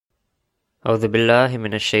A'udhu billahi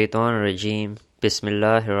minash shaitanir rajeem.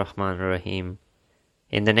 Bismillahir Rahmanir Rahim.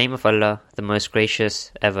 In the name of Allah, the most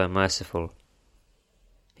gracious, ever merciful.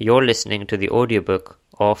 You're listening to the audiobook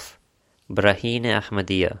of Braheen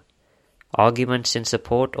Ahmadiyya, Arguments in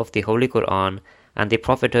Support of the Holy Quran and the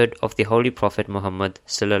Prophethood of the Holy Prophet Muhammad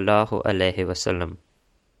sallallahu alaihi wasallam,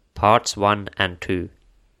 Parts 1 and 2,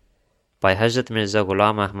 by Hazrat Mirza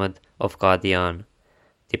Ghulam Ahmad of Qadian,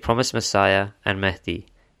 the Promised Messiah and Mahdi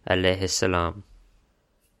alayhi salam.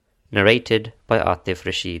 Narrated by Atif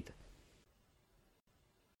Rashid.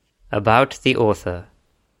 About the author.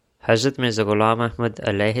 Hazrat Mirza Ghulam Ahmad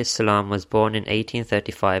alayhi salam was born in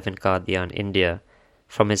 1835 in Qadian, India.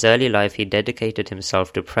 From his early life he dedicated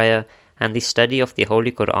himself to prayer and the study of the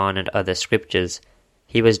Holy Quran and other scriptures.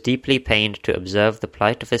 He was deeply pained to observe the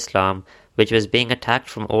plight of Islam, which was being attacked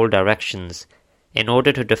from all directions. In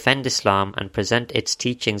order to defend Islam and present its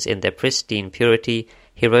teachings in their pristine purity,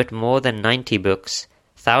 he wrote more than 90 books,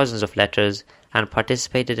 thousands of letters, and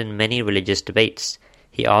participated in many religious debates.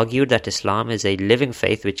 He argued that Islam is a living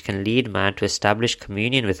faith which can lead man to establish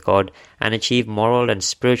communion with God and achieve moral and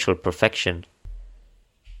spiritual perfection.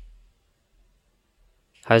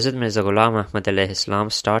 Hazrat Mirza Ghulam Ahmad alayhi salam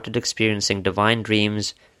started experiencing divine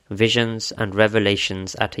dreams, visions, and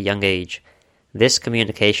revelations at a young age. This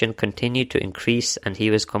communication continued to increase, and he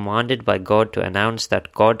was commanded by God to announce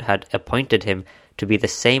that God had appointed him to be the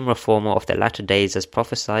same reformer of the latter days as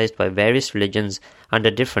prophesied by various religions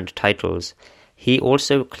under different titles. He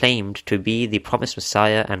also claimed to be the promised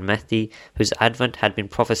Messiah and Mahdi, whose advent had been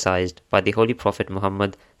prophesied by the Holy Prophet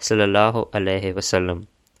Muhammad sallallahu alaihi wasallam.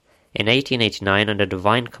 In 1889, under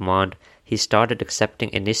divine command, he started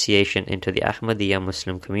accepting initiation into the Ahmadiyya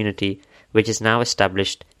Muslim community, which is now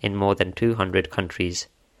established in more than 200 countries.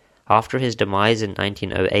 After his demise in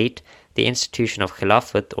 1908, the institution of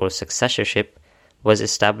Khilafat or successorship was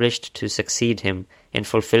established to succeed him in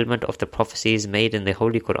fulfillment of the prophecies made in the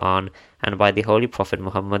Holy Quran and by the Holy Prophet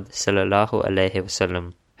Muhammad sallallahu alaihi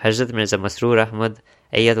wasallam. Hazrat Mirza Masroor Ahmad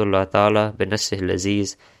Ayyadullah Ta'ala bin Nasrihil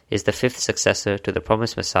Aziz is the fifth successor to the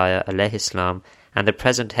Promised Messiah alayhi salam and the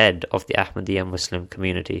present head of the Ahmadiyya Muslim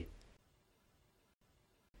community.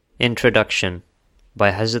 Introduction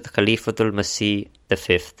by Hazrat Khalifatul Masih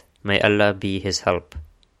V. May Allah be his help.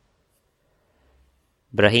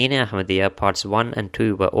 Braheen Ahmadiyya Parts 1 and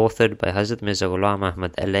 2 were authored by Hazrat Mirza Ghulam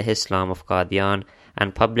Ahmad alayhi salam of Qadian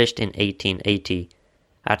and published in 1880.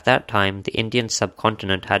 At that time, the Indian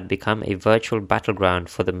subcontinent had become a virtual battleground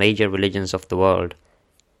for the major religions of the world.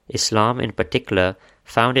 Islam, in particular,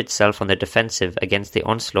 found itself on the defensive against the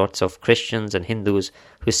onslaughts of Christians and Hindus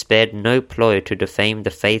who spared no ploy to defame the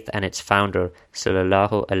faith and its founder,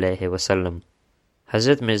 sallallahu alaihi wasallam.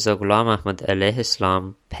 Hazrat Mirza Ghulam Ahmad alayhi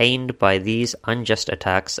salam, pained by these unjust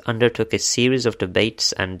attacks, undertook a series of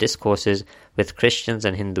debates and discourses with Christians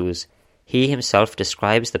and Hindus. He himself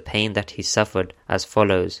describes the pain that he suffered as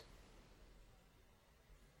follows.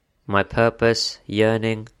 My purpose,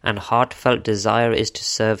 yearning, and heartfelt desire is to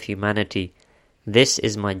serve humanity. This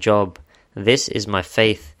is my job, this is my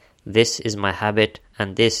faith, this is my habit,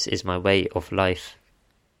 and this is my way of life.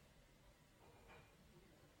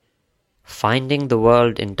 Finding the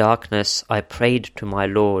world in darkness, I prayed to my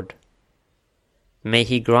Lord. May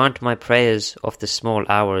He grant my prayers of the small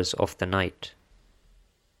hours of the night.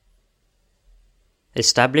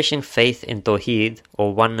 Establishing faith in Tawheed,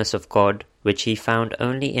 or oneness of God, which he found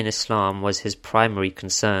only in Islam, was his primary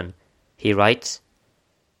concern. He writes,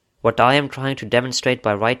 What I am trying to demonstrate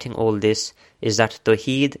by writing all this is that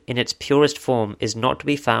Tawheed in its purest form is not to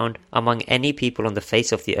be found among any people on the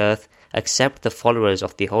face of the earth except the followers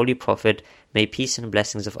of the Holy Prophet, may peace and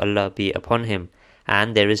blessings of Allah be upon him,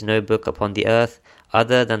 and there is no book upon the earth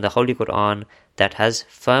other than the Holy Quran that has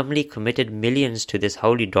firmly committed millions to this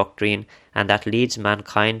holy doctrine and that leads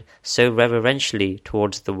mankind so reverentially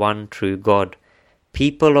towards the one true God.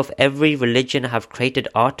 People of every religion have created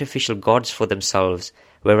artificial gods for themselves,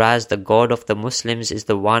 whereas the God of the Muslims is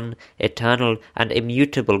the one, eternal and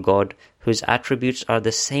immutable God, whose attributes are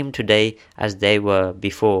the same today as they were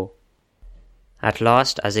before. At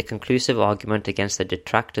last, as a conclusive argument against the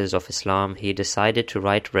detractors of Islam, he decided to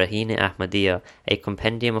write Braheen Ahmadiyya, a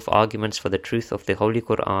compendium of arguments for the truth of the Holy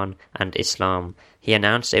Quran and Islam. He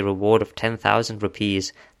announced a reward of 10,000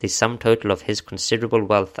 rupees, the sum total of his considerable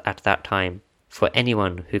wealth at that time, for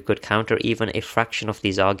anyone who could counter even a fraction of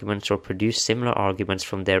these arguments or produce similar arguments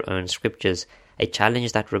from their own scriptures, a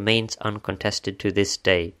challenge that remains uncontested to this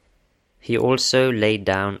day. He also laid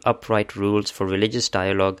down upright rules for religious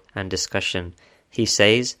dialogue and discussion. He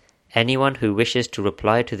says, anyone who wishes to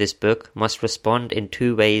reply to this book must respond in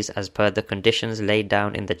 2 ways as per the conditions laid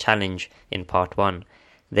down in the challenge in part 1.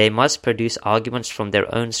 They must produce arguments from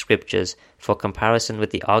their own scriptures for comparison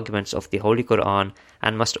with the arguments of the Holy Quran,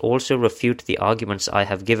 and must also refute the arguments I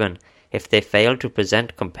have given. If they fail to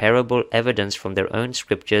present comparable evidence from their own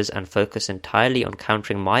scriptures and focus entirely on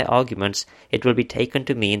countering my arguments, it will be taken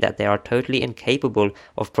to mean that they are totally incapable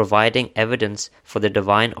of providing evidence for the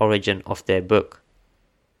divine origin of their book.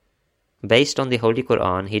 Based on the Holy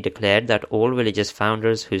Quran, he declared that all religious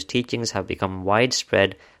founders whose teachings have become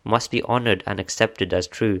widespread must be honored and accepted as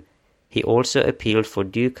true. He also appealed for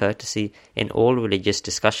due courtesy in all religious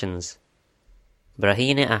discussions.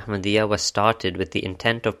 Braheen Ahmadiyya was started with the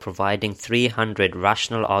intent of providing 300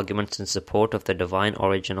 rational arguments in support of the divine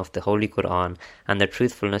origin of the Holy Quran and the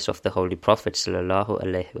truthfulness of the Holy Prophet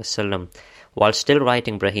ﷺ. While still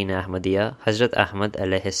writing Braheen Ahmadiyya, Hazrat Ahmad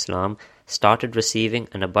ﷺ started receiving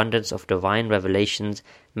an abundance of divine revelations,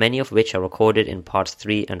 many of which are recorded in parts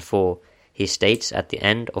 3 and 4. He states at the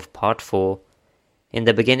end of part 4, "In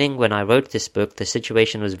the beginning, when I wrote this book, the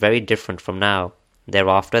situation was very different from now.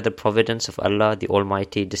 Thereafter, the providence of Allah the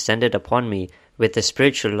Almighty descended upon me with a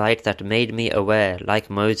spiritual light that made me aware, like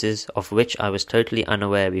Moses, of which I was totally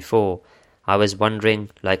unaware before. I was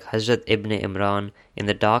wandering, like Hazrat Ibn Imran, in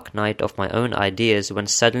the dark night of my own ideas, when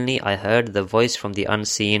suddenly I heard the voice from the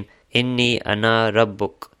unseen, 'Inni ana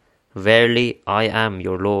Rabbuk,' verily I am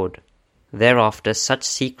your Lord. Thereafter, such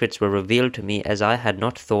secrets were revealed to me as I had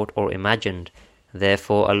not thought or imagined.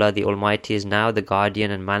 Therefore, Allah the Almighty is now the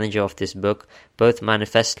guardian and manager of this book, both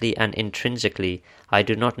manifestly and intrinsically. I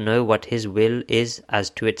do not know what His will is as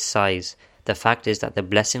to its size. The fact is that the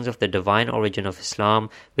blessings of the divine origin of Islam,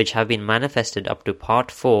 which have been manifested up to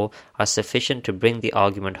part 4, are sufficient to bring the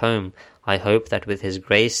argument home. I hope that with His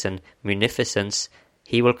grace and munificence,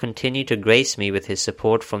 He will continue to grace me with His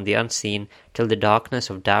support from the unseen till the darkness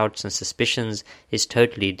of doubts and suspicions is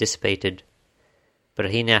totally dissipated."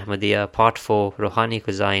 Braheen Ahmadiyya, Part 4, Rohani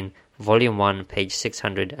Khuzain, Volume 1, page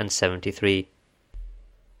 673.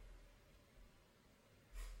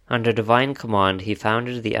 Under divine command, he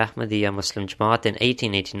founded the Ahmadiyya Muslim Jamaat in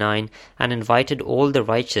 1889 and invited all the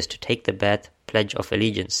righteous to take the Bai'at, Pledge of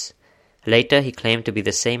Allegiance. Later, he claimed to be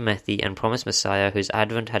the same Mahdi and promised Messiah whose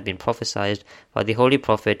advent had been prophesied by the Holy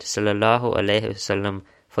Prophet ﷺ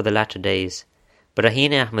for the latter days.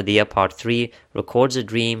 Braheen Ahmadiyya Part 3 records a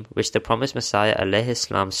dream which the promised Messiah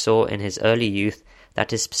ﷺ saw in his early youth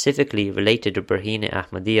that is specifically related to Braheen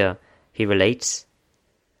Ahmadiyya. He relates,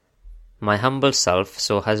 "My humble self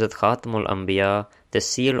saw Hazrat Khatamul Anbiya, the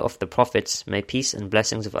seal of the prophets, may peace and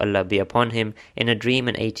blessings of Allah be upon him, in a dream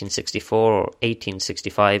in 1864 or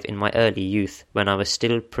 1865 in my early youth, when I was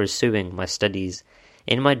still pursuing my studies.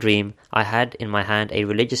 In my dream, I had in my hand a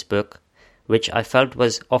religious book, which I felt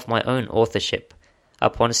was of my own authorship.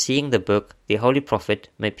 Upon seeing the book, the Holy Prophet,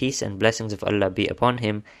 may peace and blessings of Allah be upon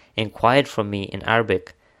him, inquired from me in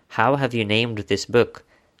Arabic, 'How have you named this book?'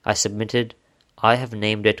 I submitted, 'I have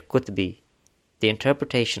named it Qutbi.' The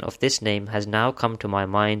interpretation of this name has now come to my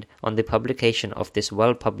mind on the publication of this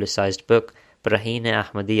well-publicized book, Braheen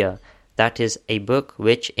Ahmadiyya, that is, a book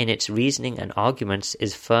which in its reasoning and arguments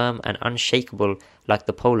is firm and unshakable like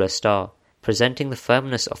the polar star. Presenting the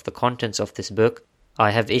firmness of the contents of this book,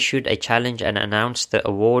 I have issued a challenge and announced the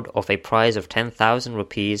award of a prize of 10,000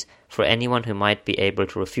 rupees for anyone who might be able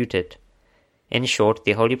to refute it." In short,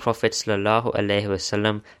 the Holy Prophet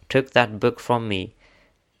ﷺ took that book from me.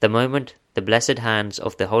 The moment the blessed hands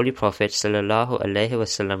of the Holy Prophet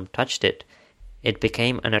ﷺ touched it, it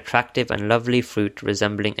became an attractive and lovely fruit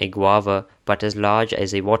resembling a guava but as large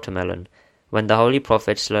as a watermelon. When the Holy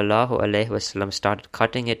Prophet ﷺ started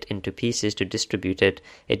cutting it into pieces to distribute it,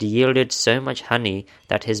 it yielded so much honey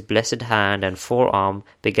that his blessed hand and forearm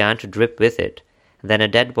began to drip with it. Then a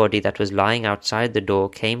dead body that was lying outside the door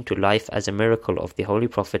came to life as a miracle of the Holy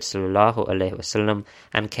Prophet ﷺ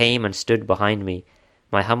and came and stood behind me.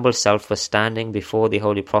 My humble self was standing before the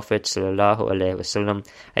Holy Prophet ﷺ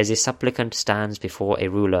as a supplicant stands before a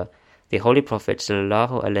ruler. The Holy Prophet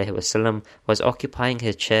ﷺ was occupying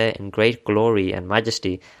his chair in great glory and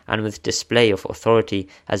majesty and with display of authority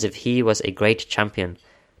as if he was a great champion.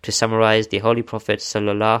 To summarize, the Holy Prophet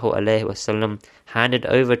ﷺ handed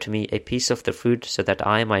over to me a piece of the fruit so that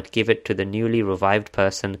I might give it to the newly revived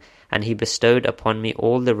person, and he bestowed upon me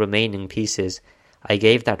all the remaining pieces. I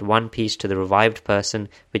gave that one piece to the revived person,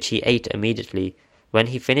 which he ate immediately. When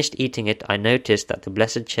he finished eating it, I noticed that the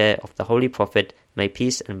blessed chair of the Holy Prophet, may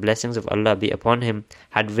peace and blessings of Allah be upon him,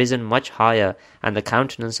 had risen much higher, and the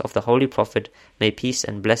countenance of the Holy Prophet, may peace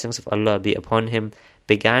and blessings of Allah be upon him,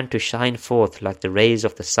 began to shine forth like the rays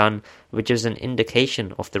of the sun, which is an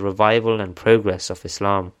indication of the revival and progress of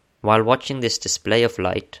Islam. While watching this display of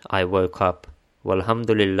light, I woke up.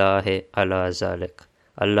 Walhamdulillahi ala zalik.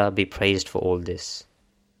 Allah be praised for all this.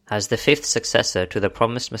 As the fifth successor to the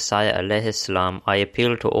promised Messiah alayhi salam, I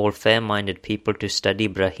appeal to all fair-minded people to study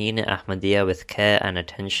Braheen Ahmadiyya with care and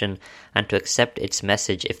attention, and to accept its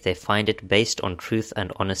message if they find it based on truth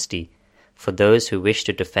and honesty. For those who wish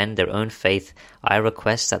to defend their own faith, I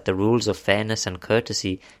request that the rules of fairness and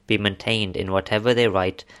courtesy be maintained in whatever they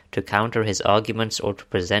write, to counter his arguments or to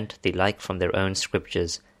present the like from their own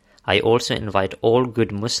scriptures. I also invite all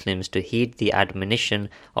good Muslims to heed the admonition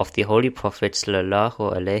of the Holy Prophet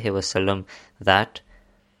ﷺ that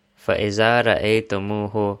فَإِذَا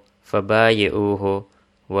رَأَيْتُمُوهُ فَبَايِعُوهُ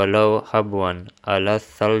وَلَوْ حَبْوًا عَلَى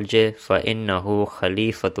الثَّلْجِ فَإِنَّهُ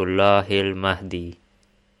خَلِيفَةُ اللَّهِ الْمَهْدِي.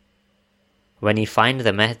 When you find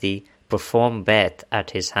the Mahdi, perform bay'at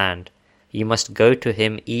at his hand. You must go to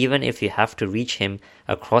him even if you have to reach him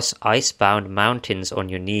across ice-bound mountains on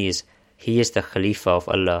your knees. He is the Khalifa of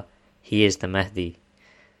Allah. He is the Mahdi.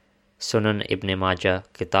 Sunan Ibn Majah,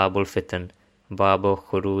 Kitabul Fitan, Babu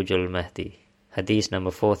Khuruj al-Mahdi. Hadith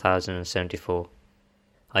number 4074.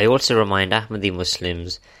 I also remind Ahmadi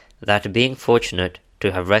Muslims that being fortunate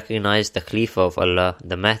to have recognized the Khalifa of Allah,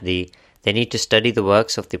 the Mahdi, they need to study the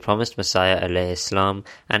works of the promised Messiah alayhi salam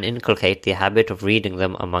and inculcate the habit of reading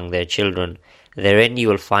them among their children. Therein you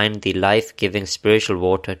will find the life-giving spiritual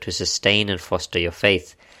water to sustain and foster your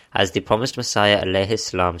faith. As the promised Messiah alayhi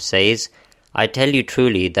salam says, I tell you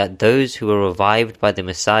truly that those who were revived by the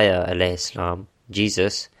Messiah alayhi salam,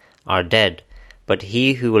 Jesus, are dead, but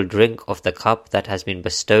he who will drink of the cup that has been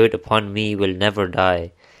bestowed upon me will never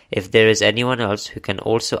die. If there is anyone else who can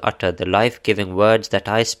also utter the life-giving words that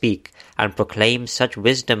I speak and proclaim such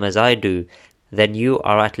wisdom as I do, then you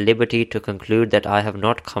are at liberty to conclude that I have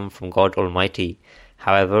not come from God Almighty.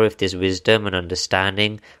 However, if this wisdom and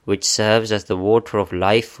understanding, which serves as the water of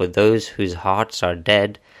life for those whose hearts are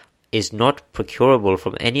dead, is not procurable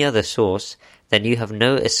from any other source, then you have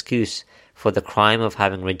no excuse for the crime of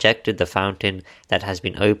having rejected the fountain that has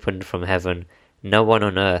been opened from heaven. No one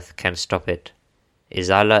on earth can stop it.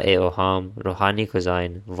 Izala-e-Oham, Rouhani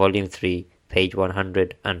Khuzain, Volume 3, page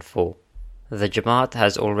 104. The Jamaat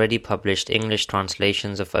has already published English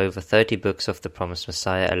translations of over 30 books of the promised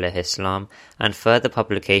Messiah alayhi salam, and further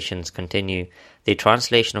publications continue. The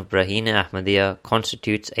translation of Braheen Ahmadiyya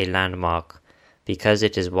constitutes a landmark, because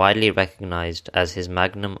it is widely recognized as his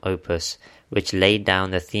magnum opus, which laid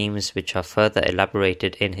down the themes which are further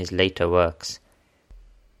elaborated in his later works.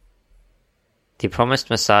 The promised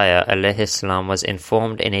Messiah alayhi salam was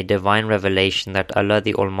informed in a divine revelation that Allah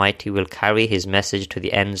the Almighty will carry his message to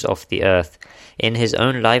the ends of the earth. In his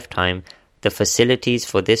own lifetime, the facilities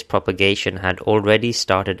for this propagation had already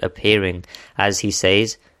started appearing, as he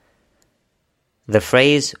says, the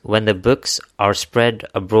phrase, when the books are spread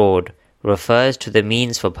abroad, refers to the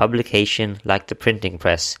means for publication like the printing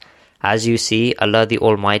press. As you see, Allah the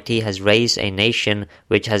Almighty has raised a nation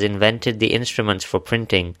which has invented the instruments for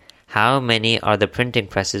printing. How many are the printing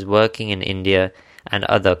presses working in India and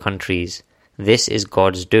other countries? This is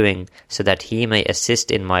God's doing, so that He may assist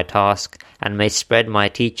in my task, and may spread my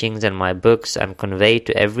teachings and my books, and convey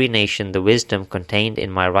to every nation the wisdom contained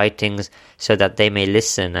in my writings, so that they may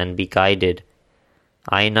listen and be guided.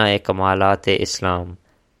 Aina-e-Kamalat-e-Islam,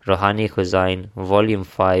 Rouhani Khuzain, Volume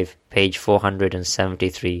 5, page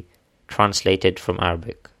 473, translated from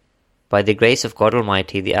Arabic. By the grace of God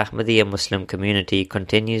Almighty, the Ahmadiyya Muslim community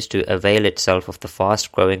continues to avail itself of the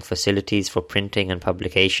fast-growing facilities for printing and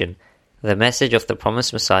publication. The message of the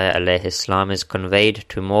promised Messiah alayhi salam is conveyed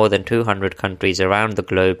to more than 200 countries around the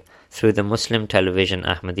globe through the Muslim television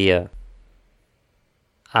Ahmadiyya.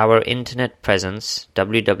 Our internet presence,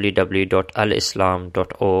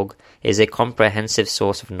 www.alislam.org, is a comprehensive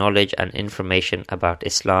source of knowledge and information about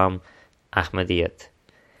Islam, Ahmadiyyat.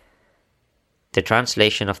 The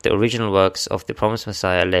translation of the original works of the promised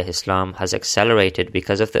Messiah alayhi salam has accelerated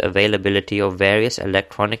because of the availability of various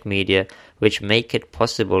electronic media which make it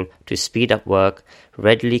possible to speed up work,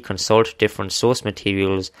 readily consult different source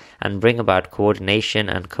materials, and bring about coordination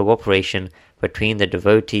and cooperation between the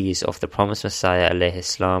devotees of the promised Messiah alayhi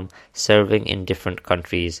salam serving in different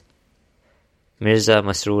countries. Mirza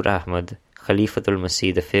Masroor Ahmad, Khalifatul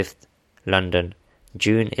Masih V, London,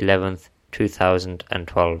 June 11th,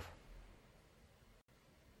 2012.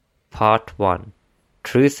 Part 1.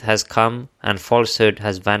 Truth has come and falsehood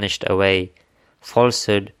has vanished away.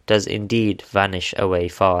 Falsehood does indeed vanish away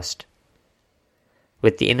fast.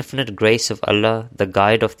 With the infinite grace of Allah, the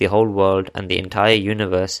guide of the whole world and the entire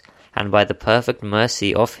universe, and by the perfect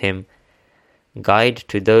mercy of Him, guide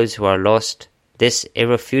to those who are lost, this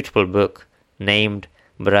irrefutable book, named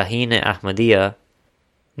Braheen Ahmadiyya,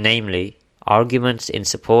 namely, arguments in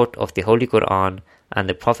support of the Holy Quran, and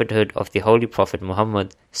the prophethood of the Holy Prophet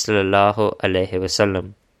Muhammad sallallahu alaihi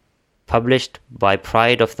wasallam. Published by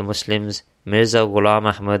Pride of the Muslims, Mirza Ghulam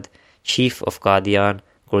Ahmad, Chief of Qadian,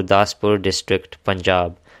 Gurdaspur District,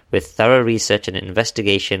 Punjab, with thorough research and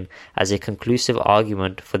investigation as a conclusive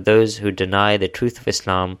argument for those who deny the truth of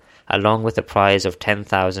Islam, along with a prize of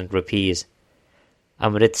 10,000 rupees.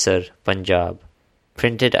 Amritsar, Punjab.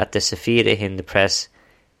 Printed at the Safir-e-Hind Press,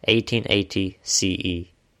 1880 CE.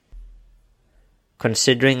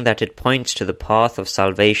 Considering that it points to the path of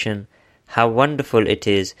salvation, how wonderful it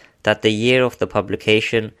is that the year of the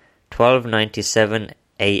publication, 1297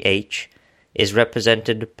 AH, is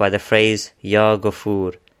represented by the phrase Ya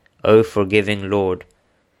Ghafoor, O forgiving Lord.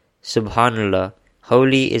 Subhanallah,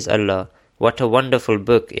 holy is Allah, what a wonderful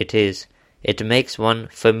book it is. It makes one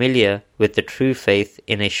familiar with the true faith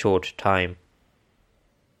in a short time.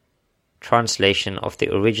 Translation of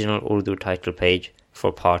the original Urdu title page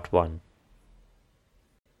for Part 1.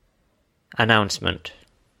 Announcement.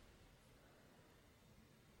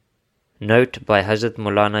 Note by Hazrat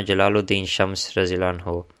Maulana Jalaluddin Shams Raziyallahu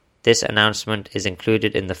Anhu. This announcement is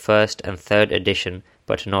included in the first and third edition,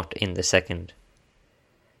 but not in the second.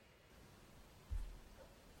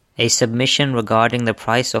 A submission regarding the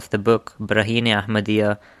price of the book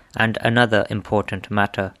Braheen-e-Ahmadiyya and another important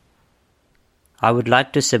matter. I would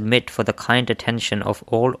like to submit for the kind attention of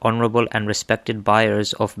all honourable and respected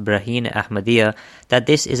buyers of Braheen-e-Ahmadiyya that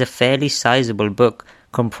this is a fairly sizable book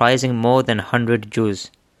comprising more than 100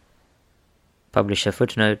 juz. Publisher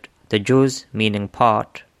footnote: the juz, meaning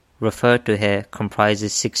part, referred to here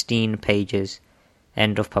comprises 16 pages.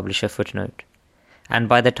 End of publisher footnote. And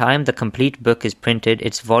by the time the complete book is printed,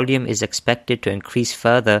 its volume is expected to increase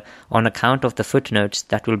further on account of the footnotes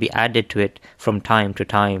that will be added to it from time to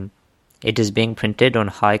time. It is being printed on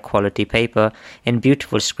high-quality paper in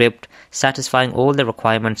beautiful script, satisfying all the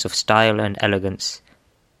requirements of style and elegance.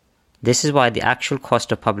 This is why the actual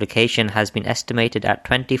cost of publication has been estimated at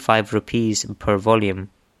 25 rupees per volume.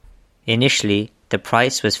 Initially, the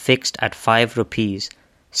price was fixed at 5 rupees,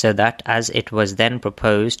 so that as it was then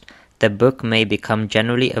proposed, the book may become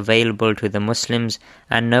generally available to the Muslims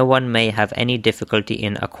and no one may have any difficulty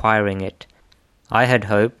in acquiring it. I had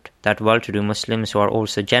hoped that well-to-do Muslims who are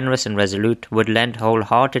also generous and resolute would lend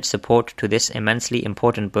wholehearted support to this immensely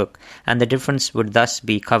important book, and the difference would thus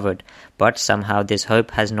be covered, but somehow this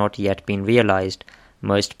hope has not yet been realized.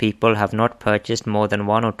 Most people have not purchased more than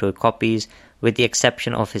 1 or 2 copies, with the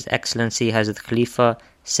exception of His Excellency Hazrat Khalifa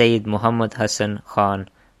Sayyid Muhammad Hassan Khan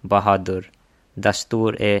Bahadur,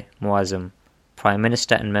 Dastur-e-Muazzam, Prime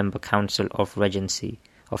Minister and Member Council of Regency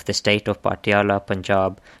of the state of Patiala,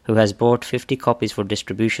 Punjab, who has bought 50 copies for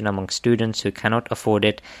distribution among students who cannot afford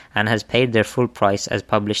it and has paid their full price as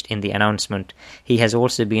published in the announcement. He has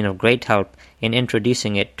also been of great help in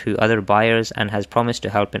introducing it to other buyers and has promised to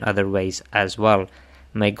help in other ways as well.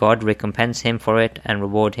 May God recompense him for it and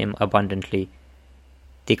reward him abundantly.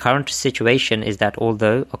 The current situation is that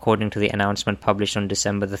although, according to the announcement published on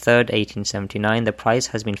December the 3rd, 1879, the price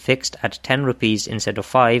has been fixed at 10 rupees instead of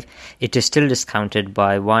 5, it is still discounted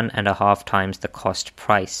by 1.5 times the cost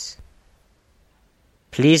price.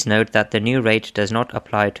 Please note that the new rate does not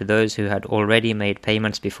apply to those who had already made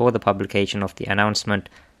payments before the publication of the announcement.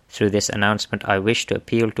 Through this announcement, I wish to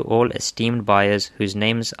appeal to all esteemed buyers whose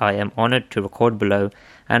names I am honoured to record below,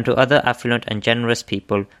 and to other affluent and generous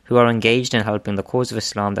people who are engaged in helping the cause of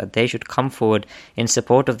Islam, that they should come forward in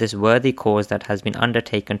support of this worthy cause that has been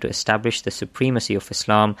undertaken to establish the supremacy of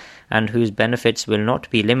Islam, and whose benefits will not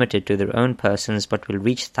be limited to their own persons but will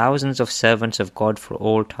reach thousands of servants of God for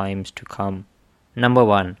all times to come. Number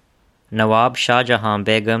 1. Nawab Shah Jahan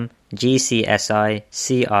Begum, GCSI,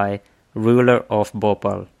 CI, ruler of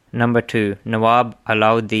Bhopal. Number 2. Nawab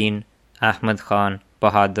Alauddin Ahmad Khan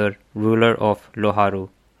Bahadur, ruler of Loharu.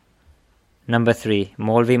 Number 3.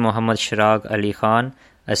 Maulvi Muhammad Shrag Ali Khan,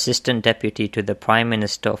 Assistant Deputy to the Prime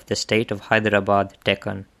Minister of the State of Hyderabad,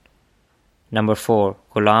 Deccan. Number 4.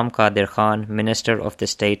 Ghulam Qadir Khan, Minister of the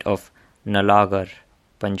State of Nalagarh,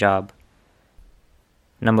 Punjab.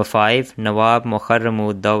 Number 5. Nawab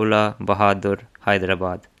Mukharram-ud-Dawla Bahadur,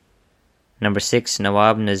 Hyderabad. Number 6.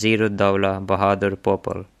 Nawab Nazir-ud-Dawla Bahadur,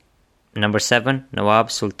 Bhopal. Number 7.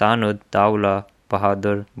 Nawab Sultan-ud-Dawla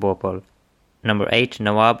Bahadur, Bhopal. Number 8.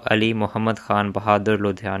 Nawab Ali Muhammad Khan Bahadur,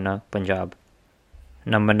 Ludhiana, Punjab.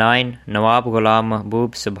 Number 9. Nawab Ghulam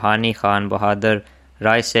Mahbub Subhani Khan Bahadur,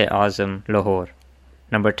 Rais-e-Azam, Lahore.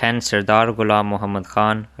 Number 10. Sardar Ghulam Muhammad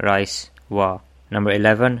Khan, Rais, Wa. Number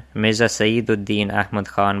 11. Mirza Saeed-ud-Din Ahmad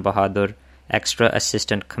Khan Bahadur, Extra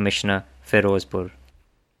Assistant Commissioner, Firozpur.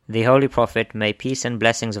 The Holy Prophet, may peace and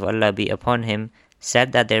blessings of Allah be upon him,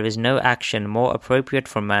 said that there is no action more appropriate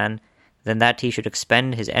for man than that he should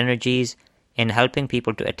expend his energies in helping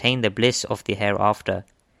people to attain the bliss of the hereafter.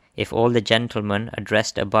 If all the gentlemen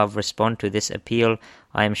addressed above respond to this appeal,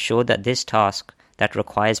 I am sure that this task, that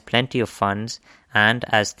requires plenty of funds, and,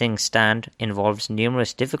 as things stand, involves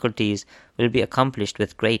numerous difficulties, will be accomplished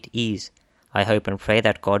with great ease. I hope and pray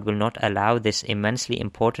that God will not allow this immensely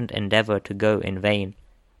important endeavour to go in vain.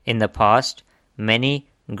 In the past, many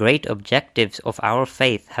great objectives of our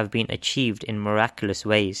faith have been achieved in miraculous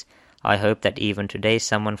ways. I hope that even today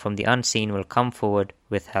someone from the unseen will come forward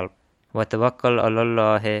with help. وَتَوَكَّلْ عَلَى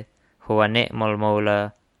اللَّهِ هُوَ نِعْمَ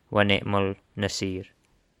الْمَوْلَى وَنِعْمَ النَّصِيرُ.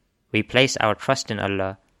 We place our trust in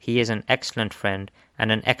Allah. He is an excellent friend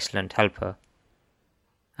and an excellent helper.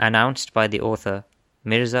 Announced by the author,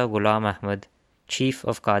 Mirza Ghulam Ahmad, Chief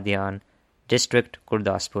of Qadian, District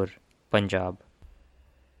Gurdaspur, Punjab.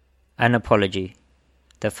 An apology.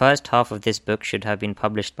 The first half of this book should have been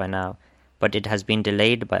published by now, but it has been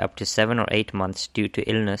delayed by up to 7 or 8 months due to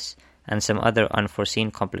illness and some other unforeseen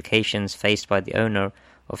complications faced by the owner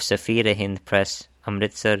of Safir-e-Hind Press,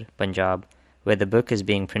 Amritsar, Punjab, where the book is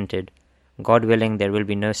being printed. God willing, there will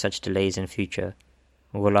be no such delays in future.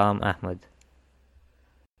 Ghulam Ahmad.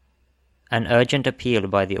 An urgent appeal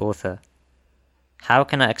by the author. How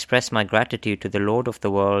can I express my gratitude to the Lord of the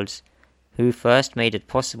worlds, who first made it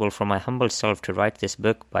possible for my humble self to write this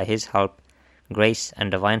book by his help, grace and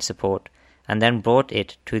divine support, and then brought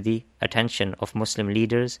it to the attention of Muslim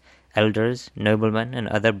leaders, elders, noblemen and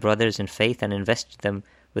other brothers in faith, and invested them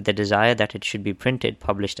with the desire that it should be printed,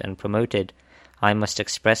 published and promoted. I must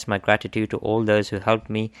express my gratitude to all those who helped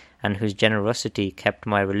me and whose generosity kept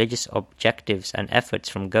my religious objectives and efforts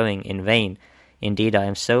from going in vain. Indeed, I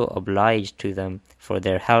am so obliged to them for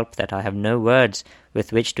their help that I have no words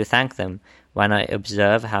with which to thank them. When I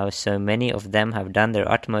observe how so many of them have done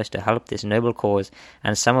their utmost to help this noble cause,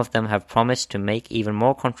 and some of them have promised to make even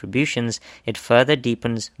more contributions, it further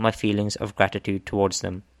deepens my feelings of gratitude towards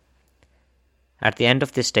them. At the end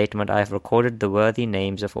of this statement, I have recorded the worthy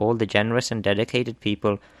names of all the generous and dedicated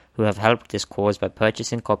people who have helped this cause by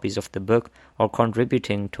purchasing copies of the book or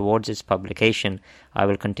contributing towards its publication. I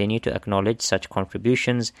will continue to acknowledge such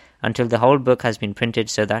contributions until the whole book has been printed,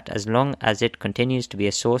 so that as long as it continues to be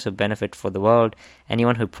a source of benefit for the world,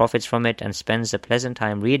 anyone who profits from it and spends a pleasant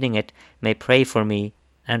time reading it may pray for me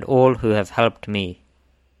and all who have helped me.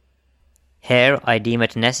 Here I deem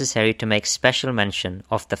it necessary to make special mention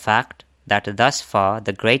of the fact that thus far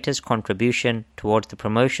the greatest contribution towards the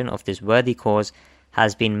promotion of this worthy cause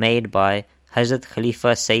has been made by Hazrat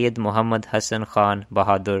Khalifa Sayyid Muhammad Hassan Khan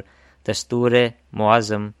Bahadur, Dastur-e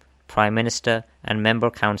Muazzam, Prime Minister and Member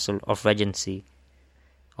Council of Regency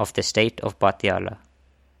of the state of Patiala.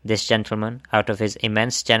 This gentleman, out of his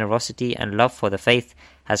immense generosity and love for the faith,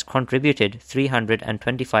 has contributed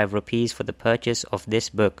 325 rupees for the purchase of this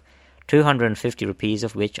book, 250 rupees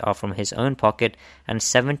of which are from his own pocket, and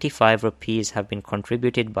 75 rupees have been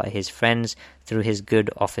contributed by his friends through his good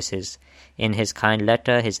offices. In his kind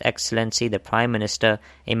letter, His Excellency the Prime Minister,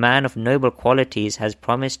 a man of noble qualities, has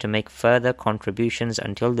promised to make further contributions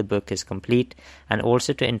until the book is complete, and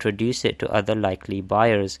also to introduce it to other likely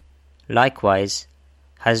buyers. Likewise,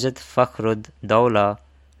 Hazrat Fakhrud Dawla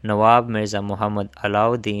Nawab Mirza Muhammad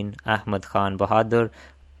Alauddin Ahmad Khan Bahadur,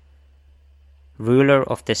 ruler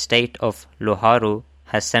of the state of Loharu,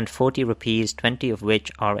 has sent 40 rupees, 20 of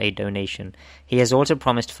which are a donation. He has also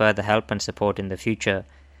promised further help and support in the future.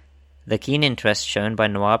 The keen interest shown by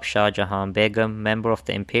Nawab Shah Jahan Begum, member of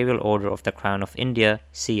the Imperial Order of the Crown of India,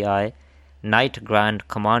 CI, Knight Grand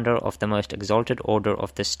Commander of the Most Exalted Order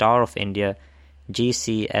of the Star of India,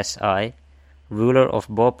 GCSI, ruler of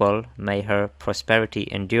Bhopal, may her prosperity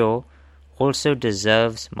endure, also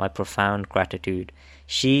deserves my profound gratitude.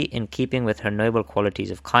 She, in keeping with her noble qualities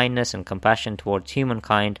of kindness and compassion towards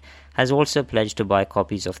humankind, has also pledged to buy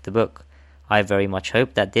copies of the book. I very much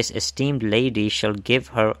hope that this esteemed lady shall give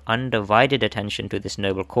her undivided attention to this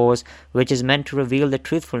noble cause, which is meant to reveal the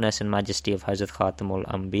truthfulness and majesty of Hazrat Khatamul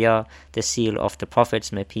Anbiya, the seal of the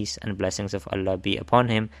Prophets, may peace and blessings of Allah be upon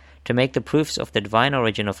him, to make the proofs of the divine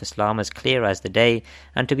origin of Islam as clear as the day,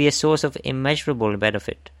 and to be a source of immeasurable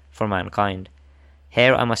benefit for mankind.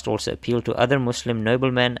 Here I must also appeal to other Muslim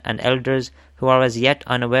noblemen and elders who are as yet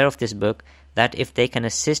unaware of this book, that if they can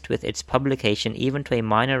assist with its publication even to a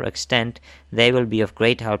minor extent, they will be of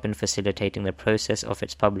great help in facilitating the process of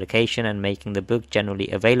its publication and making the book generally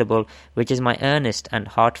available, which is my earnest and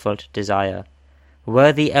heartfelt desire.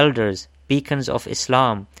 Worthy elders, beacons of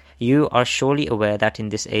Islam, you are surely aware that in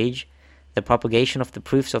this age, the propagation of the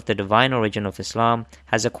proofs of the divine origin of Islam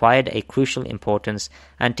has acquired a crucial importance,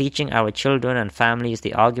 and teaching our children and families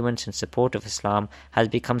the arguments in support of Islam has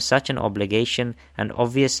become such an obligation and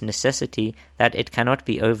obvious necessity that it cannot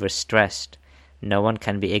be overstressed. No one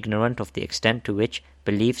can be ignorant of the extent to which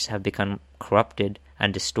beliefs have become corrupted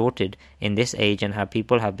and distorted in this age, and how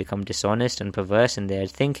people have become dishonest and perverse in their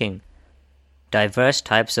thinking. Diverse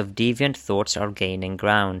types of deviant thoughts are gaining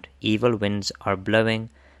ground, evil winds are blowing,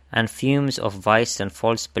 and fumes of vice and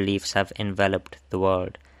false beliefs have enveloped the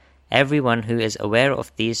world. Everyone who is aware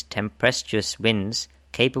of these tempestuous winds,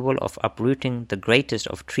 capable of uprooting the greatest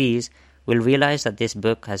of trees, will realize that this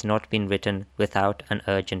book has not been written without an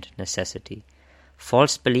urgent necessity.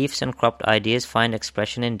 False beliefs and corrupt ideas find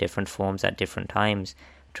expression in different forms at different times.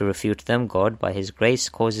 To refute them, God, by His grace,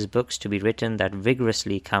 causes books to be written that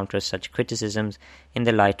vigorously counter such criticisms in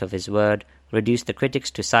the light of His word, reduce the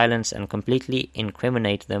critics to silence, and completely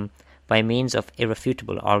incriminate them by means of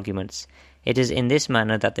irrefutable arguments. It is in this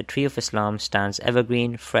manner that the tree of Islam stands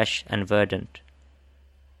evergreen, fresh, and verdant.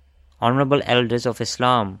 Honourable elders of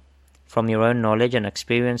Islam, from your own knowledge and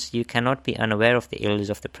experience, you cannot be unaware of the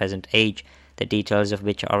ills of the present age, the details of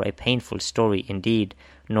which are a painful story indeed,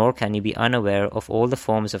 nor can you be unaware of all the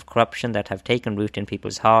forms of corruption that have taken root in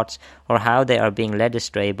people's hearts, or how they are being led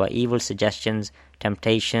astray by evil suggestions,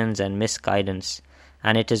 temptations, and misguidance.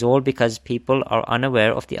 And it is all because people are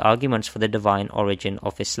unaware of the arguments for the divine origin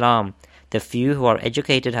of Islam. The few who are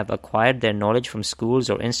educated have acquired their knowledge from schools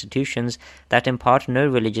or institutions that impart no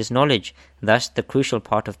religious knowledge, thus the crucial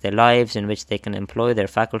part of their lives in which they can employ their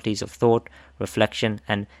faculties of thought, reflection,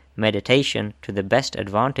 and meditation to the best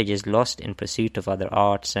advantage is lost in pursuit of other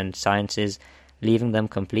arts and sciences, leaving them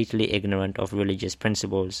completely ignorant of religious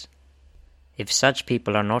principles. If such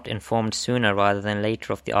people are not informed sooner rather than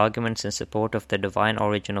later of the arguments in support of the divine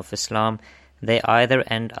origin of Islam, they either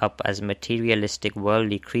end up as materialistic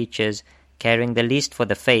worldly creatures, caring the least for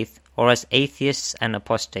the faith, or as atheists and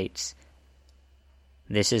apostates.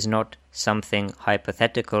 This is not something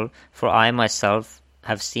hypothetical, for I myself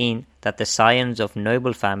have seen that the scions of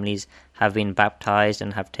noble families have been baptized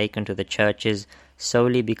and have taken to the churches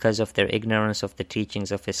solely because of their ignorance of the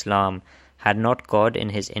teachings of Islam. Had not God in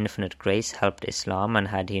His infinite grace helped Islam, and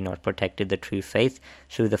had He not protected the true faith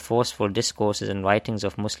through the forceful discourses and writings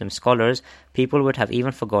of Muslim scholars, people would have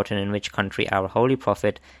even forgotten in which country our holy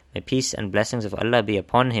Prophet, may peace and blessings of Allah be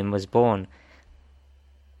upon him, was born.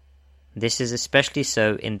 This is especially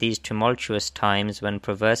so in these tumultuous times when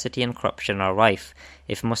perversity and corruption are rife.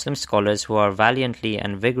 If Muslim scholars who are valiantly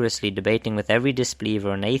and vigorously debating with every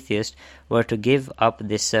disbeliever and atheist were to give up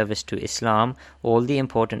this service to Islam, all the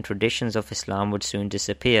important traditions of Islam would soon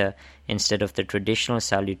disappear. Instead of the traditional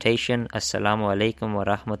salutation, Assalamu alaikum wa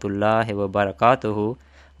rahmatullahi wa barakatuhu,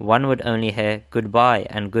 one would only hear goodbye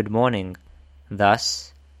and good morning.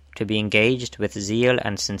 Thus, to be engaged with zeal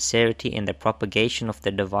and sincerity in the propagation of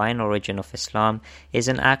the divine origin of Islam is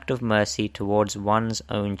an act of mercy towards one's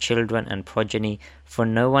own children and progeny, for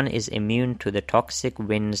no one is immune to the toxic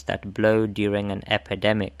winds that blow during an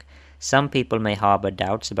epidemic. Some people may harbour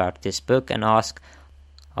doubts about this book and ask,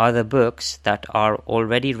 are the books that are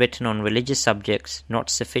already written on religious subjects not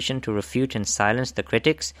sufficient to refute and silence the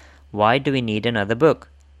critics? Why do we need another book?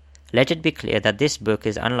 Let it be clear that this book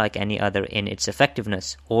is unlike any other in its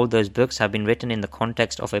effectiveness. All those books have been written in the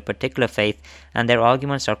context of a particular faith, and their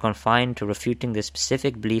arguments are confined to refuting the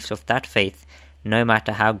specific beliefs of that faith. No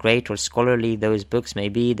matter how great or scholarly those books may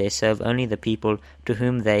be, they serve only the people to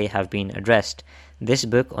whom they have been addressed. This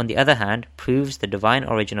book, on the other hand, proves the divine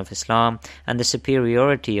origin of Islam and the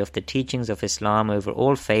superiority of the teachings of Islam over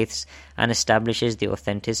all faiths, and establishes the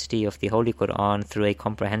authenticity of the Holy Quran through a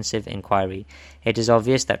comprehensive inquiry. It is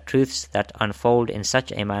obvious that truths that unfold in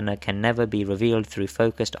such a manner can never be revealed through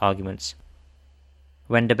focused arguments.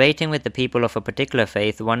 When debating with the people of a particular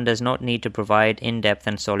faith, one does not need to provide in-depth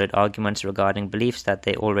and solid arguments regarding beliefs that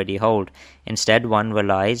they already hold. Instead, one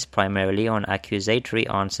relies primarily on accusatory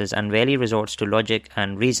answers and rarely resorts to logic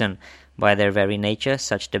and reason. By their very nature,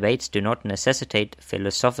 such debates do not necessitate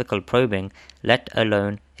philosophical probing, let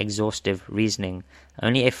alone exhaustive reasoning.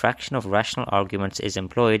 Only a fraction of rational arguments is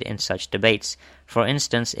employed in such debates. For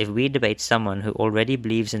instance, if we debate someone who already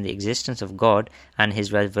believes in the existence of God and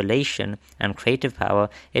His revelation and creative power,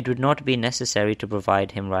 it would not be necessary to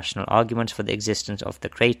provide him rational arguments for the existence of the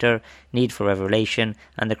Creator, need for revelation,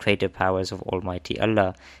 and the creative powers of Almighty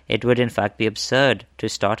Allah. It would in fact be absurd to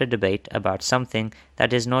start a debate about something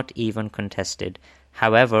that is not even contested.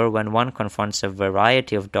 However, when one confronts a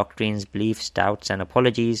variety of doctrines, beliefs, doubts, and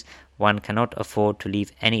apologies, one cannot afford to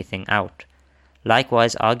leave anything out.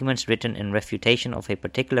 Likewise, arguments written in refutation of a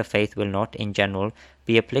particular faith will not, in general,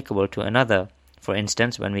 be applicable to another. For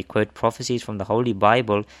instance, when we quote prophecies from the Holy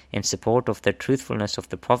Bible in support of the truthfulness of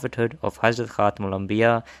the prophethood of Hazrat Khatamul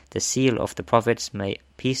Anbiya, the seal of the prophets, may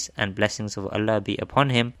peace and blessings of Allah be upon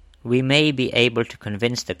him, we may be able to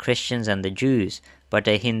convince the Christians and the Jews, but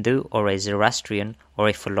a Hindu or a Zoroastrian or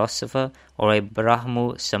a philosopher or a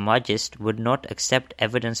Brahmo Samajist would not accept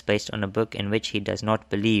evidence based on a book in which he does not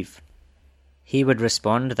believe. He would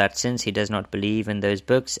respond that since he does not believe in those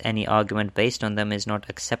books, any argument based on them is not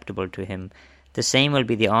acceptable to him. The same will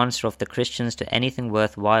be the answer of the Christians to anything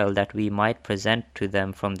worthwhile that we might present to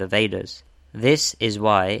them from the Vedas. This is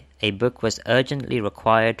why a book was urgently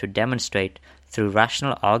required to demonstrate, through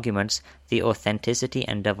rational arguments, the authenticity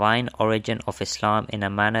and divine origin of Islam in a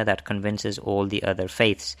manner that convinces all the other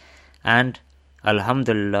faiths. And,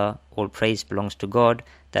 Alhamdulillah, all praise belongs to God,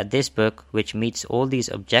 that this book, which meets all these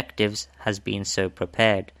objectives, has been so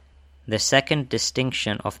prepared. The second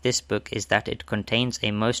distinction of this book is that it contains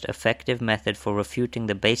a most effective method for refuting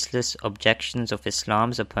the baseless objections of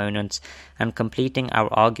Islam's opponents and completing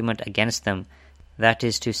our argument against them. That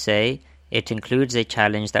is to say, it includes a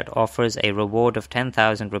challenge that offers a reward of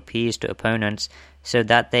 10,000 rupees to opponents so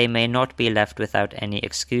that they may not be left without any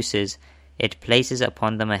excuses. It places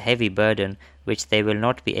upon them a heavy burden which they will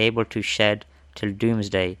not be able to shed till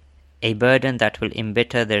doomsday. A burden that will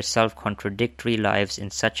embitter their self-contradictory lives in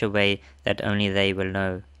such a way that only they will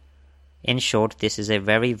know. In short, this is a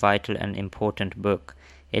very vital and important book.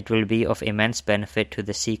 It will be of immense benefit to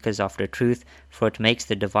the seekers after truth, for it makes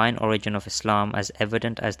the divine origin of Islam as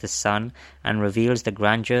evident as the sun and reveals the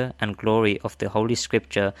grandeur and glory of the Holy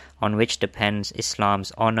Scripture on which depends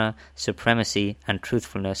Islam's honor, supremacy and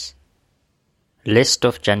truthfulness. List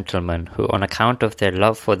of gentlemen who on account of their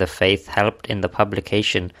love for the faith helped in the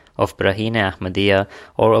publication of Brahine Ahmadiyya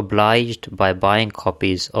or obliged by buying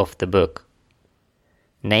copies of the book.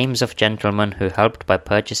 Names of gentlemen who helped by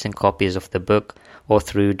purchasing copies of the book or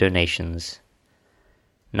through donations.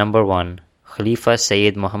 Number 1. Khalifa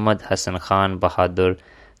Sayyid Muhammad Hasan Khan Bahadur,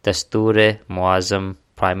 Dastur-e-Muazzam,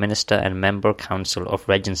 Prime Minister and Member Council of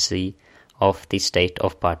Regency of the State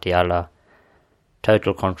of Patiala.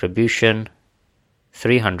 Total contribution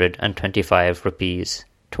 325 rupees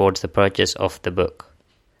towards the purchase of the book.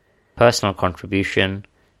 Personal contribution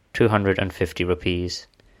 250 rupees.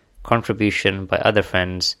 Contribution by other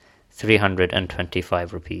friends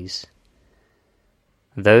 325 rupees.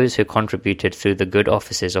 Those who contributed through the good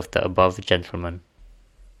offices of the above gentlemen.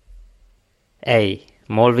 A.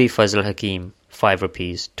 Maulvi Fazl Hakim 5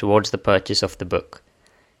 rupees towards the purchase of the book.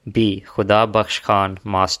 B. Khuda Bakhsh Khan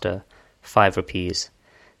Master 5 rupees.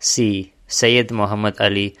 C. Sayyid Muhammad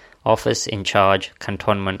Ali, Office in Charge,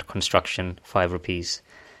 Cantonment Construction, 5 rupees.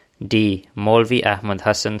 D. Maulvi Ahmad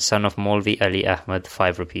Hassan, son of Maulvi Ali Ahmad,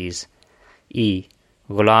 5 rupees. E.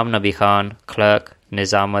 Ghulam Nabi Khan, Clerk,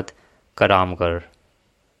 Nizamat, Karamgarh,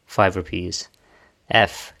 5 rupees.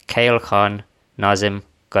 F. Kail Khan, Nazim,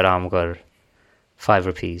 Karamgarh, 5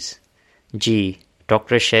 rupees. G.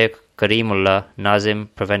 Dr. Sheikh Kareemullah, Nazim,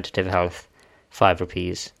 Preventative Health, 5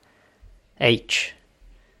 rupees. H.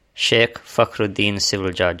 Sheikh Fakhruddin,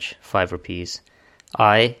 Civil Judge, 5 rupees.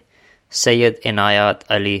 I. Sayyid Inayat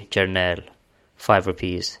Ali Jarnail, 5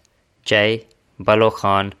 rupees. J. Balo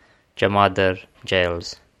Khan, Jamadar,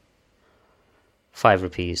 Jails, 5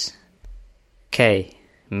 rupees. K.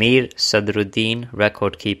 Mir Sadruddin,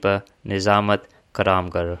 Record Keeper, Nizamat,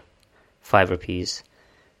 Karamgarh, 5 rupees.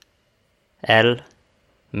 L.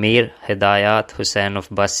 Mir Hidayat Hussain of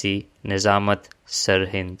Basi, Nizamat,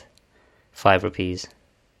 Sirhind, 5 rupees.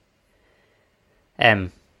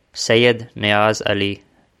 M. Sayyid Niaz Ali,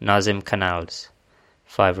 Nazim Canals,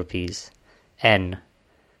 5 rupees. N.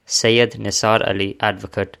 Sayyid Nisar Ali,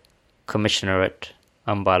 Advocate, Commissionerate,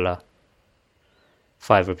 Ambala,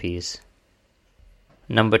 5 rupees.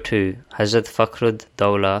 Number 2. Hazrat Fakhrud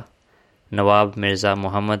Dawla, Nawab Mirza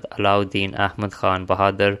Muhammad Alauddin Ahmad Khan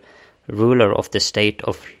Bahadur, ruler of the state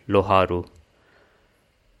of Loharu,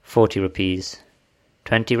 40 rupees.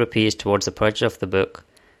 20 rupees towards the purchase of the book,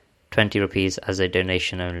 20 rupees as a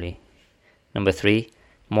donation only. Number 3.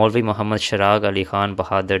 Maulvi Muhammad Sharag Ali Khan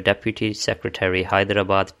Bahadur, Deputy Secretary,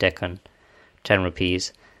 Hyderabad, Deccan, 10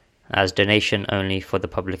 rupees, as donation only for the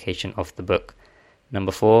publication of the book.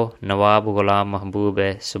 Number 4. Nawab Ghulam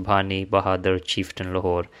Mahbub Subhani Bahadur, Chieftain,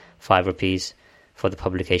 Lahore, 5 rupees for the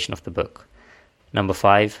publication of the book. Number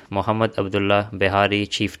 5. Muhammad Abdullah Behari,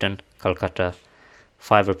 Chieftain, Calcutta,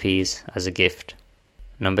 5 rupees as a gift.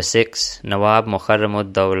 Number 6. Nawab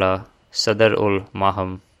Mukharramud Dawla, Sadr ul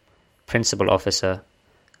Maham, Principal Officer,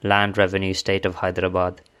 Land Revenue, State of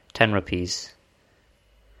Hyderabad, 10 rupees.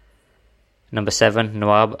 Number 7,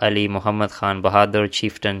 Nawab Ali Muhammad Khan Bahadur,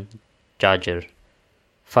 Chieftain, Jajur,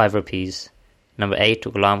 5 rupees. Number 8,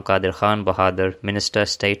 Ghulam Qadir Khan Bahadur, Minister,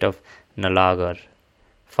 State of Nalagarh,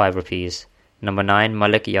 5 rupees. Number 9,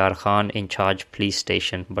 Malik Yar Khan, In Charge, Police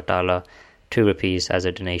Station, Batala, 2 rupees as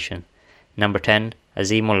a donation. Number 10,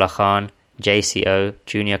 Azimullah Khan, JCO,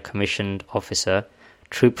 Junior Commissioned Officer,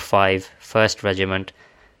 Troop 5, 1st Regiment,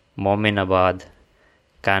 Mominabad,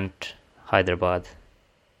 Kant, Hyderabad,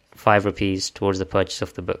 5 rupees towards the purchase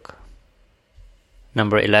of the book.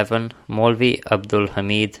 Number 11, Maulvi Abdul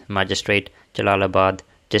Hamid, Magistrate, Jalalabad,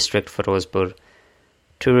 District, Firozpur,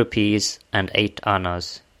 2 rupees and 8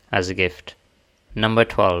 annas as a gift. Number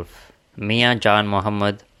 12, Mia Jan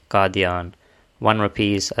Muhammad Qadian, 1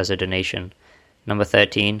 rupees as a donation. Number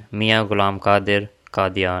 13, Mia Ghulam Qadir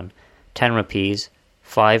Qadian, 10 rupees,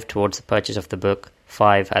 5 towards the purchase of the book,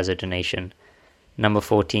 5 as a donation. Number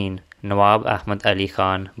 14, Nawab Ahmad Ali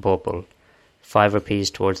Khan Bhopal, 5 rupees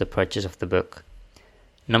towards the purchase of the book.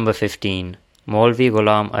 Number 15, Maulvi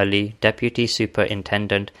Ghulam Ali, Deputy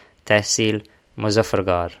Superintendent, Tehsil,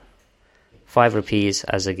 Muzaffargarh, 5 rupees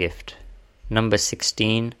as a gift. Number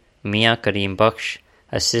 16, Mia Kareem Baksh,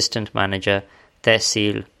 Assistant Manager,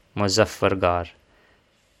 Tehsil, Muzaffargarh,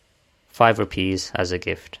 5 rupees as a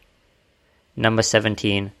gift. Number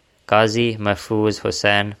 17, Qazi Mahfuz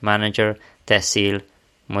Hussain, Manager, Tehsil,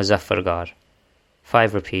 Muzaffargarh,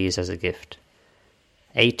 5 rupees as a gift.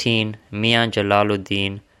 18, Mia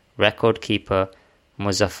Jalaluddin, Record Keeper,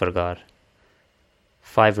 Muzaffargarh,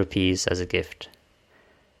 5 rupees as a gift.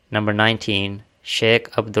 Number 19, Sheikh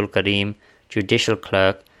Abdul Kareem, Judicial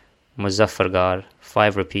Clerk, Muzaffargarh,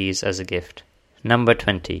 5 rupees as a gift. Number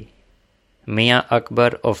 20, Mia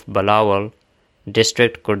Akbar of Balawal,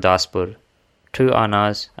 District, Gurdaspur, 2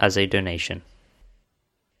 annas as a donation.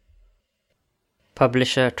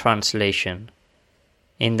 Publisher Translation.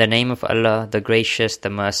 In the name of Allah, the Gracious, the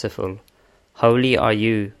Merciful. Holy are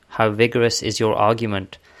you, how vigorous is your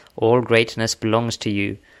argument. All greatness belongs to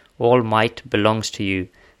you, all might belongs to you.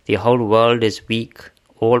 The whole world is weak,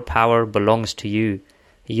 all power belongs to you.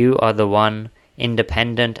 You are the one,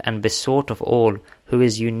 independent and besought of all, who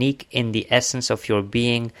is unique in the essence of your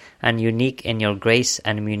being and unique in your grace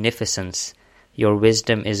and munificence. Your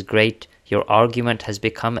wisdom is great, your argument has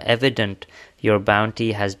become evident, your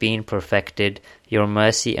bounty has been perfected, your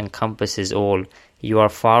mercy encompasses all. You are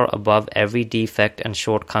far above every defect and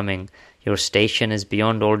shortcoming. Your station is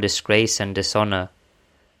beyond all disgrace and dishonor.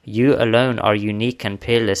 You alone are unique and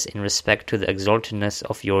peerless in respect to the exaltedness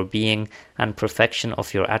of your being and perfection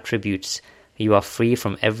of your attributes. You are free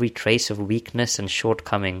from every trace of weakness and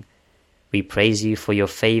shortcoming. We praise you for your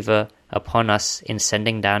favor upon us in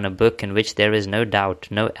sending down a book in which there is no doubt,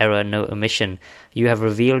 no error, no omission. You have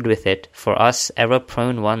revealed with it, for us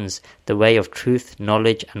error-prone ones, the way of truth,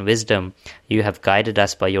 knowledge, and wisdom. You have guided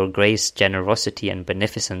us by your grace, generosity, and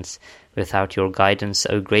beneficence. Without your guidance,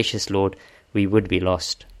 O gracious Lord, we would be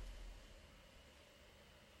lost.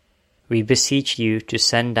 We beseech you to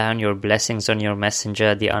send down your blessings on your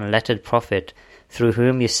messenger, the unlettered prophet, through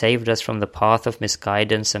whom you saved us from the path of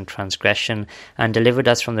misguidance and transgression, and delivered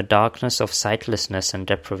us from the darkness of sightlessness and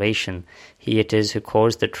deprivation. He it is who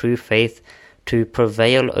caused the true faith to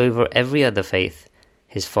prevail over every other faith.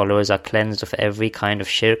 His followers are cleansed of every kind of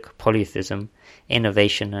shirk, polytheism,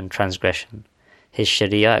 innovation, and transgression. His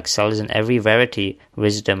sharia excels in every verity,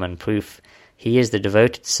 wisdom, and proof. He is the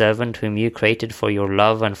devoted servant whom you created for your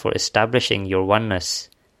love and for establishing your oneness.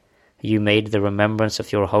 You made the remembrance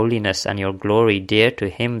of your holiness and your glory dear to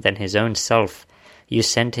him than his own self. You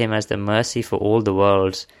sent him as the mercy for all the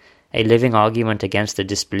worlds, a living argument against the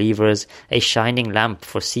disbelievers, a shining lamp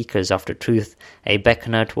for seekers after truth, a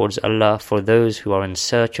beckoner towards Allah for those who are in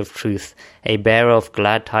search of truth, a bearer of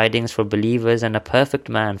glad tidings for believers, and a perfect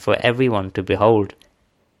man for everyone to behold.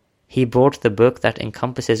 He brought the book that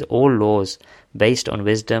encompasses all laws, based on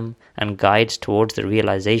wisdom, and guides towards the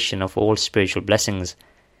realization of all spiritual blessings.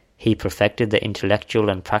 He perfected the intellectual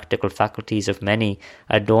and practical faculties of many,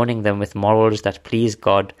 adorning them with morals that please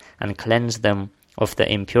God and cleanse them of the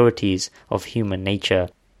impurities of human nature.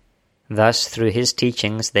 Thus, through his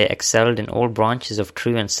teachings, they excelled in all branches of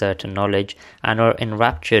true and certain knowledge, and were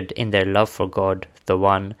enraptured in their love for God, the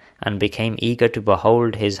One, and became eager to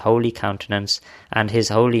behold his holy countenance and his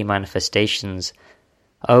holy manifestations.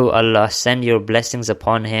 O Allah, send your blessings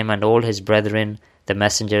upon him and all his brethren, the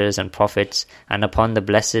messengers and prophets, and upon the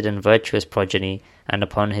blessed and virtuous progeny, and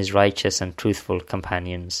upon his righteous and truthful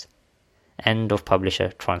companions. End of publisher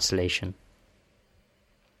translation.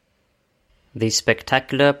 The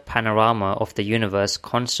spectacular panorama of the universe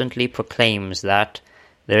constantly proclaims that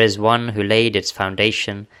there is one who laid its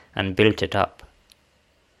foundation and built it up.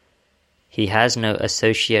 He has no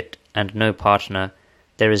associate and no partner.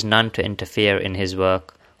 There is none to interfere in his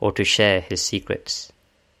work or to share his secrets.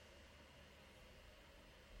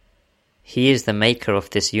 He is the maker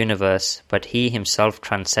of this universe, but he himself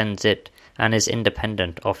transcends it and is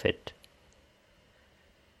independent of it.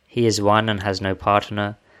 He is one and has no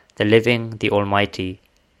partner, the living, the almighty,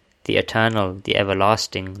 the eternal, the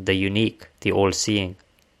everlasting, the unique, the all-seeing.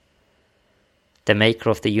 The maker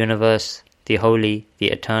of the universe, the holy,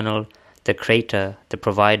 the eternal, the creator, the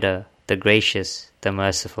provider, the gracious, the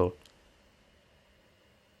merciful.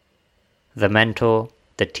 The mentor,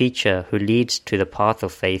 the teacher who leads to the path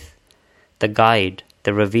of faith, the guide,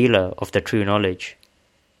 the revealer of the true knowledge.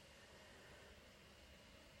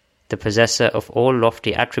 The possessor of all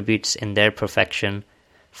lofty attributes in their perfection,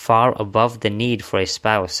 far above the need for a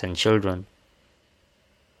spouse and children.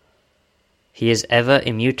 He is ever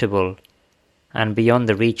immutable and beyond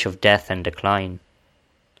the reach of death and decline.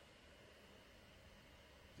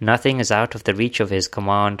 Nothing is out of the reach of his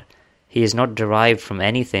command. He is not derived from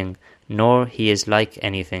anything, nor he is like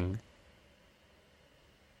anything.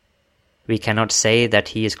 We cannot say that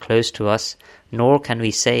he is close to us, nor can we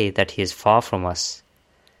say that he is far from us.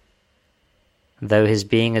 Though his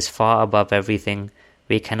being is far above everything,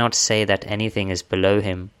 we cannot say that anything is below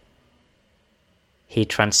him. He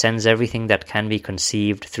transcends everything that can be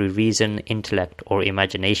conceived through reason, intellect, or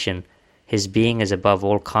imagination. His being is above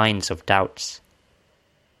all kinds of doubts.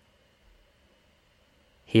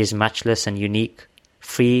 He is matchless and unique,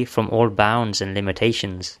 free from all bounds and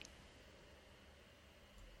limitations.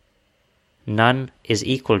 None is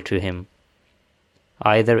equal to him,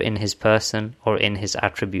 either in his person or in his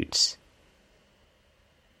attributes.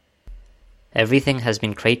 Everything has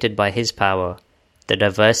been created by his power. The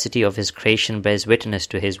diversity of his creation bears witness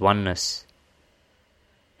to his oneness.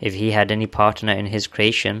 If he had any partner in his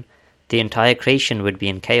creation, the entire creation would be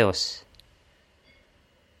in chaos.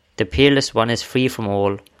 The Peerless One is free from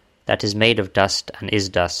all that is made of dust and is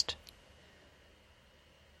dust.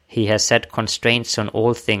 He has set constraints on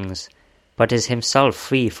all things, but is himself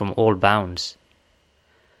free from all bounds.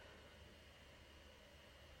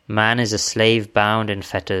 Man is a slave bound in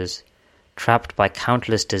fetters, trapped by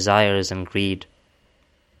countless desires and greed.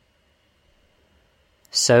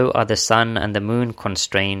 So are the sun and the moon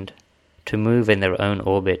constrained to move in their own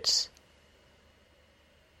orbits.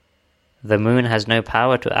 The moon has no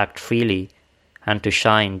power to act freely and to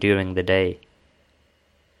shine during the day.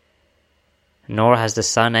 Nor has the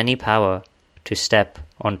sun any power to step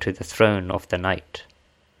onto the throne of the night.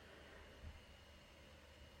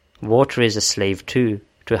 Water is a slave too,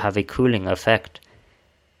 to have a cooling effect.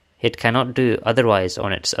 It cannot do otherwise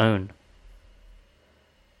on its own.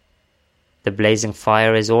 The blazing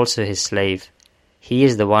fire is also his slave. He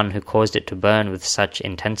is the one who caused it to burn with such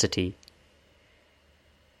intensity.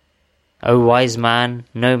 O wise man,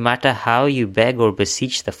 no matter how you beg or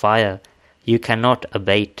beseech the fire, you cannot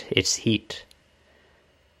abate its heat.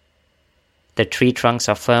 The tree trunks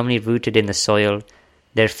are firmly rooted in the soil,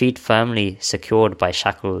 their feet firmly secured by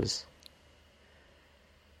shackles.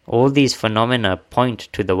 All these phenomena point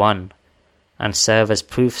to the One, and serve as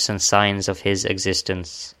proofs and signs of his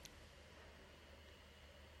existence.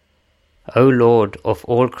 O Lord of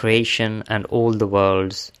all creation and all the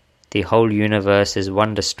worlds, the whole universe is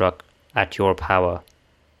wonderstruck at your power.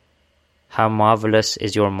 How marvelous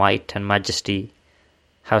is your might and majesty!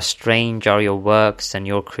 How strange are your works and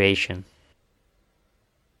your creation!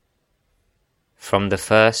 From the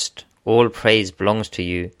first, all praise belongs to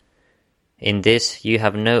you. In this you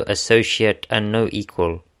have no associate and no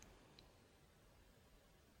equal.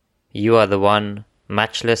 You are the one,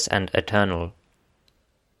 matchless and eternal,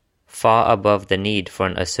 far above the need for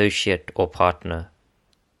an associate or partner.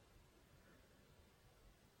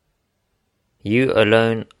 You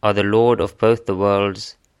alone are the Lord of both the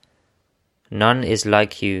worlds. None is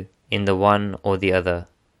like you in the one or the other.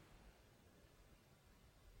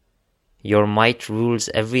 Your might rules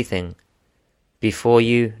everything. Before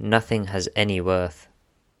you, nothing has any worth.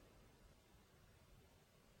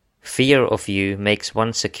 Fear of you makes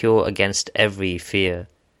one secure against every fear.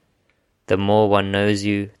 The more one knows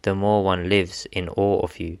you, the more one lives in awe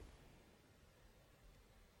of you.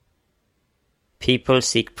 People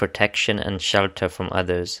seek protection and shelter from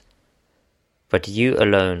others, but you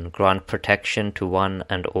alone grant protection to one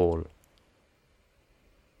and all.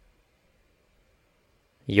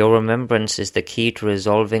 Your remembrance is the key to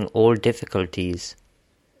resolving all difficulties.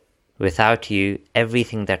 Without you,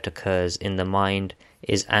 everything that occurs in the mind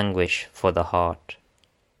is anguish for the heart.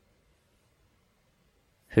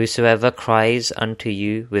 Whosoever cries unto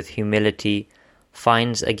you with humility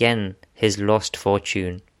finds again his lost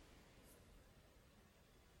fortune.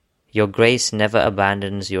 Your grace never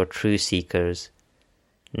abandons your true seekers.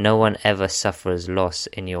 No one ever suffers loss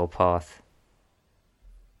in your path.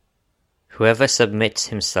 Whoever submits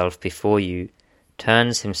himself before you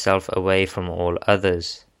turns himself away from all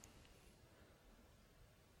others.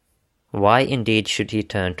 Why indeed should he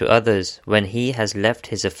turn to others when he has left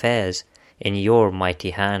his affairs in your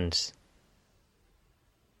mighty hands?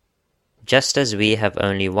 Just as we have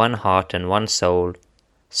only one heart and one soul,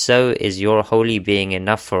 so is your holy being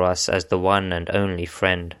enough for us as the one and only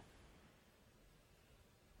friend.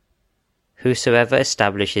 Whosoever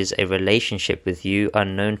establishes a relationship with you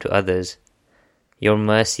unknown to others, your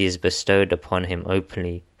mercy is bestowed upon him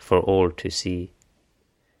openly for all to see.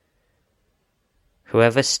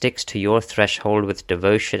 Whoever sticks to your threshold with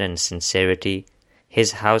devotion and sincerity,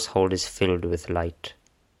 his household is filled with light.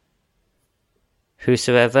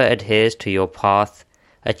 Whosoever adheres to your path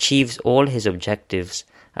achieves all his objectives,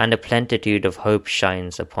 and a plenitude of hope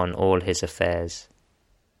shines upon all his affairs.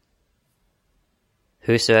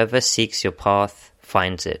 Whosoever seeks your path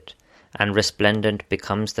finds it, and resplendent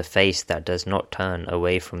becomes the face that does not turn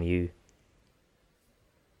away from you.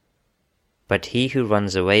 But he who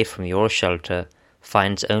runs away from your shelter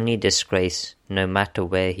finds only disgrace no matter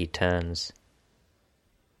where he turns.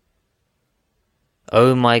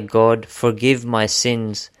 O my God, forgive my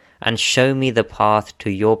sins, and show me the path to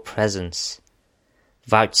your presence.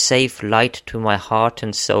 Vouchsafe light to my heart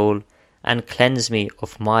and soul, and cleanse me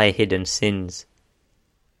of my hidden sins.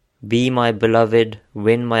 Be my beloved,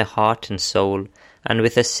 win my heart and soul, and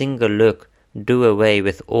with a single look do away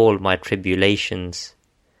with all my tribulations.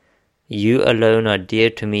 You alone are dear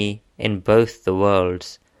to me in both the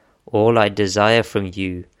worlds. All I desire from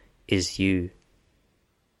you is you.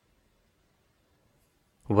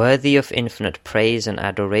 Worthy of infinite praise and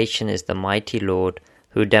adoration is the mighty Lord,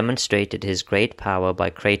 who demonstrated his great power by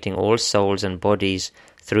creating all souls and bodies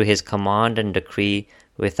through his command and decree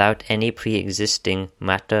without any pre-existing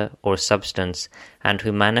matter or substance, and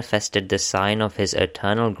who manifested the sign of his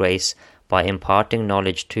eternal grace by imparting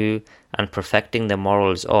knowledge to and perfecting the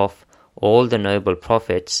morals of all the noble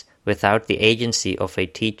prophets without the agency of a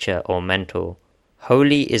teacher or mentor.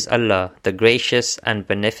 Holy is Allah, the gracious and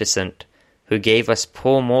beneficent, who gave us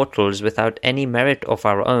poor mortals without any merit of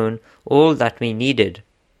our own all that we needed.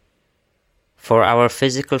 For our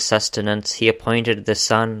physical sustenance he appointed the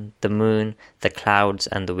sun, the moon, the clouds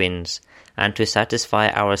and the winds, and to satisfy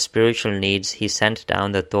our spiritual needs he sent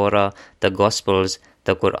down the Torah, the Gospels,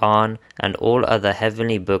 the Quran and all other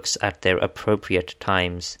heavenly books at their appropriate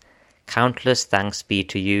times. Countless thanks be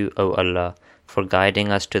to you, O Allah, for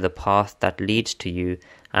guiding us to the path that leads to you,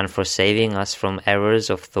 and for saving us from errors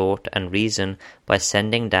of thought and reason by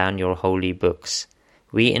sending down your holy books.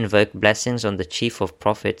 We invoke blessings on the chief of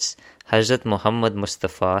prophets, Hazrat Muhammad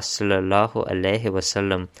Mustafa sallallahu alaihi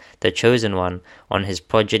wasallam, the chosen one, on his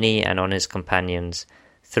progeny and on his companions.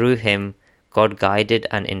 Through him, God guided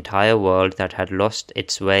an entire world that had lost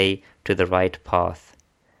its way to the right path.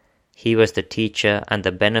 He was the teacher and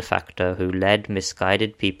the benefactor who led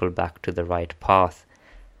misguided people back to the right path,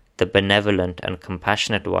 the benevolent and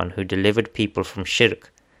compassionate one who delivered people from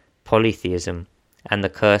shirk, polytheism, and the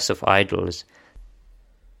curse of idols,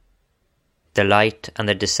 the light and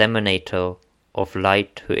the disseminator of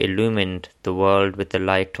light who illumined the world with the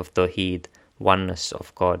light of Tawheed, oneness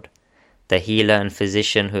of God, the healer and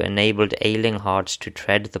physician who enabled ailing hearts to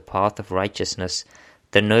tread the path of righteousness,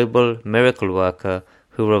 the noble miracle worker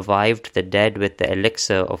who revived the dead with the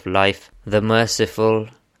elixir of life, the merciful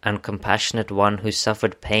and compassionate one who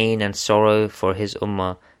suffered pain and sorrow for his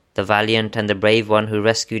ummah, the valiant and the brave one who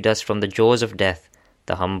rescued us from the jaws of death,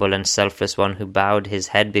 the humble and selfless one who bowed his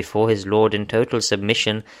head before his Lord in total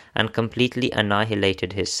submission and completely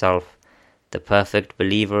annihilated his self, the perfect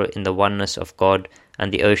believer in the oneness of God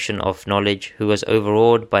and the ocean of knowledge who was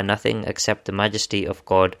overawed by nothing except the majesty of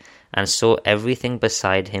God and saw everything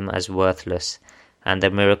beside him as worthless, and the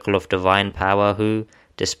miracle of divine power who,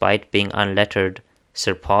 despite being unlettered,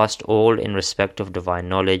 surpassed all in respect of divine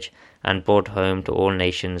knowledge and brought home to all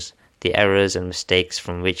nations the errors and mistakes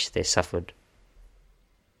from which they suffered.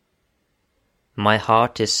 My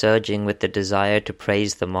heart is surging with the desire to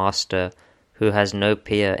praise the Master who has no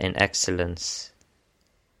peer in excellence,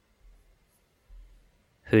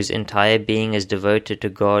 whose entire being is devoted to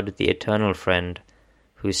God the Eternal Friend,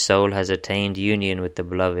 whose soul has attained union with the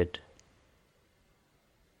Beloved,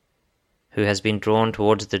 who has been drawn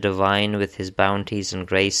towards the Divine with his bounties and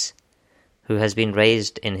grace, who has been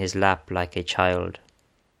raised in his lap like a child,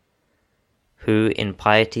 who in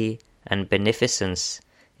piety and beneficence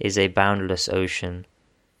is a boundless ocean,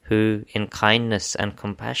 who in kindness and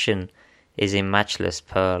compassion is a matchless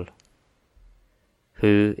pearl,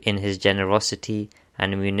 who in his generosity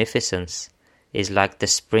and munificence is like the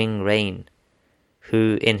spring rain,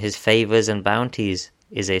 who in his favours and bounties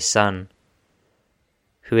is a sun,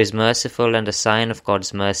 who is merciful and a sign of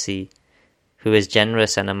God's mercy, who is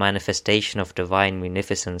generous and a manifestation of divine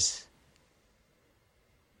munificence,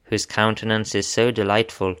 whose countenance is so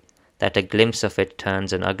delightful that a glimpse of it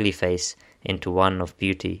turns an ugly face into one of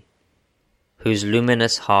beauty, whose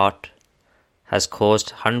luminous heart has caused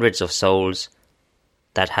hundreds of souls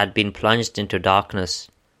that had been plunged into darkness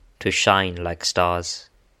to shine like stars.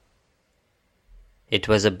 It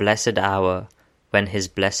was a blessed hour when his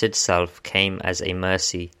blessed self came as a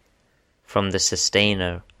mercy from the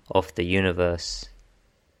sustainer of the universe.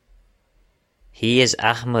 He is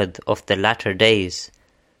Ahmad of the latter days,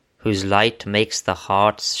 whose light makes the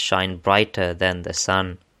hearts shine brighter than the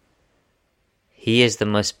sun. He is the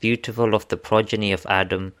most beautiful of the progeny of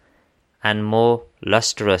Adam, and more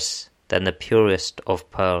lustrous than the purest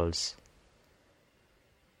of pearls.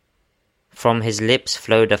 From his lips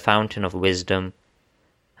flowed a fountain of wisdom,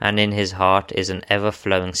 and in his heart is an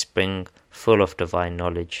ever-flowing spring full of divine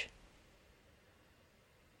knowledge.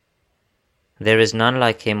 There is none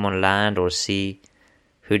like him on land or sea,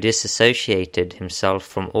 who disassociated himself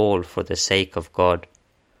from all for the sake of God.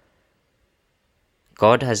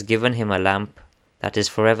 God has given him a lamp that is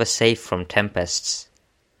forever safe from tempests.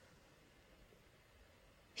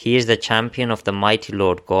 He is the champion of the mighty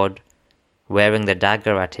Lord God, wearing the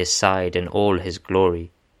dagger at his side in all his glory.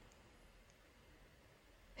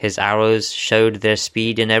 His arrows showed their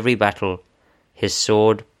speed in every battle, his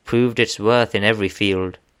sword proved its worth in every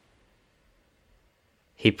field.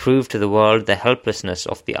 He proved to the world the helplessness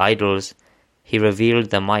of the idols, he revealed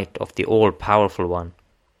the might of the all-powerful one.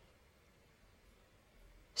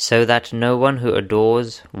 So that no one who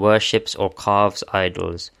adores, worships or carves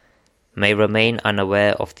idols may remain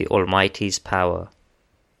unaware of the Almighty's power.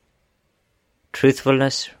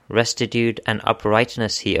 Truthfulness, rectitude and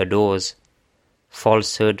uprightness he adores,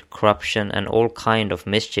 falsehood, corruption and all kind of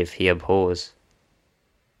mischief he abhors.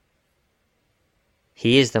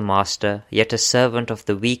 He is the master, yet a servant of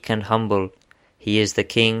the weak and humble. He is the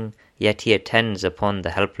king, yet he attends upon the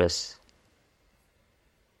helpless.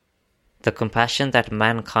 The compassion that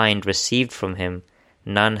mankind received from him,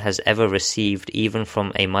 none has ever received even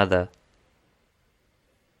from a mother.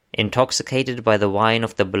 Intoxicated by the wine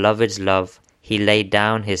of the beloved's love, he laid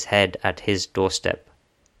down his head at his doorstep.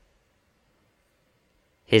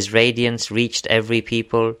 His radiance reached every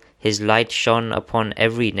people, his light shone upon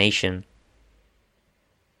every nation.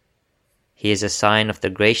 He is a sign of the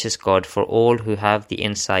gracious God for all who have the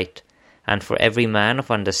insight, and for every man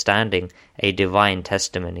of understanding a divine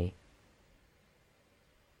testimony.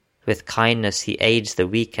 With kindness he aids the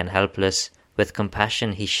weak and helpless, with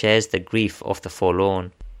compassion he shares the grief of the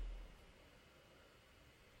forlorn.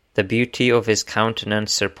 The beauty of his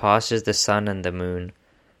countenance surpasses the sun and the moon.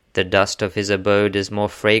 The dust of his abode is more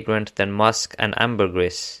fragrant than musk and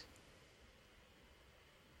ambergris.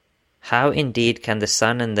 How indeed can the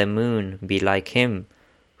sun and the moon be like him,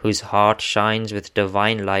 whose heart shines with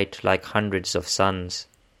divine light like hundreds of suns?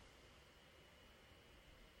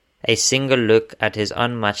 A single look at his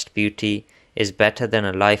unmatched beauty is better than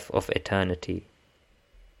a life of eternity.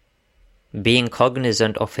 Being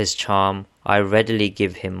cognizant of his charm, I readily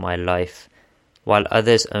give him my life, while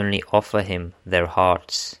others only offer him their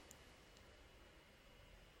hearts.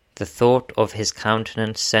 The thought of his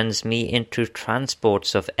countenance sends me into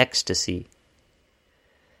transports of ecstasy.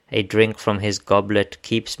 A drink from his goblet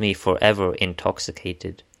keeps me forever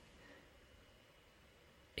intoxicated.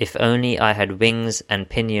 If only I had wings and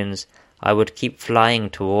pinions, I would keep flying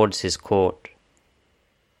towards his court.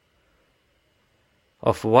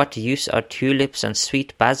 Of what use are tulips and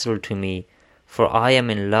sweet basil to me, for I am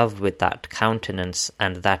in love with that countenance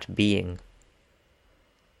and that being.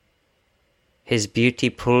 His beauty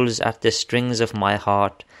pulls at the strings of my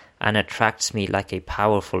heart and attracts me like a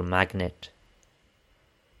powerful magnet.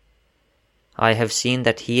 I have seen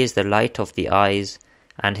that he is the light of the eyes,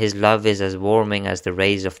 and his love is as warming as the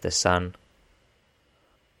rays of the sun.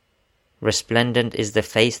 Resplendent is the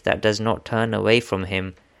face that does not turn away from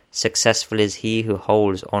him, successful is he who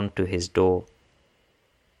holds on to his door.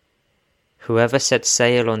 Whoever sets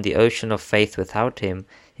sail on the ocean of faith without him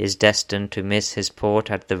is destined to miss his port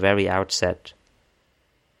at the very outset.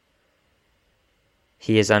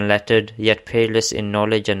 He is unlettered, yet peerless in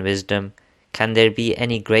knowledge and wisdom. Can there be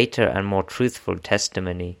any greater and more truthful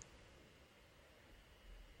testimony?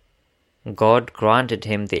 God granted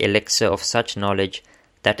him the elixir of such knowledge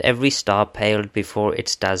that every star paled before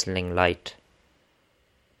its dazzling light.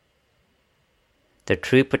 The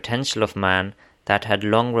true potential of man that had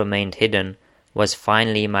long remained hidden was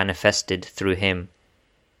finally manifested through him.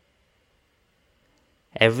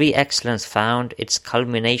 Every excellence found its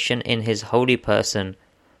culmination in his holy person.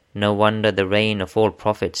 No wonder the reign of all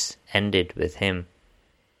prophets ended with him.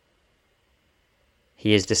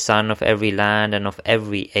 He is the sun of every land and of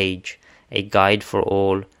every age, a guide for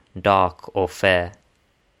all, dark or fair.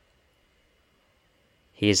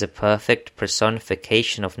 He is a perfect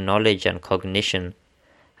personification of knowledge and cognition,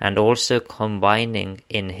 and also combining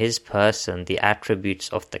in his person the attributes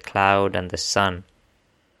of the cloud and the sun.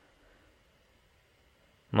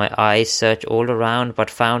 My eyes searched all around but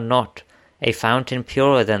found not a fountain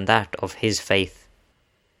purer than that of his faith.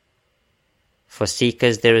 For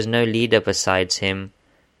seekers there is no leader besides him,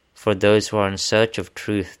 for those who are in search of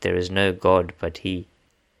truth there is no God but he.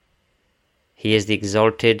 He is the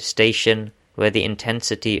exalted station where the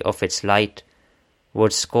intensity of its light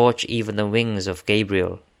would scorch even the wings of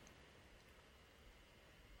Gabriel.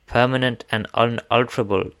 Permanent and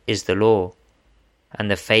unalterable is the law,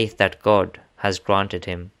 and the faith that God has granted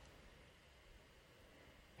him.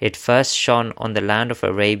 It first shone on the land of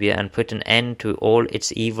Arabia and put an end to all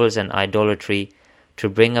its evils and idolatry, to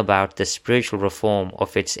bring about the spiritual reform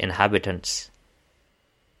of its inhabitants.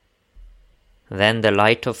 Then the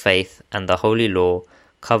light of faith and the holy law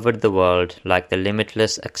covered the world like the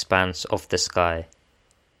limitless expanse of the sky.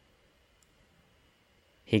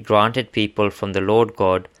 He granted people from the Lord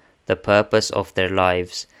God the purpose of their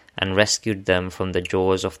lives and rescued them from the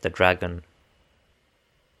jaws of the dragon.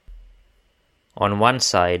 On one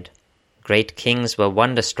side, great kings were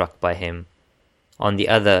wonderstruck by him. On the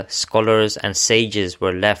other, scholars and sages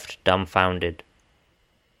were left dumbfounded.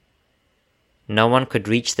 No one could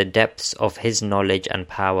reach the depths of his knowledge and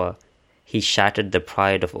power. He shattered the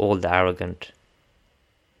pride of all the arrogant.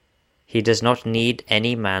 He does not need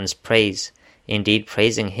any man's praise. Indeed,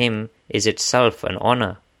 praising him is itself an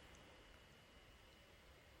honor.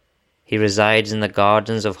 He resides in the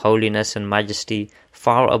gardens of holiness and majesty,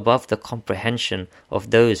 far above the comprehension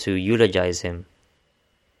of those who eulogize him.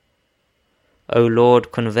 O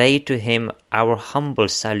Lord, convey to him our humble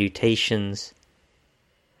salutations,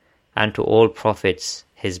 and to all prophets,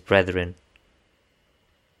 his brethren.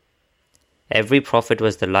 Every prophet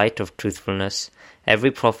was the light of truthfulness.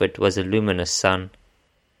 Every prophet was a luminous sun.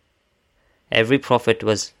 Every prophet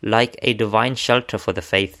was like a divine shelter for the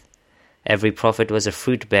faith. Every prophet was a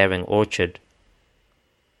fruit-bearing orchard.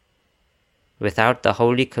 Without the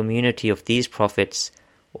holy community of these prophets,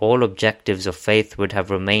 all objectives of faith would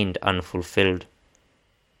have remained unfulfilled.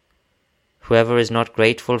 Whoever is not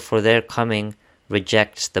grateful for their coming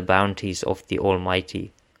rejects the bounties of the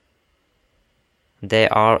Almighty.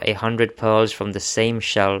 There are 100 pearls from the same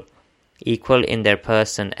shell, equal in their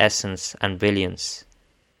person, essence, and brilliance.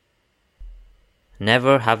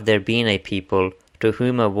 Never have there been a people to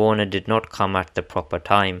whom a warner did not come at the proper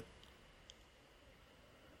time.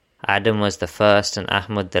 Adam was the first and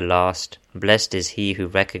Ahmad the last. Blessed is he who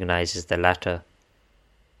recognizes the latter.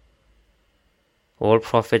 All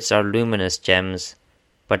prophets are luminous gems,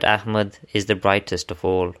 but Ahmad is the brightest of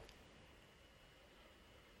all.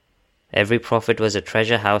 Every prophet was a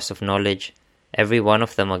treasure house of knowledge, every one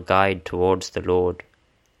of them a guide towards the Lord.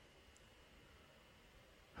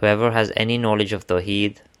 Whoever has any knowledge of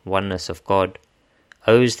Tawheed, oneness of God,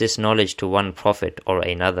 owes this knowledge to one prophet or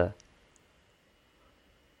another.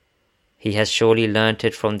 He has surely learnt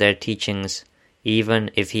it from their teachings,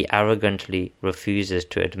 even if he arrogantly refuses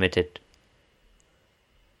to admit it.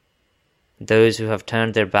 Those who have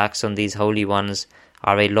turned their backs on these holy ones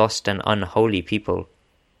are a lost and unholy people.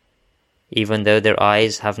 Even though their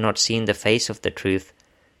eyes have not seen the face of the truth,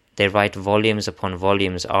 they write volumes upon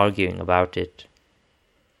volumes arguing about it.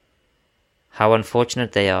 How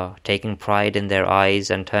unfortunate they are, taking pride in their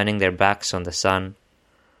eyes and turning their backs on the sun.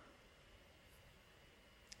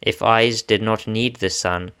 If eyes did not need the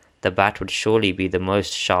sun, the bat would surely be the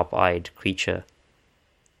most sharp-eyed creature.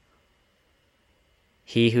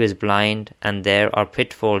 He who is blind, and there are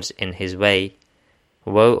pitfalls in his way,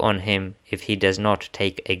 woe on him if he does not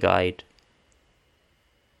take a guide.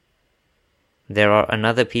 There are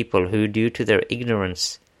another people who, due to their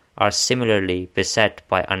ignorance, are similarly beset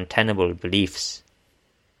by untenable beliefs.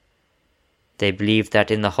 They believe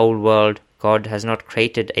that in the whole world God has not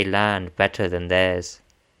created a land better than theirs.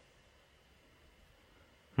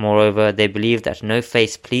 Moreover, they believe that no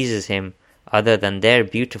face pleases him other than their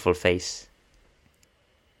beautiful face.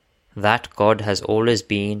 That God has always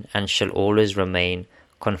been and shall always remain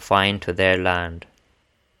confined to their land.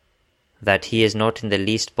 That he is not in the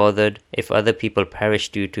least bothered if other people perish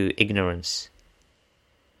due to ignorance.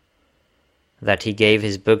 That he gave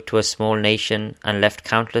his book to a small nation and left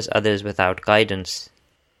countless others without guidance.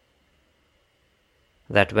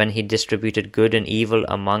 that when he distributed good and evil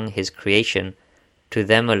among his creation, to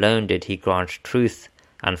them alone did he grant truth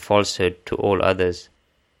and falsehood to all others.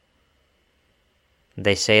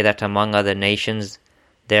 They say that among other nations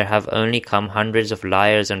there have only come hundreds of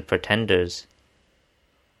liars and pretenders,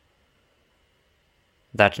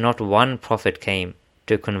 that not one prophet came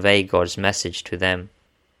to convey God's message to them,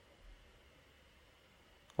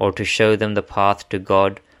 or to show them the path to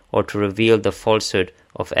God, or to reveal the falsehood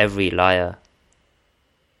of every liar,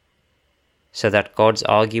 so that God's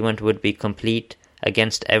argument would be complete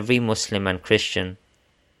against every Muslim and Christian.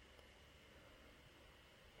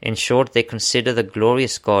 In short, they consider the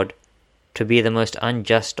glorious God to be the most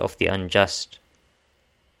unjust of the unjust,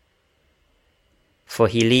 for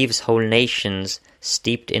he leaves whole nations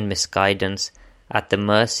steeped in misguidance at the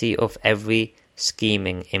mercy of every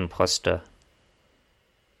scheming impostor.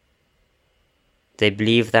 They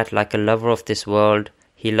believe that, like a lover of this world,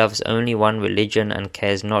 he loves only one religion and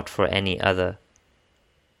cares not for any other.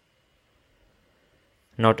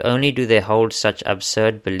 Not only do they hold such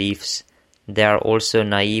absurd beliefs, they are also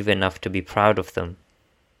naive enough to be proud of them.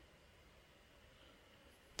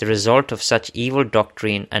 The result of such evil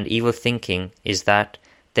doctrine and evil thinking is that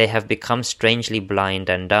they have become strangely blind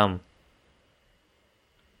and dumb.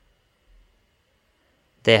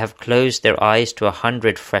 They have closed their eyes to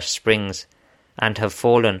 100 fresh springs, and have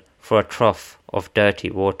fallen for a trough of dirty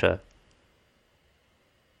water.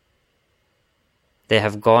 They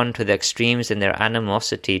have gone to the extremes in their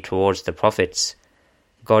animosity towards the prophets.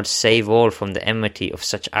 God save all from the enmity of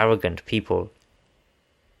such arrogant people.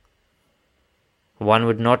 One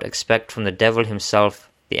would not expect from the devil himself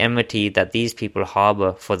the enmity that these people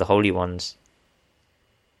harbour for the holy ones.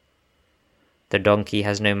 The donkey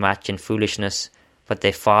has no match in foolishness, but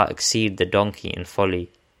they far exceed the donkey in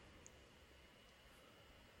folly.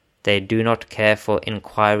 They do not care for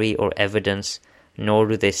inquiry or evidence, nor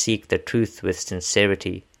do they seek the truth with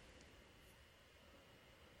sincerity.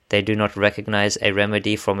 They do not recognize a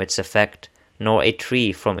remedy from its effect, nor a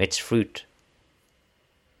tree from its fruit.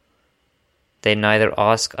 They neither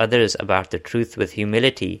ask others about the truth with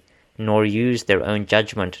humility, nor use their own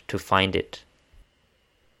judgment to find it.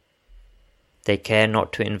 They care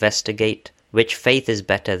not to investigate which faith is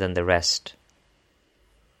better than the rest.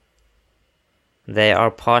 They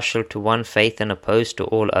are partial to one faith and opposed to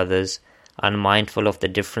all others, unmindful of the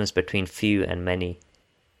difference between few and many.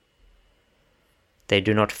 They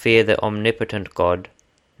do not fear the omnipotent God,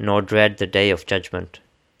 nor dread the day of judgment.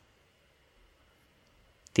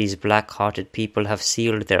 These black-hearted people have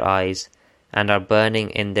sealed their eyes, and are burning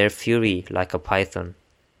in their fury like a python.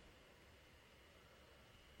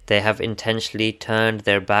 They have intentionally turned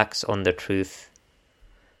their backs on the truth,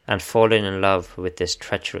 and fallen in love with this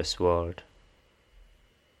treacherous world.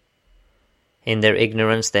 In their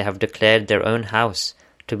ignorance they have declared their own house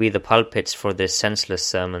to be the pulpits for their senseless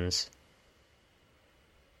sermons.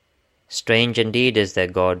 Strange indeed is their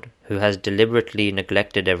God, who has deliberately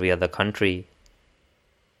neglected every other country,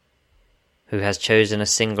 who has chosen a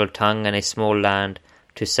single tongue and a small land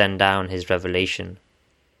to send down his revelation.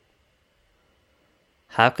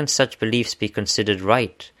 How can such beliefs be considered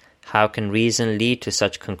right? How can reason lead to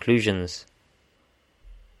such conclusions?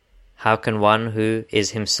 How can one who is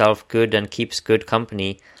himself good and keeps good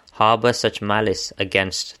company harbour such malice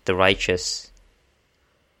against the righteous?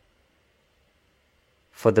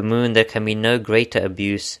 For the moon there can be no greater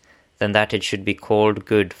abuse than that it should be called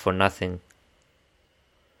good for nothing.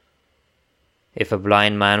 If a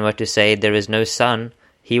blind man were to say there is no sun,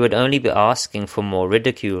 he would only be asking for more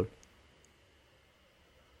ridicule.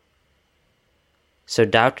 So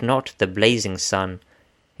doubt not the blazing sun,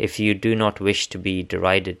 if you do not wish to be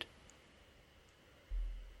derided.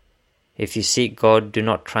 If you seek God, do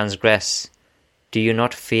not transgress. Do you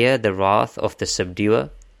not fear the wrath of the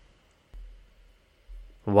subduer?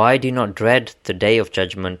 Why do you not dread the day of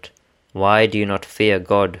judgment? Why do you not fear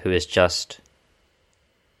God who is just?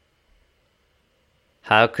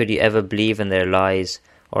 How could you ever believe in their lies,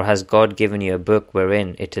 or has God given you a book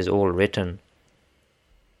wherein it is all written?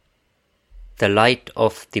 The light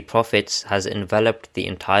of the prophets has enveloped the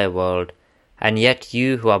entire world, and yet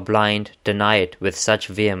you who are blind deny it with such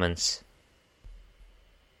vehemence.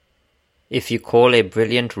 If you call a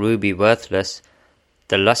brilliant ruby worthless,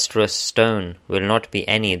 the lustrous stone will not be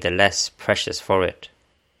any the less precious for it.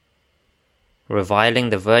 Reviling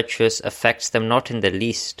the virtuous affects them not in the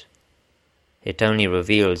least. It only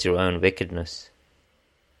reveals your own wickedness.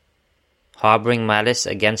 Harbouring malice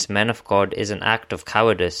against men of God is an act of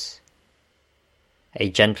cowardice. A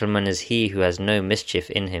gentleman is he who has no mischief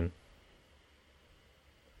in him.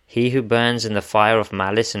 He who burns in the fire of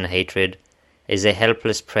malice and hatred is a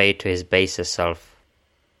helpless prey to his baser self.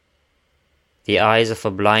 The eyes of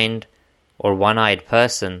a blind or one-eyed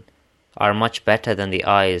person are much better than the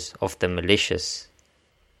eyes of the malicious.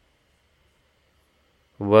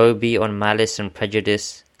 Woe be on malice and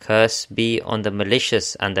prejudice, curse be on the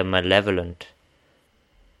malicious and the malevolent.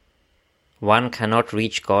 One cannot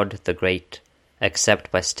reach God the Great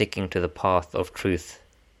except by sticking to the path of truth.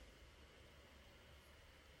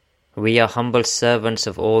 We are humble servants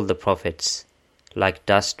of all the prophets, like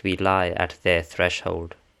dust we lie at their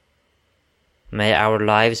threshold. May our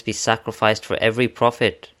lives be sacrificed for every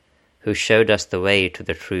prophet who showed us the way to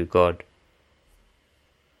the true God.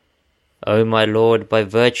 O my Lord, by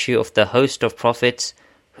virtue of the host of prophets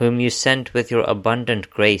whom you sent with your abundant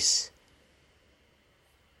grace,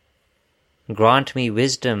 grant me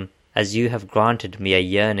wisdom as you have granted me a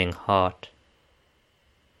yearning heart.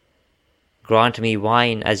 Grant me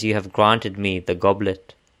wine as you have granted me the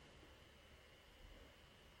goblet.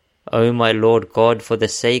 O my Lord God, for the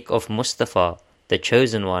sake of Mustafa, the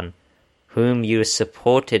chosen one, whom you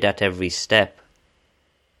supported at every step,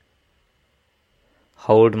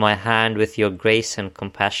 hold my hand with your grace and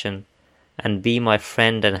compassion, and be my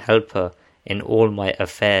friend and helper in all my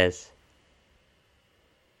affairs.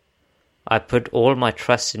 I put all my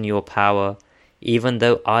trust in your power, even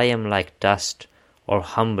though I am like dust, or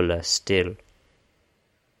humbler still.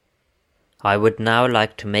 I would now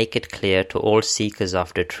like to make it clear to all seekers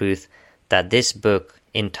after truth that this book,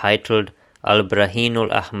 entitled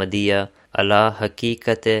Al-Barahinul Ahmadiyya ala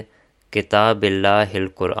Haqiqat Kitabillah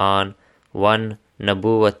Quran 1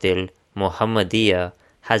 Nabuwatil Muhammadiyya,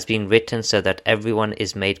 has been written so that everyone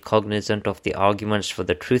is made cognizant of the arguments for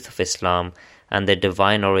the truth of Islam and the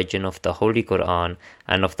divine origin of the Holy Quran,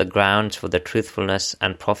 and of the grounds for the truthfulness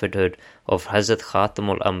and prophethood of Hazrat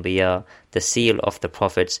Khatamul Anbiya, the seal of the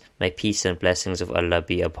prophets, may peace and blessings of Allah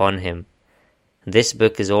be upon him. This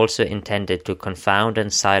book is also intended to confound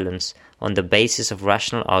and silence, on the basis of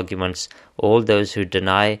rational arguments, all those who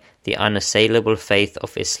deny the unassailable faith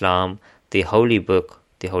of Islam, the Holy Book,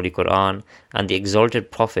 the Holy Quran, and the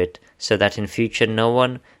exalted Prophet, so that in future no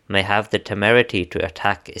one may have the temerity to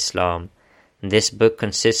attack Islam. This book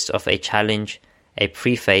consists of a challenge, a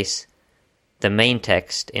preface, the main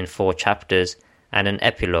text in 4 chapters, and an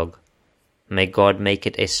epilogue. May God make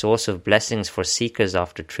it a source of blessings for seekers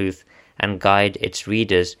after truth and guide its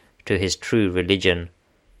readers to his true religion.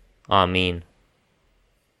 Ameen.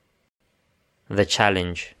 The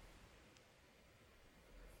challenge.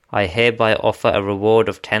 I hereby offer a reward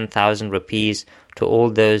of 10,000 rupees to all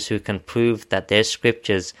those who can prove that their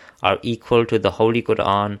scriptures are equal to the Holy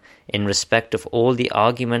Quran in respect of all the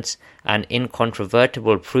arguments and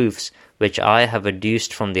incontrovertible proofs which I have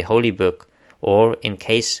adduced from the Holy Book, or, in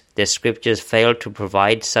case their scriptures fail to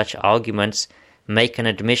provide such arguments, make an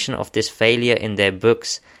admission of this failure in their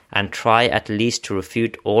books and try at least to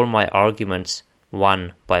refute all my arguments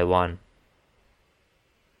one by one.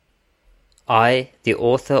 I, the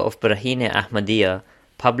author of Barahin Ahmadiyya,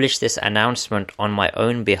 publish this announcement on my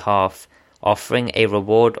own behalf, offering a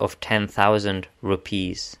reward of 10,000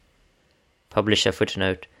 rupees. Publisher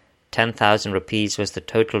footnote: 10,000 rupees was the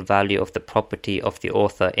total value of the property of the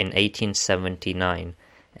author in 1879.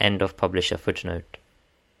 End of publisher footnote.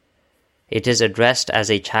 It is addressed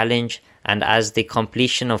as a challenge and as the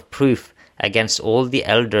completion of proof against all the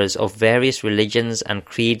elders of various religions and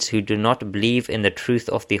creeds who do not believe in the truth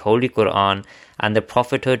of the Holy Quran and the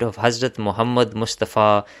prophethood of Hazrat Muhammad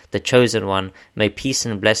Mustafa, the Chosen One, may peace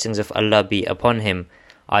and blessings of Allah be upon him.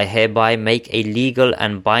 I hereby make a legal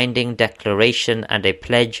and binding declaration and a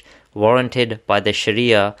pledge warranted by the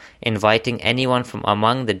Sharia, inviting anyone from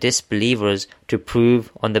among the disbelievers to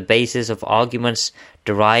prove, on the basis of arguments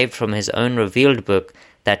derived from his own revealed book,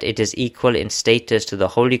 that it is equal in status to the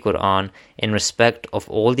Holy Quran in respect of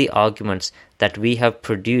all the arguments that we have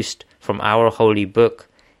produced from our holy book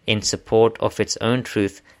in support of its own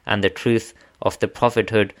truth and the truth of the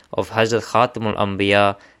prophethood of Hazrat Khatamul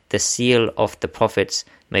Anbiya, the seal of the prophets,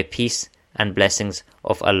 may peace and blessings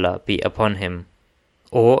of Allah be upon him.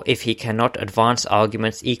 Or, if he cannot advance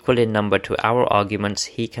arguments equal in number to our arguments,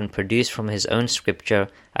 he can produce from his own scripture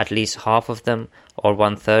at least half of them, or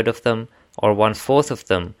 1/3 of them, or 1/4 of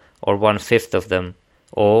them, or 1/5 of them.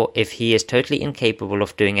 Or, if he is totally incapable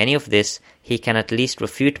of doing any of this, he can at least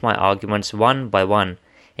refute my arguments one by one.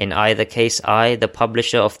 In either case, I, the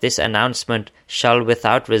publisher of this announcement, shall,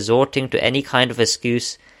 without resorting to any kind of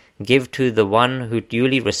excuse, give to the one who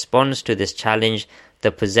duly responds to this challenge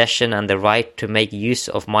the possession and the right to make use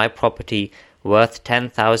of my property worth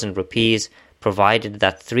 10,000 rupees, provided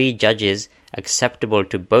that 3 judges, acceptable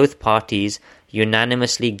to both parties,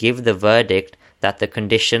 unanimously give the verdict that the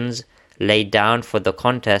conditions laid down for the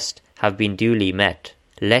contest have been duly met.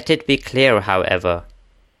 Let it be clear, however,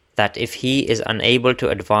 that if he is unable to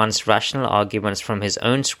advance rational arguments from his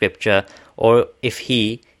own scripture, or if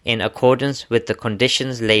he, in accordance with the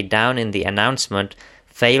conditions laid down in the announcement,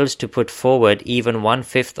 fails to put forward even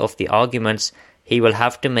 1/5 of the arguments, he will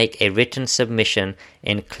have to make a written submission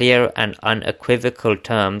in clear and unequivocal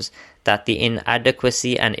terms that the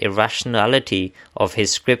inadequacy and irrationality of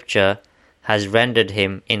his scripture has rendered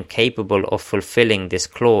him incapable of fulfilling this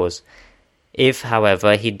clause. If,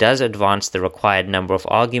 however, he does advance the required number of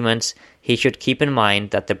arguments, he should keep in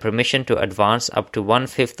mind that the permission to advance up to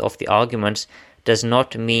 1/5 of the arguments does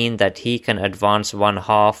not mean that he can advance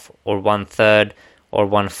 1/2 or 1/3 or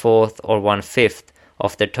 1/4 or 1/5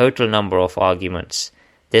 of the total number of arguments.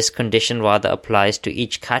 This condition rather applies to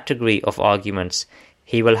each category of arguments.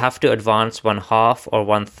 He will have to advance 1/2 or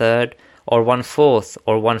 1/3 or 1/4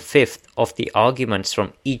 or 1/5 of the arguments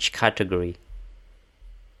from each category.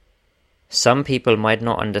 Some people might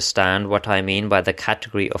not understand what I mean by the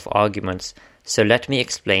category of arguments, so let me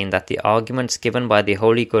explain that the arguments given by the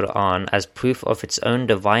Holy Quran as proof of its own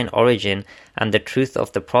divine origin and the truth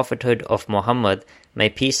of the prophethood of Muhammad, may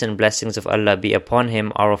peace and blessings of Allah be upon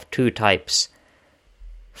him, are of two types.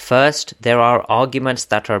 First, there are arguments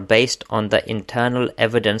that are based on the internal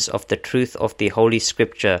evidence of the truth of the Holy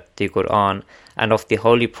Scripture, the Quran, and of the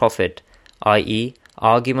Holy Prophet, i.e.,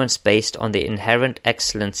 arguments based on the inherent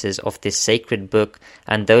excellences of this sacred book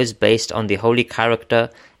and those based on the holy character,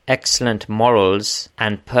 excellent morals,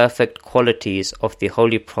 and perfect qualities of the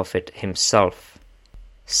Holy Prophet himself.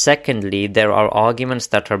 Secondly, there are arguments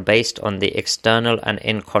that are based on the external and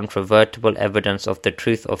incontrovertible evidence of the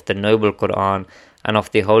truth of the Noble Quran and of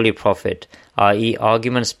the Holy Prophet, i.e.,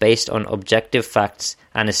 arguments based on objective facts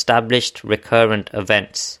and established recurrent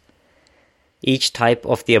events. Each type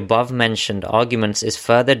of the above-mentioned arguments is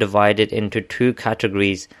further divided into two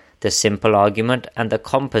categories, the simple argument and the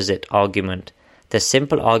composite argument. The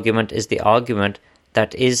simple argument is the argument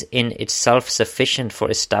that is in itself sufficient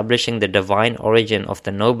for establishing the divine origin of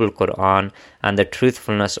the Noble Quran and the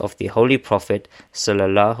truthfulness of the Holy Prophet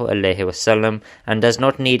ﷺ, and does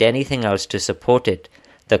not need anything else to support it.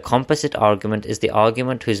 The composite argument is the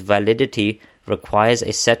argument whose validity requires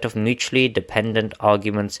a set of mutually dependent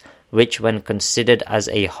arguments which, when considered as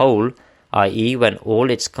a whole, i.e., when all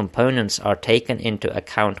its components are taken into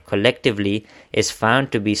account collectively, is found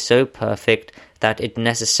to be so perfect that it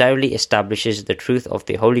necessarily establishes the truth of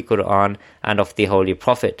the Holy Quran and of the Holy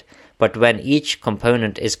Prophet. But when each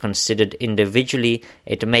component is considered individually,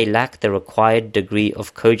 it may lack the required degree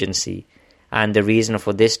of cogency. And the reason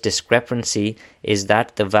for this discrepancy is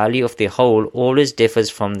that the value of the whole always differs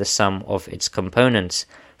from the sum of its components.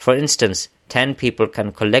 For instance, 10 people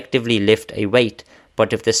can collectively lift a weight,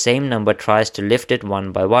 but if the same number tries to lift it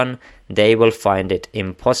one by one, they will find it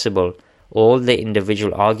impossible. All the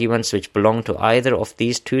individual arguments which belong to either of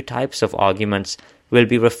these two types of arguments will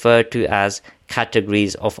be referred to as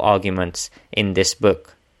categories of arguments in this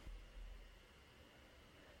book.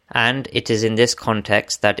 And it is in this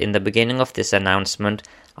context that in the beginning of this announcement,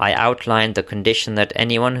 I outlined the condition that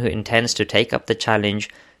anyone who intends to take up the challenge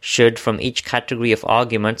should, from each category of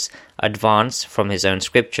arguments, advance from his own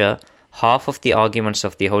scripture half of the arguments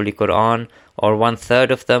of the Holy Quran, or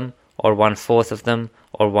 1/3 of them, or 1/4 of them,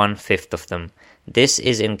 or 1/5 of them. This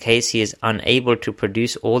is in case he is unable to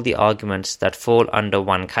produce all the arguments that fall under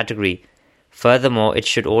one category. Furthermore, it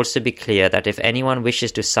should also be clear that if anyone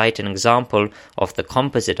wishes to cite an example of the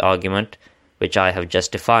composite argument, which I have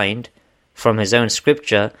just defined, from his own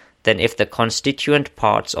scripture, then if the constituent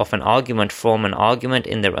parts of an argument form an argument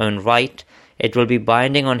in their own right, it will be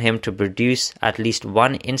binding on him to produce at least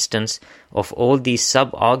one instance of all these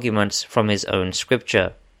sub-arguments from his own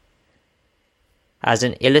scripture. As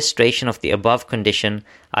an illustration of the above condition,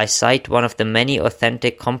 I cite one of the many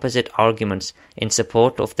authentic composite arguments in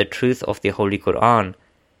support of the truth of the Holy Quran.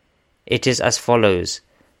 It is as follows: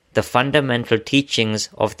 the fundamental teachings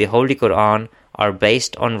of the Holy Quran are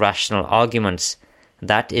based on rational arguments.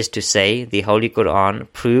 That is to say, the Holy Quran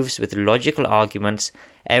proves with logical arguments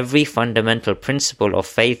every fundamental principle of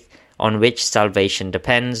faith on which salvation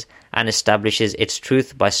depends, and establishes its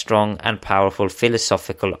truth by strong and powerful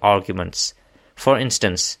philosophical arguments. For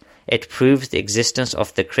instance, it proves the existence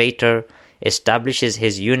of the Creator, establishes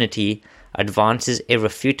His unity, advances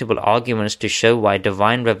irrefutable arguments to show why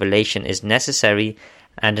divine revelation is necessary,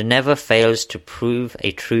 and never fails to prove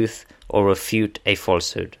a truth or refute a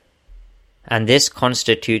falsehood. And this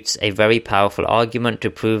constitutes a very powerful argument to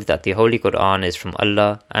prove that the Holy Quran is from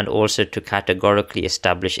Allah, and also to categorically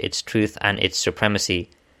establish its truth and its supremacy.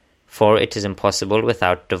 For it is impossible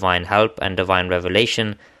without divine help and divine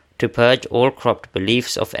revelation to purge all corrupt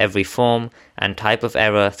beliefs of every form and type of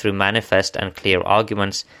error through manifest and clear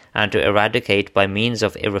arguments, and to eradicate by means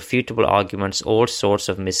of irrefutable arguments all sorts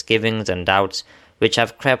of misgivings and doubts which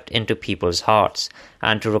have crept into people's hearts,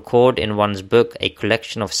 and to record in one's book a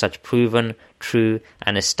collection of such proven, true,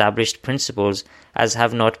 and established principles as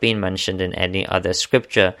have not been mentioned in any other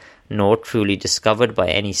scripture, nor truly discovered by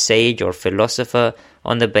any sage or philosopher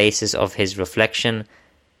on the basis of his reflection,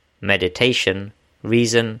 meditation,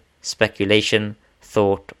 reason, speculation,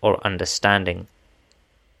 thought, or understanding.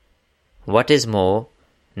 What is more,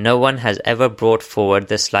 no one has ever brought forward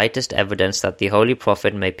the slightest evidence that the Holy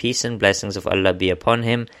Prophet, may peace and blessings of Allah be upon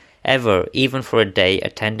him, ever, even for a day,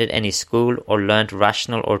 attended any school or learnt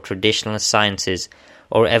rational or traditional sciences,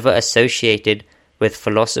 or ever associated with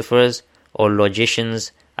philosophers or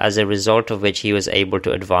logicians, as a result of which he was able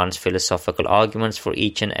to advance philosophical arguments for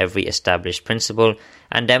each and every established principle,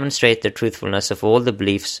 and demonstrate the truthfulness of all the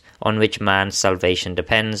beliefs on which man's salvation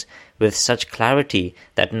depends, with such clarity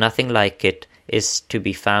that nothing like it is to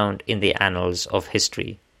be found in the annals of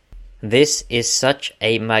history. This is such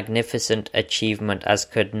a magnificent achievement as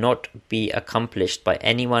could not be accomplished by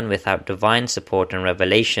anyone without divine support and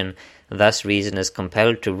revelation. Thus reason is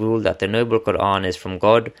compelled to rule that the noble Qur'an is from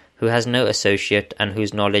God, who has no associate and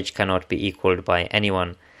whose knowledge cannot be equalled by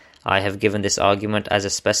anyone. I have given this argument as a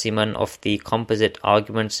specimen of the composite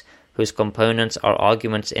arguments whose components are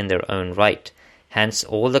arguments in their own right. Hence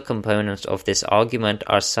all the components of this argument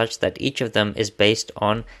are such that each of them is based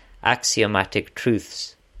on axiomatic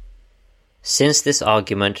truths. Since this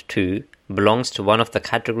argument, too, belongs to one of the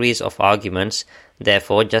categories of arguments,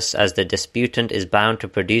 therefore, just as the disputant is bound to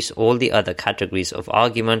produce all the other categories of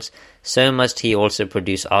arguments, so must he also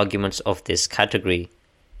produce arguments of this category.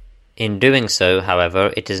 In doing so,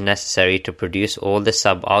 however, it is necessary to produce all the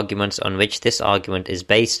sub-arguments on which this argument is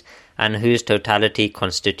based and whose totality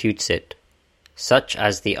constitutes it, such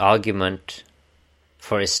as the argument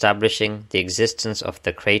for establishing the existence of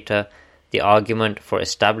the Creator, the argument for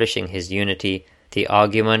establishing his unity, the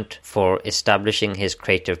argument for establishing his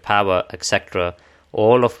creative power, etc.,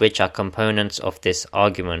 all of which are components of this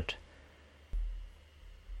argument.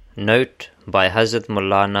 Note by Hazrat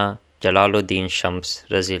Maulana Jalaluddin Shams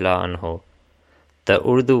Razillah Anhu. The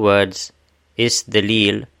Urdu words is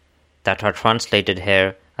dalil that are translated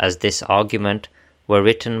here as this argument were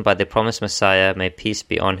written by the promised Messiah, may peace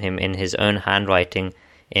be on him, in his own handwriting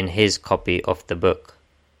in his copy of the book.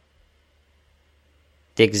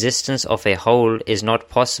 The existence of a whole is not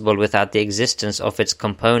possible without the existence of its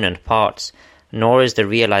component parts, nor is the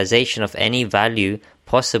realization of any value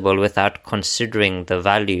possible without considering the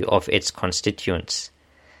value of its constituents.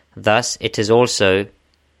 Thus it is also,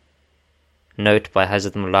 note by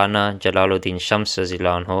Hazrat Maulana Jalaluddin Shams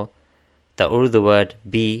Razillah Anhu, the Urdu word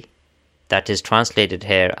be, that is translated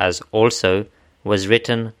here as also, was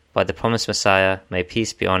written by the promised Messiah, may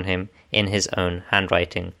peace be on him, in his own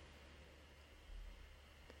handwriting.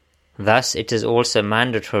 Thus it is also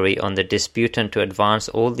mandatory on the disputant to advance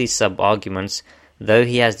all these sub-arguments, though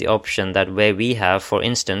he has the option that where we have, for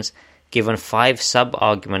instance, given 5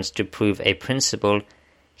 sub-arguments to prove a principle,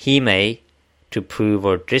 he may, to prove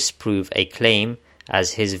or disprove a claim,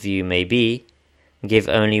 as his view may be, give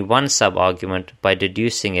only one sub-argument by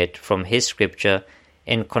deducing it from his scripture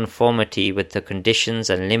in conformity with the conditions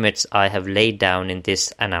and limits I have laid down in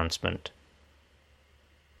this announcement.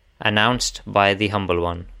 Announced by the Humble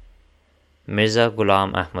One, Mirza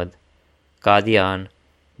Ghulam Ahmad, Qadian,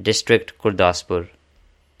 District Gurdaspur,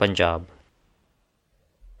 Punjab.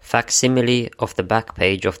 Facsimile of the back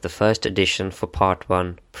page of the first edition for Part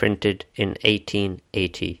 1, printed in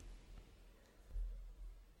 1880.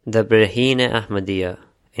 The Braheen Ahmadiyya,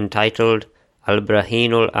 entitled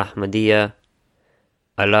Al-Brahinul Ahmadiyya,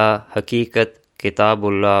 Ala Haqiqat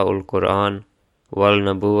Kitabullah ul-Quran wal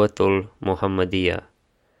Nabuwatul Muhammadiyya.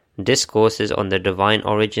 Discourses on the divine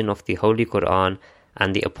origin of the Holy Quran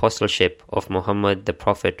and the apostleship of Muhammad, the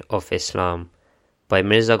Prophet of Islam, by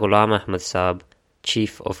Mirza Ghulam Ahmad Saab,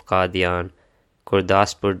 Chief of Qadian,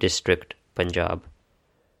 Gurdaspur District, Punjab.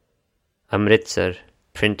 Amritsar,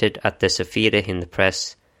 printed at the Safir-e-Hind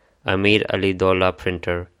Press, Amir Ali Dola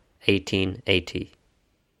Printer, 1880.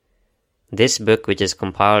 This book, which is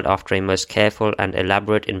compiled after a most careful and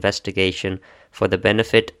elaborate investigation for the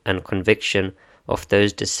benefit and conviction of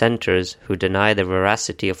those dissenters who deny the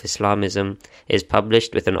veracity of Islamism, is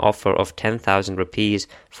published with an offer of 10,000 rupees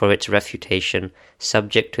for its refutation,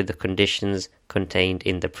 subject to the conditions contained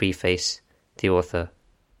in the preface. The author.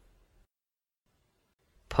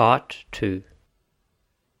 Part 2.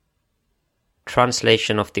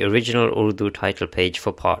 Translation of the original Urdu title page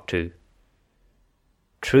for Part 2.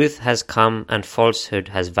 Truth has come and falsehood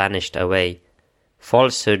has vanished away.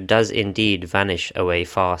 Falsehood does indeed vanish away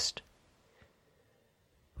fast.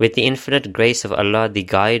 With the infinite grace of Allah, the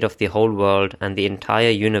guide of the whole world and the entire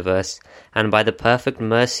universe, and by the perfect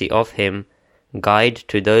mercy of Him, guide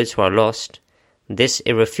to those who are lost, this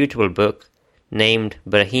irrefutable book, named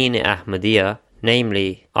Barahin-e Ahmadiyya,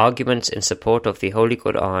 namely, arguments in support of the Holy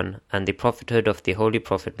Quran and the prophethood of the Holy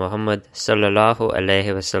Prophet Muhammad sallallahu alaihi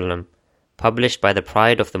wasallam, published by the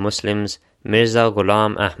pride of the Muslims, Mirza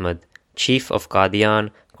Ghulam Ahmad, Chief of Qadian,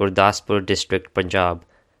 Gurdaspur District, Punjab,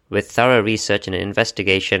 with thorough research and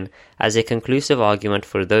investigation as a conclusive argument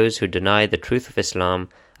for those who deny the truth of Islam,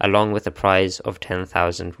 along with a prize of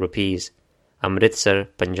 10,000 rupees. Amritsar,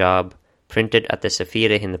 Punjab, printed at the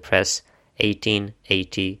Safir Hind Press,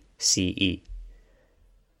 1880 CE.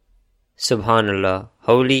 Subhanallah,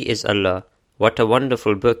 holy is Allah, what a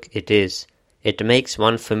wonderful book it is. It makes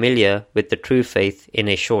one familiar with the true faith in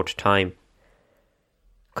a short time.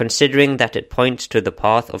 Considering that it points to the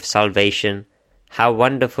path of salvation, how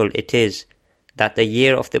wonderful it is that the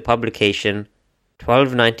year of the publication,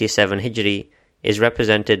 1297 Hijri, is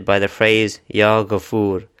represented by the phrase Ya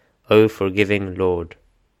Ghafoor, O forgiving Lord.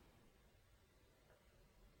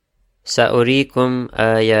 Sa'urikum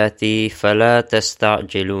ayati fala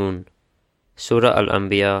tasta'jilun. Surah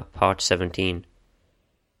Al-Anbiya, Part 17.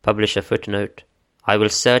 Publisher footnote: I will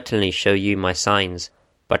certainly show you my signs,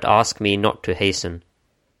 but ask me not to hasten.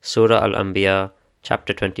 Surah Al-Anbiya,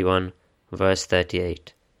 Chapter 21, Verse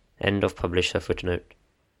 38. End of publisher footnote.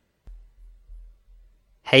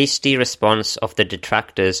 Hasty response of the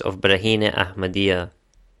detractors of Barahin-e Ahmadiyya.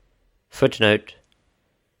 Footnote: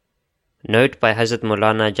 Note by Hazrat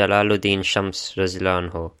Maulana Jalaluddin Shams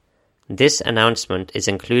Raziyallahu Anhu. This announcement is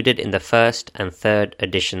included in the first and third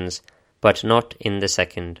editions, but not in the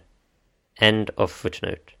second. End of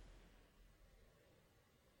footnote.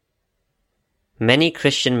 Many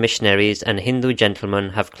Christian missionaries and Hindu gentlemen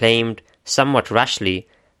have claimed, somewhat rashly,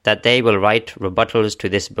 that they will write rebuttals to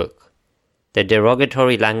this book. The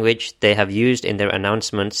derogatory language they have used in their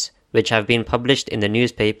announcements, which have been published in the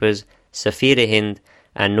newspapers Safir-e-Hind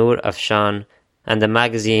and Noor Afshan and the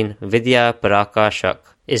magazine Vidya Prakashak,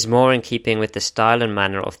 is more in keeping with the style and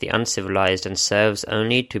manner of the uncivilized and serves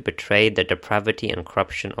only to betray the depravity and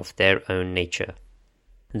corruption of their own nature.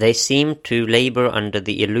 They seem to labor under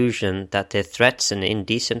the illusion that their threats and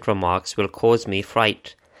indecent remarks will cause me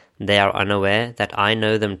fright. They are unaware that I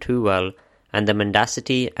know them too well, and the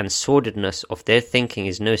mendacity and sordidness of their thinking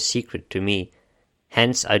is no secret to me.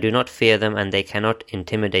 Hence I do not fear them, and they cannot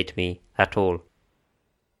intimidate me at all.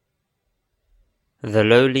 The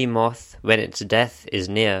lowly moth, when its death is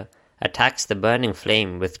near, attacks the burning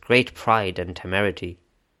flame with great pride and temerity.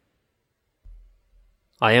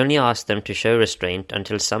 I only ask them to show restraint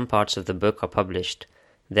until some parts of the book are published.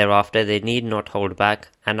 Thereafter they need not hold back,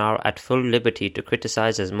 and are at full liberty to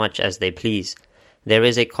criticize as much as they please. There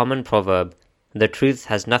is a common proverb, the truth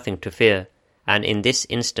has nothing to fear, and in this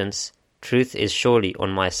instance, truth is surely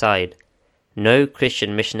on my side. No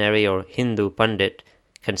Christian missionary or Hindu pundit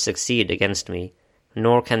can succeed against me,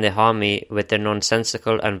 nor can they harm me with their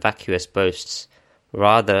nonsensical and vacuous boasts.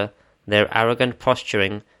 Rather, their arrogant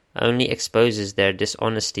posturing only exposes their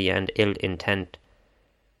dishonesty and ill intent.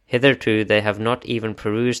 Hitherto they have not even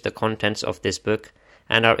perused the contents of this book,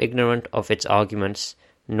 and are ignorant of its arguments,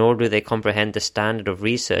 nor do they comprehend the standard of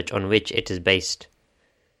research on which it is based.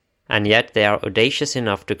 And yet they are audacious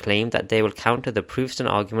enough to claim that they will counter the proofs and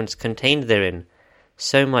arguments contained therein.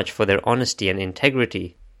 So much for their honesty and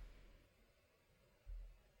integrity.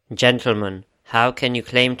 Gentlemen, how can you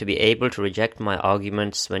claim to be able to reject my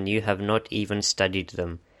arguments when you have not even studied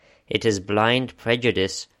them? It is blind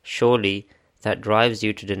prejudice, surely, that drives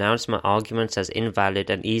you to denounce my arguments as invalid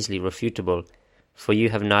and easily refutable, for you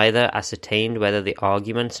have neither ascertained whether the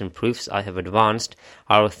arguments and proofs I have advanced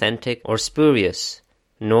are authentic or spurious,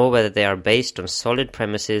 nor whether they are based on solid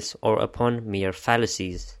premises or upon mere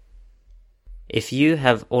fallacies. If you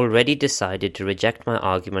have already decided to reject my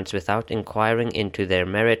arguments without inquiring into their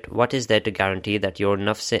merit, what is there to guarantee that your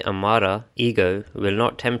nafs-e-amara, ego, will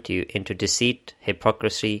not tempt you into deceit,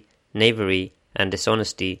 hypocrisy, knavery, and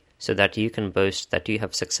dishonesty, so that you can boast that you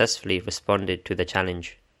have successfully responded to the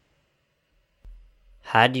challenge?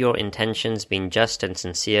 Had your intentions been just and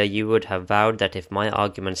sincere, you would have vowed that if my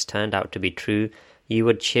arguments turned out to be true, you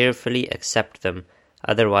would cheerfully accept them,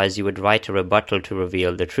 otherwise you would write a rebuttal to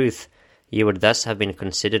reveal the truth. You would thus have been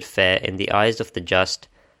considered fair in the eyes of the just,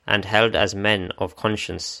 and held as men of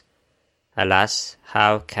conscience. Alas,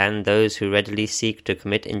 how can those who readily seek to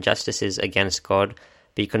commit injustices against God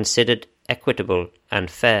be considered equitable and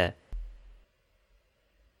fair?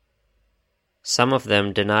 Some of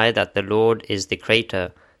them deny that the Lord is the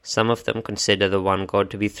Creator. Some of them consider the one God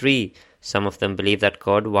to be three. Some of them believe that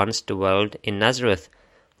God once dwelled in Nazareth,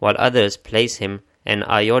 while others place him in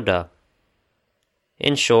Ayodhya.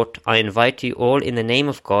 In short, I invite you all in the name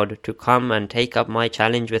of God to come and take up my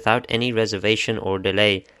challenge without any reservation or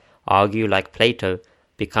delay. Argue like Plato,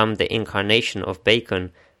 become the incarnation of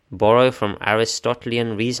Bacon, borrow from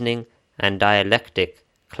Aristotelian reasoning and dialectic,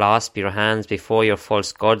 clasp your hands before your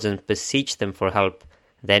false gods and beseech them for help.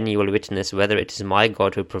 Then you will witness whether it is my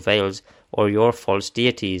God who prevails or your false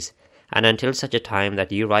deities. And until such a time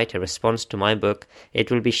that you write a response to my book, it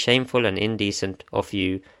will be shameful and indecent of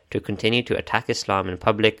you to continue to attack Islam in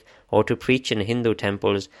public or to preach in Hindu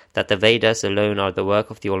temples that the Vedas alone are the work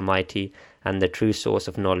of the Almighty and the true source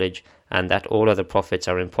of knowledge, and that all other prophets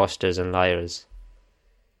are impostors and liars.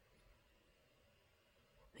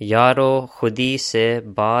 Yaro khudi se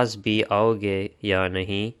baaz bhi aoge ya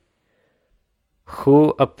nahi?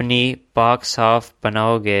 Khu apni paak saaf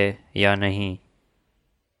banaoge ya nahi?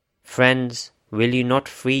 Friends, will you not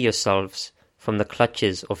free yourselves from the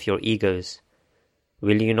clutches of your egos?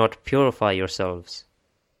 Will you not purify yourselves?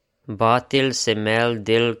 Baatil se mail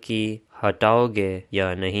dil ki hataoge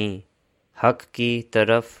ya nahi? Haq ki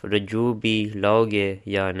taraf raju bhi laoge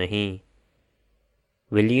ya nahi?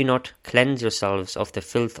 Will you not cleanse yourselves of the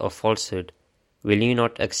filth of falsehood? Will you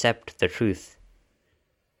not accept the truth?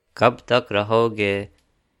 Kab tak rahoge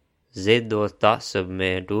zid o ta'sub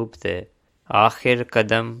mein doobte? Aakhir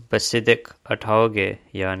kadam basidik athaoge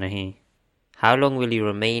ya nahi? How long will you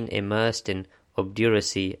remain immersed in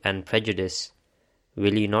obduracy and prejudice?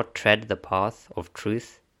 Will you not tread the path of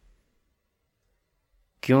truth?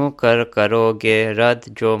 Kyun kar karoge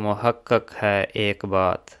rad jo muhakkak hai ek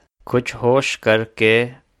baat? Kuch hosh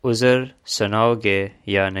karke uzr sunaoge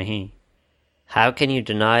ya nahi? How can you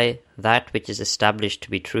deny that which is established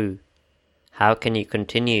to be true? How can you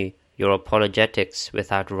continue your apologetics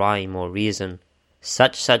without rhyme or reason?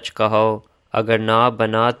 Sach kaho, agar na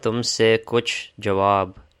bana tumse kuch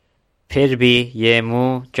jawab, phir bhi ye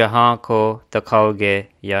muh jahan ko dakhaoge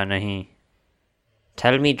ya nahi?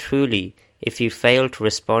 Tell me truly, if you fail to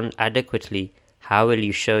respond adequately, how will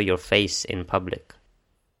you show your face in public?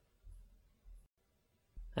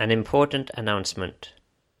 An important announcement.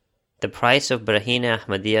 The price of Baraheen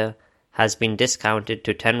Ahmadiyya has been discounted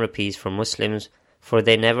to 10 rupees for Muslims, for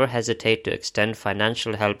they never hesitate to extend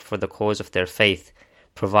financial help for the cause of their faith,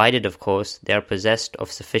 provided, of course, they are possessed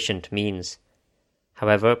of sufficient means.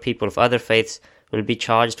 However, people of other faiths will be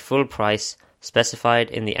charged full price specified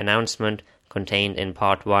in the announcement contained in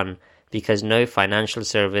Part 1, because no financial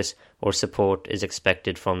service or support is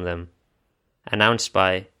expected from them. Announced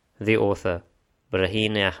by the author,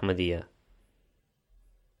 Baraheen Ahmadiyya.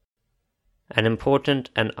 An important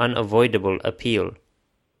and unavoidable appeal.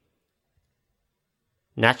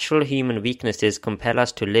 Natural human weaknesses compel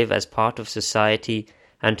us to live as part of society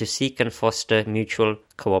and to seek and foster mutual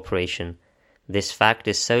cooperation. This fact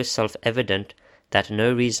is so self-evident that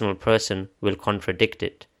no reasonable person will contradict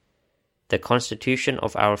it. The constitution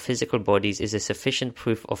of our physical bodies is a sufficient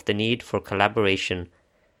proof of the need for collaboration.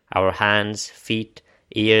 Our hands, feet,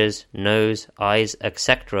 ears, nose, eyes,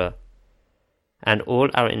 etc., and all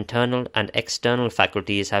our internal and external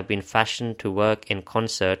faculties have been fashioned to work in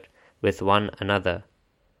concert with one another.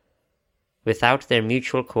 Without their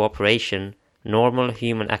mutual cooperation, normal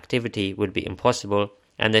human activity would be impossible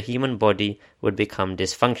and the human body would become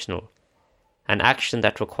dysfunctional. An action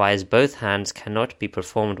that requires both hands cannot be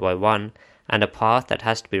performed by one, and a path that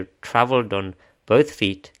has to be travelled on both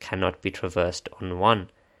feet cannot be traversed on one.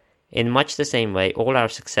 In much the same way, all our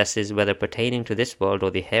successes, whether pertaining to this world or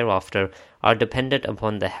the hereafter, are dependent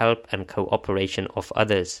upon the help and cooperation of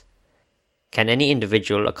others. Can any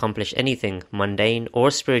individual accomplish anything, mundane or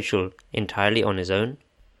spiritual, entirely on his own?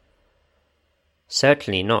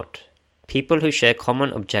 Certainly not. People who share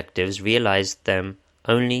common objectives realize them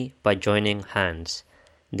only by joining hands.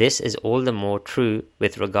 This is all the more true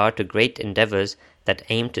with regard to great endeavours that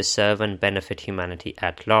aim to serve and benefit humanity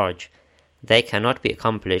at large. They cannot be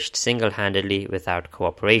accomplished single-handedly without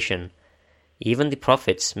cooperation. Even the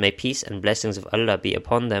prophets, may peace and blessings of Allah be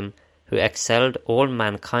upon them, who excelled all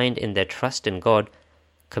mankind in their trust in God,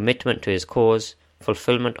 commitment to His cause,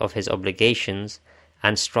 fulfillment of His obligations,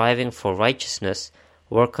 and striving for righteousness,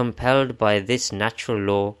 were compelled by this natural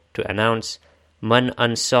law to announce, Man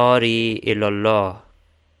ansari ilallah.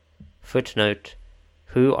 Footnote,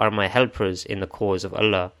 who are my helpers in the cause of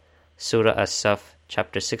Allah? Surah As-Saf,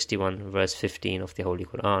 chapter 61, verse 15 of the Holy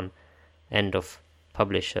Quran. End of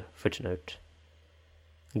publisher footnote.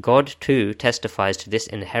 God too testifies to this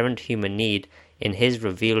inherent human need in His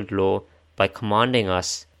revealed law by commanding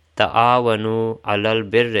us Ta'awanu alal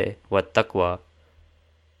birri wa taqwa.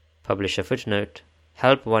 Publisher footnote.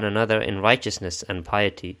 Help one another in righteousness and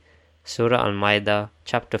piety. Surah Al-Ma'idah,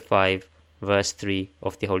 chapter 5, verse 3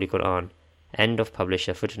 of the Holy Quran. End of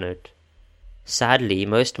publisher footnote. Sadly,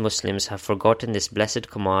 most Muslims have forgotten this blessed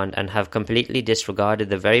command and have completely disregarded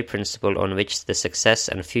the very principle on which the success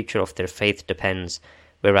and future of their faith depends,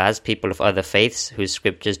 whereas people of other faiths, whose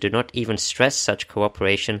scriptures do not even stress such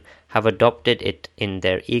cooperation, have adopted it in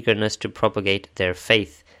their eagerness to propagate their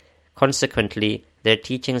faith. Consequently, their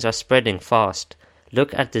teachings are spreading fast.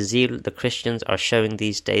 Look at the zeal the Christians are showing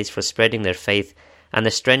these days for spreading their faith and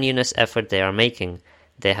the strenuous effort they are making.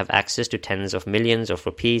 They have access to tens of millions of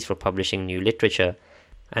rupees for publishing new literature.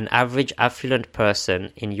 An average affluent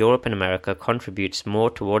person in Europe and America contributes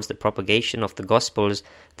more towards the propagation of the Gospels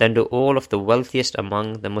than do all of the wealthiest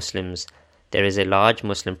among the Muslims. There is a large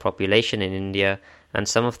Muslim population in India, and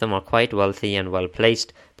some of them are quite wealthy and well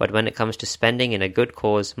placed, but when it comes to spending in a good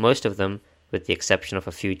cause, most of them, with the exception of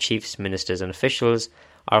a few chiefs, ministers and officials,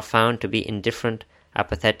 are found to be indifferent,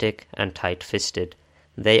 apathetic and tight-fisted.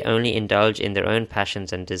 They only indulge in their own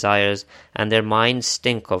passions and desires, and their minds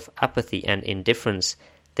stink of apathy and indifference.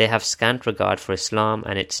 They have scant regard for Islam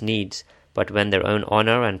and its needs, but when their own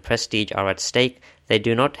honour and prestige are at stake, they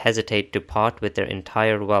do not hesitate to part with their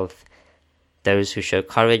entire wealth. Those who show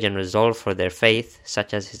courage and resolve for their faith,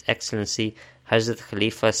 such as His Excellency Hazrat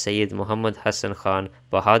Khalifa Sayyid Muhammad Hassan Khan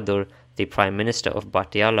Bahadur, the Prime Minister of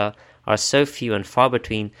Patiala, are so few and far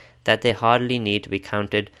between that they hardly need to be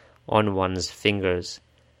counted on one's fingers.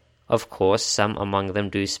 Of course, some among them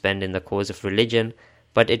do spend in the cause of religion,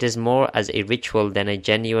 but it is more as a ritual than a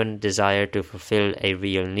genuine desire to fulfill a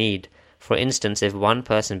real need. For instance, if one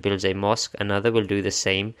person builds a mosque, another will do the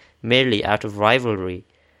same, merely out of rivalry.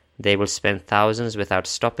 They will spend thousands without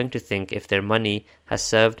stopping to think if their money has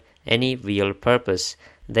served any real purpose.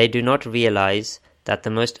 They do not realize that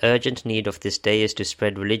the most urgent need of this day is to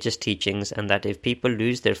spread religious teachings, and that if people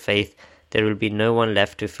lose their faith, there will be no one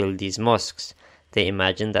left to fill these mosques. They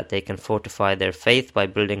imagine that they can fortify their faith by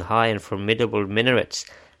building high and formidable minarets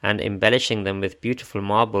and embellishing them with beautiful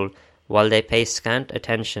marble, while they pay scant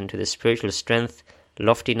attention to the spiritual strength,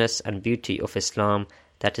 loftiness and beauty of Islam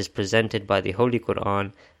that is presented by the Holy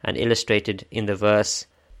Quran and illustrated in the verse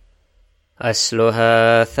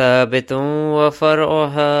أَصْلُهَا ثَابِتٌ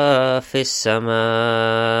وَفَرْعُهَا فِي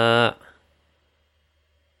السَّمَاءِ.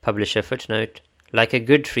 Publisher footnote. Like a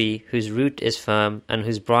good tree whose root is firm and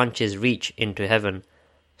whose branches reach into heaven.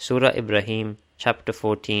 Surah Ibrahim, chapter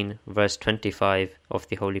 14, verse 25 of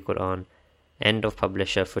the Holy Quran. End of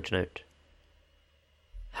publisher footnote.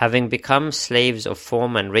 Having become slaves of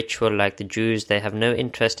form and ritual like the Jews, they have no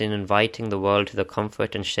interest in inviting the world to the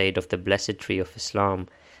comfort and shade of the blessed tree of Islam.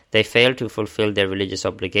 They fail to fulfill their religious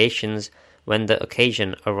obligations when the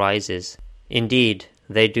occasion arises. Indeed,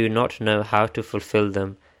 they do not know how to fulfill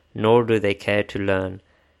them, nor do they care to learn.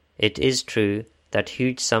 It is true that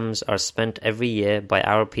huge sums are spent every year by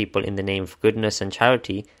our people in the name of goodness and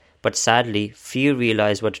charity, but sadly, few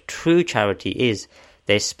realize what true charity is.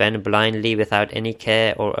 They spend blindly without any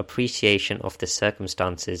care or appreciation of the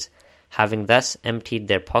circumstances. Having thus emptied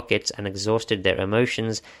their pockets and exhausted their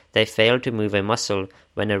emotions, they fail to move a muscle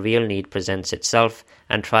when a real need presents itself,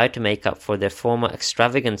 and try to make up for their former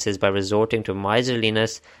extravagances by resorting to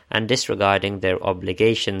miserliness and disregarding their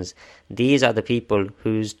obligations. These are the people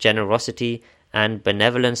whose generosity and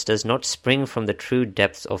benevolence does not spring from the true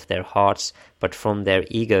depths of their hearts, but from their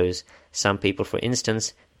egos. Some people, for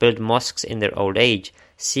instance, build mosques in their old age,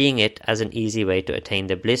 seeing it as an easy way to attain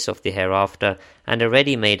the bliss of the hereafter and a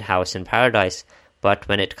ready-made house in paradise. But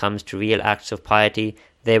when it comes to real acts of piety,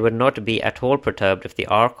 they would not be at all perturbed if the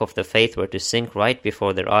ark of the faith were to sink right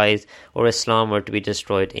before their eyes, or Islam were to be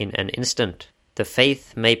destroyed in an instant. The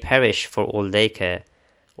faith may perish for all they care.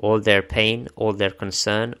 All their pain, all their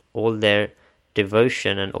concern, all their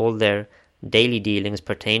devotion and all their daily dealings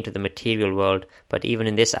pertain to the material world, but even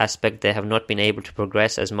in this aspect they have not been able to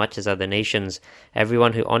progress as much as other nations.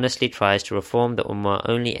 Everyone who honestly tries to reform the Ummah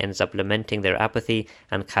only ends up lamenting their apathy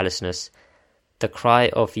and callousness. The cry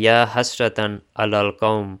of Ya Hasratan alal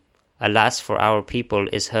Qawm, alas for our people,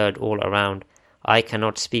 is heard all around. I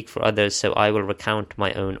cannot speak for others, so I will recount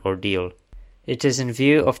my own ordeal. It is in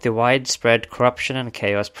view of the widespread corruption and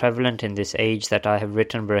chaos prevalent in this age that I have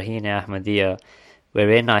written Barahin-e-Ahmadiyya,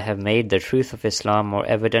 wherein I have made the truth of Islam more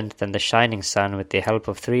evident than the shining sun with the help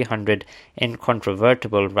of 300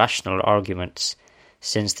 incontrovertible rational arguments.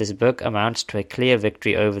 Since this book amounts to a clear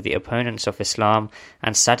victory over the opponents of Islam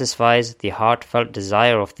and satisfies the heartfelt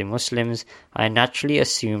desire of the Muslims, I naturally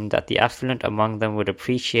assumed that the affluent among them would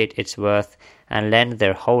appreciate its worth and lend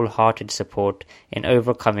their wholehearted support in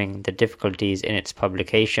overcoming the difficulties in its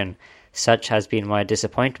publication. Such has been my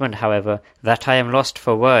disappointment, however, that I am lost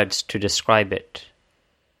for words to describe it.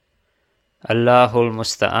 Allahul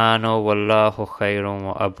musta'anu wallahu khayrun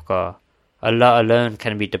wa abqa. Allah alone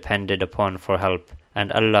can be depended upon for help,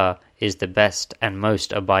 and Allah is the best and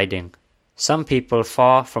most abiding. Some people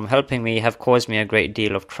far from helping me have caused me a great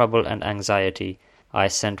deal of trouble and anxiety. I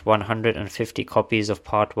sent 150 copies of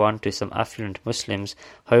Part 1 to some affluent Muslims,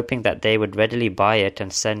 hoping that they would readily buy it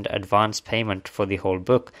and send advance payment for the whole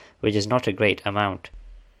book, which is not a great amount.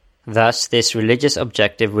 Thus, this religious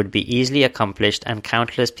objective would be easily accomplished and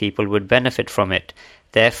countless people would benefit from it.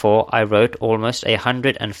 Therefore, I wrote almost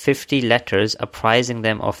 150 letters apprising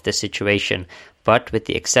them of the situation, but with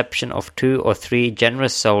the exception of 2 or 3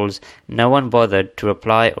 generous souls, no one bothered to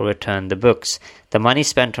reply or return the books. The money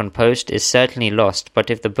spent on post is certainly lost, but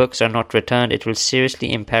if the books are not returned, it will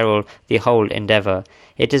seriously imperil the whole endeavour.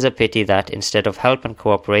 It is a pity that, instead of help and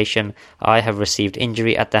cooperation, I have received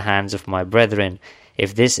injury at the hands of my brethren.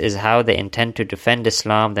 If this is how they intend to defend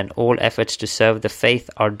Islam, then all efforts to serve the faith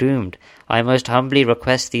are doomed. I most humbly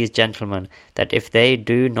request these gentlemen that if they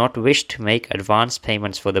do not wish to make advance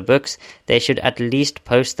payments for the books, they should at least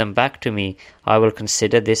post them back to me. I will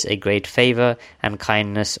consider this a great favour and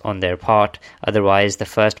kindness on their part. Otherwise, the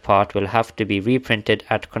first part will have to be reprinted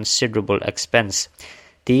at considerable expense.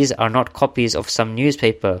 These are not copies of some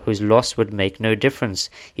newspaper whose loss would make no difference.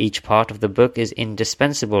 Each part of the book is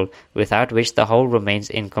indispensable, without which the whole remains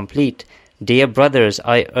incomplete. Dear brothers,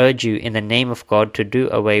 I urge you in the name of God to do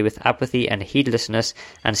away with apathy and heedlessness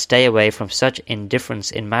and stay away from such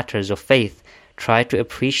indifference in matters of faith. Try to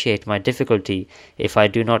appreciate my difficulty. If I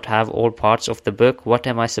do not have all parts of the book, what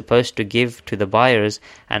am I supposed to give to the buyers,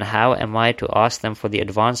 and how am I to ask them for the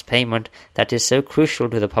advance payment that is so crucial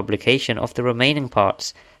to the publication of the remaining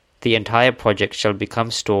parts? The entire project shall become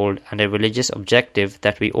stalled, and a religious objective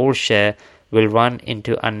that we all share will run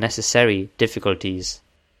into unnecessary difficulties.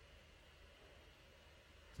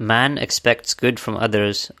 Man expects good from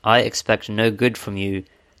others. I expect no good from you.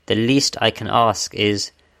 The least I can ask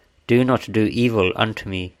is, do not do evil unto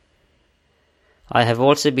me. I have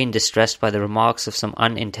also been distressed by the remarks of some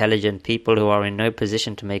unintelligent people who are in no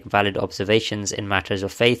position to make valid observations in matters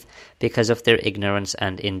of faith because of their ignorance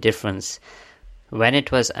and indifference. When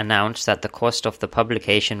it was announced that the cost of the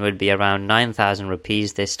publication would be around 9,000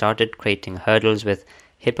 rupees, they started creating hurdles with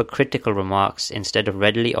hypocritical remarks instead of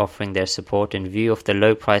readily offering their support in view of the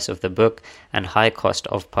low price of the book and high cost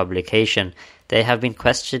of publication. They have been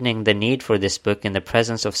questioning the need for this book in the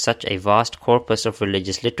presence of such a vast corpus of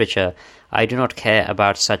religious literature. I do not care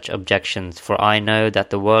about such objections, for I know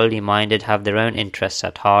that the worldly minded have their own interests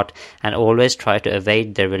at heart and always try to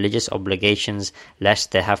evade their religious obligations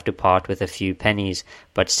lest they have to part with a few pennies.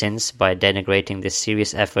 But since, by denigrating these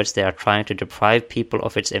serious efforts, they are trying to deprive people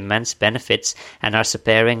of its immense benefits and are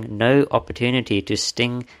sparing no opportunity to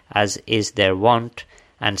sting as is their wont,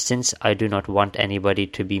 and since I do not want anybody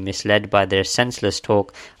to be misled by their senseless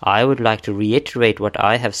talk, I would like to reiterate what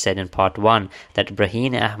I have said in Part 1, that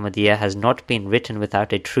Braheen-e-Ahmadiyya has not been written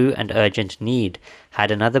without a true and urgent need.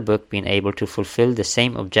 Had another book been able to fulfill the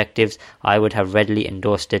same objectives, I would have readily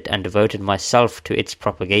endorsed it and devoted myself to its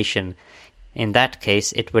propagation. In that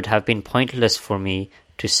case, it would have been pointless for me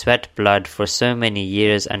to sweat blood for so many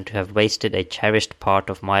years and to have wasted a cherished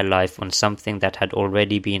part of my life on something that had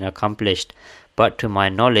already been accomplished. But to my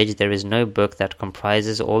knowledge there is no book that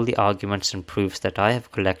comprises all the arguments and proofs that I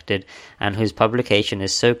have collected, and whose publication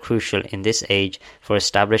is so crucial in this age for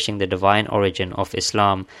establishing the divine origin of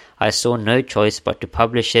Islam. I saw no choice but to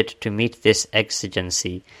publish it to meet this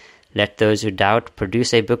exigency. Let those who doubt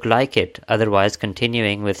produce a book like it, otherwise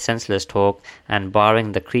continuing with senseless talk and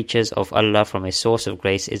barring the creatures of Allah from a source of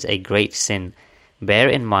grace is a great sin. Bear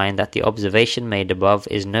in mind that the observation made above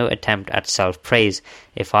is no attempt at self-praise.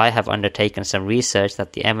 If I have undertaken some research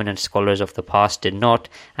that the eminent scholars of the past did not,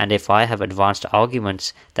 and if I have advanced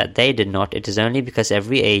arguments that they did not, it is only because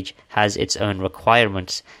every age has its own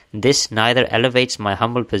requirements. This neither elevates my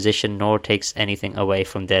humble position nor takes anything away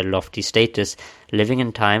from their lofty status. Living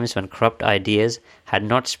in times when corrupt ideas had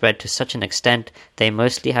not spread to such an extent, they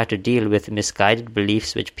mostly had to deal with misguided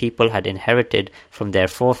beliefs which people had inherited from their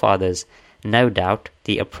forefathers. No doubt,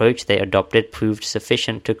 the approach they adopted proved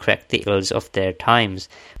sufficient to correct the ills of their times.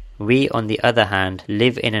 We, on the other hand,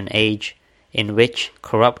 live in an age in which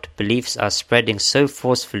corrupt beliefs are spreading so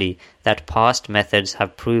forcefully that past methods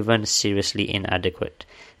have proven seriously inadequate.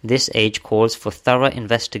 This age calls for thorough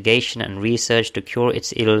investigation and research to cure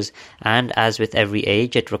its ills, and as with every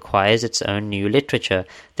age, it requires its own new literature.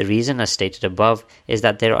 The reason, as stated above, is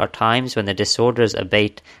that there are times when the disorders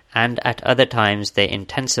abate, and at other times they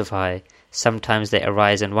intensify. Sometimes they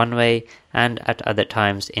arise in one way, and at other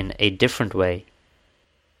times in a different way.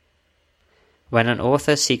 When an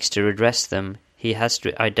author seeks to redress them, he has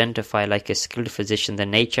to identify like a skilled physician the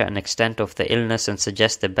nature and extent of the illness and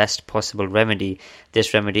suggest the best possible remedy.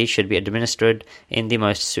 This remedy should be administered in the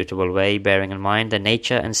most suitable way, bearing in mind the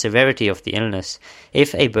nature and severity of the illness.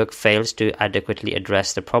 If a book fails to adequately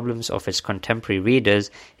address the problems of its contemporary readers,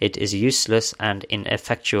 it is useless and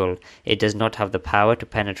ineffectual. It does not have the power to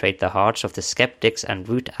penetrate the hearts of the skeptics and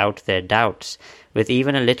root out their doubts. With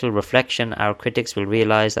even a little reflection, our critics will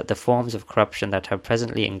realize that the forms of corruption that have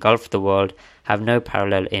presently engulfed the world have no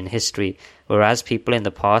parallel in history. Whereas people in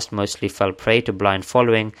the past mostly fell prey to blind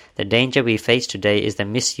following, the danger we face today is the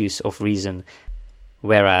misuse of reason.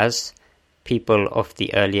 Whereas people of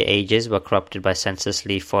the earlier ages were corrupted by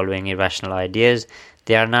senselessly following irrational ideas,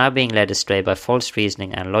 they are now being led astray by false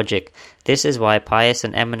reasoning and logic. This is why pious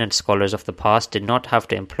and eminent scholars of the past did not have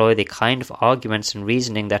to employ the kind of arguments and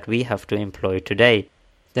reasoning that we have to employ today.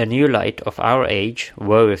 The new light of our age,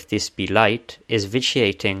 woe if this be light, is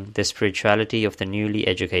vitiating the spirituality of the newly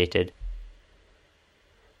educated.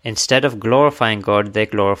 Instead of glorifying God, they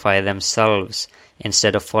glorify themselves.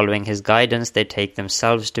 Instead of following His guidance, they take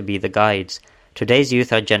themselves to be the guides. Today's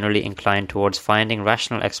youth are generally inclined towards finding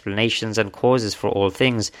rational explanations and causes for all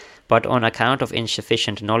things, but on account of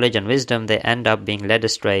insufficient knowledge and wisdom, they end up being led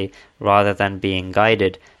astray rather than being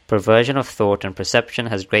guided. Perversion of thought and perception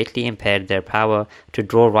has greatly impaired their power to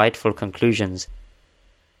draw rightful conclusions.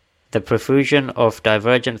 The profusion of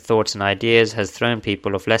divergent thoughts and ideas has thrown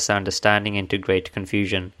people of lesser understanding into great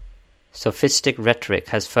confusion. Sophistic rhetoric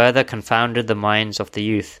has further confounded the minds of the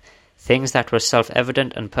youth. Things that were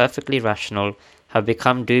self-evident and perfectly rational have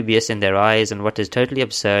become dubious in their eyes, and what is totally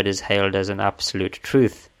absurd is hailed as an absolute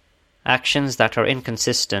truth. Actions that are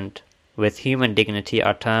inconsistent with human dignity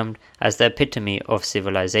are termed as the epitome of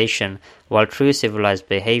civilization, while true civilized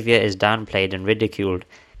behavior is downplayed and ridiculed.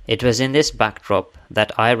 It was in this backdrop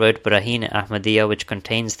that I wrote Barahin-e-Ahmadiyya, which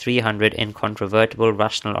contains 300 incontrovertible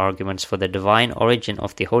rational arguments for the divine origin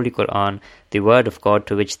of the Holy Quran, the word of God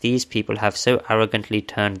to which these people have so arrogantly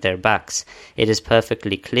turned their backs. It is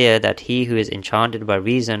perfectly clear that he who is enchanted by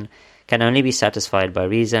reason can only be satisfied by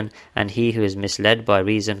reason, and he who is misled by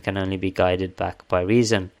reason can only be guided back by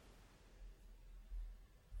reason.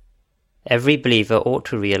 Every believer ought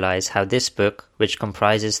to realize how this book, which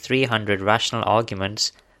comprises 300 rational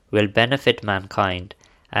arguments, will benefit mankind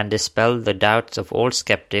and dispel the doubts of all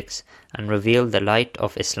skeptics and reveal the light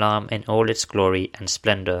of Islam in all its glory and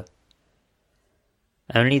splendor.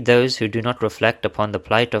 Only those who do not reflect upon the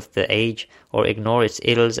plight of the age, or ignore its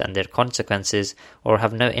ills and their consequences, or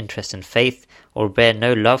have no interest in faith, or bear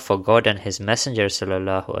no love for God and His Messenger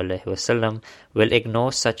ﷺ, will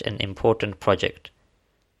ignore such an important project.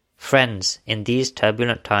 Friends, in these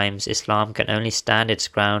turbulent times, Islam can only stand its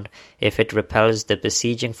ground if it repels the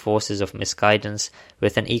besieging forces of misguidance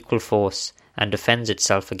with an equal force and defends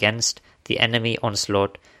itself against the enemy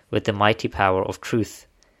onslaught with the mighty power of truth.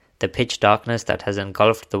 The pitch darkness that has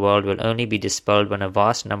engulfed the world will only be dispelled when a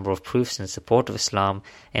vast number of proofs in support of Islam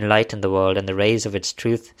enlighten the world and the rays of its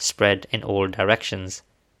truth spread in all directions.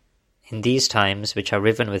 In these times, which are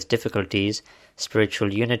riven with difficulties,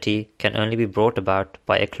 spiritual unity can only be brought about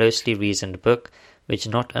by a closely reasoned book which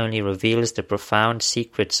not only reveals the profound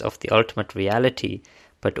secrets of the ultimate reality,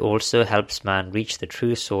 but also helps man reach the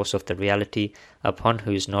true source of the reality upon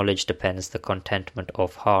whose knowledge depends the contentment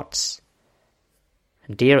of hearts.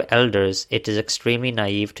 Dear elders, it is extremely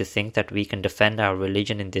naive to think that we can defend our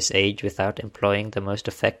religion in this age without employing the most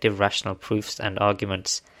effective rational proofs and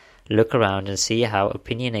arguments. Look around and see how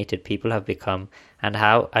opinionated people have become, and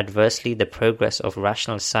how adversely the progress of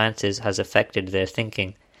rational sciences has affected their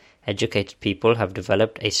thinking. Educated people have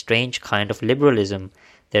developed a strange kind of liberalism.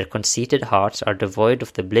 Their conceited hearts are devoid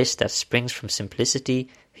of the bliss that springs from simplicity,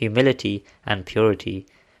 humility, and purity.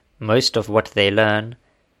 Most of what they learn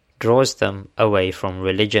draws them away from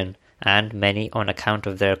religion, and many, on account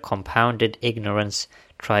of their compounded ignorance,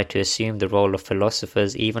 try to assume the role of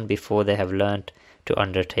philosophers even before they have learnt to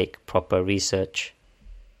undertake proper research.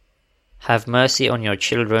 Have mercy on your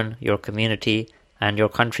children, your community, and your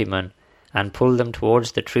countrymen, and pull them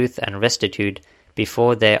towards the truth and rectitude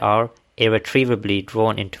before they are irretrievably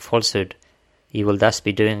drawn into falsehood. You will thus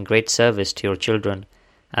be doing great service to your children,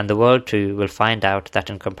 and the world too will find out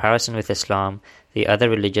that in comparison with Islam, the other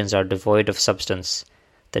religions are devoid of substance.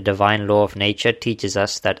 The divine law of nature teaches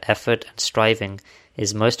us that effort and striving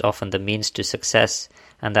is most often the means to success,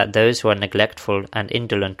 and that those who are neglectful and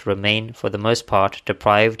indolent remain, for the most part,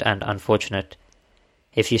 deprived and unfortunate.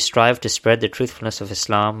 If you strive to spread the truthfulness of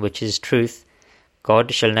Islam, which is truth,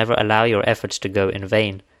 God shall never allow your efforts to go in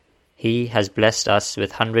vain. He has blessed us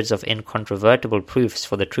with hundreds of incontrovertible proofs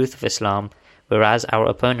for the truth of Islam, whereas our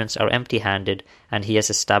opponents are empty-handed, and He has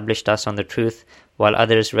established us on the truth, while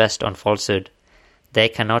others rest on falsehood. They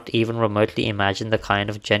cannot even remotely imagine the kind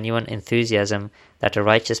of genuine enthusiasm that a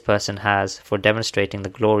righteous person has for demonstrating the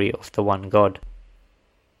glory of the one God.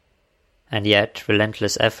 And yet,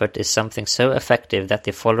 relentless effort is something so effective that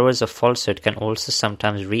the followers of falsehood can also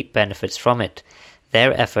sometimes reap benefits from it.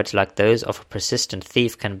 Their efforts, like those of a persistent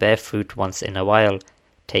thief, can bear fruit once in a while.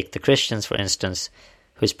 Take the Christians, for instance,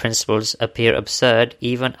 whose principles appear absurd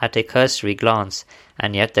even at a cursory glance,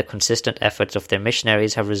 and yet the consistent efforts of their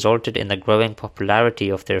missionaries have resulted in the growing popularity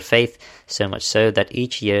of their faith, so much so that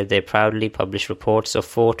each year they proudly publish reports of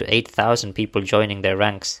 4,000 to 8,000 people joining their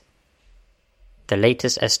ranks. The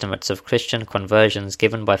latest estimates of Christian conversions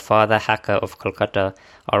given by Father Hacker of Calcutta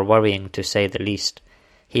are worrying, to say the least.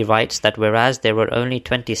 He writes that whereas there were only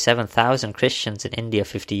 27,000 Christians in India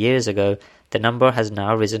 50 years ago, the number has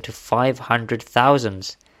now risen to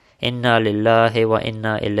 500,000. Inna lillahi wa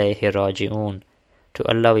inna ilayhi raji'un. To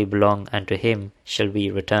Allah we belong, and to Him shall we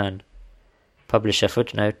return. Publisher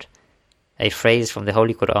footnote: a phrase from the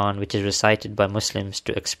Holy Quran which is recited by Muslims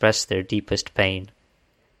to express their deepest pain.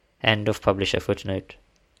 End of publisher footnote.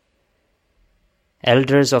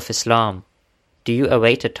 Elders of Islam, do you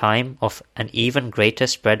await a time of an even greater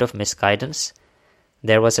spread of misguidance?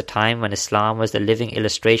 There was a time when Islam was the living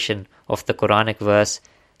illustration of the Quranic verse,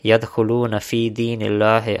 يَدْخُلُونَ فِي دِينِ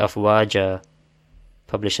اللَّهِ أَفْوَاجًا.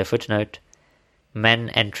 Publisher footnote: men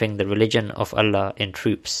entering the religion of Allah in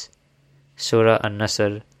troops. Surah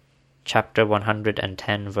An-Nasr, chapter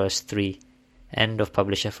 110, verse 3. End of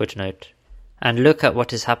publisher footnote. And look at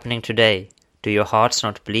what is happening today. Do your hearts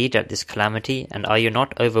not bleed at this calamity, and are you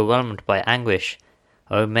not overwhelmed by anguish?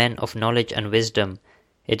 O men of knowledge and wisdom,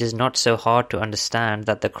 it is not so hard to understand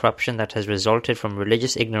that the corruption that has resulted from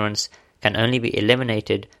religious ignorance can only be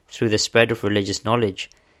eliminated through the spread of religious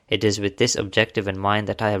knowledge. It is with this objective in mind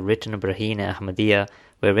that I have written Braheen Ahmadiyya,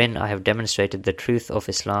 wherein I have demonstrated the truth of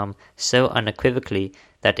Islam so unequivocally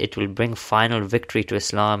that it will bring final victory to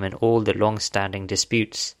Islam in all the long-standing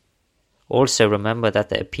disputes. Also remember that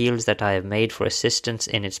the appeals that I have made for assistance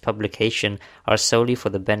in its publication are solely for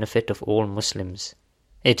the benefit of all Muslims.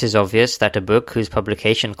 It is obvious that a book whose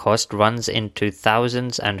publication cost runs into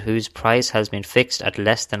thousands and whose price has been fixed at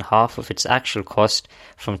less than half of its actual cost,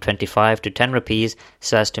 from 25 to 10 rupees,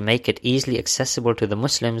 so as to make it easily accessible to the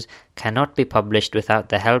Muslims, cannot be published without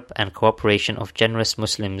the help and cooperation of generous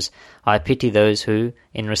Muslims. I pity those who,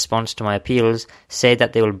 in response to my appeals, say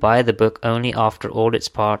that they will buy the book only after all its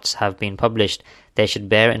parts have been published. They should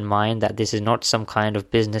bear in mind that this is not some kind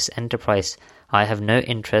of business enterprise. I have no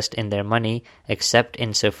interest in their money, except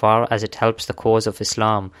in so far as it helps the cause of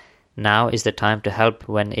Islam. Now is the time to help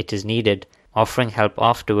when it is needed. Offering help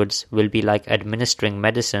afterwards will be like administering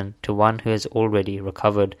medicine to one who has already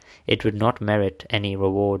recovered. It would not merit any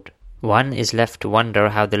reward. One is left to wonder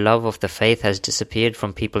how the love of the faith has disappeared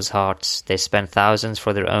from people's hearts. They spend thousands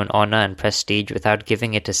for their own honor and prestige without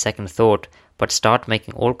giving it a second thought, but start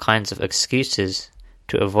making all kinds of excuses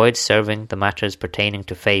to avoid serving the matters pertaining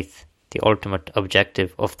to faith, the ultimate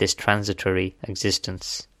objective of this transitory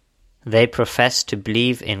existence. They profess to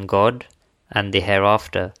believe in God and the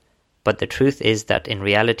hereafter, but the truth is that in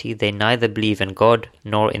reality they neither believe in God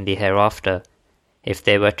nor in the hereafter. If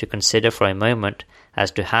they were to consider for a moment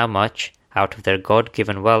as to how much, out of their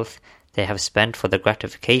God-given wealth, they have spent for the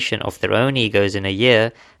gratification of their own egos in a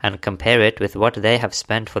year, and compare it with what they have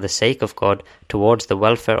spent for the sake of God towards the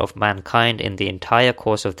welfare of mankind in the entire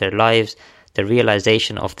course of their lives, the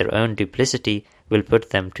realization of their own duplicity will put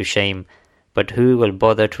them to shame. But who will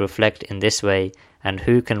bother to reflect in this way, and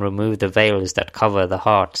who can remove the veils that cover the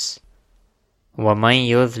hearts? وَمَنْ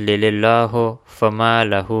يُضْلِلِ اللَّهُ فَمَا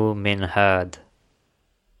لَهُ مِنْ هَادٍ.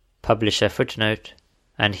 Publisher footnote: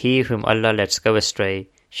 and he whom Allah lets go astray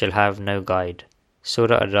shall have no guide.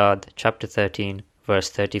 Surah Ar-Ra'd, chapter 13, verse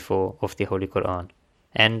 34 of the Holy Quran.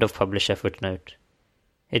 End of publisher footnote.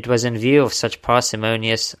 It was in view of such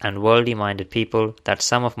parsimonious and worldly-minded people that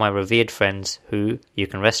some of my revered friends who, you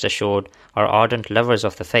can rest assured, are ardent lovers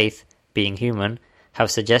of the faith, being human,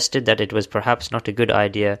 have suggested that it was perhaps not a good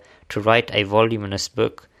idea to write a voluminous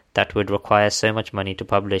book that would require so much money to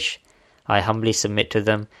publish. I humbly submit to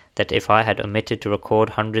them that if I had omitted to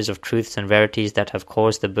record hundreds of truths and verities that have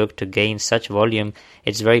caused the book to gain such volume,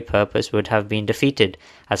 its very purpose would have been defeated.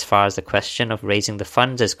 As far as the question of raising the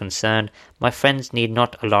funds is concerned, my friends need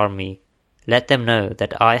not alarm me. Let them know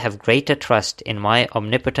that I have greater trust in my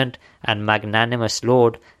omnipotent and magnanimous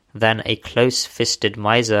Lord than a close-fisted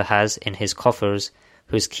miser has in his coffers,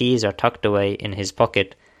 whose keys are tucked away in his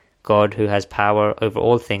pocket. God, who has power over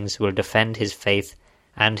all things, will defend his faith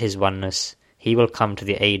and his oneness. He will come to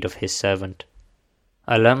the aid of his servant.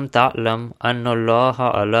 Alam ta'lam anna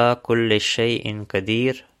Allaha ala kulli shay'in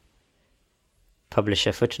qadir.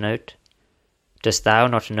 Publisher footnote. Dost thou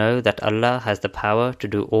not know that Allah has the power to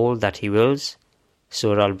do all that He wills?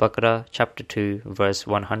 Surah Al-Baqarah, chapter 2, verse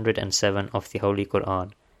 107 of the Holy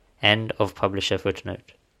Quran. End of publisher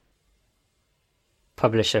footnote.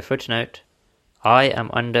 Publisher footnote. I am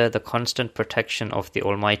under the constant protection of the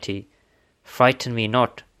Almighty. Frighten me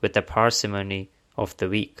not with the parsimony of the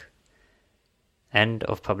weak. End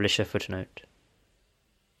of publisher footnote.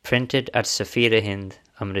 Printed at Safir-e-Hind,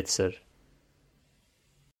 Amritsar.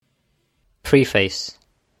 Preface,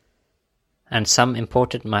 and some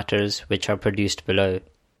important matters which are produced below.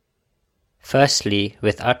 Firstly,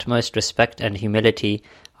 with utmost respect and humility,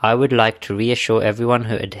 I would like to reassure everyone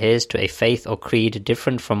who adheres to a faith or creed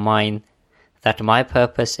different from mine that my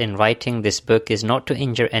purpose in writing this book is not to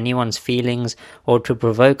injure anyone's feelings or to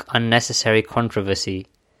provoke unnecessary controversy.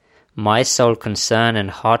 My sole concern and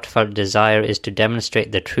heartfelt desire is to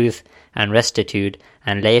demonstrate the truth and rectitude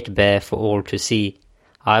and lay it bare for all to see.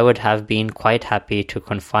 I would have been quite happy to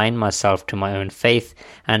confine myself to my own faith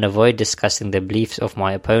and avoid discussing the beliefs of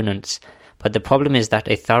my opponents, but the problem is that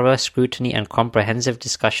a thorough scrutiny and comprehensive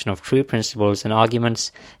discussion of true principles and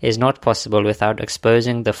arguments is not possible without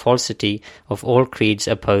exposing the falsity of all creeds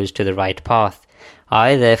opposed to the right path.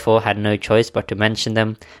 I therefore had no choice but to mention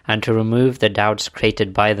them and to remove the doubts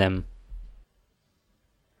created by them.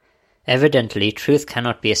 Evidently, truth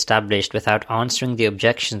cannot be established without answering the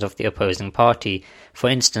objections of the opposing party. For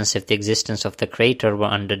instance, if the existence of the Creator were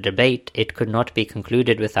under debate, it could not be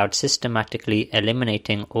concluded without systematically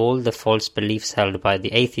eliminating all the false beliefs held by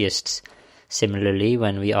the atheists. Similarly,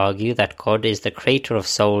 when we argue that God is the creator of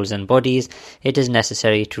souls and bodies, it is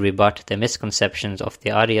necessary to rebut the misconceptions of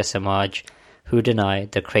the Arya Samaj, who deny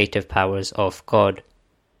the creative powers of God.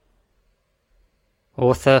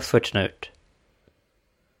 Author footnote.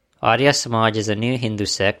 Arya Samaj is a new Hindu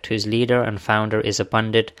sect whose leader and founder is a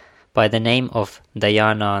Pandit by the name of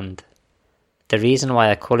Dayanand. The reason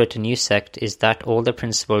why I call it a new sect is that all the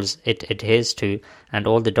principles it adheres to and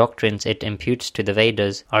all the doctrines it imputes to the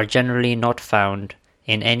Vedas are generally not found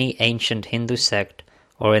in any ancient Hindu sect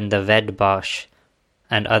or in the Ved Bhash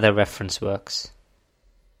and other reference works.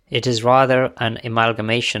 It is rather an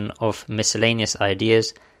amalgamation of miscellaneous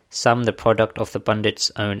ideas, some the product of the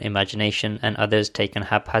Pandit's own imagination and others taken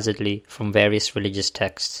haphazardly from various religious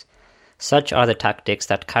texts. Such are the tactics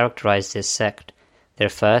that characterize this sect. Their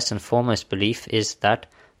first and foremost belief is that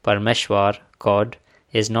Parameshwar, God,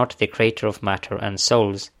 is not the creator of matter and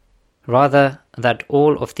souls. Rather, that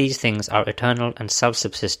all of these things are eternal and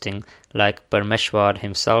self-subsisting like Parameshwar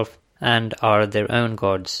himself and are their own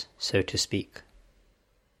gods, so to speak.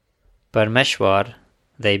 Parameshwar,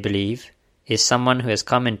 they believe, is someone who has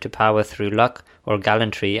come into power through luck or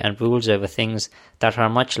gallantry and rules over things that are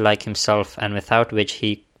much like himself and without which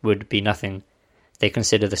he would be nothing. They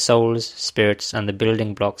consider the souls, spirits and the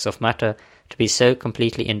building blocks of matter to be so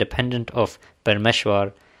completely independent of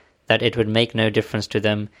Parameshwar that it would make no difference to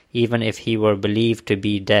them even if he were believed to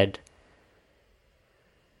be dead.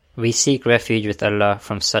 We seek refuge with Allah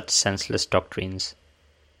from such senseless doctrines.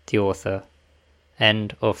 The author.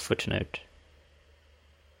 End of footnote.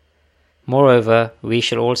 Moreover, we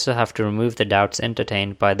shall also have to remove the doubts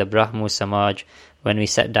entertained by the Brahmo Samaj when we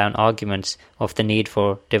set down arguments of the need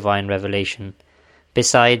for divine revelation.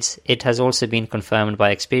 Besides, it has also been confirmed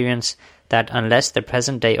by experience that unless the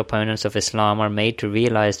present-day opponents of Islam are made to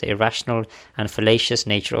realize the irrational and fallacious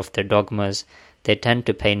nature of their dogmas, they tend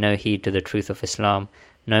to pay no heed to the truth of Islam,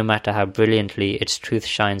 no matter how brilliantly its truth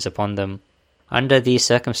shines upon them. Under these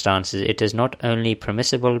circumstances, it is not only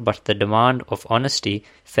permissible but the demand of honesty,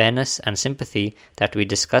 fairness and sympathy that we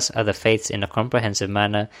discuss other faiths in a comprehensive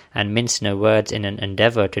manner and mince no words in an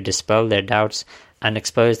endeavour to dispel their doubts and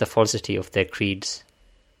expose the falsity of their creeds.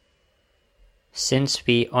 Since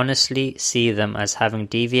we honestly see them as having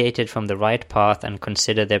deviated from the right path and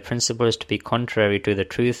consider their principles to be contrary to the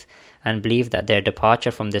truth, and believe that their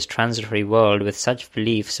departure from this transitory world with such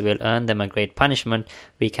beliefs will earn them a great punishment,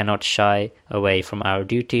 we cannot shy away from our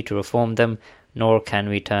duty to reform them, nor can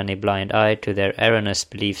we turn a blind eye to their erroneous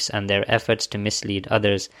beliefs and their efforts to mislead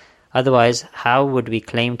others. Otherwise, how would we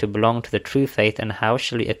claim to belong to the true faith, and how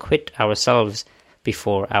shall we acquit ourselves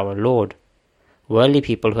before our Lord? Worldly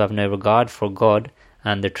people who have no regard for God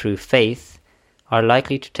and the true faith are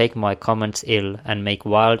likely to take my comments ill and make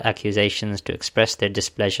wild accusations to express their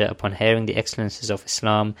displeasure upon hearing the excellences of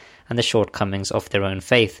Islam and the shortcomings of their own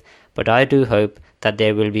faith. But I do hope that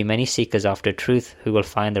there will be many seekers after truth who will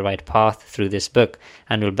find the right path through this book,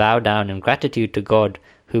 and will bow down in gratitude to God,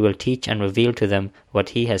 who will teach and reveal to them what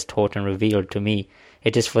He has taught and revealed to me.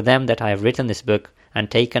 It is for them that I have written this book and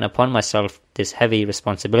taken upon myself this heavy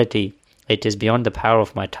responsibility. It is beyond the power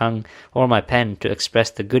of my tongue or my pen to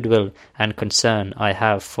express the goodwill and concern I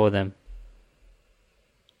have for them.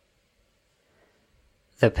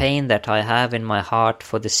 The pain that I have in my heart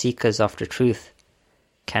for the seekers after truth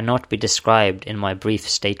cannot be described in my brief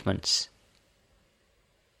statements.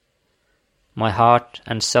 My heart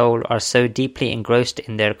and soul are so deeply engrossed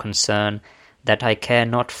in their concern that I care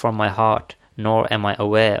not for my heart, nor am I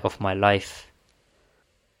aware of my life.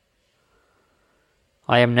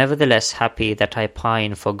 I am nevertheless happy that I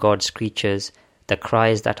pine for God's creatures. The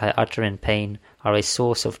cries that I utter in pain are a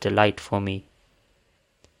source of delight for me.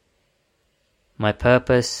 My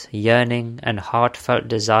purpose, yearning, and heartfelt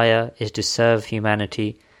desire is to serve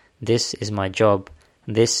humanity. This is my job.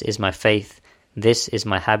 This is my faith. This is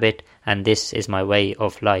my habit, and this is my way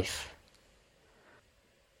of life.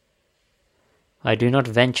 I do not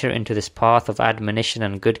venture into this path of admonition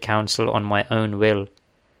and good counsel on my own will.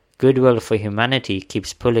 Goodwill for humanity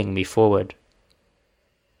keeps pulling me forward.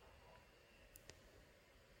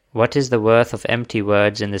 What is the worth of empty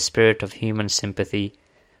words in the spirit of human sympathy?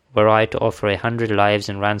 Were I to offer 100 lives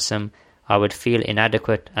in ransom, I would feel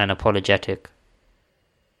inadequate and apologetic.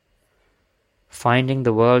 Finding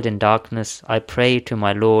the world in darkness, I pray to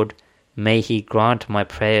my Lord, may He grant my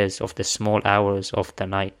prayers of the small hours of the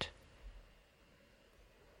night.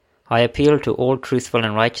 I appeal to all truthful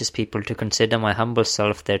and righteous people to consider my humble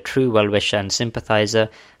self their true well-wisher and sympathizer,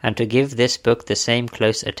 and to give this book the same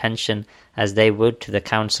close attention as they would to the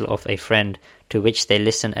counsel of a friend, to which they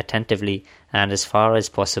listen attentively, and as far as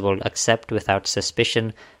possible accept without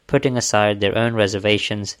suspicion, putting aside their own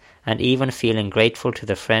reservations, and even feeling grateful to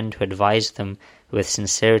the friend who advised them with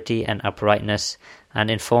sincerity and uprightness, and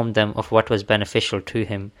informed them of what was beneficial to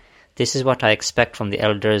him. This is what I expect from the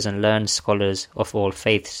elders and learned scholars of all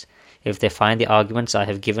faiths. If they find the arguments I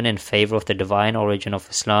have given in favor of the divine origin of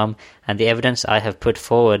Islam, and the evidence I have put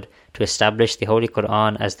forward to establish the Holy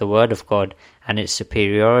Quran as the Word of God and its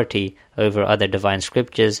superiority over other divine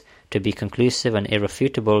scriptures to be conclusive and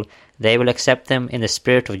irrefutable, they will accept them in the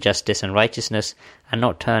spirit of justice and righteousness, and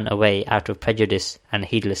not turn away out of prejudice and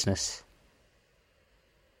heedlessness.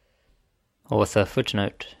 Author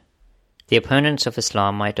footnote. The opponents of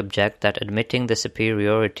Islam might object that admitting the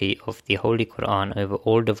superiority of the Holy Quran over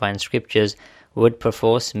all divine scriptures would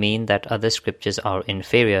perforce mean that other scriptures are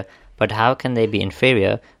inferior. But how can they be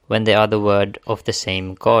inferior when they are the word of the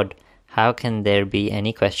same God? How can there be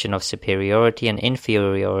any question of superiority and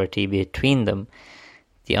inferiority between them?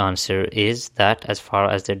 The answer is that, as far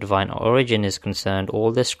as their divine origin is concerned,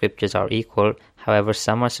 all the scriptures are equal. However,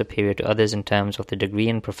 some are superior to others in terms of the degree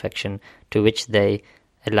and perfection to which they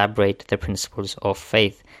elaborate the principles of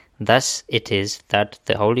faith. Thus it is that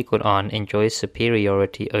the Holy Quran enjoys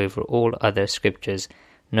superiority over all other scriptures.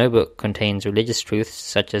 No book contains religious truths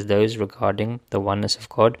such as those regarding the oneness of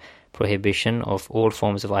God, prohibition of all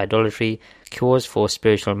forms of idolatry, cures for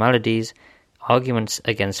spiritual maladies, arguments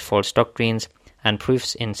against false doctrines, and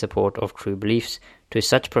proofs in support of true beliefs to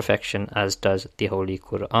such perfection as does the Holy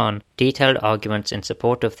Quran. Detailed arguments in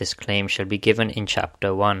support of this claim shall be given in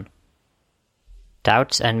Chapter 1.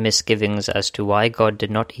 Doubts and misgivings as to why God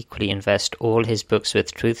did not equally invest all his books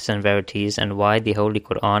with truths and verities, and why the Holy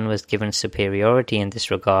Quran was given superiority in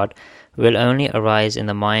this regard, will only arise in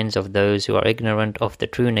the minds of those who are ignorant of the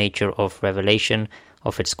true nature of revelation,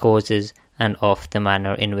 of its causes, and of the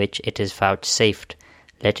manner in which it is vouchsafed.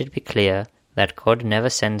 Let it be clear that God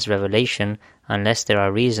never sends revelation unless there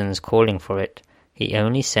are reasons calling for it. He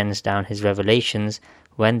only sends down his revelations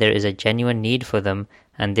when there is a genuine need for them,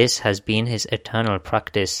 and this has been his eternal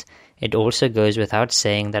practice. It also goes without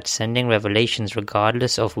saying that sending revelations,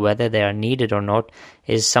 regardless of whether they are needed or not,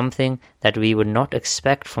 is something that we would not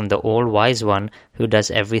expect from the all-wise one who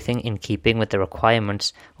does everything in keeping with the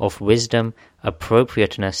requirements of wisdom,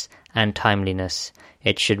 appropriateness, and timeliness.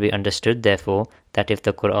 It should be understood, therefore, that if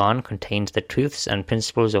the Quran contains the truths and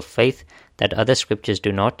principles of faith that other scriptures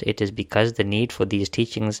do not, it is because the need for these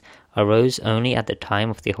teachings arose only at the time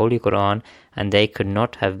of the Holy Quran, and they could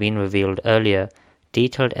not have been revealed earlier.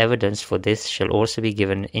 Detailed evidence for this shall also be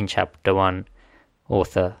given in Chapter 1.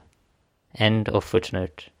 Author. End of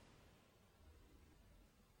footnote.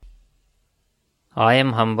 I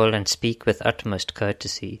am humble and speak with utmost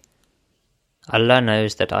courtesy. Allah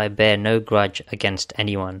knows that I bear no grudge against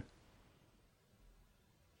anyone.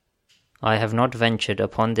 I have not ventured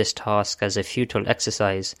upon this task as a futile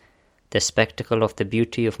exercise. The spectacle of the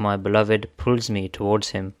beauty of my beloved pulls me towards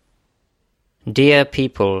him. Dear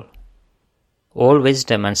people, all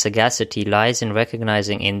wisdom and sagacity lies in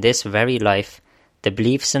recognizing in this very life the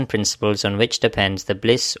beliefs and principles on which depends the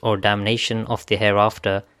bliss or damnation of the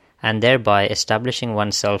hereafter, and thereby establishing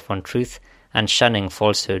oneself on truth and shunning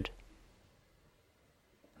falsehood.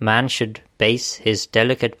 Man should base his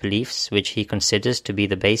delicate beliefs, which he considers to be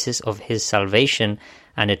the basis of his salvation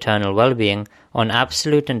and eternal well-being, on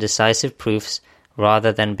absolute and decisive proofs,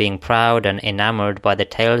 rather than being proud and enamored by the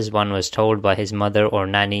tales one was told by his mother or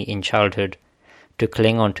nanny in childhood. To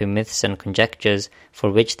cling on to myths and conjectures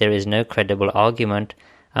for which there is no credible argument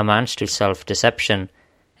amounts to self-deception.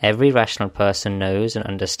 Every rational person knows and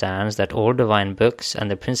understands that all divine books and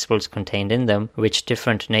the principles contained in them, which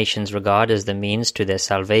different nations regard as the means to their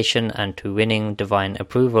salvation and to winning divine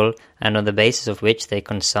approval, and on the basis of which they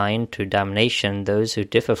consign to damnation those who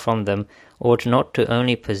differ from them, ought not to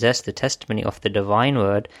only possess the testimony of the divine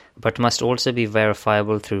word, but must also be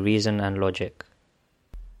verifiable through reason and logic.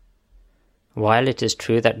 While it is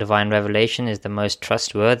true that divine revelation is the most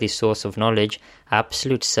trustworthy source of knowledge,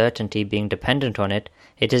 absolute certainty being dependent on it,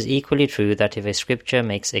 it is equally true that if a scripture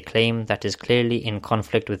makes a claim that is clearly in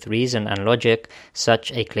conflict with reason and logic,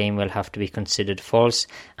 such a claim will have to be considered false,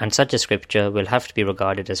 and such a scripture will have to be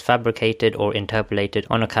regarded as fabricated or interpolated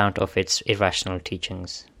on account of its irrational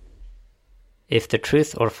teachings. If the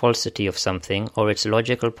truth or falsity of something, or its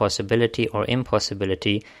logical possibility or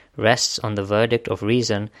impossibility, rests on the verdict of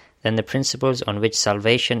reason, then the principles on which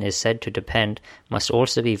salvation is said to depend must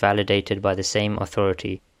also be validated by the same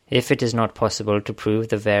authority. If it is not possible to prove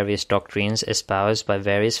the various doctrines espoused by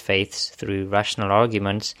various faiths through rational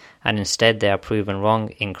arguments, and instead they are proven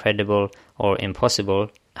wrong, incredible, or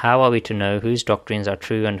impossible, how are we to know whose doctrines are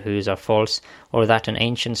true and whose are false, or that an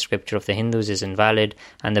ancient scripture of the Hindus is invalid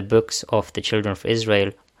and the books of the children of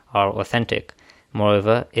Israel are authentic?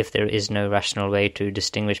 Moreover, if there is no rational way to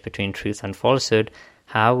distinguish between truth and falsehood,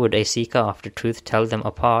 how would a seeker after truth tell them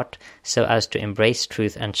apart so as to embrace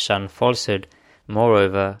truth and shun falsehood?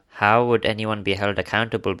 Moreover, how would anyone be held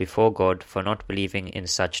accountable before God for not believing in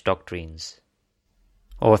such doctrines?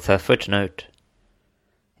 Author footnote: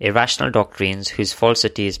 Irrational doctrines whose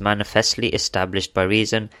falsity is manifestly established by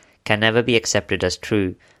reason can never be accepted as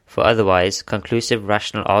true, for otherwise conclusive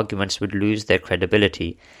rational arguments would lose their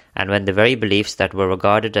credibility, and when the very beliefs that were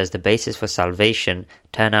regarded as the basis for salvation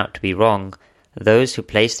turn out to be wrong, those who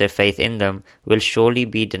place their faith in them will surely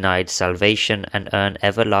be denied salvation and earn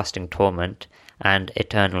everlasting torment and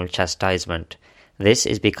eternal chastisement. This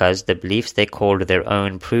is because the beliefs they called their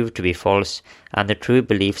own proved to be false, and the true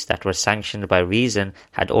beliefs that were sanctioned by reason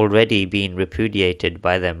had already been repudiated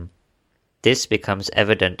by them. This becomes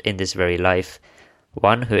evident in this very life.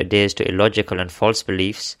 One who adheres to illogical and false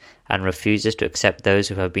beliefs and refuses to accept those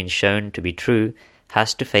who have been shown to be true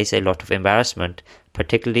has to face a lot of embarrassment,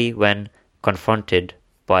 particularly when confronted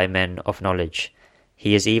by men of knowledge.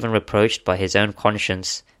 He is even reproached by his own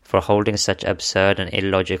conscience for holding such absurd and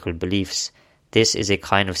illogical beliefs. This is a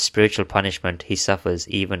kind of spiritual punishment he suffers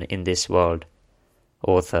even in this world.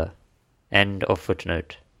 Author. End of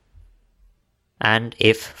footnote. And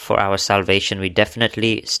if, for our salvation, we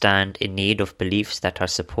definitely stand in need of beliefs that are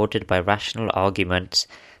supported by rational arguments,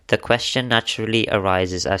 the question naturally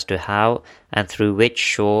arises as to how and through which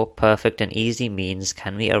sure, perfect and easy means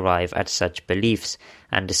can we arrive at such beliefs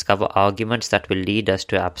and discover arguments that will lead us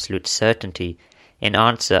to absolute certainty. In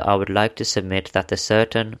answer, I would like to submit that the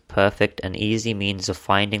certain, perfect and easy means of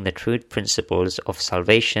finding the true principles of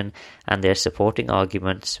salvation and their supporting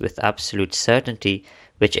arguments with absolute certainty,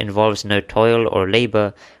 which involves no toil or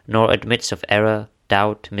labour, nor admits of error,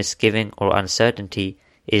 doubt, misgiving or uncertainty,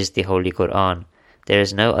 is the Holy Quran. There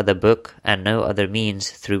is no other book and no other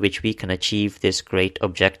means through which we can achieve this great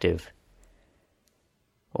objective.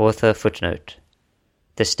 Author footnote.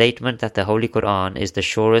 The statement that the Holy Quran is the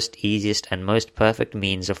surest, easiest and most perfect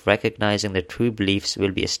means of recognizing the true beliefs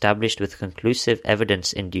will be established with conclusive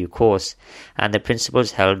evidence in due course, and the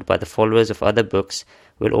principles held by the followers of other books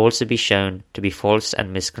will also be shown to be false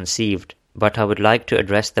and misconceived. But I would like to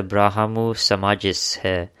address the Brahmo Samajists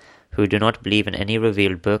here, who do not believe in any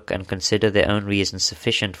revealed book and consider their own reason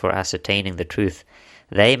sufficient for ascertaining the truth.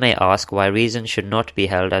 They may ask why reason should not be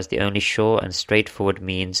held as the only sure and straightforward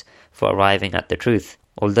means for arriving at the truth.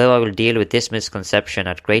 Although I will deal with this misconception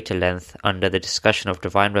at greater length under the discussion of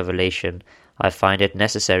divine revelation, I find it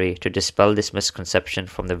necessary to dispel this misconception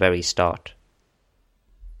from the very start.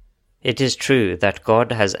 It is true that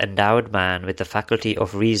God has endowed man with the faculty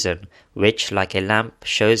of reason, which, like a lamp,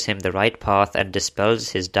 shows him the right path and dispels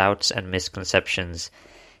his doubts and misconceptions.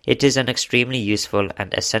 It is an extremely useful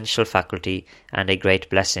and essential faculty and a great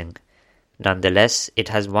blessing. Nonetheless, it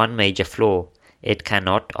has one major flaw. It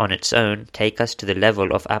cannot, on its own, take us to the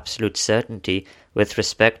level of absolute certainty with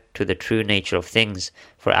respect to the true nature of things,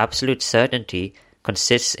 for absolute certainty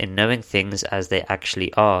consists in knowing things as they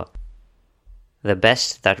actually are. The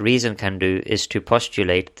best that reason can do is to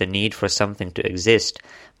postulate the need for something to exist,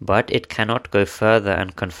 but it cannot go further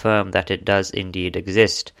and confirm that it does indeed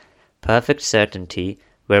exist. Perfect certainty,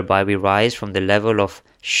 whereby we rise from the level of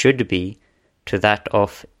should be to that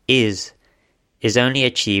of is only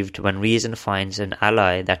achieved when reason finds an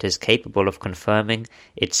ally that is capable of confirming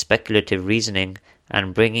its speculative reasoning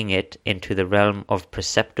and bringing it into the realm of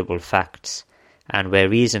perceptible facts, and where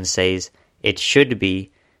reason says it should be,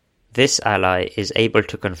 this ally is able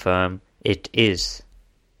to confirm it is.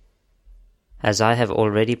 As I have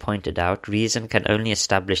already pointed out, reason can only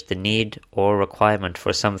establish the need or requirement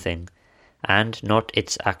for something, and not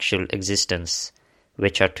its actual existence,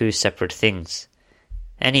 which are two separate things.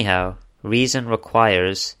 Anyhow, reason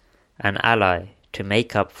requires an ally to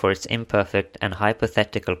make up for its imperfect and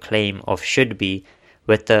hypothetical claim of should be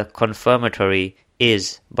with the confirmatory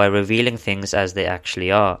is by revealing things as they actually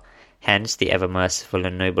are. Hence, the ever-merciful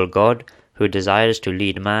and noble God, who desires to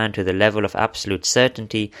lead man to the level of absolute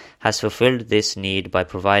certainty, has fulfilled this need by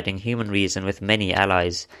providing human reason with many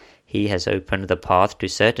allies. He has opened the path to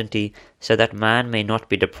certainty so that man may not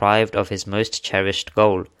be deprived of his most cherished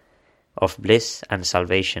goal, of bliss and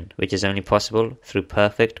salvation, which is only possible through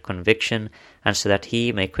perfect conviction, and so that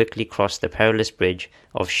he may quickly cross the perilous bridge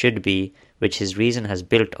of should be, which his reason has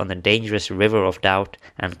built on the dangerous river of doubt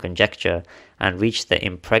and conjecture, and reach the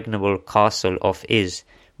impregnable castle of is,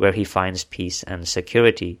 where he finds peace and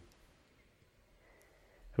security.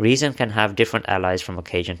 Reason can have different allies from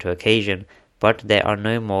occasion to occasion, but there are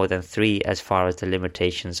no more than three as far as the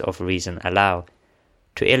limitations of reason allow.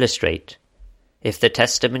 To illustrate, if the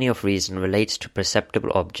testimony of reason relates to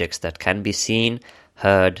perceptible objects that can be seen,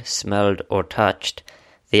 heard, smelled, or touched,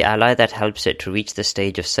 the ally that helps it to reach the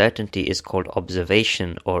stage of certainty is called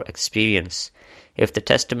observation or experience. If the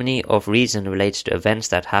testimony of reason relates to events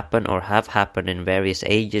that happen or have happened in various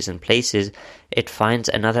ages and places, it finds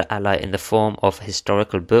another ally in the form of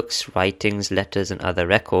historical books, writings, letters, and other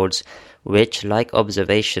records, which, like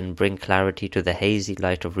observation, bring clarity to the hazy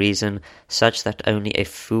light of reason, such that only a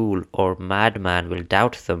fool or madman will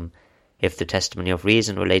doubt them. If the testimony of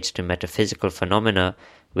reason relates to metaphysical phenomena,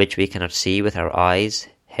 which we cannot see with our eyes,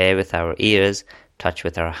 hear with our ears, touch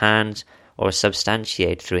with our hands, or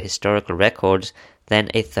substantiate through historical records, then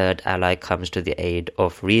a third ally comes to the aid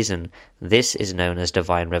of reason. This is known as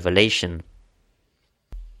divine revelation.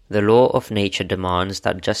 The law of nature demands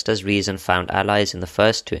that just as reason found allies in the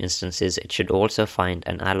first two instances, it should also find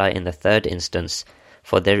an ally in the third instance,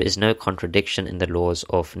 for there is no contradiction in the laws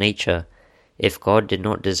of nature. If God did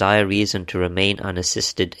not desire reason to remain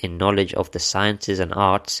unassisted in knowledge of the sciences and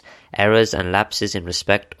arts, errors and lapses in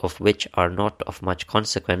respect of which are not of much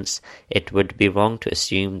consequence, it would be wrong to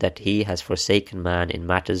assume that he has forsaken man in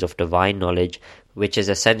matters of divine knowledge, which is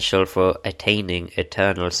essential for attaining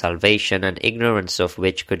eternal salvation, and ignorance of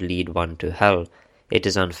which could lead one to hell. It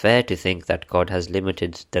is unfair to think that God has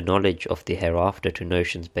limited the knowledge of the hereafter to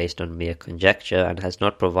notions based on mere conjecture, and has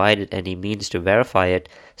not provided any means to verify it,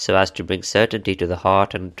 so as to bring certainty to the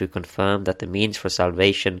heart and to confirm that the means for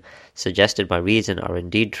salvation suggested by reason are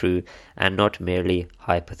indeed true and not merely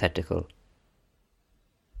hypothetical.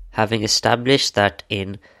 Having established that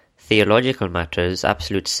in theological matters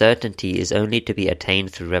absolute certainty is only to be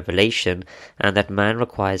attained through revelation, and that man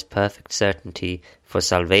requires perfect certainty for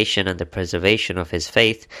salvation and the preservation of his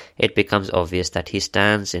faith, it becomes obvious that he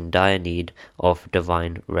stands in dire need of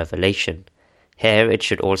divine revelation. Here it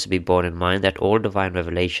should also be borne in mind that all divine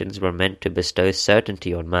revelations were meant to bestow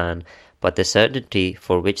certainty on man, but the certainty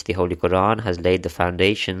for which the Holy Quran has laid the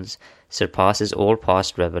foundations surpasses all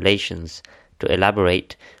past revelations. To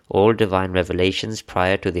elaborate, all divine revelations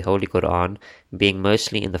prior to the Holy Quran, being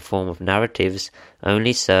mostly in the form of narratives,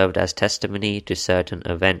 only served as testimony to certain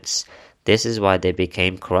events. This is why they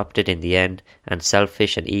became corrupted in the end, and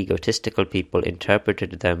selfish and egotistical people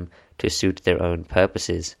interpreted them to suit their own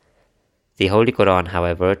purposes. The Holy Quran,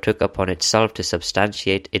 however, took upon itself to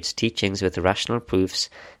substantiate its teachings with rational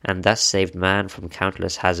proofs, and thus saved man from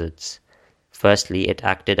countless hazards. Firstly, it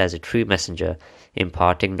acted as a true messenger,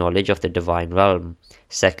 imparting knowledge of the divine realm.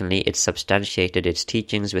 Secondly, it substantiated its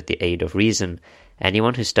teachings with the aid of reason.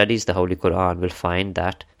 Anyone who studies the Holy Quran will find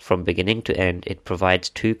that, from beginning to end, it provides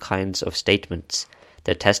two kinds of statements.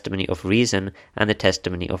 the testimony of reason and the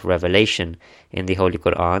testimony of revelation. In the Holy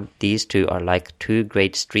Quran, these two are like two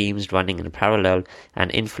great streams running in parallel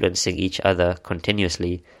and influencing each other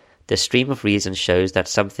continuously. The stream of reason shows that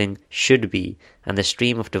something should be, and the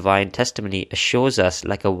stream of divine testimony assures us,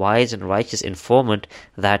 like a wise and righteous informant,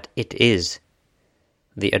 that it is.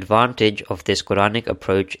 The advantage of this Quranic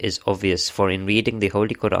approach is obvious, for in reading the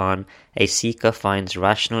Holy Quran, a seeker finds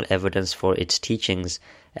rational evidence for its teachings,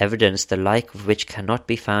 evidence the like of which cannot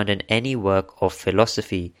be found in any work of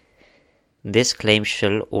philosophy. This claim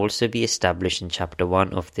shall also be established in chapter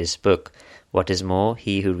 1 of this book. What is more,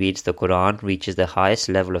 he who reads the Quran reaches the highest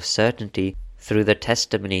level of certainty through the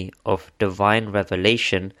testimony of divine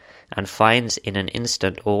revelation and finds in an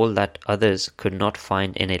instant all that others could not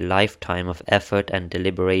find in a lifetime of effort and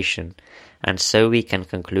deliberation. And so we can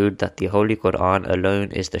conclude that the Holy Quran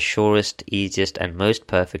alone is the surest, easiest and most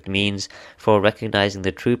perfect means for recognizing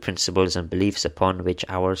the true principles and beliefs upon which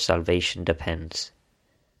our salvation depends.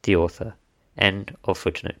 The author. End of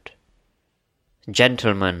footnote.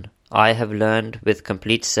 Gentlemen, I have learned with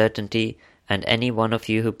complete certainty, and any one of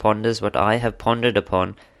you who ponders what I have pondered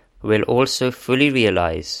upon will also fully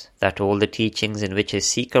realize that all the teachings in which a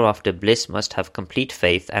seeker after bliss must have complete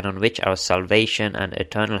faith and on which our salvation and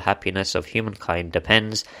eternal happiness of humankind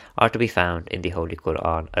depends are to be found in the Holy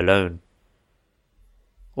Quran alone.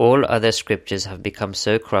 All other scriptures have become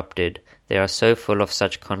so corrupted, they are so full of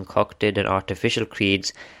such concocted and artificial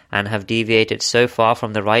creeds, and have deviated so far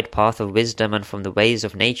from the right path of wisdom and from the ways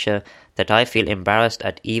of nature, that I feel embarrassed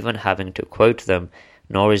at even having to quote them,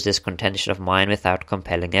 nor is this contention of mine without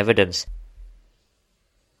compelling evidence.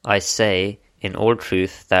 I say, in all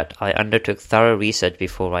truth, that I undertook thorough research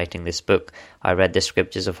before writing this book. I read the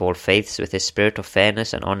scriptures of all faiths with a spirit of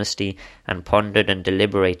fairness and honesty, and pondered and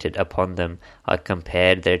deliberated upon them. I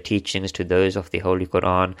compared their teachings to those of the Holy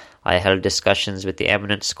Quran. I held discussions with the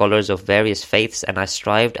eminent scholars of various faiths, and I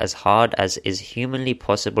strived as hard as is humanly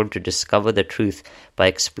possible to discover the truth by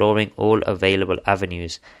exploring all available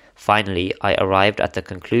avenues. Finally, I arrived at the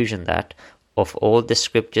conclusion that, of all the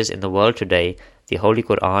scriptures in the world today, the Holy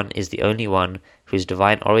Quran is the only one whose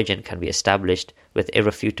divine origin can be established with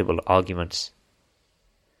irrefutable arguments.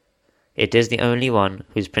 It is the only one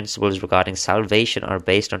whose principles regarding salvation are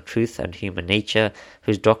based on truth and human nature,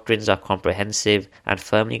 whose doctrines are comprehensive and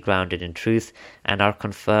firmly grounded in truth, and are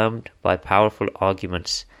confirmed by powerful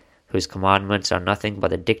arguments, whose commandments are nothing but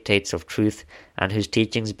the dictates of truth, and whose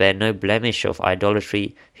teachings bear no blemish of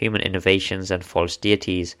idolatry, human innovations, and false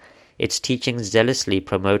deities. Its teachings zealously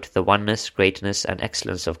promote the oneness, greatness, and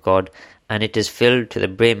excellence of God, and it is filled to the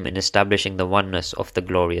brim in establishing the oneness of the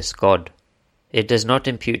glorious God. It does not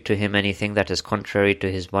impute to him anything that is contrary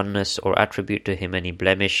to his oneness, or attribute to him any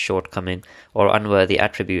blemish, shortcoming, or unworthy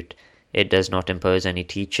attribute. It does not impose any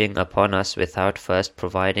teaching upon us without first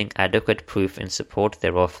providing adequate proof in support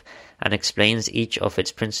thereof, and explains each of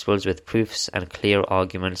its principles with proofs and clear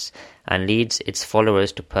arguments, and leads its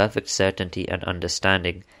followers to perfect certainty and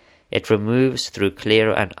understanding. It removes, through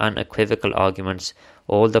clear and unequivocal arguments,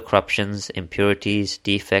 all the corruptions, impurities,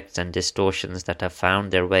 defects, and distortions that have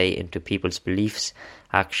found their way into people's beliefs,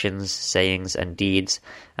 actions, sayings, and deeds,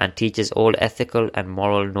 and teaches all ethical and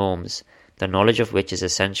moral norms, the knowledge of which is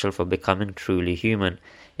essential for becoming truly human.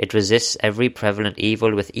 It resists every prevalent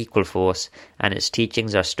evil with equal force, and its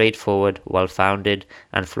teachings are straightforward, well-founded,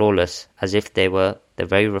 and flawless, as if they were the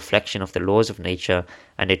very reflection of the laws of nature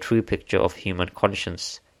and a true picture of human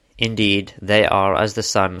conscience. Indeed, they are as the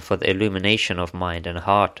sun for the illumination of mind and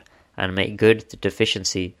heart, and make good the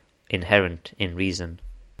deficiency inherent in reason.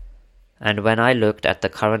 And when I looked at the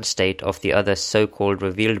current state of the other so-called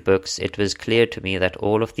revealed books, it was clear to me that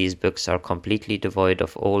all of these books are completely devoid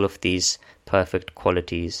of all of these perfect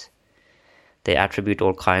qualities. They attribute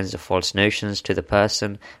all kinds of false notions to the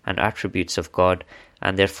person and attributes of God,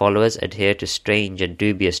 and their followers adhere to strange and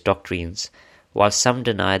dubious doctrines, while some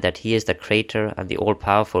deny that he is the Creator and the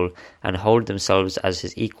All-Powerful, and hold themselves as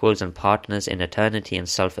his equals and partners in eternity and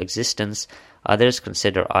self-existence. Others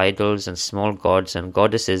consider idols and small gods and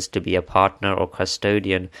goddesses to be a partner or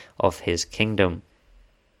custodian of his kingdom.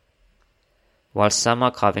 While some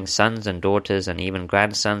are carving sons and daughters and even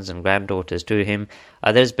grandsons and granddaughters to him,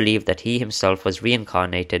 others believe that he himself was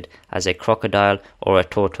reincarnated as a crocodile or a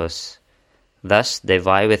tortoise. Thus they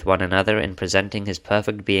vie with one another in presenting his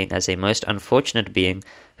perfect being as a most unfortunate being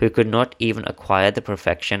who could not even acquire the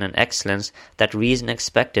perfection and excellence that reason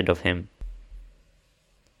expected of him.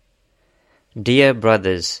 Dear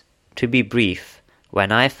brothers, to be brief,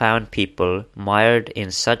 when I found people mired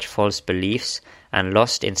in such false beliefs and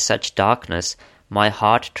lost in such darkness, My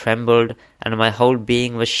heart trembled, and my whole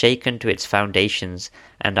being was shaken to its foundations,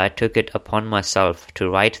 and I took it upon myself to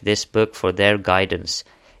write this book for their guidance.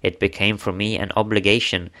 It became for me an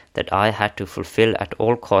obligation that I had to fulfill at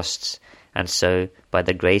all costs, and so, by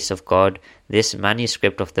the grace of God, this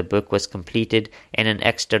manuscript of the book was completed in an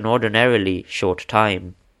extraordinarily short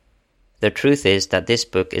time. The truth is that this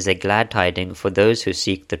book is a glad tiding for those who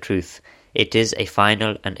seek the truth. It is a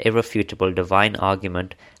final and irrefutable divine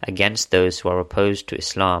argument against those who are opposed to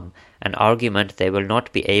Islam, an argument they will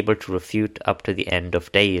not be able to refute up to the end of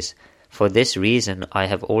days. For this reason I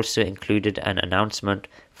have also included an announcement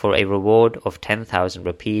for a reward of 10,000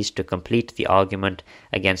 rupees to complete the argument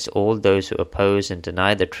against all those who oppose and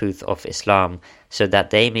deny the truth of Islam, so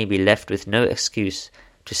that they may be left with no excuse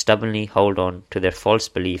to stubbornly hold on to their false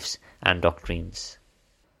beliefs and doctrines.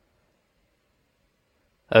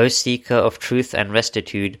 O seeker of truth and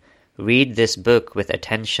rectitude, read this book with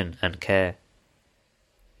attention and care.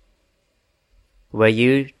 Were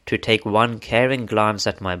you to take one caring glance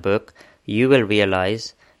at my book, you will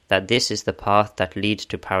realize that this is the path that leads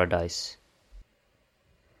to paradise.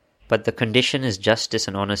 But the condition is justice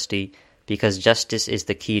and honesty, because justice is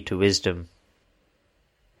the key to wisdom.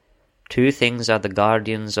 Two things are the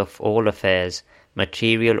guardians of all affairs,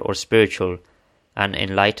 material or spiritual, an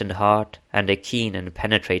enlightened heart and a keen and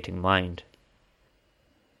penetrating mind.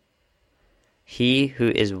 He who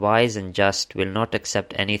is wise and just will not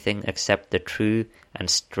accept anything except the true and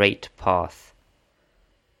straight path.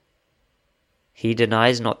 He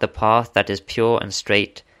denies not the path that is pure and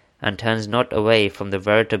straight, and turns not away from the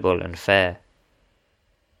veritable and fair.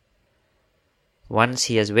 Once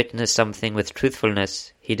he has witnessed something with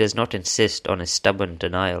truthfulness, he does not insist on a stubborn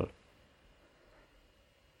denial.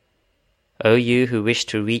 O you who wish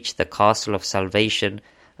to reach the castle of salvation,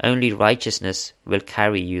 only righteousness will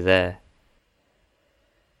carry you there.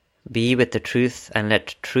 Be with the truth and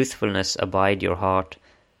let truthfulness abide your heart.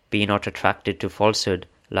 Be not attracted to falsehood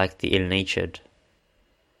like the ill-natured.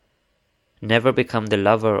 Never become the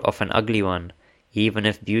lover of an ugly one, even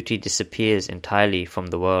if beauty disappears entirely from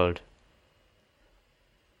the world.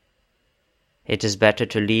 It is better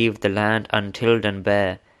to leave the land untilled and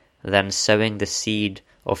bare than sowing the seed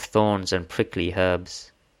of thorns and prickly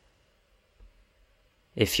herbs.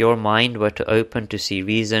 If your mind were to open to see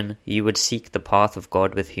reason, you would seek the path of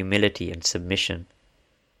God with humility and submission.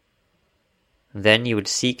 Then you would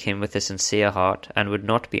seek him with a sincere heart and would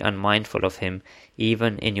not be unmindful of him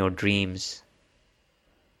even in your dreams.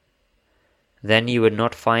 Then you would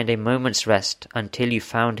not find a moment's rest until you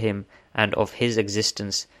found him and of his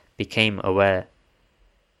existence became aware.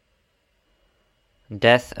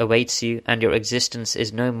 Death awaits you, and your existence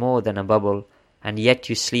is no more than a bubble, and yet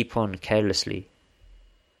you sleep on carelessly.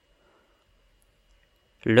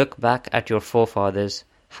 Look back at your forefathers,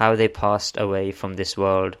 how they passed away from this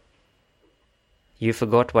world. You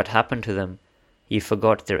forgot what happened to them. You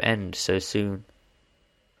forgot their end so soon.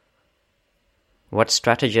 What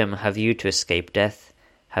stratagem have you to escape death?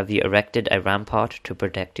 Have you erected a rampart to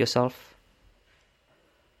protect yourself?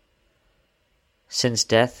 Since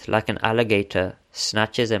death, like an alligator,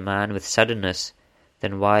 snatches a man with suddenness,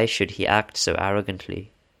 then why should he act so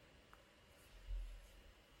arrogantly?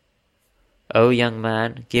 O young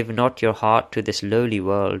man, give not your heart to this lowly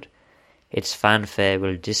world. Its fanfare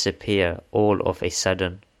will disappear all of a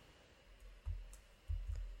sudden.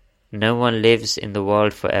 No one lives in the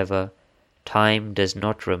world forever. Time does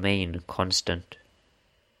not remain constant.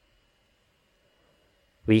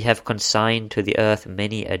 We have consigned to the earth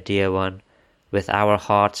many a dear one, with our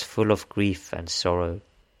hearts full of grief and sorrow.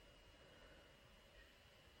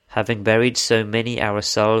 Having buried so many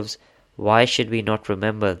ourselves, why should we not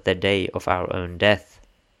remember the day of our own death?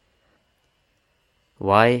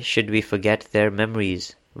 Why should we forget their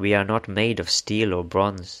memories? We are not made of steel or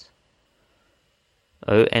bronze.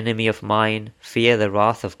 O enemy of mine, fear the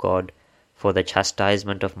wrath of God, for the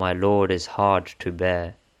chastisement of my Lord is hard to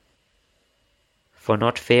bear. For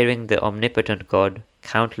not fearing the omnipotent God,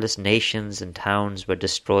 countless nations and towns were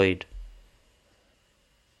destroyed.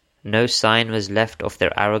 No sign was left of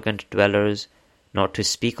their arrogant dwellers, not to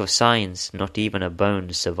speak of signs, not even a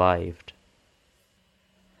bone survived.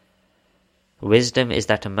 Wisdom is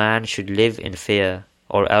that a man should live in fear,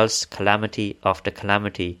 or else calamity after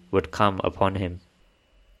calamity would come upon him.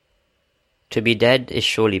 To be dead is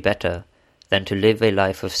surely better than to live a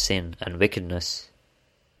life of sin and wickedness.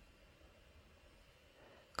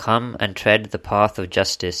 Come and tread the path of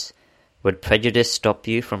justice. Would prejudice stop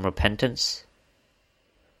you from repentance?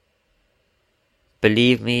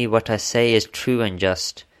 Believe me, what I say is true and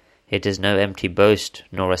just. It is no empty boast,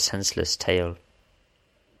 nor a senseless tale.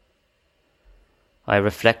 I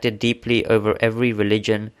reflected deeply over every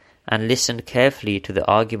religion and listened carefully to the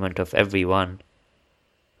argument of every one.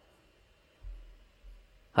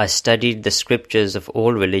 I studied the scriptures of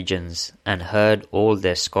all religions and heard all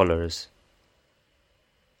their scholars.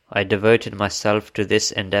 I devoted myself to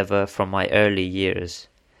this endeavor from my early years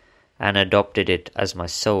and adopted it as my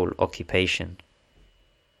sole occupation.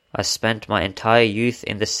 I spent my entire youth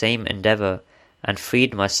in the same endeavor and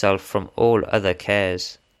freed myself from all other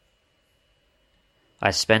cares.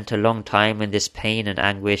 I spent a long time in this pain and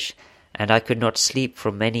anguish, and I could not sleep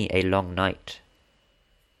for many a long night.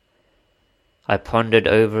 I pondered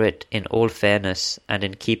over it in all fairness and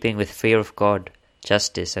in keeping with fear of God,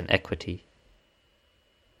 justice and equity.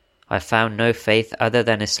 I found no faith other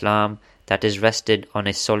than Islam that is rested on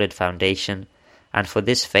a solid foundation, and for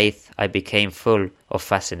this faith I became full of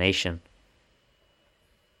fascination.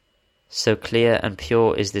 So clear and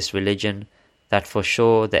pure is this religion that for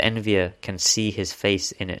sure the envier can see his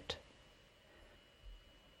face in it.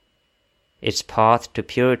 Its path to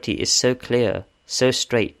purity is so clear, so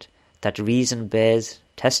straight, that reason bears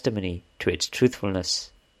testimony to its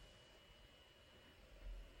truthfulness.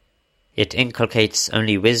 It inculcates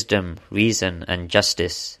only wisdom, reason, and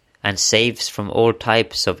justice, and saves from all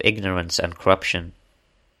types of ignorance and corruption.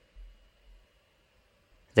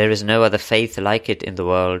 There is no other faith like it in the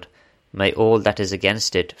world. May all that is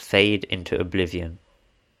against it fade into oblivion.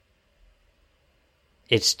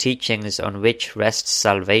 Its teachings, on which rests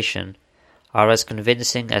salvation, are as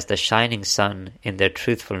convincing as the shining sun in their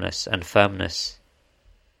truthfulness and firmness.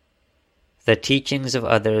 The teachings of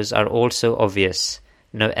others are also obvious.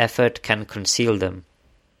 No effort can conceal them.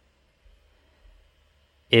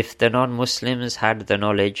 If the non-Muslims had the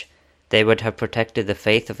knowledge, they would have protected the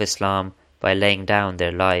faith of Islam by laying down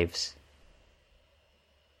their lives.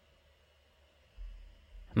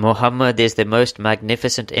 Muhammad is the most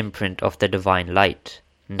magnificent imprint of the divine light.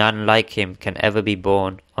 None like him can ever be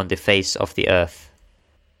born on the face of the earth.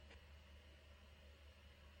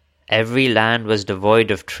 Every land was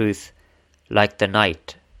devoid of truth, like the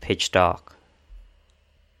night, pitch dark.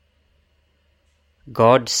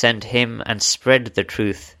 God sent him and spread the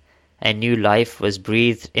truth. A new life was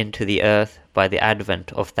breathed into the earth by the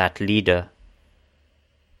advent of that leader.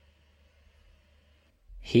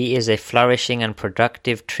 He is a flourishing and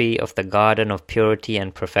productive tree of the garden of purity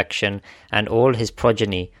and perfection, and all his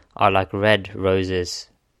progeny are like red roses.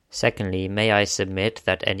 Secondly, may I submit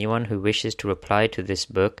that anyone who wishes to reply to this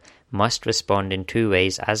book must respond in two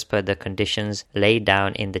ways as per the conditions laid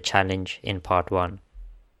down in the challenge in part 1.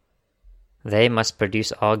 They must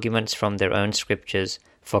produce arguments from their own scriptures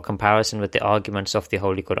for comparison with the arguments of the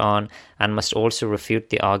Holy Quran, and must also refute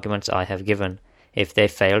the arguments I have given. If they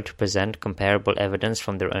fail to present comparable evidence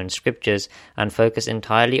from their own scriptures and focus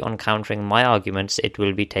entirely on countering my arguments, it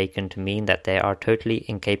will be taken to mean that they are totally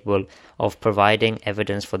incapable of providing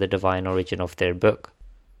evidence for the divine origin of their book.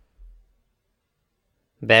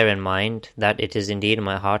 Bear in mind that it is indeed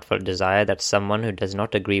my heartfelt desire that someone who does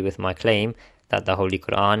not agree with my claim that the Holy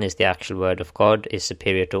Quran is the actual word of God, is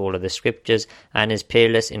superior to all other scriptures, and is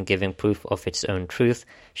peerless in giving proof of its own truth,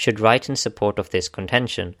 should write in support of this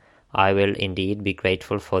contention. I will indeed be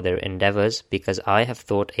grateful for their endeavors, because I have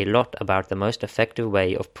thought a lot about the most effective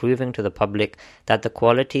way of proving to the public that the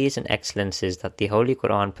qualities and excellences that the Holy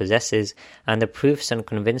Quran possesses, and the proofs and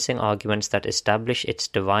convincing arguments that establish its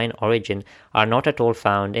divine origin, are not at all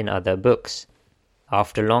found in other books.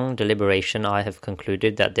 After long deliberation, I have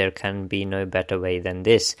concluded that there can be no better way than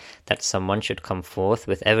this, that someone should come forth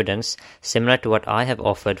with evidence similar to what I have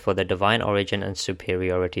offered for the divine origin and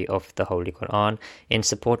superiority of the Holy Quran in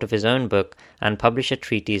support of his own book, and publish a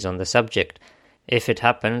treatise on the subject. If it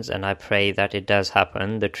happens, and I pray that it does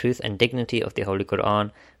happen, the truth and dignity of the Holy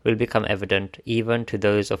Quran will become evident even to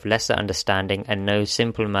those of lesser understanding, and no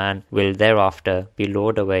simple man will thereafter be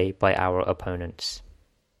lured away by our opponents.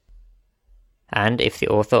 And if the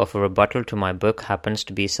author of a rebuttal to my book happens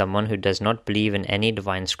to be someone who does not believe in any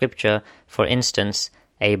divine scripture, for instance,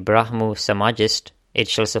 a Brahmo Samajist, it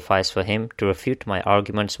shall suffice for him to refute my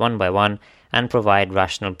arguments one by one and provide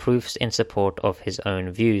rational proofs in support of his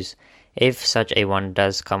own views. If such a one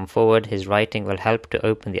does come forward, his writing will help to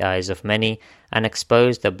open the eyes of many and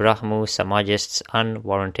expose the Brahmo Samajist's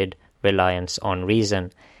unwarranted reliance on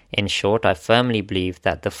reason. In short, I firmly believe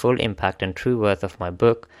that the full impact and true worth of my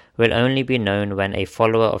book will only be known when a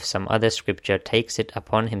follower of some other scripture takes it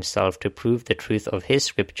upon himself to prove the truth of his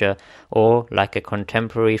scripture, or, like a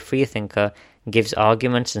contemporary freethinker, gives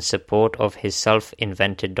arguments in support of his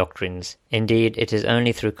self-invented doctrines. Indeed, it is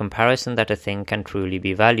only through comparison that a thing can truly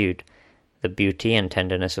be valued. The beauty and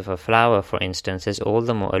tenderness of a flower, for instance, is all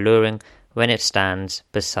the more alluring when it stands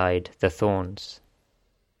beside the thorns.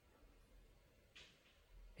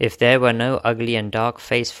 If there were no ugly and dark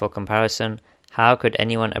face for comparison, how could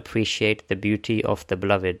anyone appreciate the beauty of the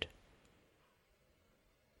beloved?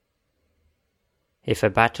 If a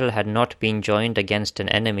battle had not been joined against an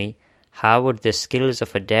enemy, how would the skills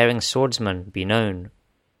of a daring swordsman be known?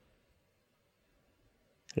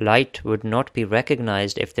 Light would not be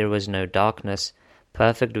recognized if there was no darkness.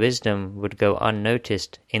 Perfect wisdom would go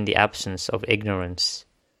unnoticed in the absence of ignorance.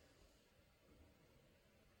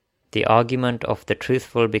 The argument of the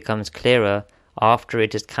truthful becomes clearer after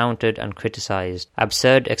it is countered and criticized.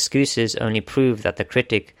 Absurd excuses only prove that the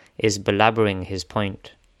critic is belaboring his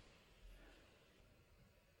point.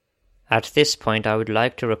 At this point, I would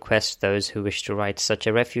like to request those who wish to write such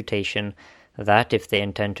a refutation that if they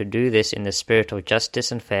intend to do this in the spirit of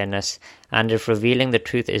justice and fairness, and if revealing the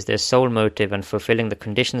truth is their sole motive and fulfilling the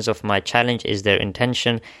conditions of my challenge is their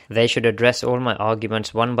intention, they should address all my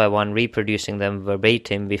arguments one by one, reproducing them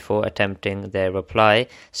verbatim before attempting their reply,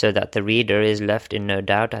 so that the reader is left in no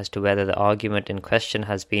doubt as to whether the argument in question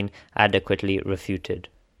has been adequately refuted.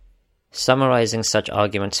 Summarizing such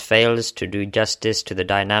arguments fails to do justice to the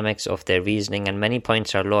dynamics of their reasoning, and many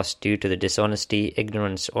points are lost due to the dishonesty,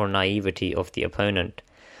 ignorance, or naivety of the opponent.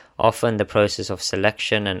 Often the process of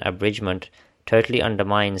selection and abridgment totally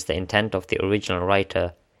undermines the intent of the original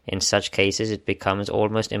writer. In such cases it becomes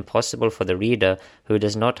almost impossible for the reader, who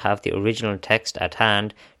does not have the original text at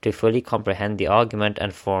hand, to fully comprehend the argument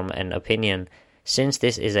and form an opinion. Since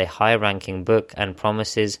this is a high-ranking book and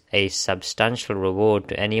promises a substantial reward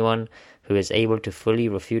to anyone who is able to fully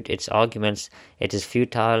refute its arguments, it is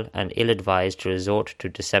futile and ill-advised to resort to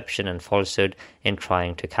deception and falsehood in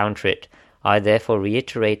trying to counter it. I therefore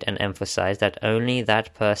reiterate and emphasize that only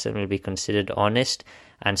that person will be considered honest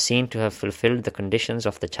and seen to have fulfilled the conditions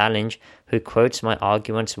of the challenge who quotes my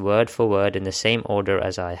arguments word for word in the same order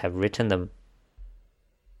as I have written them.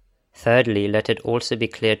 Thirdly, let it also be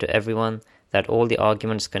clear to everyone that all the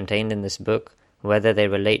arguments contained in this book, whether they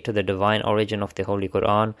relate to the divine origin of the Holy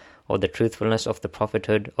Quran, or the truthfulness of the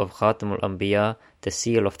prophethood of Khatamul Anbiya, the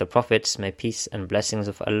seal of the prophets, may peace and blessings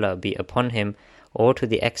of Allah be upon him, or to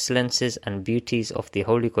the excellences and beauties of the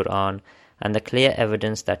Holy Quran, and the clear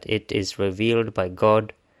evidence that it is revealed by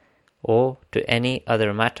God, or to any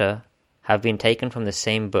other matter, have been taken from the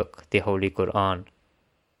same book, the Holy Quran.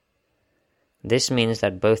 This means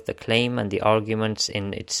that both the claim and the arguments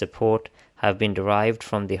in its support have been derived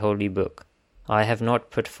from the Holy Book. I have not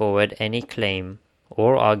put forward any claim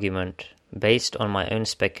or argument based on my own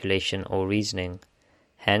speculation or reasoning.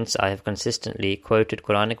 Hence, I have consistently quoted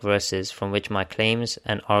Quranic verses from which my claims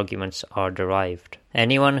and arguments are derived.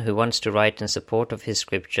 Anyone who wants to write in support of his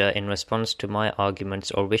scripture in response to my arguments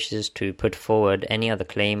or wishes to put forward any other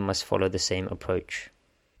claim must follow the same approach.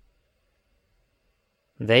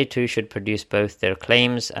 They too should produce both their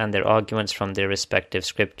claims and their arguments from their respective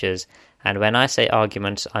scriptures, and when I say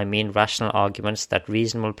arguments, I mean rational arguments that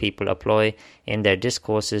reasonable people employ in their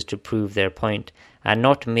discourses to prove their point, and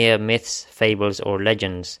not mere myths, fables, or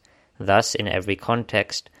legends. Thus, in every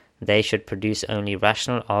context, they should produce only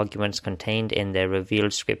rational arguments contained in their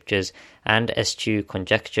revealed scriptures, and eschew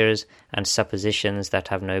conjectures and suppositions that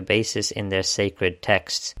have no basis in their sacred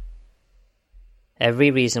texts.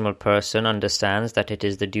 Every reasonable person understands that it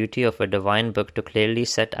is the duty of a divine book to clearly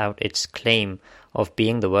set out its claim of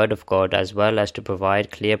being the Word of God, as well as to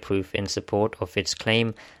provide clear proof in support of its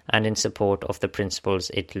claim and in support of the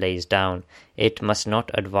principles it lays down. It must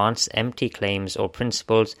not advance empty claims or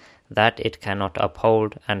principles that it cannot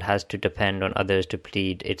uphold and has to depend on others to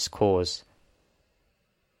plead its cause.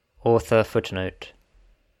 Author footnote.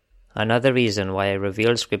 Another reason why a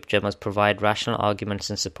revealed scripture must provide rational arguments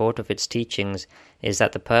in support of its teachings is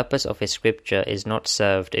that the purpose of a scripture is not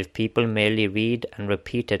served if people merely read and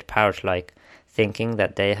repeat it parrot-like, thinking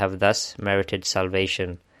that they have thus merited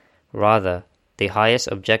salvation. Rather, the highest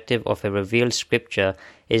objective of a revealed scripture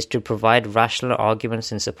is to provide rational arguments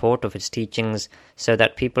in support of its teachings so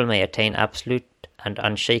that people may attain absolute and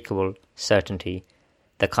unshakable certainty,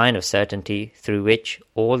 the kind of certainty through which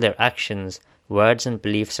all their actions, words and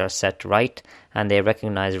beliefs are set right, and they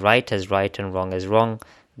recognize right as right and wrong as wrong,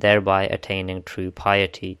 thereby attaining true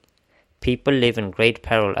piety. People live in great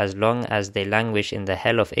peril as long as they languish in the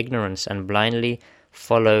hell of ignorance and blindly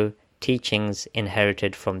follow teachings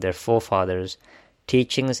inherited from their forefathers,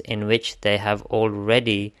 teachings in which they have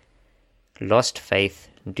already lost faith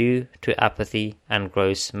due to apathy and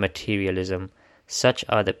gross materialism. Such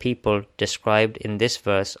are the people described in this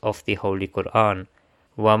verse of the Holy Quran.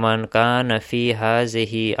 وَمَنْ كَانَ فِي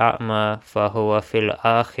هَذِهِ أَعْمَى فَهُوَ فِي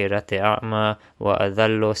الْآخِرَةِ أَعْمَى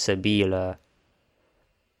وَأَضَلُّ سَبِيلًا,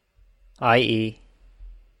 i.e.,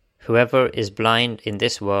 Whoever is blind in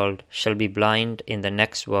this world shall be blind in the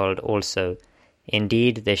next world also.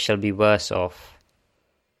 Indeed, they shall be worse off.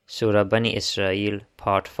 Surah Bani Israel,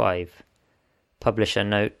 Part 5. Publisher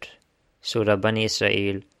note: Surah Bani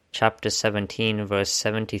Israel, Chapter 17, verse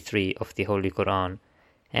 73 of the Holy Quran.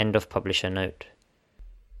 End of publisher note.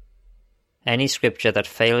 Any scripture that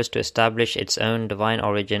fails to establish its own divine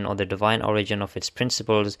origin or the divine origin of its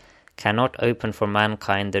principles cannot open for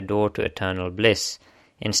mankind the door to eternal bliss.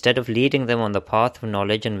 Instead of leading them on the path of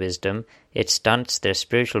knowledge and wisdom, it stunts their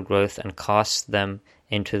spiritual growth and casts them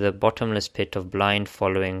into the bottomless pit of blind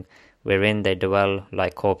following, wherein they dwell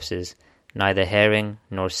like corpses, neither hearing,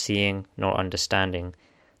 nor seeing, nor understanding.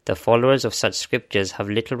 The followers of such scriptures have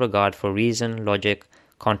little regard for reason, logic,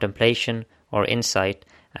 contemplation, or insight,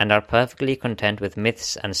 and are perfectly content with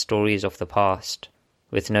myths and stories of the past,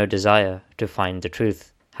 with no desire to find the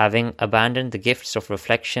truth. Having abandoned the gifts of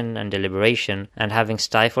reflection and deliberation, and having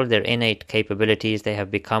stifled their innate capabilities, they have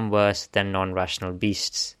become worse than non-rational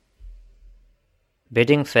beasts.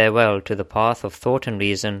 Bidding farewell to the path of thought and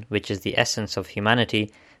reason, which is the essence of humanity,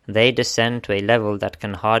 they descend to a level that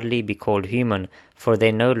can hardly be called human, for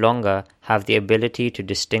they no longer have the ability to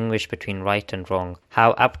distinguish between right and wrong.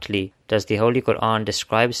 How aptly does the Holy Quran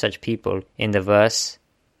describe such people in the verse,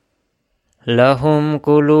 لَهُمْ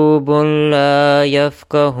قُلُوبٌ لَا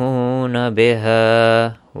يَفْقَهُونَ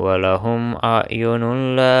بِهَا وَلَهُمْ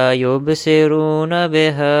أَعْيُنٌ لَا يُبْصِرُونَ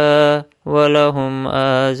بِهَا وَلَهُمْ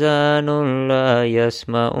آذَانٌ لَا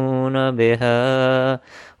يَسْمَعُونَ بِهَا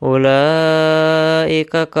أُولَئِكَ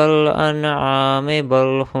كَالْأَنْعَامِ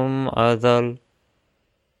بَلْ هُمْ أَضَلُّ,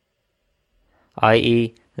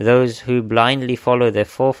 i.e., those who blindly follow their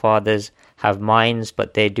forefathers have minds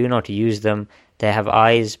but they do not use them, they have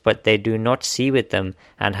eyes but they do not see with them,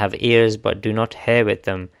 and have ears but do not hear with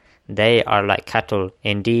them. They are like cattle,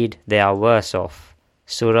 indeed they are worse off.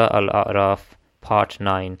 Surah Al-A'raf, Part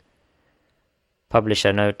 9.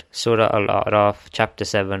 Publisher note: Surah Al-A'raf, Chapter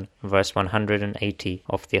 7, verse 180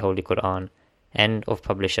 of the Holy Quran. End of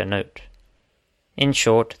publisher note. In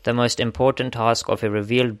short, the most important task of a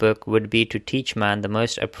revealed book would be to teach man the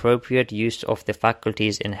most appropriate use of the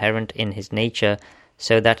faculties inherent in his nature,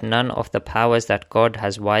 so that none of the powers that God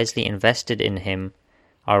has wisely invested in him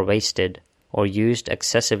are wasted, or used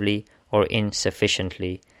excessively or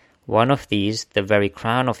insufficiently. One of these, the very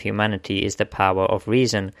crown of humanity, is the power of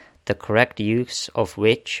reason, the correct use of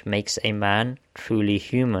which makes a man truly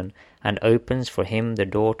human, and opens for him the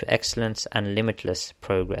door to excellence and limitless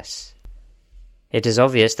progress. It is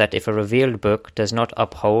obvious that if a revealed book does not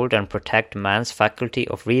uphold and protect man's faculty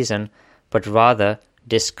of reason, but rather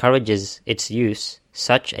discourages its use,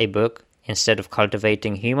 such a book, instead of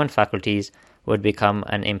cultivating human faculties, would become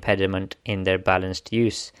an impediment in their balanced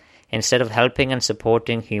use. Instead of helping and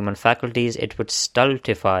supporting human faculties, it would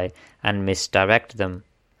stultify and misdirect them.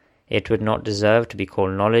 It would not deserve to be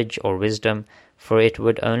called knowledge or wisdom, for it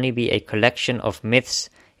would only be a collection of myths,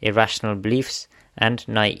 irrational beliefs, and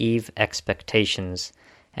naive expectations.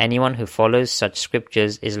 Anyone who follows such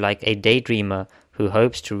scriptures is like a daydreamer who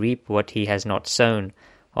hopes to reap what he has not sown.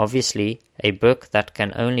 Obviously, a book that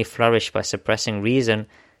can only flourish by suppressing reason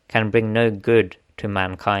can bring no good to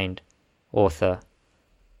mankind. Author.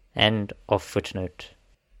 End of footnote.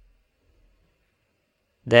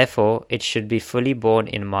 Therefore, it should be fully borne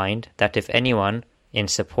in mind that if anyone, in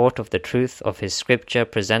support of the truth of his scripture,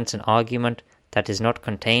 presents an argument that is not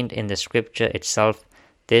contained in the scripture itself,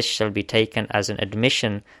 this shall be taken as an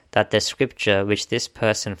admission that the scripture which this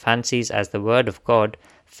person fancies as the word of God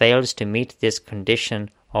fails to meet this condition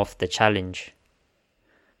of the challenge.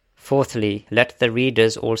 Fourthly, let the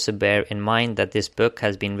readers also bear in mind that this book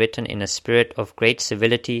has been written in a spirit of great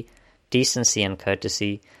civility, decency and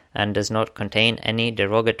courtesy, and does not contain any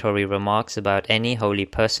derogatory remarks about any holy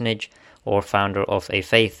personage or founder of a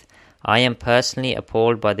faith. I am personally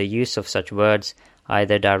appalled by the use of such words,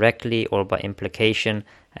 either directly or by implication,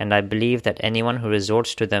 and I believe that anyone who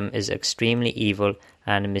resorts to them is extremely evil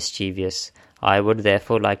and mischievous. I would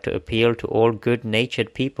therefore like to appeal to all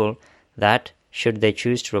good-natured people that, should they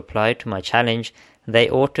choose to reply to my challenge, they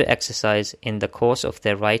ought to exercise in the course of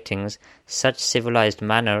their writings such civilized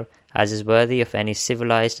manner as is worthy of any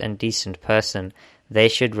civilized and decent person. They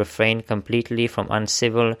should refrain completely from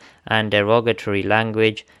uncivil and derogatory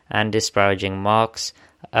language and disparaging marks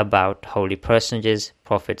about holy personages,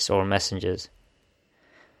 prophets or messengers.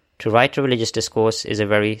 To write a religious discourse is a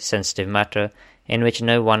very sensitive matter, in which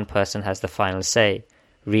no one person has the final say.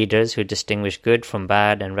 Readers who distinguish good from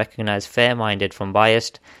bad and recognize fair-minded from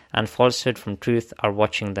biased and falsehood from truth are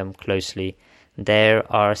watching them closely.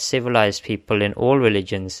 There are civilized people in all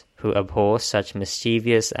religions who abhor such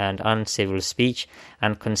mischievous and uncivil speech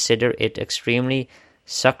and consider it extremely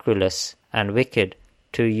scurrilous and wicked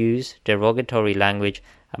to use derogatory language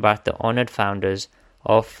about the honored founders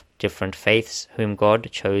of different faiths whom God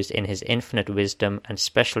chose in His infinite wisdom and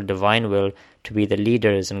special divine will to be the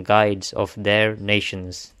leaders and guides of their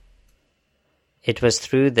nations. It was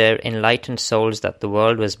through their enlightened souls that the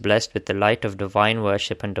world was blessed with the light of divine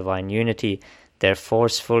worship and divine unity. Their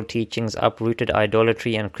forceful teachings uprooted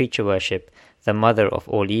idolatry and creature worship, the mother of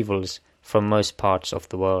all evils, from most parts of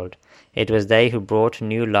the world. It was they who brought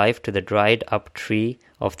new life to the dried-up tree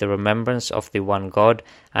of the remembrance of the one God,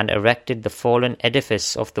 and erected the fallen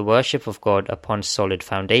edifice of the worship of God upon solid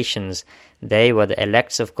foundations. They were the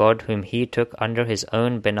elects of God whom He took under His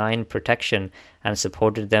own benign protection, and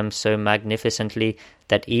supported them so magnificently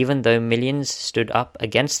that even though millions stood up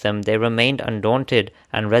against them, they remained undaunted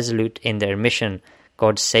and resolute in their mission.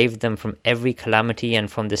 God saved them from every calamity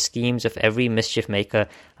and from the schemes of every mischief-maker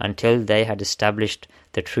until they had established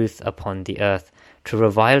the truth upon the earth. To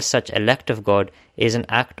revile such elect of God is an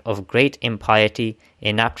act of great impiety,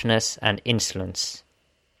 inaptness, and insolence.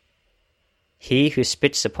 He who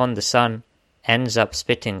spits upon the sun ends up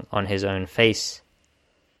spitting on his own face.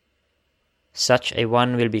 Such a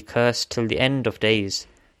one will be cursed till the end of days.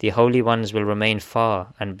 The holy ones will remain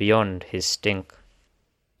far and beyond his stink.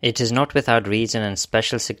 It is not without reason and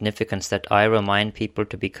special significance that I remind people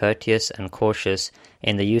to be courteous and cautious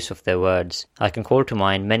in the use of their words. I can call to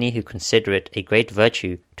mind many who consider it a great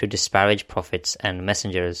virtue to disparage prophets and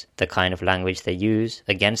messengers. The kind of language they use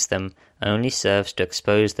against them only serves to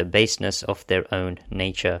expose the baseness of their own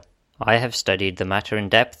nature. I have studied the matter in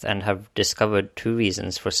depth and have discovered two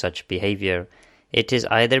reasons for such behavior. It is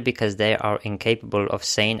either because they are incapable of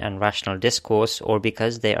sane and rational discourse, or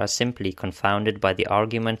because they are simply confounded by the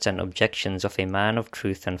arguments and objections of a man of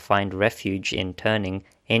truth and find refuge in turning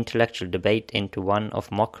intellectual debate into one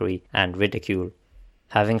of mockery and ridicule.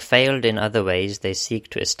 Having failed in other ways, they seek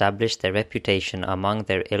to establish their reputation among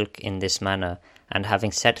their ilk in this manner, and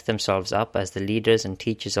having set themselves up as the leaders and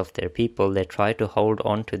teachers of their people, they try to hold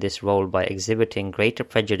on to this role by exhibiting greater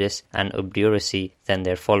prejudice and obduracy than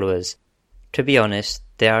their followers. To be honest,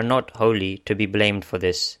 they are not wholly to be blamed for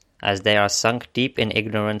this, as they are sunk deep in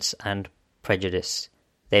ignorance and prejudice.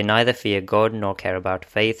 They neither fear God nor care about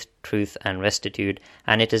faith, truth, and rectitude,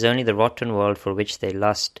 and it is only the rotten world for which they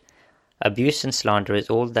lust. Abuse and slander is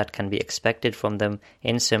all that can be expected from them,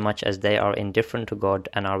 insomuch as they are indifferent to God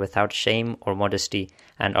and are without shame or modesty,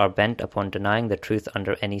 and are bent upon denying the truth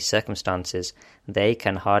under any circumstances. They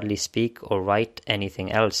can hardly speak or write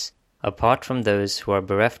anything else. Apart from those who are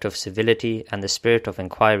bereft of civility and the spirit of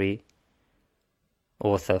inquiry,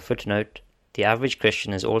 author footnote, the average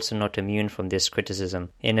Christian is also not immune from this criticism.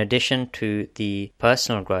 In addition to the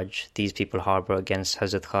personal grudge these people harbour against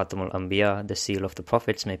Hazrat Khatamul Anbiya, the seal of the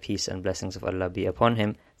prophets, may peace and blessings of Allah be upon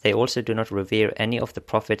him, they also do not revere any of the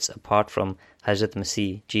prophets apart from Hazrat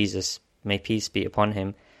Masih, Jesus, may peace be upon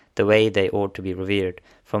him, the way they ought to be revered.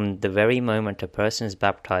 From the very moment a person is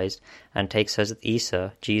baptized and takes Hazrat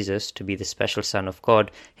Isa, Jesus, to be the special Son of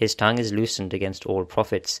God, his tongue is loosened against all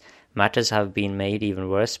prophets. Matters have been made even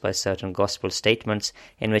worse by certain gospel statements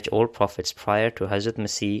in which all prophets prior to Hazrat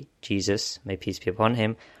Masih, Jesus, may peace be upon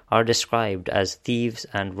him, are described as thieves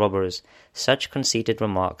and robbers. Such conceited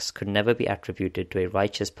remarks could never be attributed to a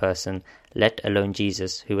righteous person, let alone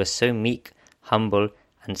Jesus, who was so meek, humble,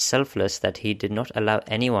 and selfless that he did not allow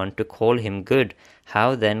anyone to call him good.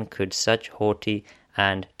 How then could such haughty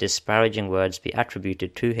and disparaging words be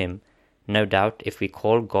attributed to him? No doubt, if we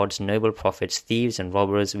call God's noble prophets thieves and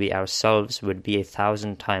robbers, we ourselves would be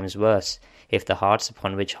 1,000 times worse. If the hearts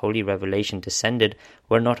upon which holy revelation descended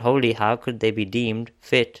were not holy, how could they be deemed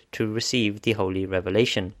fit to receive the holy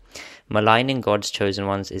revelation? Maligning God's chosen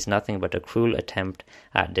ones is nothing but a cruel attempt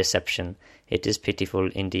at deception. It is pitiful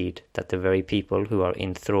indeed that the very people who are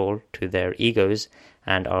in thrall to their egos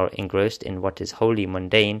and are engrossed in what is wholly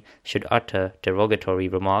mundane should utter derogatory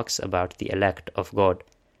remarks about the elect of God.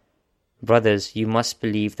 Brothers, you must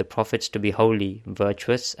believe the prophets to be holy,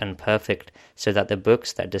 virtuous, and perfect, so that the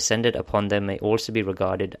books that descended upon them may also be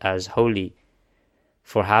regarded as holy.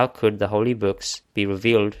 For how could the holy books be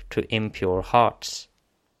revealed to impure hearts?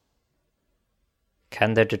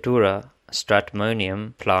 Can the datura,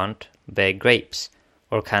 stratmonium plant, bear grapes,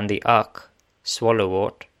 or can the akh,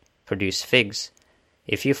 swallowwort, produce figs?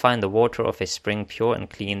 If you find the water of a spring pure and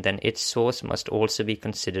clean, then its source must also be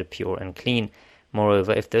considered pure and clean.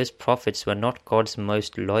 Moreover, if those prophets were not God's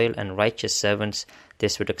most loyal and righteous servants,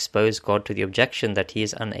 this would expose God to the objection that he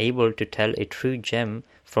is unable to tell a true gem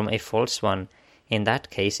from a false one. In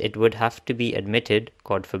that case, it would have to be admitted,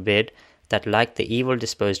 God forbid, that like the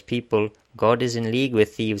evil-disposed people, God is in league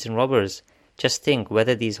with thieves and robbers. Just think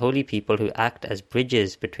whether these holy people who act as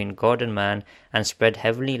bridges between God and man and spread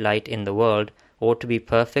heavenly light in the world ought to be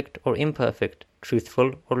perfect or imperfect,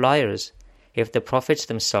 truthful or liars. If the prophets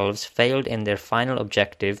themselves failed in their final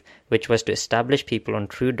objective, which was to establish people on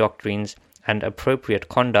true doctrines and appropriate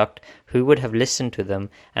conduct, who would have listened to them,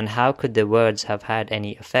 and how could their words have had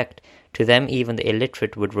any effect? To them even the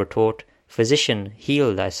illiterate would retort, "Physician,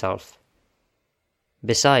 heal thyself."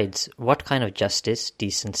 Besides, what kind of justice,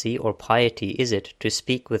 decency, or piety is it to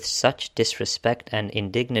speak with such disrespect and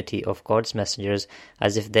indignity of God's messengers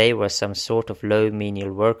as if they were some sort of low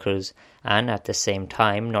menial workers, and at the same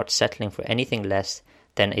time not settling for anything less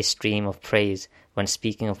than a stream of praise when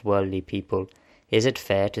speaking of worldly people? Is it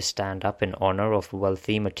fair to stand up in honor of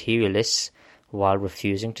wealthy materialists while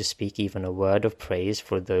refusing to speak even a word of praise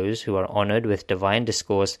for those who are honored with divine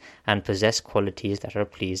discourse and possess qualities that are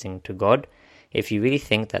pleasing to God? If you really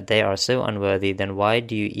think that they are so unworthy, then why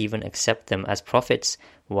do you even accept them as prophets?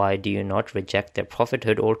 Why do you not reject their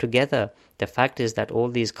prophethood altogether? The fact is that all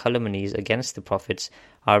these calumnies against the prophets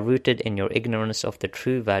are rooted in your ignorance of the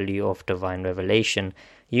true value of divine revelation.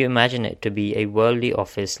 You imagine it to be a worldly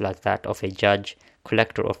office like that of a judge,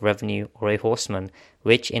 collector of revenue, or a horseman,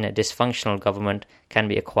 which in a dysfunctional government can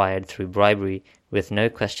be acquired through bribery, with no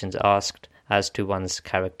questions asked as to one's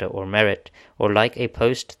character or merit, or like a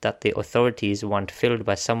post that the authorities want filled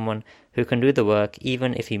by someone who can do the work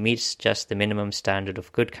even if he meets just the minimum standard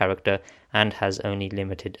of good character and has only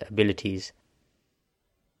limited abilities.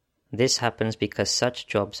 This happens because such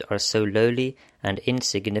jobs are so lowly and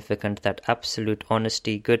insignificant that absolute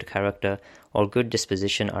honesty, good character, or good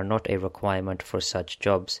disposition are not a requirement for such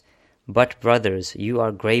jobs. But, brothers, you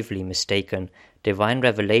are gravely mistaken. Divine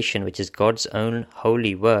revelation, which is God's own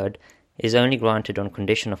holy word, is only granted on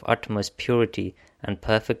condition of utmost purity and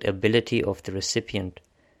perfect ability of the recipient.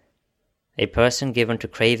 A person given to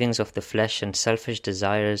cravings of the flesh and selfish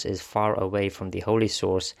desires is far away from the holy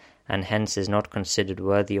source, and hence is not considered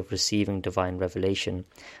worthy of receiving divine revelation.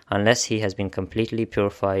 Unless he has been completely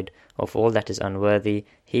purified of all that is unworthy,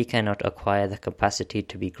 he cannot acquire the capacity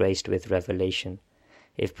to be graced with revelation.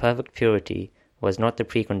 If perfect purity was not the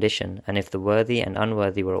precondition, and if the worthy and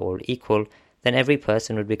unworthy were all equal, then every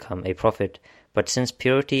person would become a prophet. But since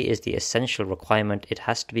purity is the essential requirement, it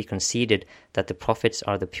has to be conceded that the prophets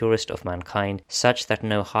are the purest of mankind, such that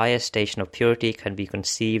no higher station of purity can be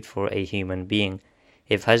conceived for a human being.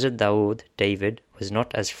 If Hazrat Dawood, David, was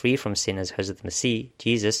not as free from sin as Hazrat Masih,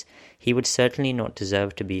 Jesus, he would certainly not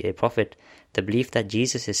deserve to be a prophet. The belief that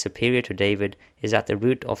Jesus is superior to David is at the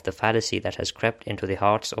root of the fallacy that has crept into the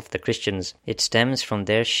hearts of the Christians. It stems from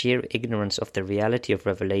their sheer ignorance of the reality of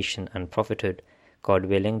revelation and prophethood. God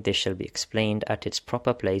willing, this shall be explained at its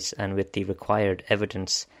proper place and with the required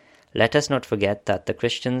evidence. Let us not forget that the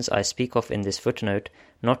Christians I speak of in this footnote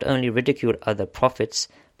not only ridicule other prophets,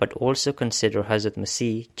 but also consider Hazrat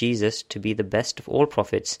Masih, Jesus, to be the best of all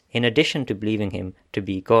prophets, in addition to believing him to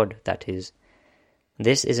be God, that is.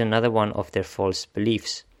 This is another one of their false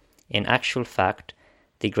beliefs. In actual fact,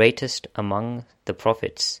 the greatest among the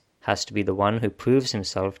prophets has to be the one who proves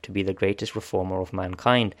himself to be the greatest reformer of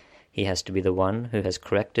mankind. He has to be the one who has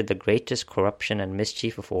corrected the greatest corruption and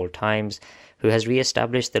mischief of all times, who has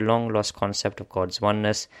re-established the long-lost concept of God's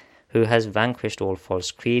oneness, who has vanquished all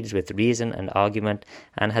false creeds with reason and argument,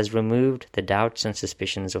 and has removed the doubts and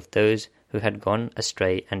suspicions of those who had gone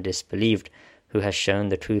astray and disbelieved, who has shown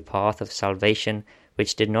the true path of salvation,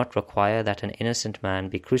 which did not require that an innocent man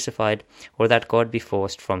be crucified, or that God be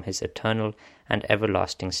forced from his eternal and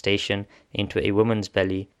everlasting station into a woman's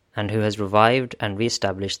belly, and who has revived and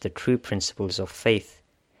re-established the true principles of faith.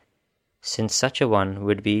 Since such a one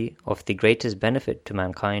would be of the greatest benefit to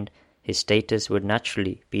mankind, his status would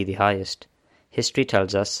naturally be the highest. History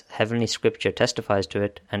tells us, heavenly scripture testifies to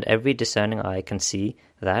it, and every discerning eye can see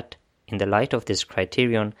that, in the light of this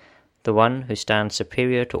criterion, the one who stands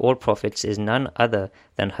superior to all prophets is none other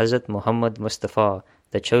than Hazrat Muhammad Mustafa,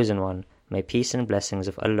 the chosen one. May peace and blessings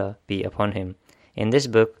of Allah be upon him. In this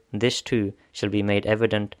book, this too shall be made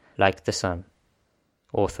evident like the sun.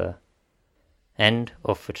 Author. End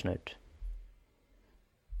of footnote.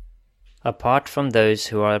 Apart from those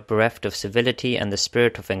who are bereft of civility and the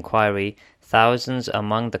spirit of inquiry, thousands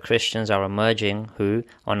among the Christians are emerging who,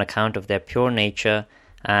 on account of their pure nature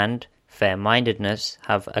and fair-mindedness,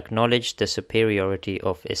 have acknowledged the superiority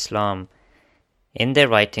of Islam. In their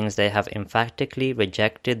writings they have emphatically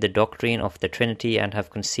rejected the doctrine of the Trinity and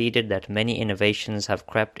have conceded that many innovations have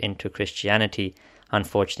crept into Christianity.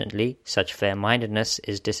 Unfortunately, such fair-mindedness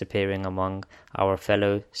is disappearing among our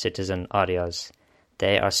fellow citizen Aryas.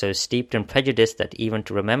 They are so steeped in prejudice that even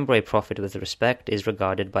to remember a prophet with respect is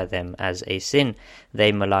regarded by them as a sin.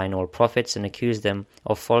 They malign all prophets and accuse them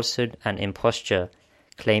of falsehood and imposture,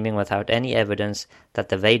 claiming without any evidence that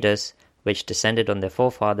the Vedas, which descended on their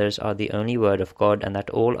forefathers, are the only word of God, and that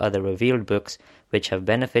all other revealed books, which have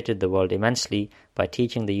benefited the world immensely by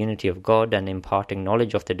teaching the unity of God and imparting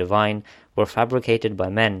knowledge of the divine, were fabricated by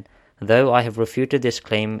men. Though I have refuted this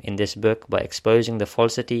claim in this book by exposing the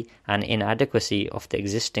falsity and inadequacy of the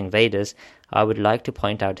existing Vedas, I would like to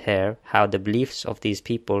point out here how the beliefs of these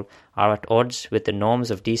people are at odds with the norms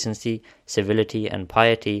of decency, civility, and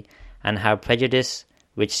piety, and how prejudice,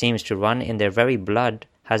 which seems to run in their very blood,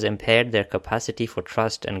 has impaired their capacity for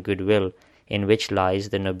trust and goodwill, in which lies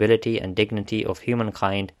the nobility and dignity of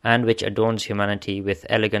humankind, and which adorns humanity with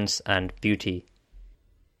elegance and beauty.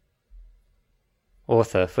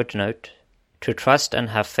 Author footnote: To trust and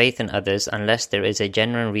have faith in others unless there is a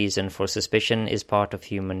genuine reason for suspicion is part of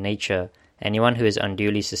human nature. Anyone who is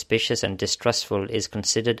unduly suspicious and distrustful is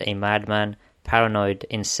considered a madman, paranoid,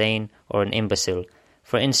 insane, or an imbecile.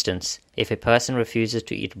 For instance, if a person refuses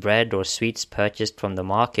to eat bread or sweets purchased from the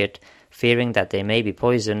market, fearing that they may be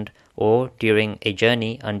poisoned, or during a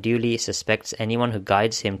journey unduly suspects anyone who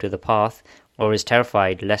guides him to the path, or is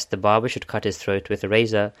terrified lest the barber should cut his throat with a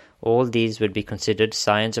razor, all these would be considered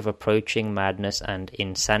signs of approaching madness and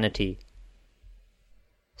insanity.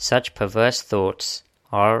 Such perverse thoughts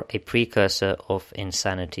are a precursor of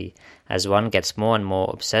insanity. As one gets more and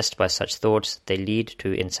more obsessed by such thoughts, they lead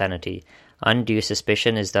to insanity. Undue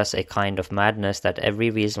suspicion is thus a kind of madness that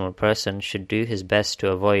every reasonable person should do his best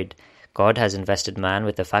to avoid. God has invested man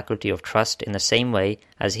with the faculty of trust in the same way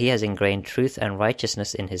as he has ingrained truth and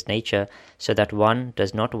righteousness in his nature, so that one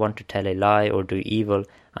does not want to tell a lie or do evil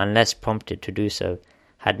unless prompted to do so.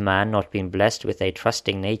 Had man not been blessed with a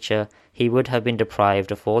trusting nature, he would have been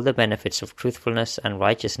deprived of all the benefits of truthfulness and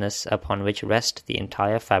righteousness upon which rest the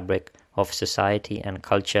entire fabric of society and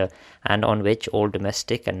culture, and on which all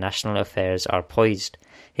domestic and national affairs are poised.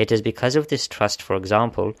 It is because of this trust, for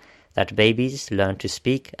example, that babies learn to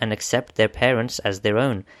speak and accept their parents as their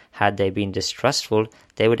own. Had they been distrustful,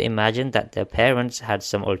 they would imagine that their parents had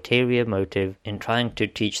some ulterior motive in trying to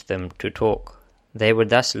teach them to talk. They would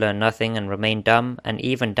thus learn nothing and remain dumb and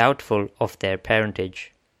even doubtful of their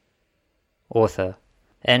parentage. Author.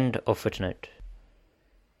 End of footnote.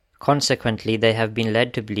 Consequently, they have been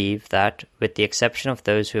led to believe that, with the exception of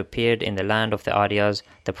those who appeared in the land of the Aryas,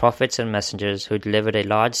 the prophets and messengers who delivered a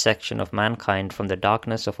large section of mankind from the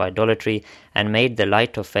darkness of idolatry and made the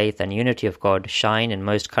light of faith and unity of God shine in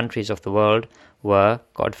most countries of the world, were,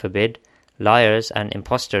 God forbid, liars and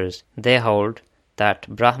impostors. They hold that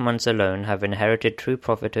Brahmans alone have inherited true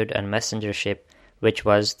prophethood and messengership, which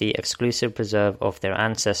was the exclusive preserve of their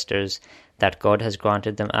ancestors, that God has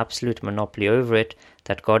granted them absolute monopoly over it,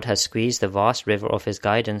 that God has squeezed the vast river of his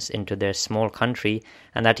guidance into their small country,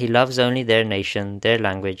 and that he loves only their nation, their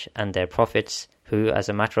language, and their prophets, who, as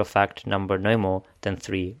a matter of fact, number no more than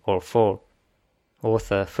 3 or 4.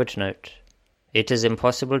 Author footnote. It is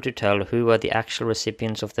impossible to tell who were the actual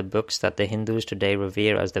recipients of the books that the Hindus today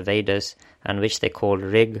revere as the Vedas, and which they call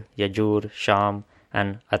Rig, Yajur, Sham,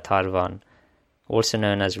 and Atharvan, also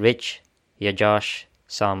known as Rich, Yajash,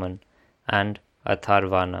 Saman, and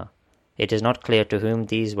Atharvana. It is not clear to whom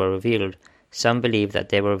these were revealed. Some believe that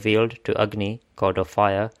they were revealed to Agni, god of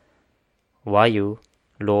fire, Vayu,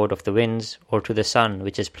 lord of the winds, or to the sun,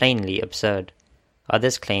 which is plainly absurd.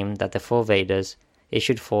 Others claim that the 4 Vedas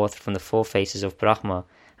issued forth from the 4 faces of Brahma,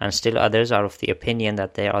 and still others are of the opinion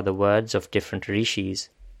that they are the words of different rishis.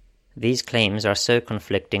 These claims are so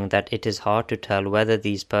conflicting that it is hard to tell whether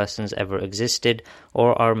these persons ever existed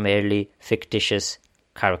or are merely fictitious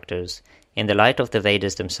characters. In the light of the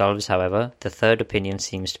Vedas themselves, however, the third opinion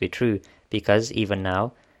seems to be true, because even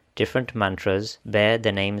now, different mantras bear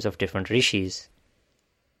the names of different rishis.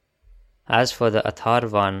 As for the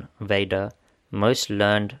Atharvan Veda, most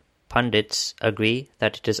learned pundits agree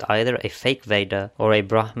that it is either a fake Veda or a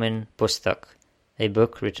Brahmin Pustak, a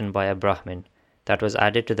book written by a Brahmin, that was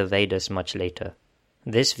added to the Vedas much later.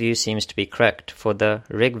 This view seems to be correct, for the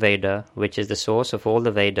Rig Veda, which is the source of all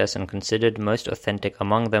the Vedas and considered most authentic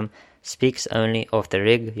among them, speaks only of the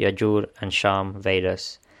Rig, Yajur, and Sham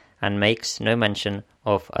Vedas, and makes no mention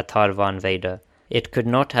of Atharvan Veda. It could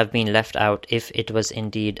not have been left out if it was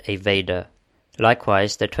indeed a Veda.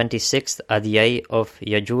 Likewise, the 26th Adhyay of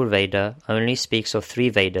Yajur Veda only speaks of 3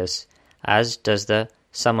 Vedas, as does the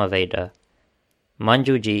Samaveda.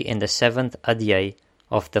 Manjuji, in the 7th Adhyay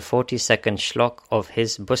of the 42nd Shlok of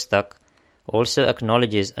his Pustak, also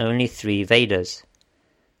acknowledges only 3 Vedas.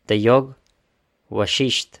 The Yog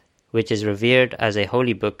Vashisht, which is revered as a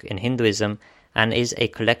holy book in Hinduism, and is a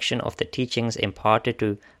collection of the teachings imparted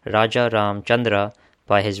to Raja Ram Chandra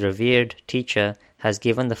by his revered teacher, has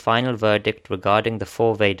given the final verdict regarding the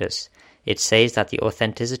 4 Vedas. It says that the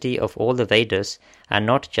authenticity of all the Vedas, and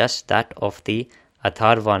not just that of the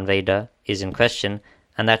Atharvan Veda, is in question,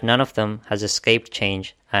 and that none of them has escaped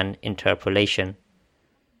change and interpolation.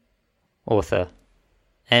 Author.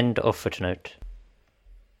 End of footnote.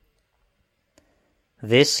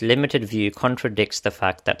 This limited view contradicts the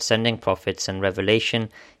fact that sending prophets and revelation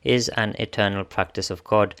is an eternal practice of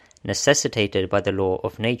God, necessitated by the law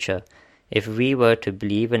of nature. If we were to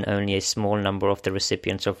believe in only a small number of the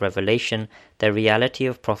recipients of revelation, the reality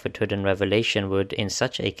of prophethood and revelation would, in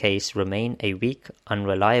such a case, remain a weak,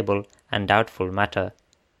 unreliable, and doubtful matter.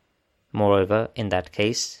 Moreover, in that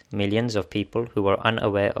case, millions of people who were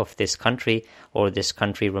unaware of this country, or this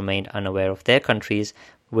country remained unaware of their countries,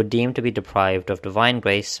 would deem to be deprived of divine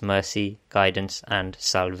grace, mercy, guidance, and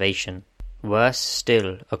salvation. Worse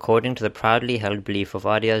still, according to the proudly held belief of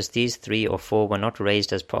Aryas, these 3 or 4 were not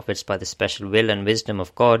raised as prophets by the special will and wisdom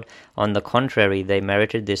of God. On the contrary, they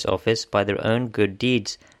merited this office by their own good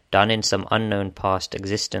deeds, done in some unknown past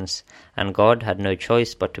existence, and God had no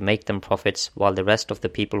choice but to make them prophets, while the rest of the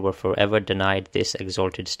people were forever denied this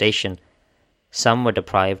exalted station. Some were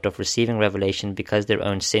deprived of receiving revelation because of their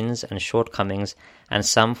own sins and shortcomings, and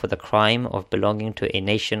some for the crime of belonging to a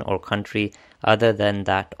nation or country other than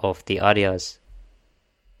that of the Aryas.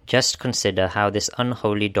 Just consider how this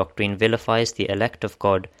unholy doctrine vilifies the elect of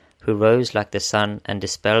God, who rose like the sun and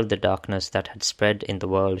dispelled the darkness that had spread in the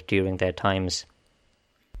world during their times.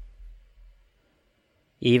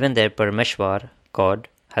 Even their Parameshwar, God,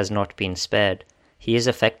 has not been spared. He is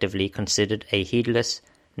effectively considered a heedless,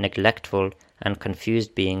 neglectful, and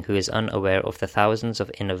confused being who is unaware of the thousands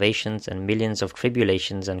of innovations and millions of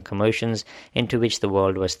tribulations and commotions into which the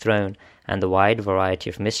world was thrown, and the wide variety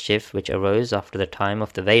of mischief which arose after the time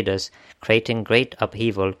of the Vedas, creating great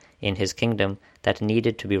upheaval in his kingdom that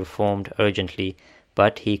needed to be reformed urgently,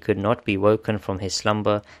 but he could not be woken from his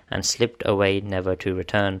slumber and slipped away never to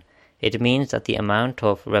return. It means that the amount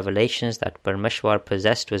of revelations that Parameshwar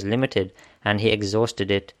possessed was limited, and he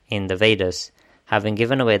exhausted it in the Vedas. Having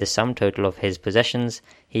given away the sum total of his possessions,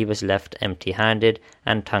 he was left empty-handed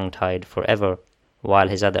and tongue-tied forever. While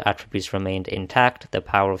his other attributes remained intact, the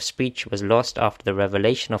power of speech was lost after the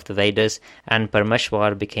revelation of the Vedas, and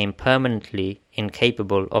Parameshwar became permanently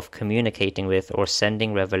incapable of communicating with or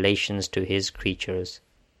sending revelations to his creatures.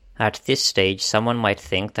 At this stage, someone might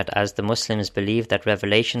think that as the Muslims believe that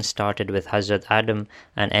revelation started with Hazrat Adam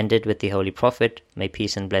and ended with the Holy Prophet, may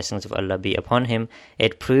peace and blessings of Allah be upon him,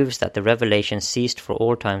 it proves that the revelation ceased for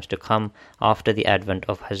all times to come after the advent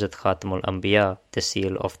of Hazrat Khatamul Anbiya, the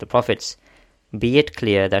seal of the prophets. Be it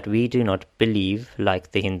clear that we do not believe,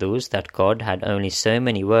 like the Hindus, that God had only so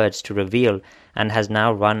many words to reveal and has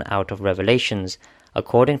now run out of revelations.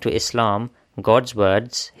 According to Islam, God's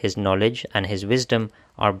words, His knowledge, and His wisdom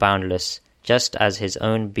are boundless, just as His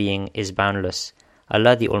own being is boundless.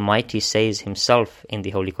 Allah the Almighty says Himself in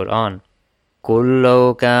the Holy Quran, قُلْ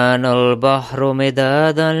لَوْ كَانَ الْبَحْرُ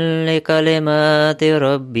مِدَادًا لِكَلِمَاتِ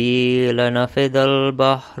رَبِّي لَنَفِدَ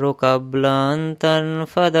الْبَحْرُ قَبْلَ أَن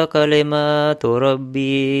تَنْفَدَ كَلِمَاتُ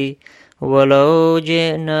رَبِّي وَلَوْ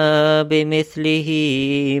جِئْنَا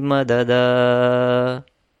بِمِثْلِهِ مَدَدًا.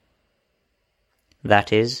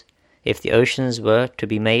 That is, if the oceans were to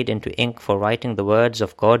be made into ink for writing the words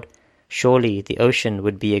of God, surely the ocean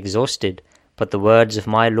would be exhausted, but the words of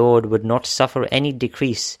my Lord would not suffer any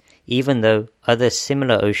decrease, even though other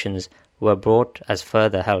similar oceans were brought as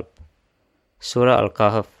further help. Surah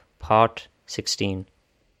Al-Kahf, Part 16.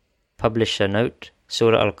 Publisher note,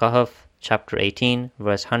 Surah Al-Kahf, Chapter 18,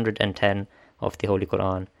 verse 110 of the Holy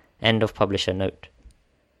Quran. End of publisher note.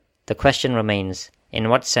 The question remains, in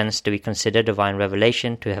what sense do we consider divine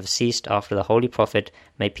revelation to have ceased after the Holy Prophet,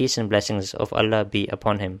 may peace and blessings of Allah be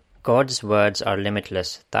upon him? God's words are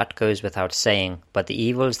limitless, that goes without saying, but the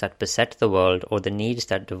evils that beset the world or the needs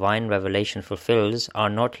that divine revelation fulfills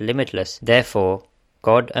are not limitless. Therefore,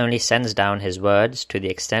 God only sends down His words to the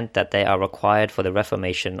extent that they are required for the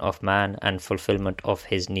reformation of man and fulfillment of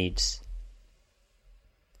his needs.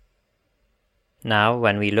 Now,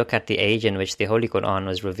 when we look at the age in which the Holy Quran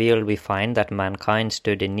was revealed, we find that mankind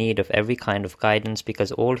stood in need of every kind of guidance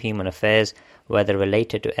because all human affairs, whether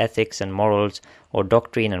related to ethics and morals or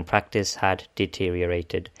doctrine and practice, had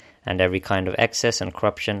deteriorated, and every kind of excess and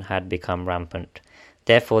corruption had become rampant.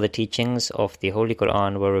 Therefore, the teachings of the Holy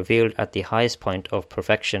Quran were revealed at the highest point of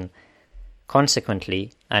perfection.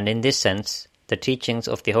 Consequently, and in this sense, the teachings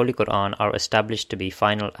of the Holy Quran are established to be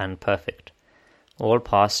final and perfect. All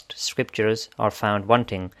past scriptures are found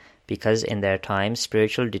wanting because in their time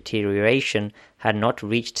spiritual deterioration had not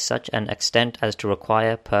reached such an extent as to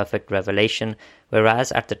require perfect revelation,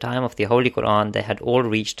 whereas at the time of the Holy Quran they had all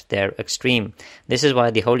reached their extreme. This is why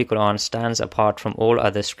the Holy Quran stands apart from all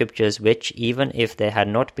other scriptures which, even if they had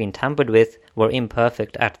not been tampered with, were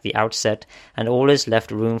imperfect at the outset and always left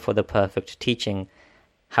room for the perfect teaching.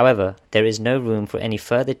 However, there is no room for any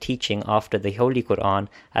further teaching after the Holy Quran,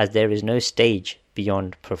 as there is no stage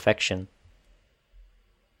beyond perfection.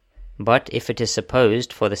 But if it is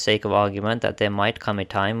supposed, for the sake of argument, that there might come a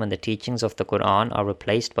time when the teachings of the Quran are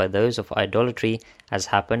replaced by those of idolatry, as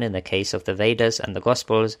happened in the case of the Vedas and the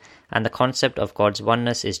Gospels, and the concept of God's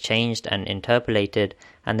oneness is changed and interpolated,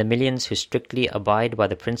 and the millions who strictly abide by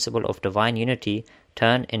the principle of divine unity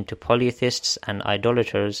turn into polytheists and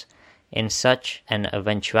idolaters, in such an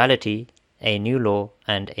eventuality, a new law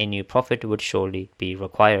and a new prophet would surely be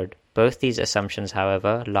required. Both these assumptions,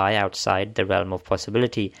 however, lie outside the realm of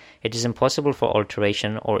possibility. It is impossible for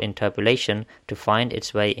alteration or interpolation to find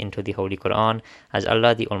its way into the Holy Quran, as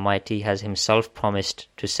Allah the Almighty has Himself promised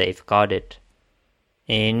to safeguard it.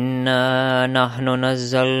 Inna nahnu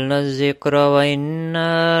nazzalna zikra wa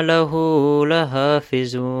inna lahu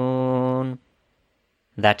lahafizun.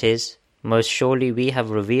 That is, most surely we have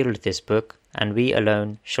revealed this book, and we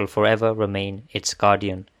alone shall forever remain its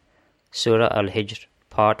guardian. Surah Al-Hijr,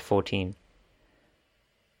 Part 14.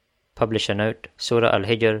 Publisher note: Surah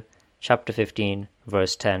Al-Hijr, Chapter 15,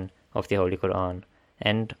 Verse 10 of the Holy Quran.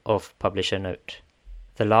 End of publisher note.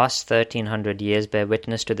 The last 1300 years bear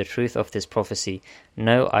witness to the truth of this prophecy.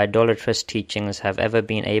 No idolatrous teachings have ever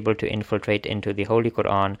been able to infiltrate into the Holy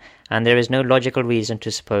Quran, and there is no logical reason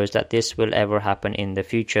to suppose that this will ever happen in the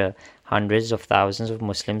future. Hundreds of thousands of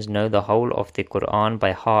Muslims know the whole of the Quran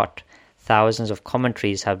by heart. Thousands of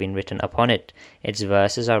commentaries have been written upon it. Its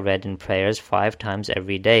verses are read in prayers 5 times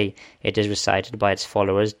every day. It is recited by its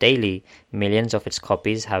followers daily. Millions of its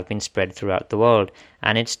copies have been spread throughout the world,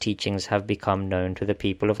 and its teachings have become known to the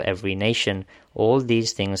people of every nation. All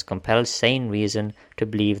these things compel sane reason to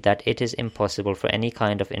believe that it is impossible for any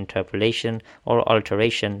kind of interpolation or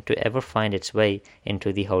alteration to ever find its way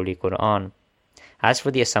into the Holy Quran. As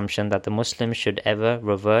for the assumption that the Muslims should ever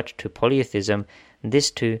revert to polytheism,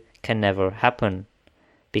 this too can never happen,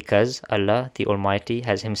 because Allah the Almighty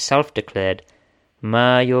has Himself declared,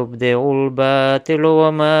 مَا يُبْدِعُ الْبَاطِلُ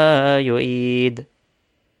وَمَا يُعِيدُ.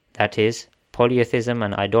 That is, polytheism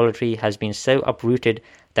and idolatry has been so uprooted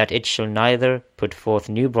that it shall neither put forth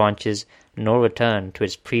new branches nor return to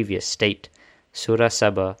its previous state. Surah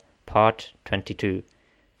Saba, Part 22.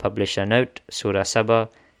 Publisher note: Surah Saba,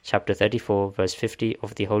 Chapter 34, Verse 50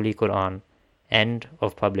 of the Holy Quran. End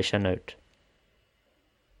of publisher note.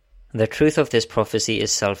 The truth of this prophecy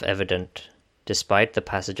is self-evident. Despite the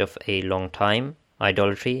passage of a long time,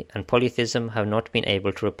 idolatry and polytheism have not been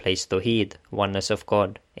able to replace Tawheed, oneness of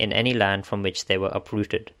God, in any land from which they were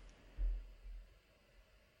uprooted.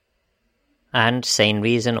 And sane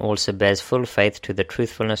reason also bears full faith to the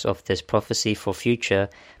truthfulness of this prophecy for future,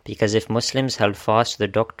 because if Muslims held fast to the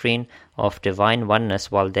doctrine of divine oneness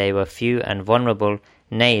while they were few and vulnerable,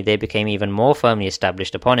 nay, they became even more firmly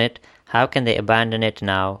established upon it, how can they abandon it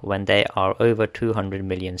now when they are over 200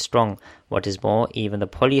 million strong? What is more, even the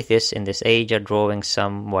polytheists in this age are drawing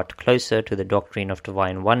somewhat closer to the doctrine of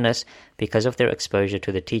divine oneness because of their exposure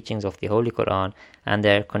to the teachings of the Holy Quran and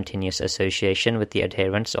their continuous association with the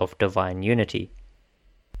adherents of divine unity.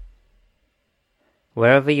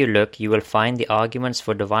 Wherever you look, you will find the arguments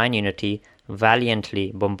for divine unity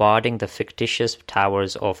valiantly bombarding the fictitious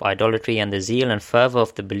towers of idolatry, and the zeal and fervour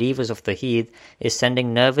of the believers of Tawheed is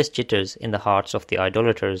sending nervous jitters in the hearts of the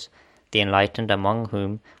idolaters, the enlightened among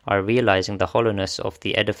whom are realizing the hollowness of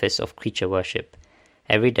the edifice of creature worship.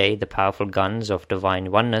 Every day the powerful guns of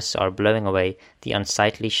divine oneness are blowing away the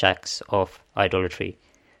unsightly shacks of idolatry.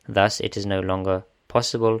 Thus it is no longer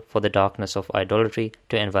possible for the darkness of idolatry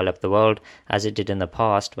to envelop the world, as it did in the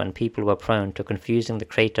past when people were prone to confusing the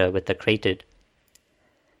Creator with the created.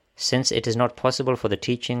 Since it is not possible for the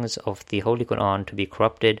teachings of the Holy Quran to be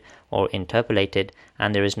corrupted or interpolated,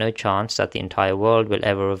 and there is no chance that the entire world will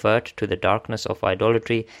ever revert to the darkness of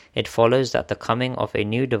idolatry, it follows that the coming of a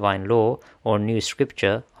new divine law or new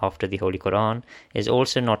scripture after the Holy Quran is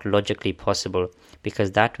also not logically possible,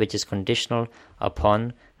 because that which is conditional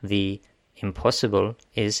upon the impossible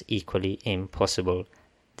is equally impossible.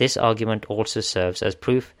 This argument also serves as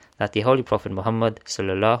proof that the Holy Prophet Muhammad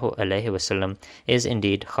sallallahu alaihi wasallam is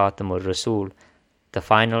indeed Khatamur Rasul, the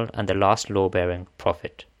final and the last law-bearing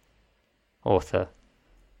prophet. Author.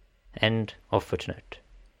 End of footnote.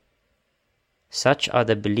 Such are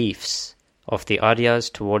the beliefs of the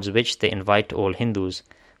Aryas towards which they invite all Hindus,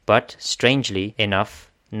 but strangely enough,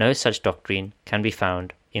 no such doctrine can be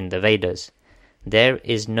found in the Vedas. There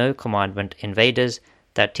is no commandment in Vedas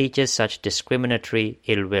that teaches such discriminatory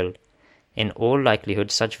ill will. In all likelihood,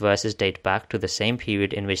 such verses date back to the same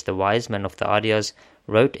period in which the wise men of the Aryas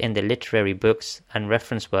wrote in their literary books and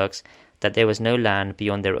reference works that there was no land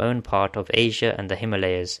beyond their own part of Asia and the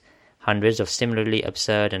Himalayas. Hundreds of similarly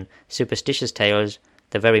absurd and superstitious tales,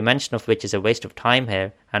 the very mention of which is a waste of time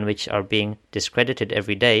here, and which are being discredited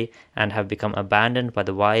every day and have become abandoned by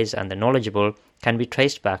the wise and the knowledgeable, can be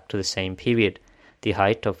traced back to the same period. The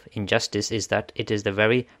height of injustice is that it is the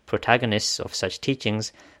very protagonists of such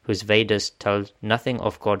teachings, whose Vedas tell nothing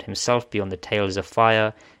of God himself beyond the tales of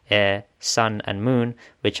fire, air, sun and moon,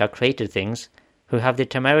 which are created things, who have the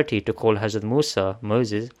temerity to call Hazrat Musa,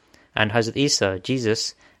 Moses, and Hazrat Isa,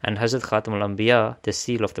 Jesus, and Hazrat Khatam al-Anbiya, the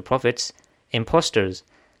seal of the prophets, impostors,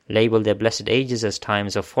 label their blessed ages as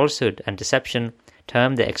times of falsehood and deception,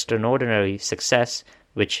 term their extraordinary success,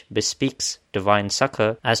 which bespeaks divine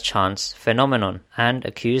succor, as chance phenomenon, and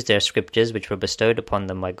accuse their scriptures which were bestowed upon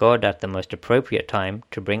them by God at the most appropriate time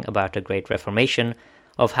to bring about a great reformation,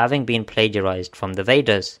 of having been plagiarized from the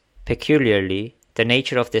Vedas. Peculiarly, the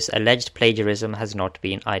nature of this alleged plagiarism has not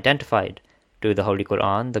been identified. Do the Holy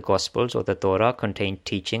Quran, the Gospels, or the Torah contain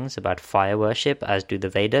teachings about fire worship as do the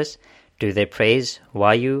Vedas? Do they praise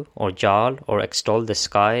Vayu or Jal or extol the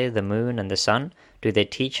sky, the moon and the sun? Do they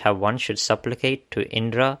teach how one should supplicate to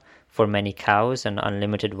Indra for many cows and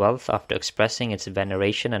unlimited wealth after expressing its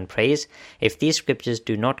veneration and praise? If these scriptures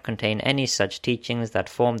do not contain any such teachings that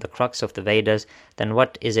form the crux of the Vedas, then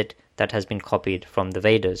what is it that has been copied from the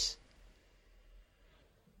Vedas?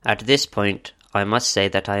 At this point, I must say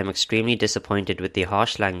that I am extremely disappointed with the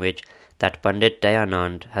harsh language that Pandit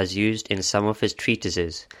Dayanand has used in some of his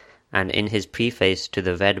treatises and in his preface to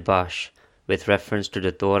the Ved Bash, with reference to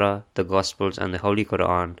the Torah, the Gospels and the Holy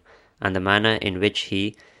Quran, and the manner in which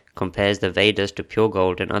he compares the Vedas to pure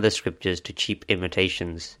gold and other scriptures to cheap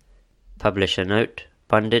imitations. Publisher note: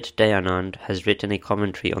 Pandit Dayanand has written a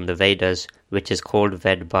commentary on the Vedas which is called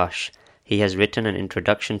Ved Bash. He has written an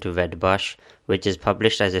introduction to Ved Bash, which is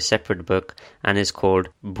published as a separate book and is called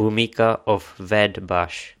Bhumika of Ved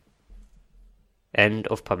Bash. End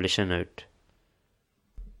of publisher note.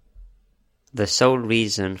 The sole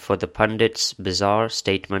reason for the Pandit's bizarre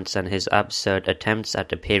statements and his absurd attempts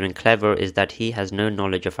at appearing clever is that he has no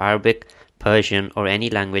knowledge of Arabic, Persian or any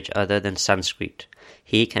language other than Sanskrit.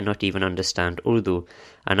 He cannot even understand Urdu.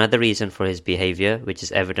 Another reason for his behavior, which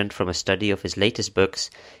is evident from a study of his latest books,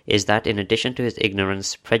 is that in addition to his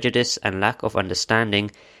ignorance, prejudice and lack of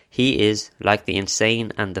understanding, he is, like the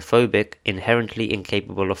insane and the phobic, inherently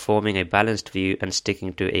incapable of forming a balanced view and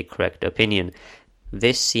sticking to a correct opinion.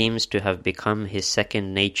 This seems to have become his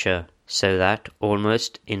second nature, so that,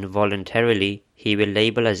 almost involuntarily, he will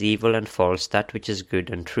label as evil and false that which is good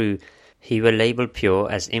and true. He will label pure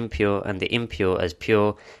as impure and the impure as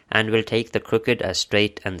pure, and will take the crooked as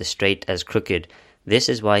straight and the straight as crooked. This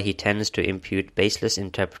is why he tends to impute baseless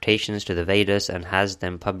interpretations to the Vedas and has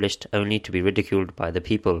them published only to be ridiculed by the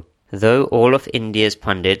people. Though all of India's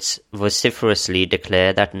pundits vociferously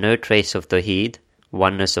declare that no trace of Tawheed,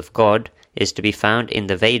 oneness of God, is to be found in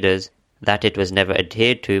the Vedas, that it was never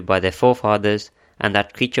adhered to by their forefathers, and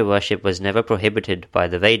that creature worship was never prohibited by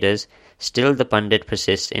the Vedas, still the Pandit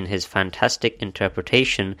persists in his fantastic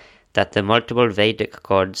interpretation that the multiple Vedic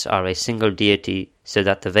gods are a single deity, so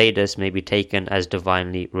that the Vedas may be taken as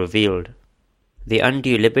divinely revealed. The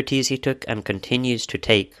undue liberties he took and continues to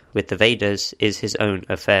take with the Vedas is his own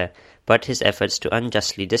affair, but his efforts to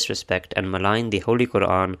unjustly disrespect and malign the Holy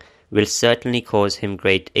Quran will certainly cause him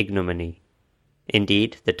great ignominy.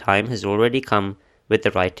 Indeed, the time has already come with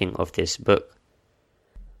the writing of this book.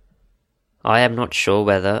 I am not sure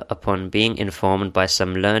whether, upon being informed by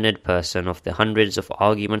some learned person of the hundreds of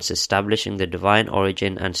arguments establishing the divine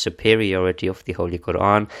origin and superiority of the Holy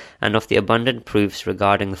Quran, and of the abundant proofs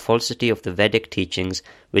regarding the falsity of the Vedic teachings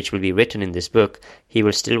which will be written in this book, he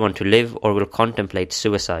will still want to live or will contemplate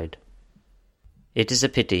suicide. It is a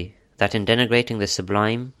pity that in denigrating the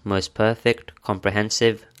sublime, most perfect,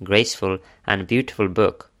 comprehensive, graceful, and beautiful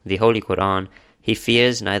book, the Holy Quran, he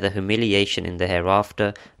fears neither humiliation in the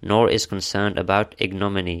hereafter, nor is concerned about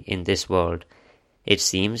ignominy in this world. It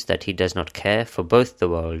seems that he does not care for both the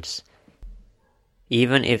worlds.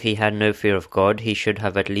 Even if he had no fear of God, he should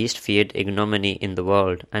have at least feared ignominy in the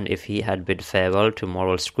world, and if he had bid farewell to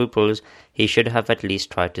moral scruples, he should have at least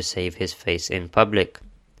tried to save his face in public.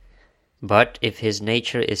 But if his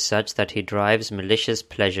nature is such that he derives malicious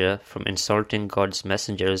pleasure from insulting God's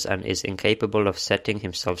messengers and is incapable of setting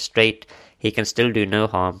himself straight, he can still do no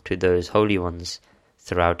harm to those holy ones.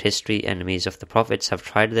 Throughout history, enemies of the prophets have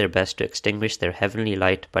tried their best to extinguish their heavenly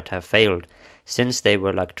light but have failed. Since they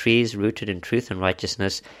were like trees rooted in truth and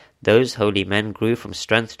righteousness, those holy men grew from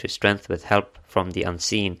strength to strength with help from the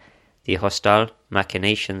unseen. The hostile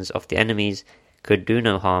machinations of the enemies could do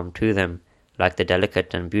no harm to them. Like the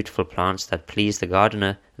delicate and beautiful plants that please the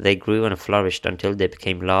gardener, they grew and flourished until they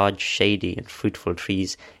became large, shady, and fruitful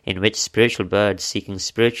trees, in which spiritual birds seeking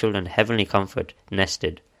spiritual and heavenly comfort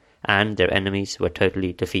nested, and their enemies were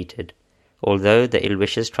totally defeated. Although the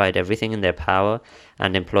ill-wishers tried everything in their power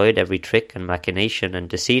and employed every trick and machination and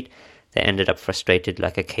deceit, they ended up frustrated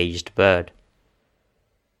like a caged bird.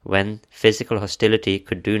 When physical hostility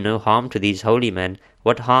could do no harm to these holy men,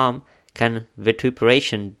 what harm can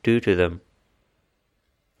vituperation do to them?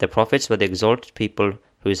 The prophets were the exalted people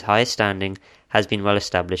whose high standing has been well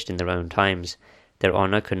established in their own times. Their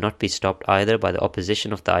honour could not be stopped either by the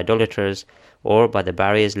opposition of the idolaters or by the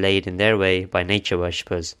barriers laid in their way by nature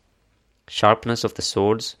worshippers. Sharpness of the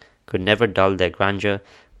swords could never dull their grandeur,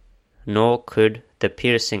 nor could the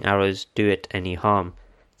piercing arrows do it any harm.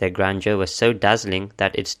 Their grandeur was so dazzling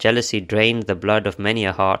that its jealousy drained the blood of many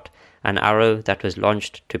a heart, an arrow that was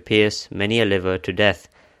launched to pierce many a liver to death,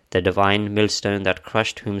 the divine millstone that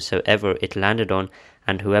crushed whomsoever it landed on,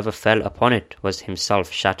 and whoever fell upon it was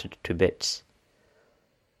himself shattered to bits.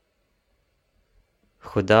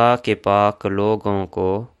 खुदा के पाक लोगों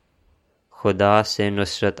को खुदा से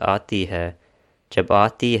नुसरत आती है, जब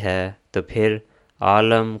आती है तो फिर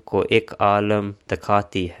आलम को एक आलम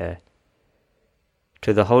दिखाती है.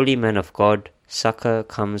 To the holy men of God, succor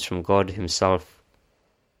comes from God himself,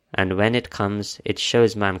 and when it comes, it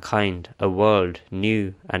shows mankind a world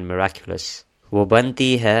new and miraculous. वो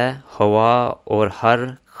बनती है हवा और हर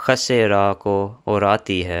खसेरा को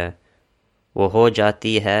उड़ाती है, वो हो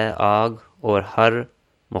जाती है आग और हर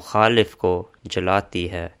मुखालिफ को जलाती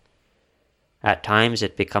है. At times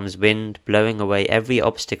it becomes wind, blowing away every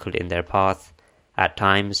obstacle in their path. At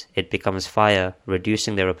times it becomes fire,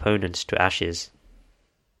 reducing their opponents to ashes.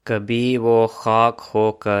 कभी वो खाक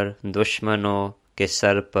होकर दुश्मनों के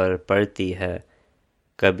सर पर पड़ती है,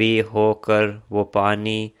 कभी होकर वो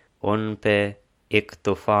पानी उन पे एक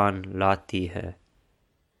तूफान लाती है.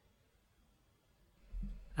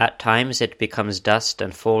 At times it becomes dust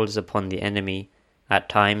and falls upon the enemy. At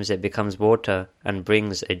times it becomes water and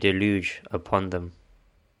brings a deluge upon them.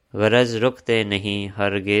 गरज रुकते नहीं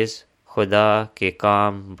हरगिज खुदा के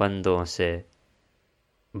काम बंदों से,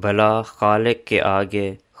 भला खालिक के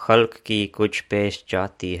आगे खल्क की कुछ पेश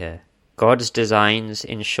जाती है. God's designs,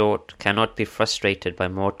 in short, cannot be frustrated by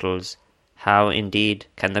mortals. How, indeed,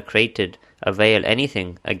 can the created avail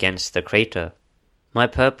anything against the Creator? My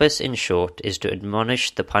purpose, in short, is to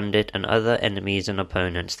admonish the pundit and other enemies and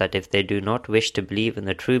opponents that if they do not wish to believe in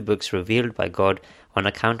the true books revealed by God on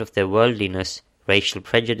account of their worldliness, racial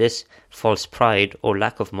prejudice, false pride, or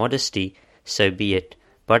lack of modesty, so be it,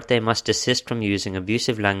 but they must desist from using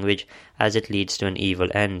abusive language as it leads to an evil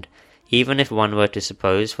end. Even if one were to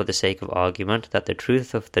suppose, for the sake of argument, that the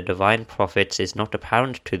truth of the divine prophets is not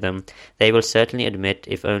apparent to them, they will certainly admit,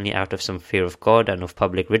 if only out of some fear of God and of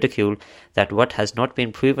public ridicule, that what has not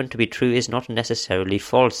been proven to be true is not necessarily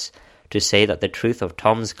false. To say that the truth of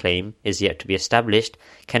Tom's claim is yet to be established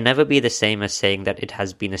can never be the same as saying that it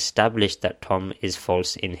has been established that Tom is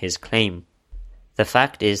false in his claim. The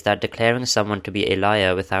fact is that declaring someone to be a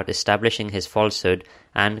liar without establishing his falsehood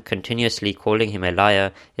and continuously calling him a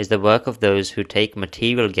liar is the work of those who take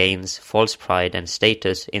material gains, false pride and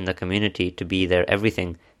status in the community to be their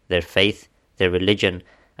everything, their faith, their religion,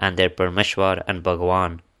 and their Parmeshwar and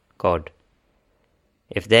Bhagwan, God.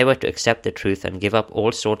 If they were to accept the truth and give up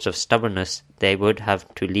all sorts of stubbornness, they would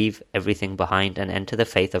have to leave everything behind and enter the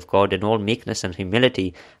faith of God in all meekness and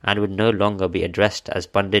humility, and would no longer be addressed as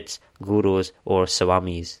pandits, gurus, or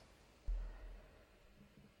swamis.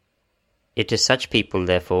 It is such people,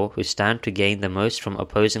 therefore, who stand to gain the most from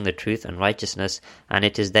opposing the truth and righteousness, and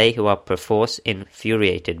it is they who are perforce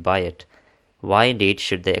infuriated by it. Why indeed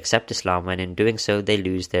should they accept Islam when in doing so they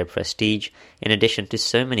lose their prestige, in addition to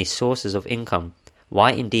so many sources of income?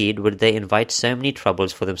 Why indeed would they invite so many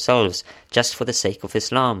troubles for themselves, just for the sake of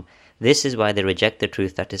Islam? This is why they reject the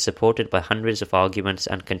truth that is supported by hundreds of arguments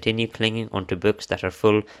and continue clinging onto books that are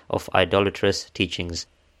full of idolatrous teachings.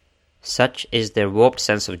 Such is their warped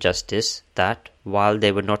sense of justice that, while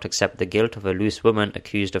they would not accept the guilt of a loose woman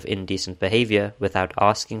accused of indecent behavior without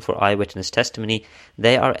asking for eyewitness testimony,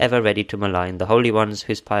 they are ever ready to malign the holy ones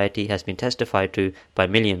whose piety has been testified to by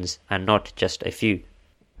millions and not just a few.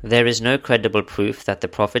 There is no credible proof that the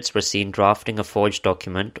prophets were seen drafting a forged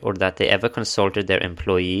document or that they ever consulted their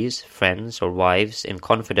employees, friends, or wives in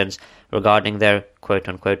confidence regarding their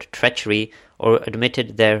quote-unquote treachery or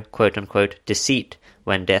admitted their quote-unquote deceit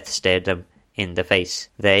when death stared them in the face.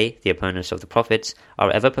 They, the opponents of the prophets,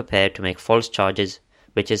 are ever prepared to make false charges,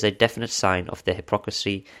 which is a definite sign of their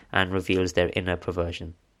hypocrisy and reveals their inner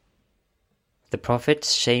perversion. The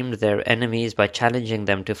prophets shamed their enemies by challenging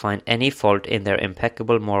them to find any fault in their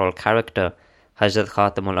impeccable moral character. Hazrat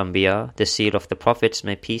Khatamul Anbiya, the seal of the prophets,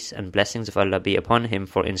 may peace and blessings of Allah be upon him,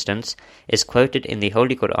 for instance, is quoted in the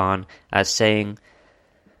Holy Quran as saying,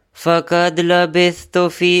 فَقَدْ لَبِثْتُ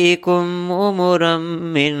فِيكُمْ أُمُرًا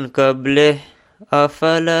مِّن قَبْلِهِ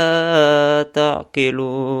أَفَلَا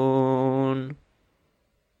تَعْقِلُونَ.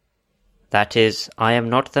 That is, I am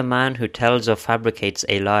not the man who tells or fabricates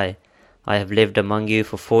a lie. I have lived among you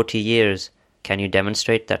for 40 years. Can you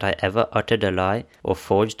demonstrate that I ever uttered a lie or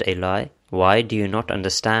forged a lie? Why do you not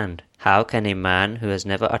understand? How can a man who has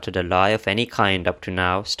never uttered a lie of any kind up to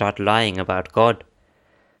now start lying about God?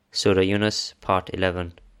 Surah Yunus, Part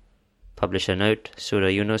 11. Publisher note, Surah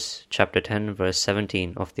Yunus, Chapter 10, verse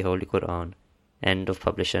 17 of the Holy Quran. End of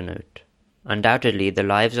publisher note. Undoubtedly, the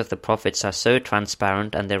lives of the prophets are so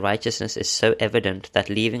transparent and their righteousness is so evident that,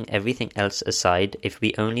 leaving everything else aside, if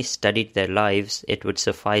we only studied their lives, it would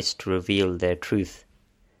suffice to reveal their truth.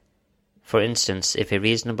 For instance, if a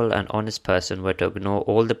reasonable and honest person were to ignore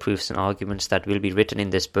all the proofs and arguments that will be written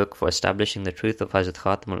in this book for establishing the truth of Hazrat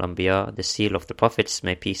Khatamul Anbiya, the seal of the prophets,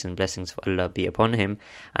 may peace and blessings of Allah be upon him,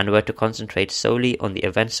 and were to concentrate solely on the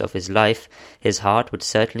events of his life, his heart would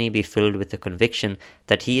certainly be filled with the conviction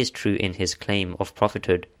that he is true in his claim of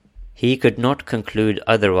prophethood. He could not conclude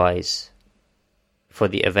otherwise, for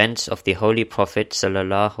the events of the Holy Prophet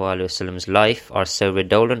ﷺ's life are so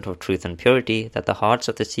redolent of truth and purity that the hearts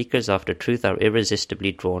of the seekers after truth are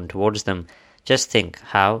irresistibly drawn towards them. Just think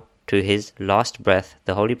how, to his last breath,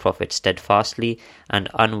 the Holy Prophet steadfastly and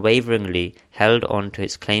unwaveringly held on to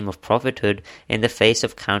his claim of prophethood in the face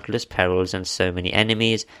of countless perils and so many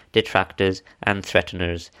enemies, detractors, and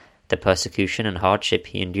threateners. The persecution and hardship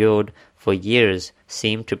he endured for years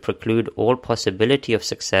seemed to preclude all possibility of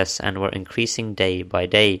success and were increasing day by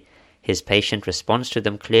day. His patient response to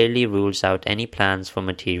them clearly rules out any plans for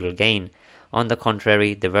material gain. On the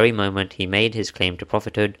contrary, the very moment he made his claim to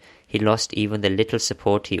prophethood, he lost even the little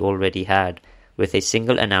support he already had. With a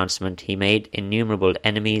single announcement, he made innumerable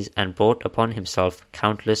enemies and brought upon himself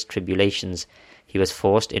countless tribulations. He was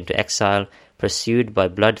forced into exile, pursued by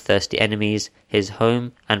bloodthirsty enemies, his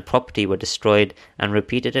home and property were destroyed, and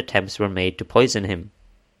repeated attempts were made to poison him.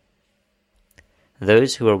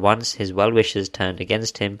 Those who were once his well-wishers turned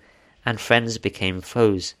against him, and friends became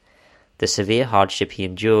foes. The severe hardship he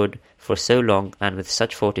endured for so long and with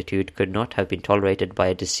such fortitude could not have been tolerated by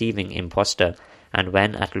a deceiving impostor, and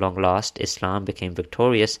when at long last Islam became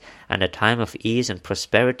victorious and a time of ease and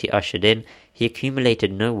prosperity ushered in, he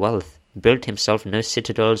accumulated no wealth, built himself no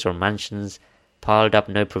citadels or mansions, piled up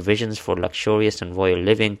no provisions for luxurious and royal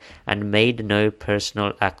living, and made no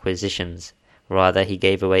personal acquisitions. Rather, he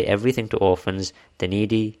gave away everything to orphans, the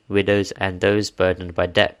needy, widows, and those burdened by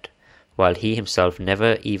debt, while he himself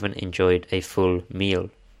never even enjoyed a full meal.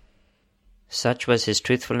 Such was his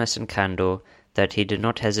truthfulness and candour that he did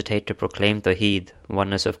not hesitate to proclaim Tawheed,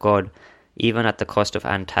 oneness of God, even at the cost of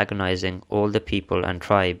antagonizing all the people and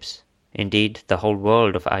tribes. Indeed, the whole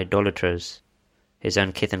world of idolaters, his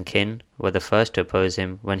own kith and kin, were the first to oppose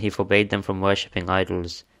him when he forbade them from worshipping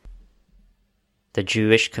idols. The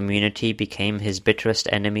Jewish community became his bitterest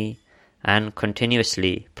enemy and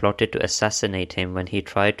continuously plotted to assassinate him when he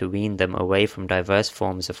tried to wean them away from diverse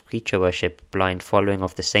forms of creature worship, blind following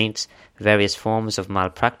of the saints, various forms of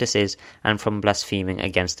malpractices, and from blaspheming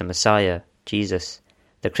against the Messiah, Jesus.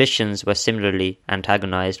 The Christians were similarly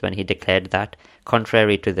antagonized when he declared that,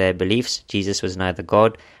 contrary to their beliefs, Jesus was neither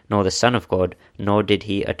God nor the Son of God, nor did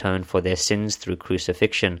he atone for their sins through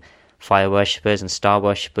crucifixion. Fire worshippers and star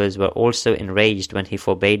worshippers were also enraged when he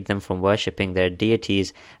forbade them from worshipping their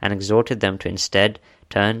deities and exhorted them to instead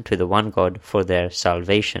turn to the one God for their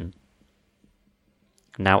salvation.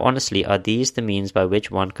 Now honestly, are these the means by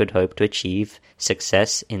which one could hope to achieve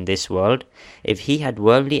success in this world? If he had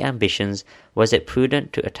worldly ambitions, was it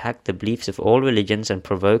prudent to attack the beliefs of all religions and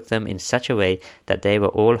provoke them in such a way that they were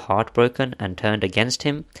all heartbroken and turned against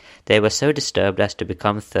him? They were so disturbed as to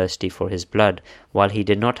become thirsty for his blood, while he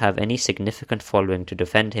did not have any significant following to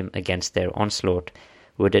defend him against their onslaught.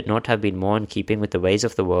 Would it not have been more in keeping with the ways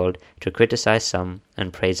of the world to criticize some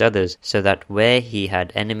and praise others, so that where he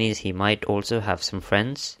had enemies he might also have some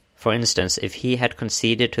friends? For instance, if he had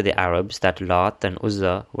conceded to the Arabs that Lat and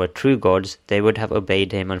Uzza were true gods, they would have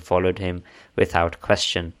obeyed him and followed him without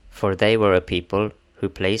question, for they were a people who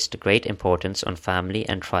placed great importance on family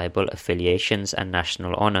and tribal affiliations and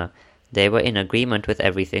national honor. They were in agreement with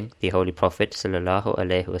everything the Holy Prophet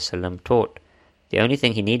ﷺ taught. The only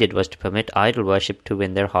thing he needed was to permit idol worship to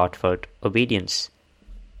win their heartfelt obedience.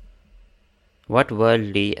 What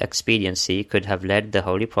worldly expediency could have led the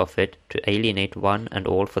Holy Prophet to alienate one and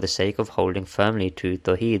all for the sake of holding firmly to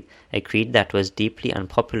Tawheed, a creed that was deeply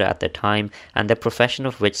unpopular at the time, and the profession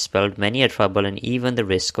of which spelled many a trouble and even the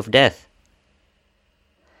risk of death?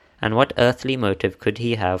 And what earthly motive could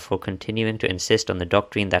he have for continuing to insist on the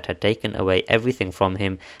doctrine that had taken away everything from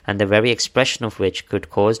him, and the very expression of which could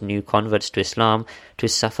cause new converts to Islam to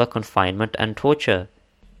suffer confinement and torture?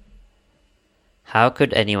 How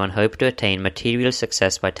could anyone hope to attain material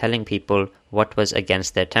success by telling people what was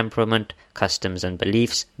against their temperament, customs and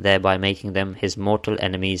beliefs, thereby making them his mortal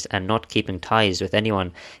enemies and not keeping ties with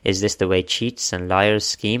anyone? Is this the way cheats and liars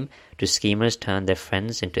scheme? Do schemers turn their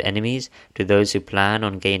friends into enemies? Do those who plan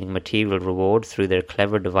on gaining material reward through their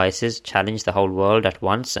clever devices challenge the whole world at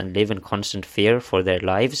once and live in constant fear for their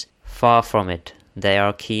lives? Far from it. They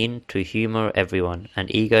are keen to humour everyone,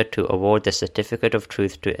 and eager to award the certificate of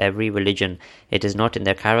truth to every religion. It is not in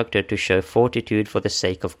their character to show fortitude for the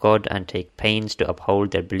sake of God and take pains to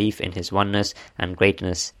uphold their belief in His oneness and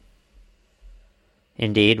greatness.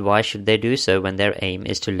 Indeed, why should they do so when their aim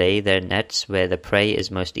is to lay their nets where the prey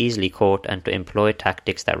is most easily caught, and to employ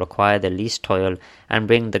tactics that require the least toil and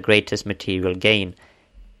bring the greatest material gain?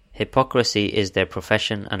 Hypocrisy is their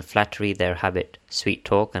profession and flattery their habit. Sweet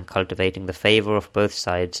talk and cultivating the favour of both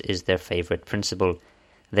sides is their favourite principle.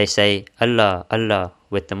 They say Allah, Allah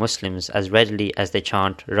with the Muslims as readily as they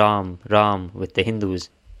chant Ram, Ram with the Hindus.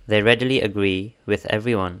 They readily agree with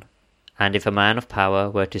everyone. And if a man of power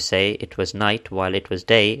were to say it was night while it was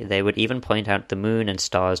day, they would even point out the moon and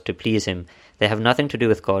stars to please him. They have nothing to do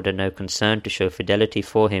with God and no concern to show fidelity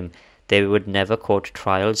for Him. They would never court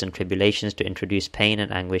trials and tribulations to introduce pain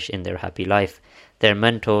and anguish in their happy life. Their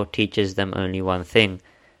mentor teaches them only one thing: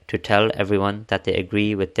 to tell everyone that they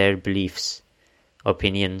agree with their beliefs,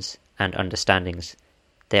 opinions, and understandings.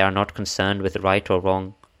 They are not concerned with right or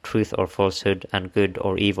wrong, truth or falsehood, and good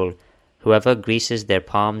or evil. Whoever greases their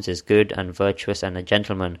palms is good and virtuous and a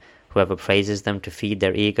gentleman. Whoever praises them to feed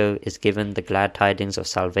their ego is given the glad tidings of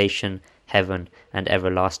salvation, heaven, and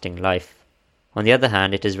everlasting life. On the other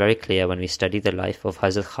hand, it is very clear when we study the life of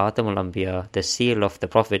Hazrat Khatamul Anbiya, the seal of the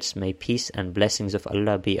prophets, may peace and blessings of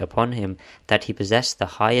Allah be upon him, that he possessed the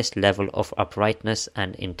highest level of uprightness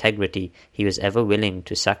and integrity. He was ever willing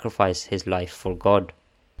to sacrifice his life for God.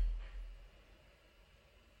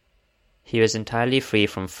 He was entirely free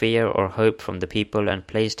from fear or hope from the people and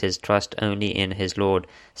placed his trust only in his Lord.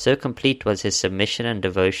 So complete was his submission and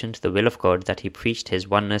devotion to the will of God that he preached his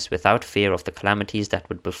oneness without fear of the calamities that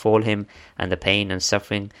would befall him and the pain and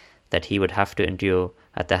suffering that he would have to endure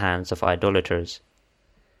at the hands of idolaters.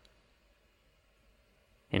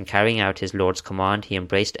 In carrying out his Lord's command, he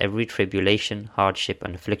embraced every tribulation, hardship,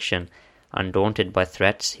 and affliction. Undaunted by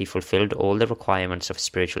threats, he fulfilled all the requirements of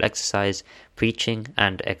spiritual exercise, preaching,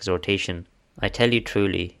 and exhortation. I tell you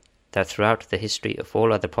truly that throughout the history of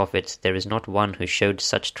all other prophets, there is not one who showed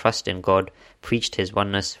such trust in God, preached his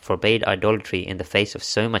oneness, forbade idolatry in the face of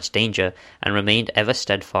so much danger, and remained ever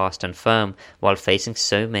steadfast and firm while facing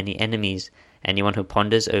so many enemies. Anyone who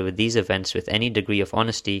ponders over these events with any degree of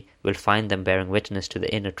honesty will find them bearing witness to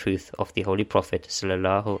the inner truth of the Holy Prophet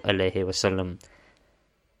ﷺ.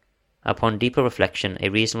 Upon deeper reflection, a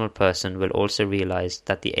reasonable person will also realize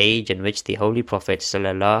that the age in which the Holy Prophet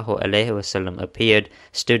ﷺ appeared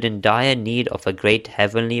stood in dire need of a great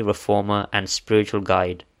heavenly reformer and spiritual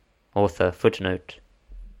guide. Author footnote.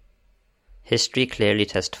 History clearly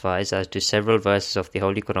testifies as to several verses of the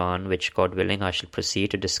Holy Quran, which, God willing, I shall proceed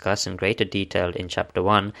to discuss in greater detail in Chapter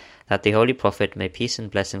 1, that the Holy Prophet, may peace and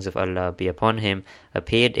blessings of Allah be upon him,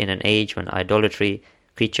 appeared in an age when idolatry,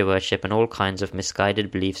 creature worship, and all kinds of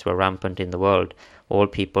misguided beliefs were rampant in the world. All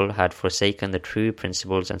people had forsaken the true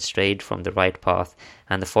principles and strayed from the right path,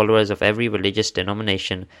 and the followers of every religious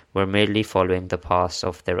denomination were merely following the paths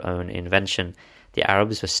of their own invention. The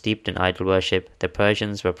Arabs were steeped in idol worship, the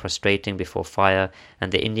Persians were prostrating before fire,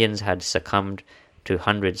 and the Indians had succumbed to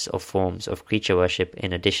hundreds of forms of creature worship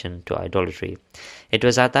in addition to idolatry. It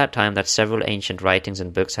was at that time that several ancient writings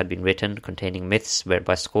and books had been written containing myths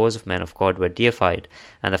whereby scores of men of God were deified,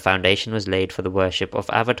 and the foundation was laid for the worship of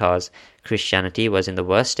avatars. Christianity was in the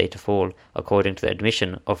worst state of all, according to the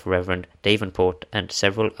admission of Reverend Davenport and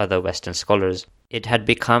several other Western scholars. It had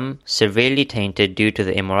become severely tainted due to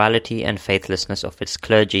the immorality and faithlessness of its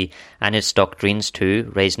clergy, and its doctrines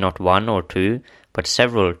too raised not one or two, but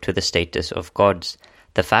several to the status of gods.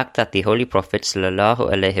 The fact that the Holy Prophet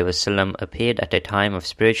ﷺ appeared at a time of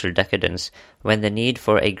spiritual decadence, when the need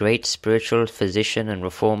for a great spiritual physician and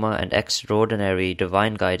reformer and extraordinary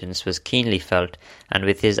divine guidance was keenly felt, and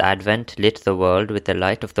with his advent lit the world with the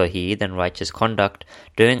light of Tawheed and righteous conduct,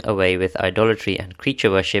 doing away with idolatry and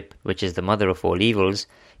creature worship, which is the mother of all evils,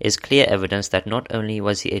 is clear evidence that not only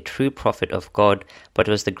was he a true prophet of God, but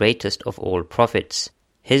was the greatest of all prophets.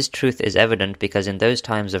 His truth is evident because in those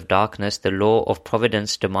times of darkness the law of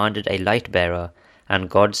providence demanded a light-bearer,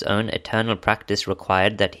 and God's own eternal practice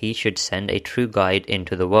required that he should send a true guide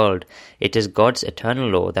into the world. It is God's eternal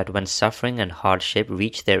law that when suffering and hardship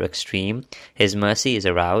reach their extreme, his mercy is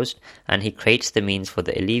aroused, and he creates the means for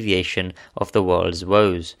the alleviation of the world's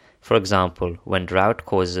woes. For example, when drought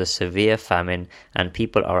causes a severe famine and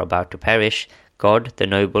people are about to perish, God the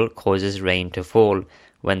Noble causes rain to fall.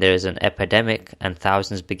 When there is an epidemic and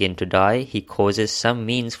thousands begin to die, he causes some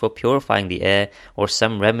means for purifying the air or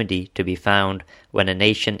some remedy to be found. When a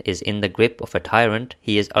nation is in the grip of a tyrant,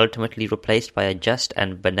 he is ultimately replaced by a just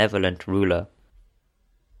and benevolent ruler.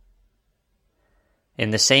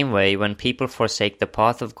 In the same way, when people forsake the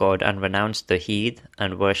path of God and renounce the heed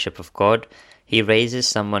and worship of God, he raises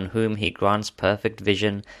someone whom he grants perfect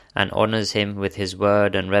vision and honors him with his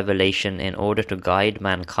word and revelation in order to guide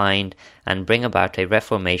mankind and bring about a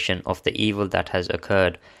reformation of the evil that has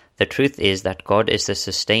occurred. The truth is that God is the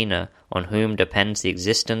sustainer on whom depends the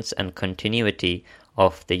existence and continuity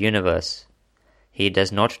of the universe. He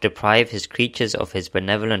does not deprive his creatures of his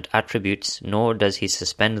benevolent attributes, nor does he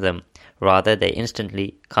suspend them. Rather, they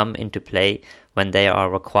instantly come into play when they are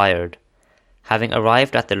required. Having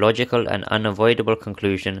arrived at the logical and unavoidable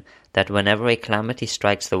conclusion that whenever a calamity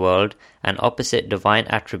strikes the world, an opposite divine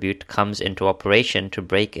attribute comes into operation to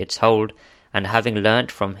break its hold, and having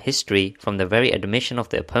learnt from history, from the very admission of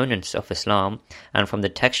the opponents of Islam, and from the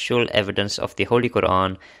textual evidence of the Holy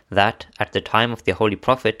Quran, that, at the time of the Holy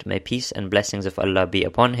Prophet, may peace and blessings of Allah be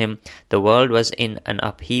upon him, the world was in an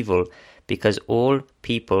upheaval, because all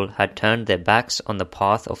people had turned their backs on the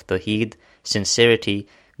path of Tawheed, sincerity,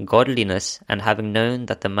 godliness, and having known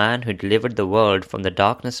that the man who delivered the world from the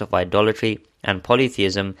darkness of idolatry and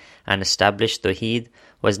polytheism and established Tawheed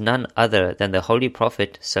was none other than the Holy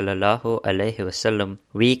Prophet ﷺ,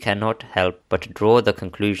 we cannot help but draw the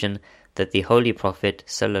conclusion that the Holy Prophet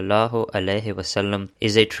ﷺ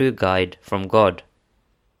is a true guide from God.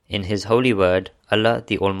 In his holy word, Allah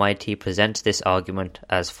the Almighty presents this argument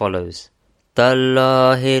as follows.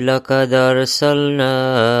 تالله لقد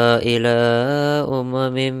أرسلنا إلى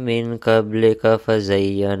من قبلك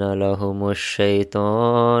فزين لهم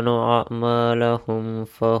الشيطان أعمالهم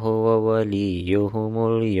فهو وليهم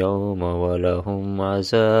اليوم ولهم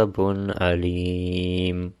عذاب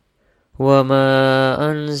أليم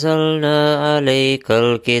وما أنزلنا عليك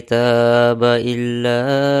الكتاب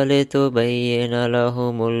إلا لتبين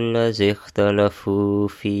لهم الذي اختلفوا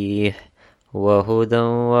فيه وَهُدًى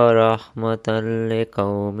وَرَحْمَةً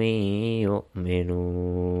لِقَوْمٍ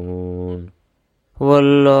يُؤْمِنُونَ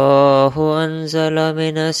وَاللَّهُ أَنزَلَ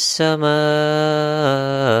مِنَ السَّمَاءِ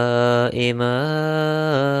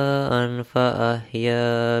مَاءً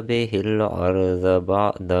فَأَحْيَا بِهِ الْأَرْضَ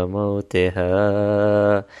بَعْدَ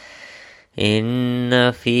مَوْتِهَا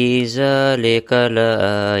إِنَّ فِي ذَلِكَ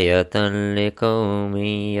لَآيَةً لِقَوْمٍ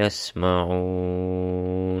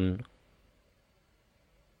يَسْمَعُونَ.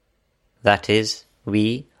 That is,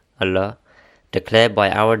 we, Allah, declare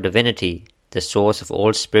by our divinity, the source of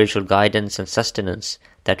all spiritual guidance and sustenance,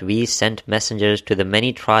 that we sent messengers to the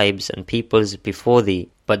many tribes and peoples before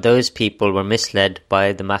thee, but those people were misled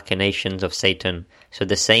by the machinations of Satan. So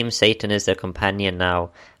the same Satan is their companion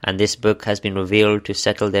now, and this book has been revealed to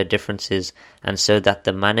settle their differences, and so that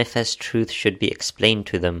the manifest truth should be explained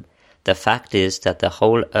to them. The fact is that the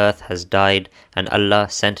whole earth has died, and Allah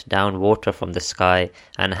sent down water from the sky,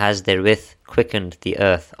 and has therewith quickened the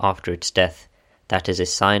earth after its death. That is a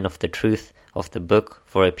sign of the truth of the book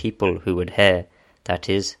for a people who would hear, that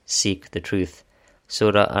is, seek the truth.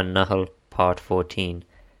 Surah An-Nahl, Part 14.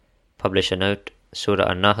 Publisher note, Surah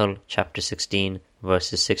An-Nahl, Chapter 16,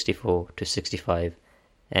 verses 64 to 65.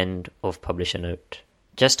 End of publisher note.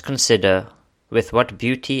 Just consider with what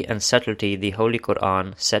beauty and subtlety the Holy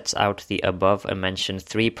Quran sets out the above-mentioned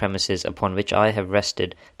three premises upon which I have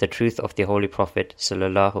rested the truth of the Holy Prophet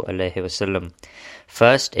ﷺ.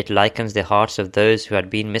 First, it likens the hearts of those who had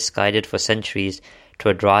been misguided for centuries to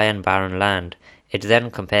a dry and barren land. It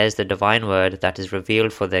then compares the divine word that is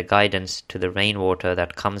revealed for their guidance to the rainwater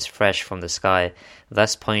that comes fresh from the sky,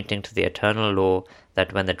 thus pointing to the eternal law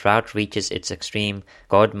that when the drought reaches its extreme,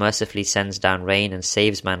 God mercifully sends down rain and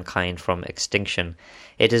saves mankind from extinction.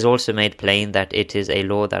 It is also made plain that it is a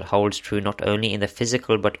law that holds true not only in the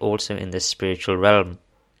physical but also in the spiritual realm.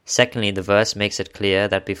 Secondly, the verse makes it clear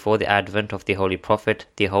that before the advent of the Holy Prophet,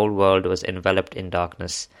 the whole world was enveloped in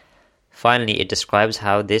darkness. Finally, it describes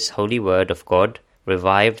how this holy word of God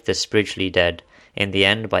revived the spiritually dead. In the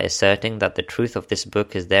end, by asserting that the truth of this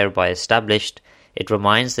book is thereby established, it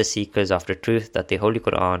reminds the seekers after truth that the Holy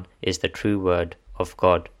Quran is the true word of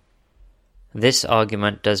God. This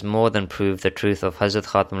argument does more than prove the truth of Hazrat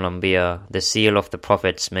Khatamul Anbiya, the seal of the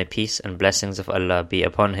prophets, may peace and blessings of Allah be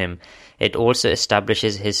upon him. It also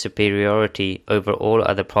establishes his superiority over all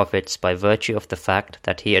other prophets by virtue of the fact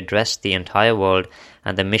that he addressed the entire world,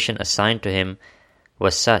 and the mission assigned to him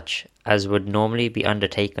was such as would normally be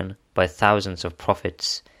undertaken by thousands of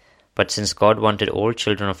prophets. But since God wanted all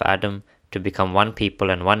children of Adam to become one people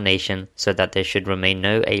and one nation, so that there should remain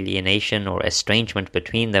no alienation or estrangement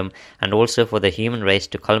between them, and also for the human race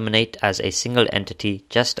to culminate as a single entity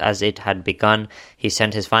just as it had begun, he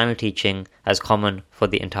sent his final teaching as common for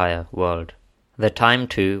the entire world. The time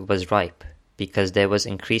too was ripe, because there was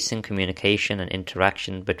increasing communication and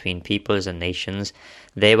interaction between peoples and nations.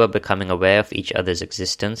 They were becoming aware of each other's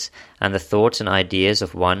existence, and the thoughts and ideas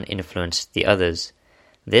of one influenced the others.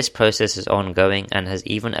 This process is ongoing and has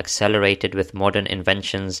even accelerated with modern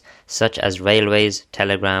inventions such as railways,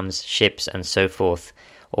 telegrams, ships, and so forth.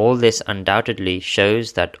 All this undoubtedly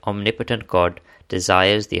shows that omnipotent God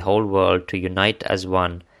desires the whole world to unite as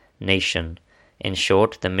one nation. In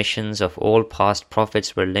short, the missions of all past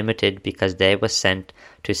prophets were limited because they were sent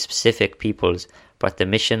to specific peoples, but the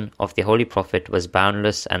mission of the Holy Prophet was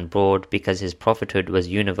boundless and broad because his prophethood was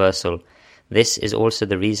universal. This is also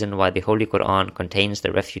the reason why the Holy Quran contains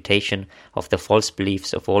the refutation of the false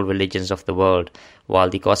beliefs of all religions of the world, while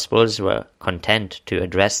the Gospels were content to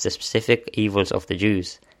address the specific evils of the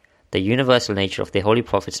Jews. The universal nature of the Holy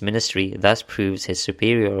Prophet's ministry thus proves his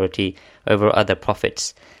superiority over other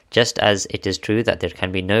prophets, just as it is true that there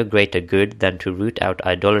can be no greater good than to root out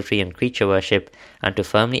idolatry and creature worship, and to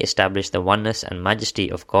firmly establish the oneness and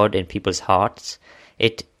majesty of God in people's hearts.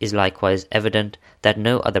 It is likewise evident that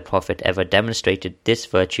no other prophet ever demonstrated this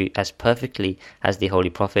virtue as perfectly as the Holy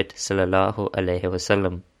Prophet sallallahu alaihi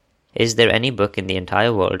wasallam. Is there any book in the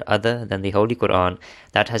entire world other than the Holy Quran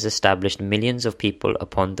that has established millions of people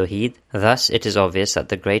upon Tawheed? Thus it is obvious that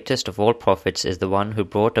the greatest of all prophets is the one who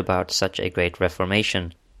brought about such a great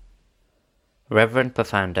reformation. Reverend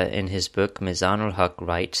Pafander in his book Mizanul Haq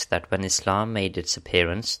writes that when Islam made its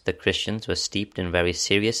appearance, the Christians were steeped in very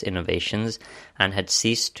serious innovations and had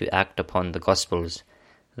ceased to act upon the Gospels.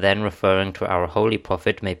 Then, referring to our Holy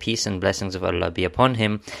Prophet, may peace and blessings of Allah be upon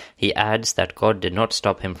him, he adds that God did not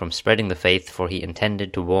stop him from spreading the faith, for he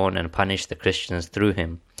intended to warn and punish the Christians through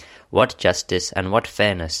him. What justice and what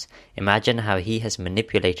fairness! Imagine how he has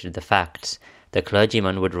manipulated the facts. The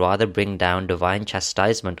clergyman would rather bring down divine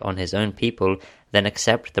chastisement on his own people than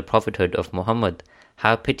accept the prophethood of Muhammad.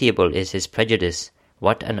 How pitiable is his prejudice!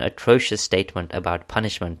 What an atrocious statement about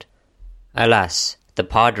punishment! Alas, the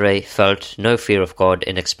Padre felt no fear of God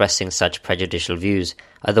in expressing such prejudicial views.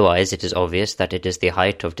 Otherwise, it is obvious that it is the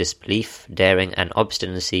height of disbelief, daring, and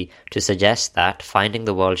obstinacy to suggest that, finding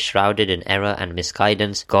the world shrouded in error and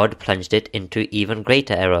misguidance, God plunged it into even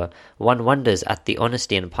greater error. One wonders at the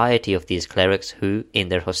honesty and piety of these clerics who, in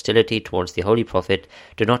their hostility towards the Holy Prophet,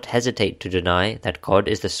 do not hesitate to deny that God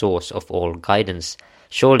is the source of all guidance.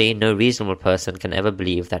 Surely no reasonable person can ever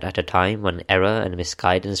believe that at a time when error and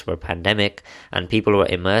misguidance were pandemic and people were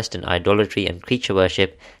immersed in idolatry and creature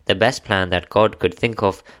worship, the best plan that God could think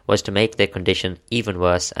of was to make their condition even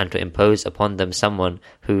worse and to impose upon them someone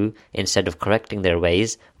who, instead of correcting their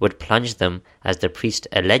ways, would plunge them, as the priest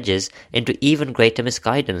alleges, into even greater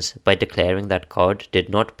misguidance by declaring that God did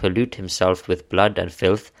not pollute himself with blood and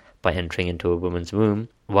filth by entering into a woman's womb,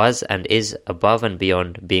 was and is above and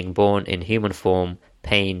beyond being born in human form,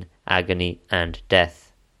 pain, agony, and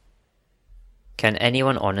death. Can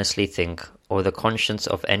anyone honestly think, or the conscience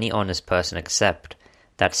of any honest person accept,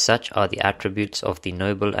 that such are the attributes of the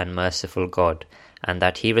noble and merciful God, and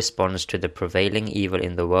that he responds to the prevailing evil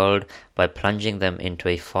in the world by plunging them into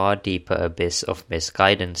a far deeper abyss of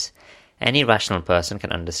misguidance? Any rational person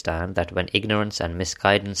can understand that when ignorance and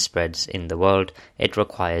misguidance spreads in the world, it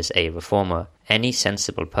requires a reformer. Any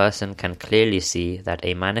sensible person can clearly see that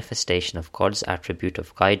a manifestation of God's attribute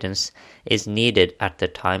of guidance is needed at the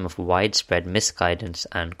time of widespread misguidance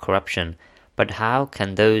and corruption. But how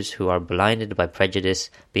can those who are blinded by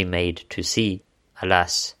prejudice be made to see?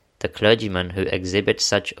 Alas, the clergymen who exhibit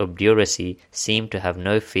such obduracy seem to have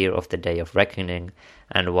no fear of the day of reckoning,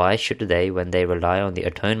 and why should they when they rely on the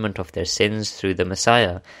atonement of their sins through the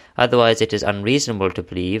Messiah? Otherwise it is unreasonable to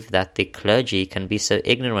believe that the clergy can be so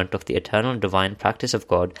ignorant of the eternal divine practice of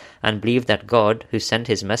God, and believe that God, who sent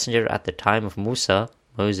his messenger at the time of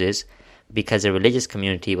Moses, because a religious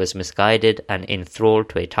community was misguided and enthralled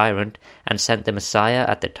to a tyrant, and sent the Messiah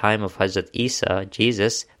at the time of Hazrat Isa,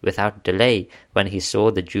 Jesus, without delay, when he saw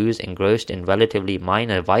the Jews engrossed in relatively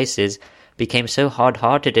minor vices, became so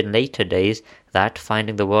hard-hearted in later days that,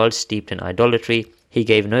 finding the world steeped in idolatry, he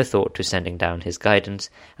gave no thought to sending down his guidance,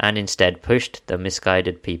 and instead pushed the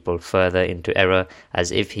misguided people further into error,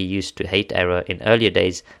 as if he used to hate error in earlier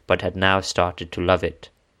days, but had now started to love it.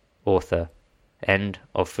 Author. End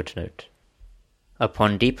of footnote.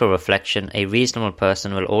 Upon deeper reflection, a reasonable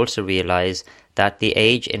person will also realize that the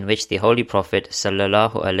age in which the Holy Prophet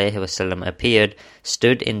ﷺ appeared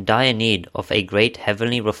stood in dire need of a great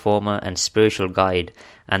heavenly reformer and spiritual guide,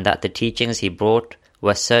 and that the teachings he brought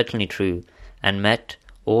were certainly true, and met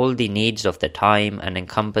all the needs of the time and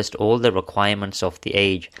encompassed all the requirements of the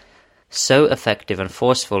age. So effective and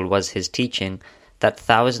forceful was his teaching that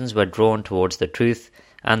thousands were drawn towards the truth,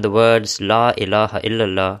 and the words La ilaha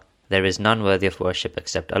illallah, there is none worthy of worship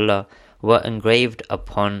except Allah, were engraved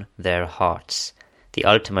upon their hearts. The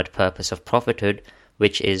ultimate purpose of prophethood,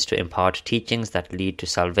 which is to impart teachings that lead to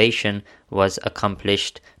salvation, was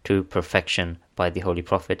accomplished to perfection by the Holy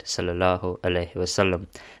Prophet ﷺ.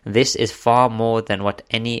 This is far more than what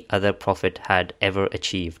any other prophet had ever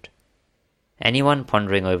achieved. Anyone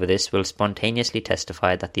pondering over this will spontaneously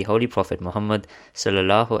testify that the Holy Prophet Muhammad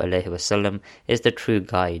ﷺ is the true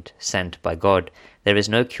guide sent by God. There is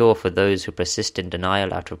no cure for those who persist in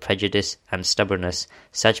denial out of prejudice and stubbornness.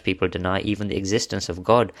 Such people deny even the existence of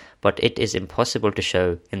God, but it is impossible to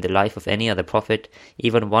show in the life of any other prophet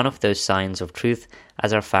even one of those signs of truth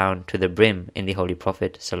as are found to the brim in the Holy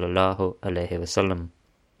Prophet ﷺ.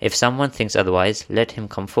 If someone thinks otherwise, let him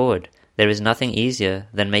come forward. There is nothing easier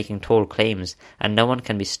than making tall claims, and no one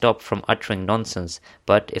can be stopped from uttering nonsense.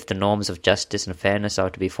 But if the norms of justice and fairness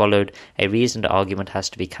are to be followed, a reasoned argument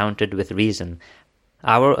has to be countered with reason.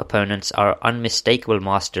 Our opponents are unmistakable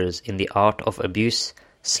masters in the art of abuse,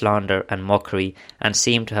 slander, and mockery, and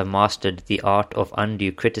seem to have mastered the art of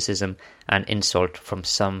undue criticism and insult from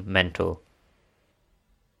some mentor.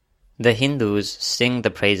 The Hindus sing the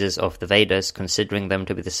praises of the Vedas, considering them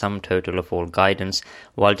to be the sum total of all guidance,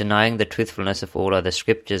 while denying the truthfulness of all other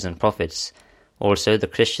scriptures and prophets. Also, the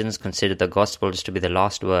Christians consider the Gospels to be the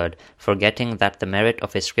last word, forgetting that the merit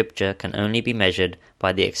of a scripture can only be measured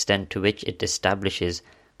by the extent to which it establishes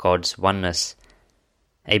God's oneness.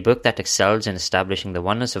 A book that excels in establishing the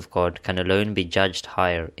oneness of God can alone be judged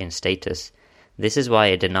higher in status. This is why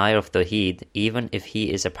a denier of Tawheed, even if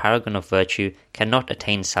he is a paragon of virtue, cannot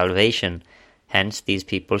attain salvation. Hence, these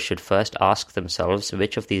people should first ask themselves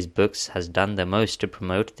which of these books has done the most to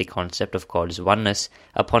promote the concept of God's oneness,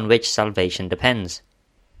 upon which salvation depends.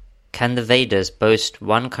 Can the Vedas boast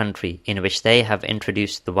one country in which they have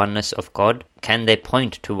introduced the oneness of God? Can they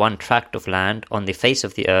point to one tract of land on the face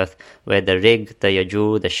of the earth where the Rig, the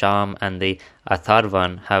Yajur, the Sham, and the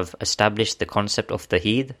Atharvan have established the concept of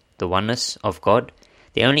Tawheed, the oneness of God?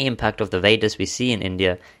 The only impact of the Vedas we see in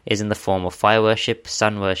India is in the form of fire worship,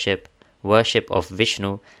 sun worship, worship of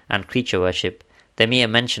Vishnu, and creature worship, the mere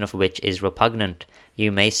mention of which is repugnant.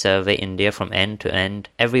 You may survey India from end to end.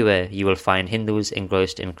 Everywhere you will find Hindus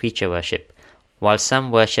engrossed in creature worship. While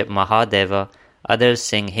some worship Mahadeva, others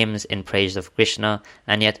sing hymns in praise of Krishna,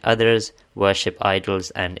 and yet others worship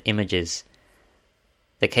idols and images.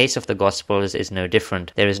 The case of the Gospels is no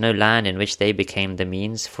different. There is no land in which they became the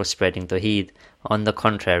means for spreading Tawheed. On the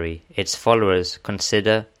contrary, its followers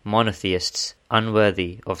consider monotheists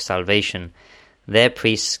unworthy of salvation. Their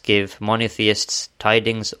priests give monotheists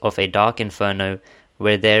tidings of a dark inferno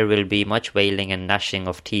where there will be much wailing and gnashing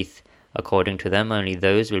of teeth. According to them, only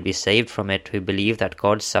those will be saved from it who believe that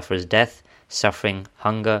God suffers death, suffering,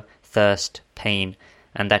 hunger, thirst, pain,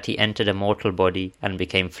 and that he entered a mortal body and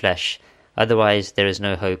became flesh. Otherwise, there is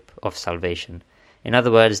no hope of salvation. In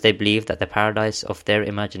other words, they believe that the paradise of their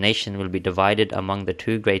imagination will be divided among the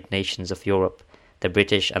two great nations of Europe, the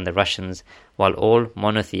British and the Russians, while all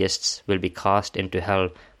monotheists will be cast into hell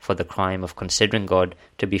for the crime of considering God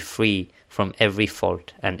to be free from every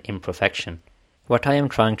fault and imperfection. What I am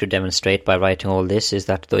trying to demonstrate by writing all this is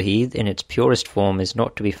that Tawheed in its purest form is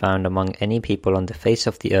not to be found among any people on the face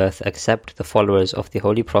of the earth except the followers of the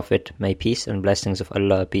Holy Prophet, may peace and blessings of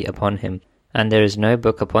Allah be upon him. And there is no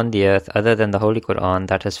book upon the earth other than the Holy Quran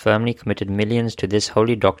that has firmly committed millions to this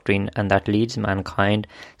holy doctrine and that leads mankind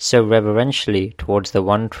so reverentially towards the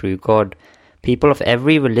one true God. People of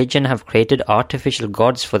every religion have created artificial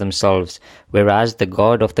gods for themselves, whereas the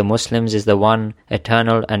God of the Muslims is the one,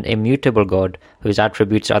 eternal and immutable God, whose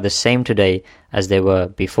attributes are the same today as they were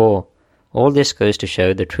before. All this goes to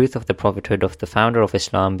show the truth of the prophethood of the founder of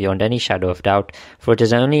Islam beyond any shadow of doubt, for it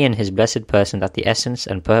is only in his blessed person that the essence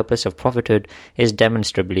and purpose of prophethood is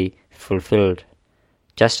demonstrably fulfilled.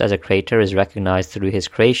 Just as a creator is recognized through his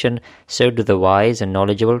creation, so do the wise and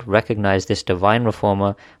knowledgeable recognize this divine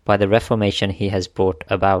reformer by the reformation he has brought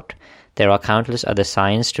about. There are countless other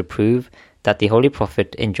signs to prove that the Holy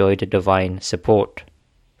Prophet enjoyed divine support.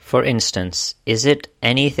 For instance, is it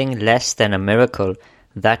anything less than a miracle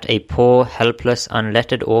that a poor, helpless,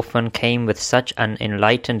 unlettered orphan came with such an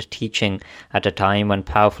enlightened teaching at a time when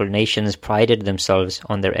powerful nations prided themselves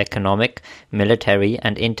on their economic, military,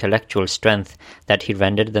 and intellectual strength, that he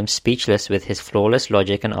rendered them speechless with his flawless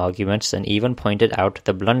logic and arguments, and even pointed out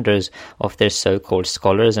the blunders of their so-called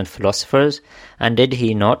scholars and philosophers? And did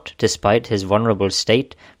he not, despite his vulnerable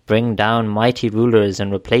state, bring down mighty rulers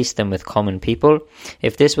and replace them with common people?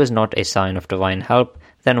 If this was not a sign of divine help,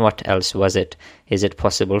 then what else was it? Is it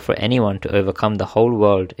possible for anyone to overcome the whole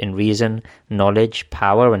world in reason, knowledge,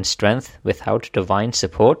 power, and strength without divine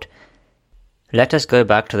support? Let us go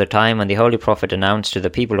back to the time when the Holy Prophet announced to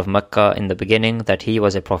the people of Mecca in the beginning that he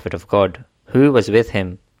was a prophet of God. Who was with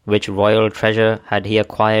him? Which royal treasure had he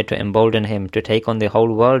acquired to embolden him to take on the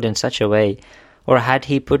whole world in such a way? Or had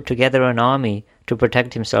he put together an army to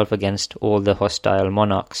protect himself against all the hostile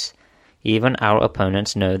monarchs? Even our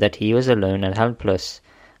opponents know that he was alone and helpless.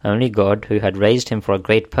 Only God, who had raised him for a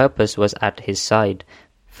great purpose, was at his side.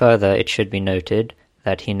 Further, it should be noted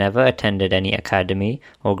that he never attended any academy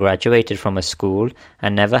or graduated from a school,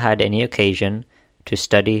 and never had any occasion to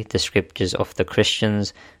study the scriptures of the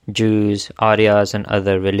Christians, Jews, Aryas, and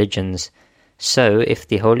other religions. So, if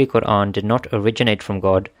the Holy Quran did not originate from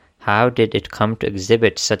God, how did it come to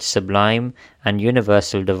exhibit such sublime and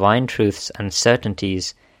universal divine truths and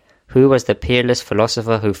certainties? Who was the peerless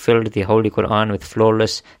philosopher who filled the Holy Quran with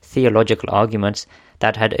flawless theological arguments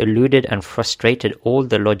that had eluded and frustrated all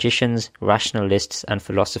the logicians, rationalists, and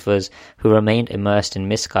philosophers who remained immersed in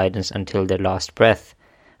misguidance until their last breath?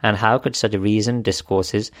 And how could such reasoned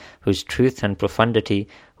discourses, whose truth and profundity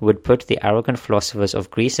would put the arrogant philosophers of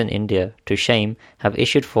Greece and India to shame, have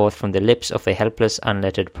issued forth from the lips of a helpless,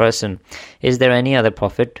 unlettered person? Is there any other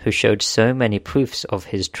prophet who showed so many proofs of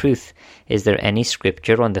his truth? Is there any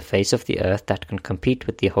scripture on the face of the earth that can compete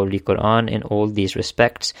with the Holy Quran in all these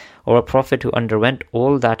respects, or a prophet who underwent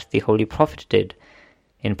all that the Holy Prophet did?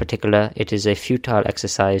 In particular, it is a futile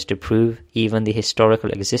exercise to prove even the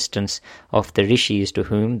historical existence of the rishis to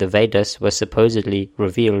whom the Vedas were supposedly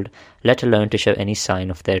revealed, let alone to show any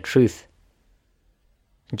sign of their truth.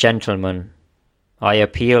 Gentlemen, I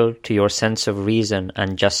appeal to your sense of reason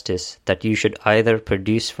and justice that you should either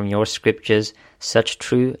produce from your scriptures such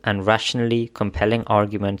true and rationally compelling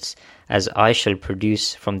arguments as I shall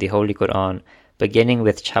produce from the Holy Quran, beginning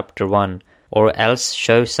with chapter 1, or else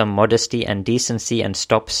show some modesty and decency and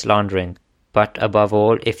stop slandering. But above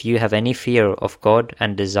all, if you have any fear of God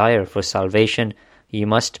and desire for salvation, you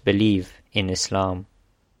must believe in Islam.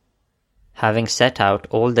 Having set out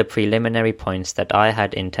all the preliminary points that I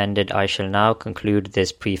had intended, I shall now conclude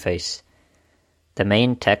this preface. The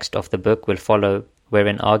main text of the book will follow,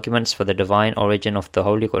 wherein arguments for the divine origin of the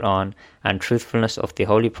Holy Quran and truthfulness of the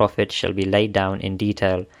Holy Prophet shall be laid down in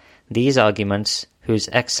detail. These arguments, whose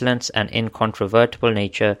excellence and incontrovertible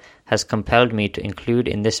nature has compelled me to include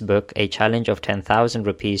in this book a challenge of 10,000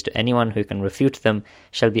 rupees to anyone who can refute them,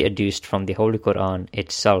 shall be adduced from the Holy Quran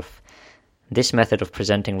itself. This method of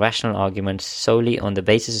presenting rational arguments solely on the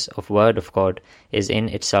basis of Word of God is in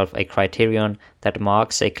itself a criterion that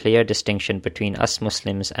marks a clear distinction between us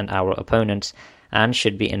Muslims and our opponents, and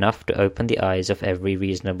should be enough to open the eyes of every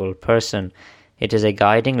reasonable person. It is a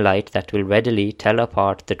guiding light that will readily tell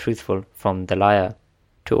apart the truthful from the liar.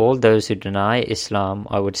 To all those who deny Islam,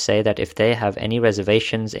 I would say that if they have any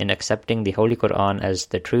reservations in accepting the Holy Quran as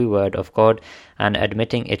the true word of God and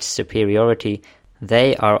admitting its superiority,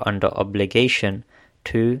 they are under obligation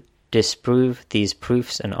to disprove these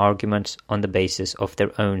proofs and arguments on the basis of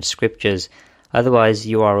their own scriptures. Otherwise,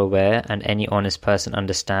 you are aware, and any honest person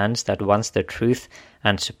understands, that once the truth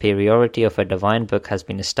and superiority of a divine book has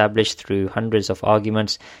been established through hundreds of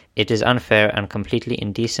arguments, it is unfair and completely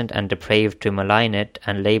indecent and depraved to malign it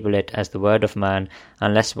and label it as the word of man,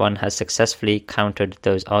 unless one has successfully countered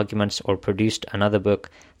those arguments or produced another book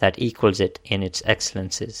that equals it in its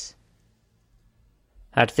excellences.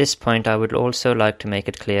 At this point, I would also like to make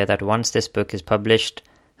it clear that once this book is published,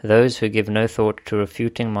 those who give no thought to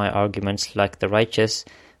refuting my arguments like the righteous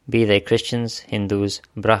be they Christians, Hindus,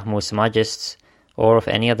 Brahmo Samajists, or of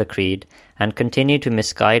any other creed, and continue to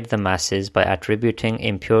misguide the masses by attributing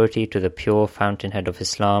impurity to the pure fountainhead of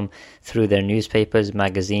Islam through their newspapers,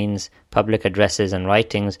 magazines, public addresses and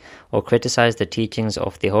writings, or criticize the teachings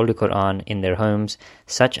of the Holy Quran in their homes,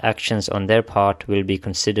 such actions on their part will be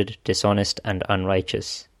considered dishonest and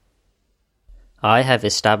unrighteous. I have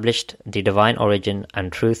established the divine origin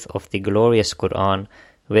and truth of the glorious Quran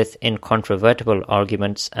with incontrovertible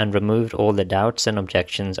arguments and removed all the doubts and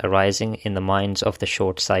objections arising in the minds of the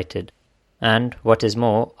short-sighted. And, what is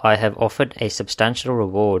more, I have offered a substantial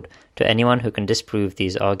reward to anyone who can disprove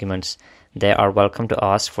these arguments. They are welcome to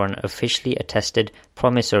ask for an officially attested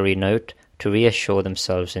promissory note to reassure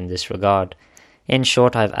themselves in this regard. In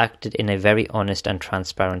short, I have acted in a very honest and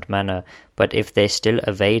transparent manner, but if they still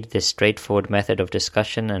evade this straightforward method of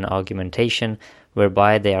discussion and argumentation,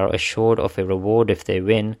 whereby they are assured of a reward if they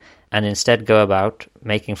win, and instead go about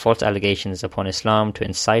making false allegations upon Islam to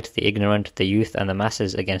incite the ignorant, the youth and the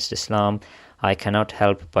masses against Islam, I cannot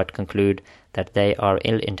help but conclude that they are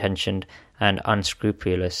ill-intentioned and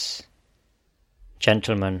unscrupulous.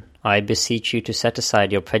 Gentlemen, I beseech you to set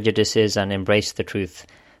aside your prejudices and embrace the truth.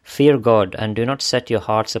 Fear God, and do not set your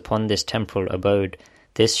hearts upon this temporal abode.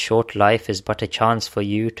 This short life is but a chance for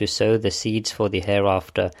you to sow the seeds for the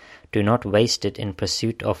hereafter. Do not waste it in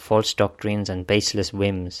pursuit of false doctrines and baseless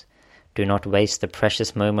whims. Do not waste the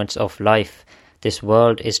precious moments of life. This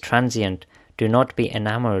world is transient. Do not be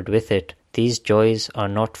enamored with it. These joys are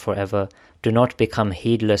not forever. Do not become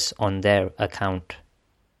heedless on their account.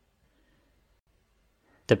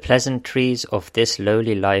 The pleasantries of this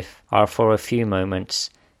lowly life are for a few moments.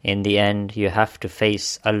 In the end, you have to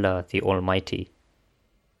face Allah the Almighty.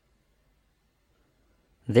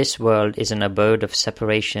 This world is an abode of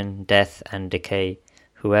separation, death and decay.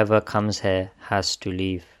 Whoever comes here has to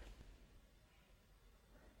leave.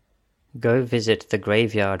 Go visit the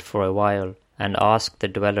graveyard for a while and ask the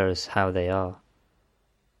dwellers how they are.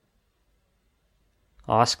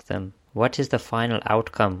 Ask them, what is the final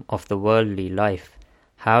outcome of the worldly life?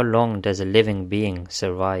 How long does a living being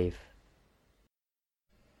survive?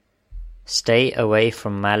 Stay away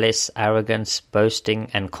from malice, arrogance, boasting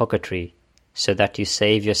and coquetry, so that you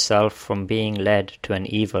save yourself from being led to an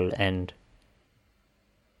evil end.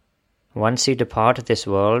 Once you depart this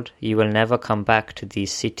world, you will never come back to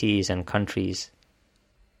these cities and countries.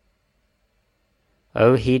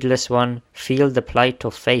 O heedless one, feel the plight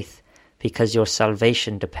of faith, because your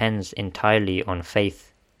salvation depends entirely on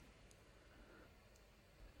faith.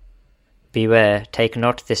 Beware, take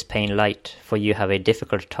not this pain light, for you have a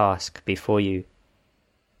difficult task before you.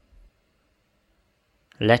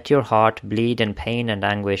 Let your heart bleed in pain and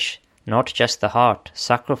anguish, not just the heart,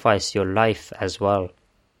 sacrifice your life as well.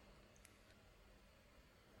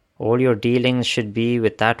 All your dealings should be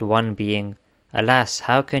with that one being. Alas,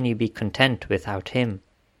 how can you be content without him?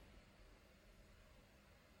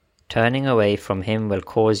 Turning away from him will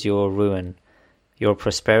cause your ruin. Your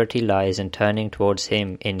prosperity lies in turning towards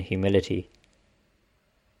him in humility.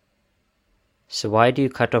 So why do you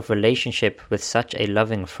cut off relationship with such a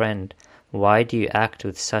loving friend? Why do you act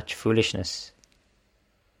with such foolishness?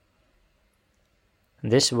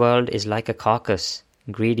 This world is like a carcass.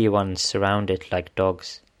 Greedy ones surround it like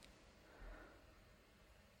dogs.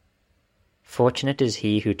 Fortunate is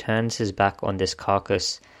he who turns his back on this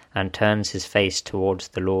carcass and turns his face towards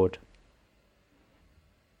the Lord.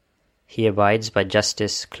 He abides by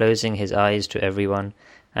justice, closing his eyes to everyone,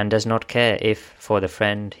 and does not care if, for the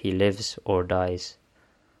friend, he lives or dies.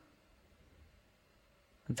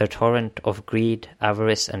 The torrent of greed,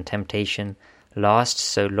 avarice and temptation lasts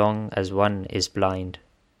so long as one is blind.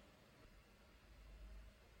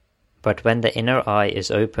 But when the inner eye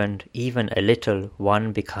is opened, even a little,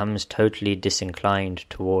 one becomes totally disinclined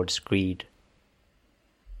towards greed.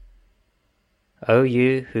 O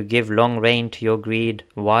you who give long rein to your greed,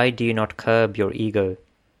 why do you not curb your ego?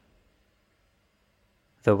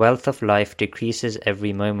 The wealth of life decreases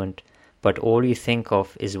every moment, but all you think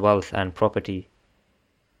of is wealth and property.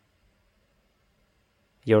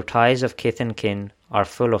 Your ties of kith and kin are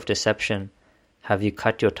full of deception. Have you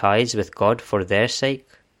cut your ties with God for their sake?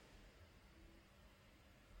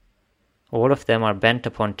 All of them are bent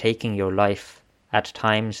upon taking your life. At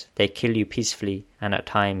times they kill you peacefully, and at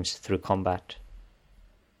times through combat.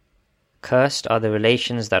 Cursed are the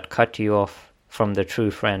relations that cut you off from the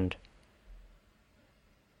true friend.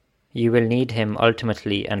 You will need him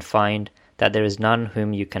ultimately and find that there is none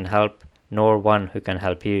whom you can help, nor one who can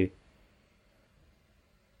help you.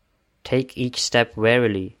 Take each step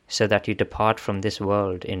warily, so that you depart from this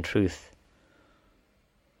world in truth.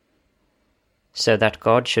 So that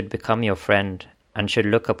God should become your friend, and should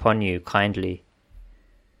look upon you kindly,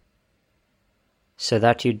 so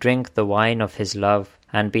that you drink the wine of his love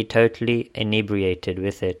and be totally inebriated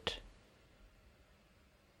with it.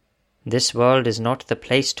 This world is not the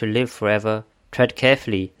place to live forever. Tread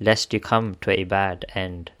carefully, lest you come to a bad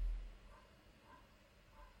end.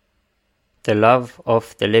 The love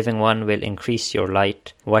of the living one will increase your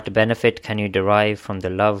light. What benefit can you derive from the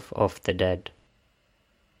love of the dead?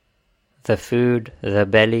 The food, the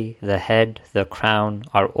belly, the head, the crown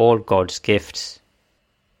are all God's gifts.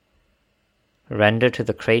 Render to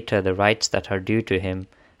the Creator the rights that are due to him,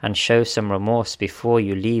 and show some remorse before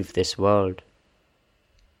you leave this world.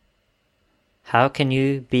 How can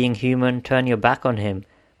you, being human, turn your back on him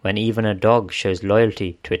when even a dog shows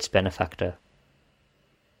loyalty to its benefactor?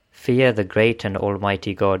 Fear the great and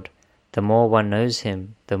almighty God. The more one knows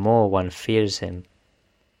him, the more one fears him.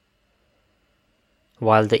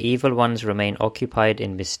 While the evil ones remain occupied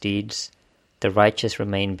in misdeeds, the righteous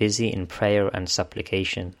remain busy in prayer and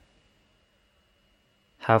supplication.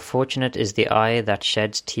 How fortunate is the eye that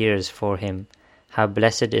sheds tears for him! How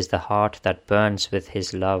blessed is the heart that burns with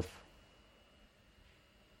his love!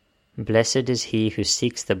 Blessed is he who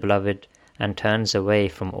seeks the beloved and turns away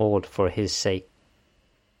from all for his sake.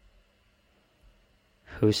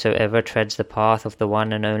 Whosoever treads the path of the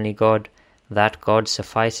one and only God, that God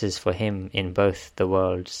suffices for him in both the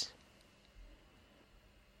worlds.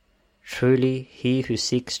 Truly, he who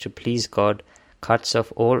seeks to please God cuts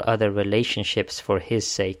off all other relationships for his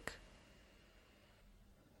sake.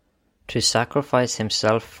 To sacrifice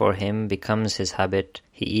himself for him becomes his habit.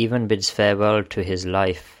 He even bids farewell to his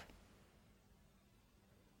life.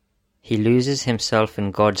 He loses himself in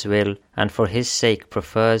God's will, and for his sake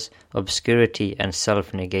prefers obscurity and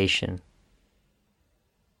self-negation.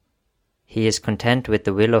 He is content with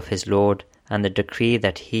the will of his Lord and the decree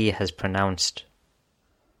that he has pronounced.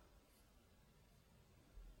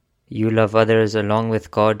 You love others along with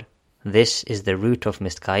God. This is the root of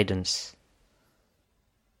misguidance.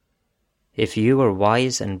 If you were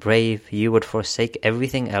wise and brave, you would forsake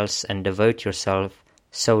everything else and devote yourself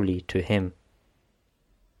solely to him.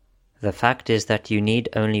 The fact is that you need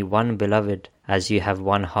only one beloved. As you have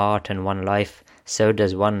one heart and one life, so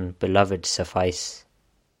does one beloved suffice.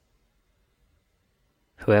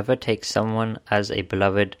 Whoever takes someone as a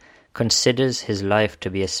beloved considers his life to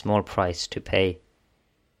be a small price to pay.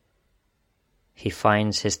 He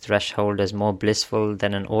finds his threshold as more blissful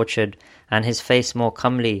than an orchard, and his face more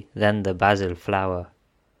comely than the basil flower.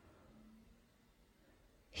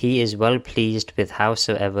 He is well pleased with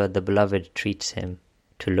howsoever the beloved treats him.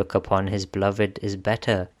 To look upon his beloved is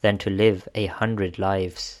better than to live 100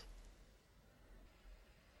 lives.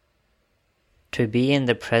 To be in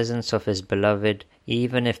the presence of his beloved,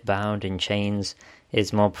 even if bound in chains,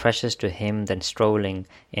 is more precious to him than strolling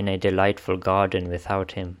in a delightful garden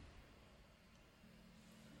without him.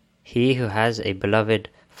 He who has a beloved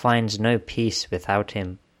finds no peace without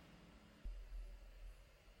him.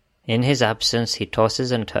 In his absence he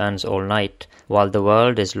tosses and turns all night. While the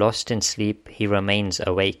world is lost in sleep, he remains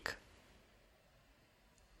awake.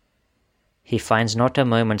 He finds not a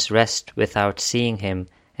moment's rest without seeing him.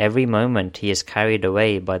 Every moment he is carried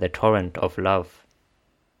away by the torrent of love.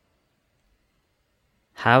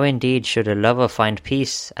 How indeed should a lover find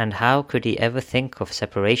peace, and how could he ever think of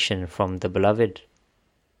separation from the beloved?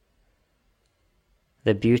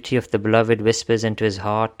 The beauty of the beloved whispers into his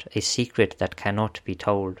heart a secret that cannot be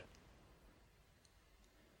told.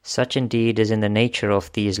 Such indeed is in the nature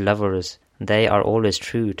of these lovers. They are always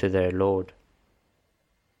true to their Lord.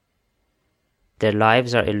 Their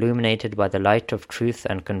lives are illuminated by the light of truth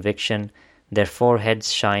and conviction. Their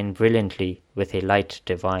foreheads shine brilliantly with a light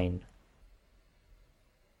divine.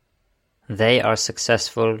 They are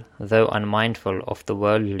successful, though unmindful of the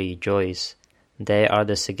worldly joys. They are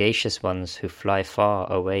the sagacious ones who fly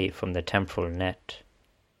far away from the temporal net.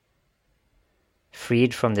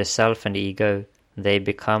 Freed from their self and ego, they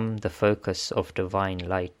become the focus of divine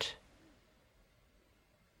light.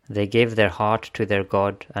 They give their heart to their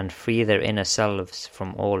God and free their inner selves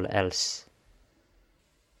from all else.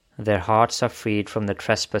 Their hearts are freed from the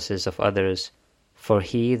trespasses of others, for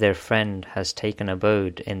he, their friend, has taken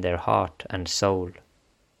abode in their heart and soul.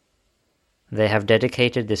 They have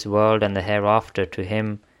dedicated this world and the hereafter to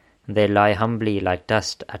him. They lie humbly like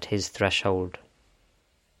dust at his threshold.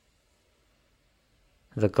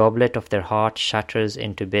 The goblet of their heart shatters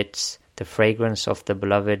into bits. The fragrance of the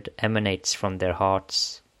beloved emanates from their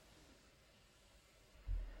hearts.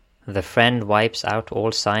 The friend wipes out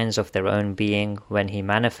all signs of their own being when he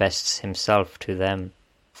manifests himself to them.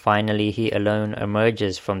 Finally, he alone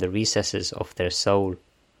emerges from the recesses of their soul.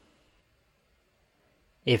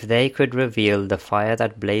 If they could reveal the fire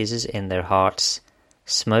that blazes in their hearts,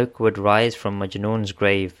 smoke would rise from Majnun's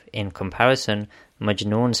grave. In comparison,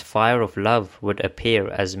 Majnun's fire of love would appear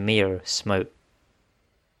as mere smoke.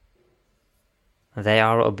 They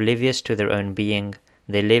are oblivious to their own being.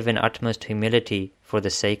 They live in utmost humility for the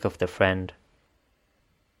sake of the friend.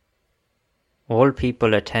 All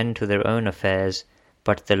people attend to their own affairs,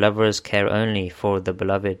 but the lovers care only for the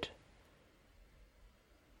beloved.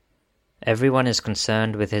 Everyone is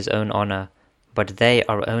concerned with his own honor, but they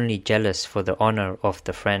are only jealous for the honor of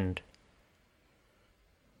the friend.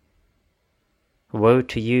 Woe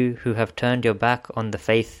to you who have turned your back on the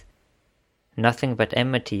faith. Nothing but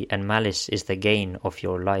enmity and malice is the gain of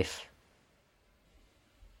your life.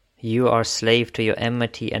 You are slave to your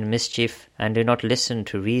enmity and mischief, and do not listen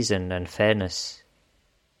to reason and fairness.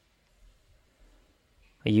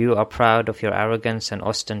 You are proud of your arrogance and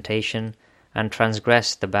ostentation, and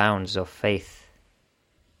transgress the bounds of faith.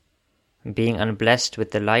 Being unblessed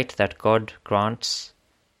with the light that God grants,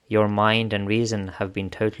 your mind and reason have been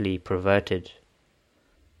totally perverted.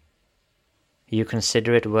 You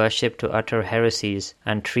consider it worship to utter heresies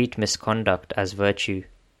and treat misconduct as virtue.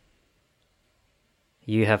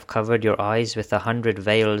 You have covered your eyes with 100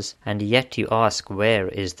 veils, and yet you ask, where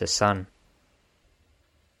is the sun?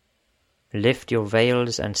 Lift your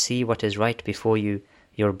veils and see what is right before you.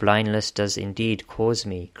 Your blindness does indeed cause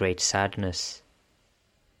me great sadness.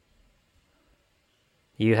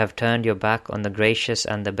 You have turned your back on the gracious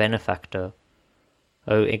and the benefactor.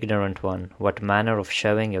 O ignorant one, what manner of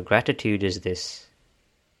showing your gratitude is this?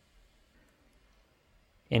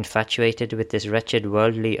 Infatuated with this wretched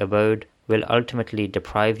worldly abode will ultimately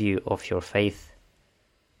deprive you of your faith.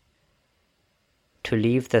 To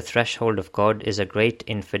leave the threshold of God is a great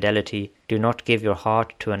infidelity. Do not give your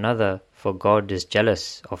heart to another, for God is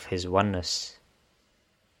jealous of his oneness.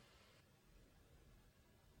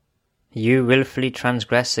 You willfully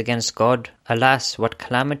transgress against God. Alas, what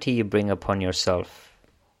calamity you bring upon yourself.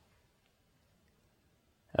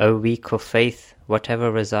 O weak of faith,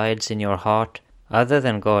 whatever resides in your heart other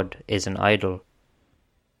than God is an idol.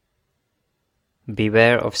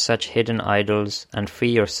 Beware of such hidden idols and free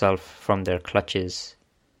yourself from their clutches.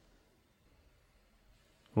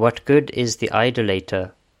 What good is the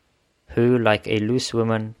idolater, who, like a loose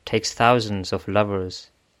woman, takes thousands of lovers?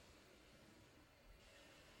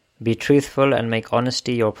 Be truthful and make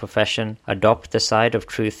honesty your profession. Adopt the side of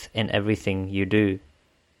truth in everything you do.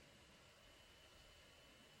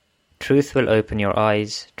 Truth will open your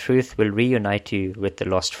eyes. Truth will reunite you with the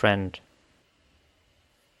lost friend.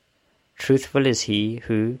 Truthful is he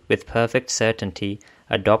who, with perfect certainty,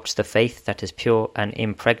 adopts the faith that is pure and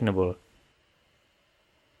impregnable.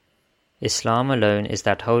 Islam alone is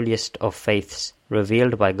that holiest of faiths,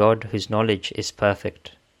 revealed by God, whose knowledge is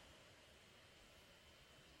perfect.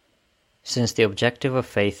 Since the objective of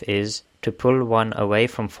faith is to pull one away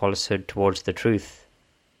from falsehood towards the truth.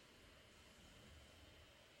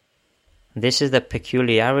 This is the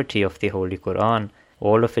peculiarity of the Holy Quran.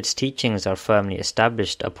 All of its teachings are firmly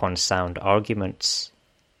established upon sound arguments.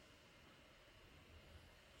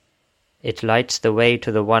 It lights the way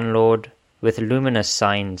to the one Lord with luminous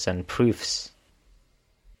signs and proofs.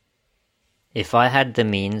 If I had the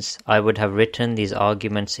means, I would have written these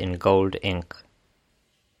arguments in gold ink.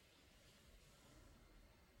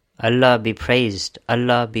 Allah be praised,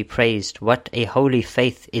 Allah be praised. What a holy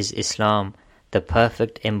faith is Islam, the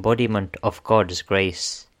perfect embodiment of God's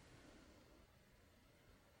grace.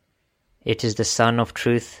 It is the sun of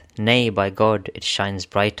truth, nay, by God, it shines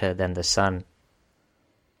brighter than the sun.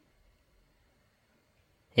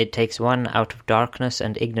 It takes one out of darkness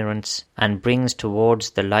and ignorance and brings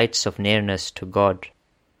towards the lights of nearness to God.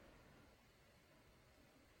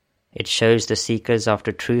 It shows the seekers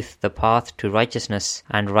after truth the path to righteousness,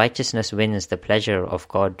 and righteousness wins the pleasure of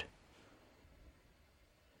God.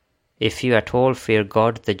 If you at all fear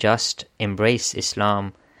God the just, embrace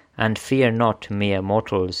Islam, and fear not mere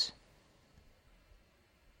mortals.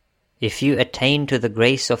 If you attain to the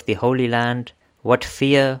grace of the Holy Land, what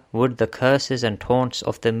fear would the curses and taunts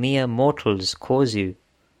of the mere mortals cause you?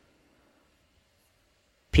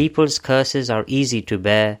 People's curses are easy to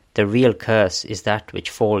bear. The real curse is that which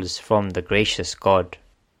falls from the gracious God.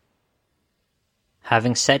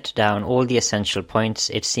 Having set down all the essential points,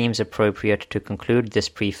 it seems appropriate to conclude this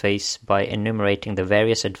preface by enumerating the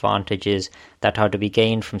various advantages that are to be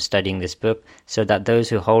gained from studying this book, so that those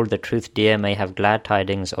who hold the truth dear may have glad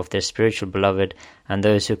tidings of their spiritual beloved, and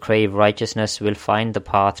those who crave righteousness will find the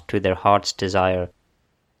path to their heart's desire.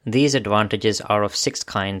 These advantages are of 6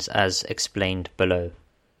 kinds as explained below.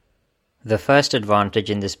 The first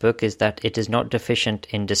advantage in this book is that it is not deficient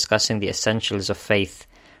in discussing the essentials of faith,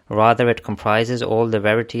 Rather, it comprises all the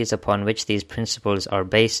verities upon which these principles are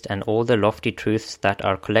based and all the lofty truths that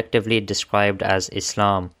are collectively described as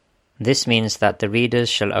Islam. This means that the readers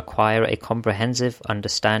shall acquire a comprehensive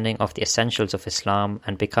understanding of the essentials of Islam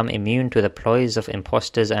and become immune to the ploys of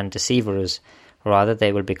impostors and deceivers. Rather,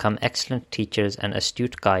 they will become excellent teachers and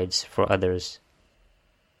astute guides for others.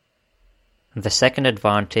 The second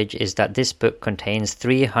advantage is that this book contains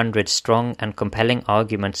 300 strong and compelling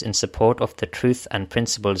arguments in support of the truth and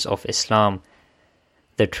principles of Islam.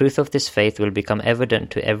 The truth of this faith will become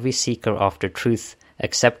evident to every seeker after truth,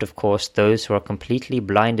 except of course those who are completely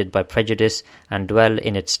blinded by prejudice and dwell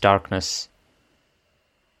in its darkness.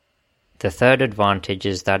 The third advantage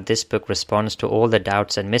is that this book responds to all the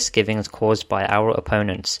doubts and misgivings caused by our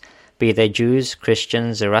opponents, be they Jews,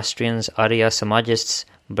 Christians, Zoroastrians, Arya Samajists,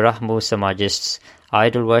 Brahmo Samajists,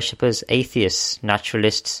 idol worshippers, atheists,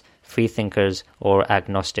 naturalists, freethinkers, or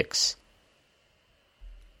agnostics.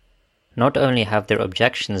 Not only have their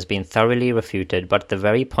objections been thoroughly refuted, but the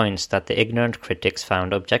very points that the ignorant critics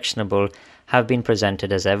found objectionable have been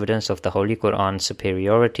presented as evidence of the Holy Quran's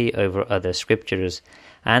superiority over other scriptures,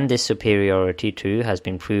 and this superiority too has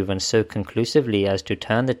been proven so conclusively as to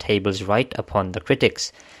turn the tables right upon the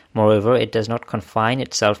critics. Moreover, it does not confine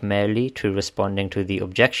itself merely to responding to the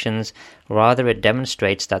objections, rather it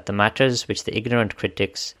demonstrates that the matters which the ignorant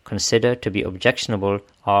critics consider to be objectionable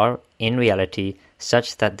are, in reality,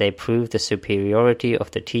 such that they prove the superiority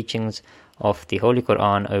of the teachings of the Holy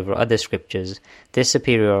Quran over other scriptures. This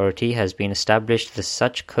superiority has been established with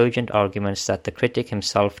such cogent arguments that the critic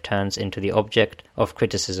himself turns into the object of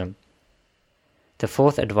criticism. The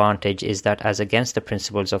fourth advantage is that as against the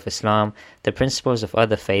principles of Islam, the principles of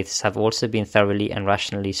other faiths have also been thoroughly and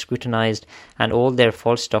rationally scrutinized, and all their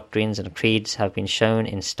false doctrines and creeds have been shown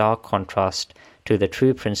in stark contrast to the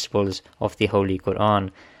true principles of the Holy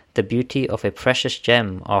Quran. The beauty of a precious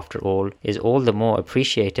gem, after all, is all the more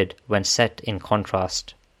appreciated when set in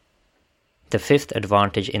contrast. The fifth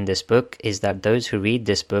advantage in this book is that those who read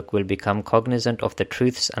this book will become cognizant of the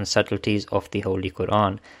truths and subtleties of the Holy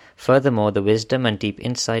Quran. Furthermore, the wisdom and deep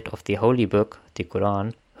insight of the Holy Book, the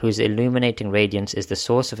Quran, whose illuminating radiance is the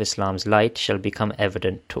source of Islam's light, shall become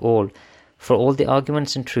evident to all. For all the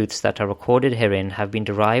arguments and truths that are recorded herein have been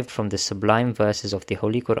derived from the sublime verses of the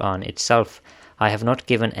Holy Quran itself. I have not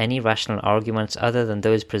given any rational arguments other than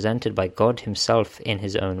those presented by God Himself in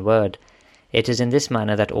His own word. It is in this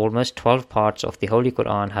manner that almost 12 parts of the Holy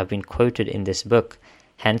Quran have been quoted in this book.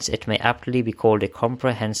 Hence it may aptly be called a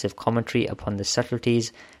comprehensive commentary upon the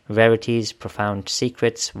subtleties, verities, profound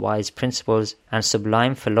secrets, wise principles, and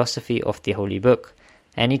sublime philosophy of the Holy Book.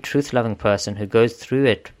 Any truth-loving person who goes through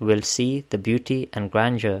it will see the beauty and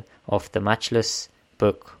grandeur of the matchless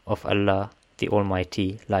Book of Allah the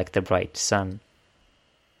Almighty like the bright sun.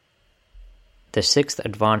 The sixth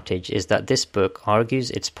advantage is that this book argues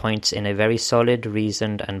its points in a very solid,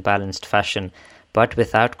 reasoned, and balanced fashion, but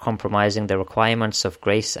without compromising the requirements of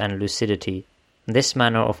grace and lucidity. This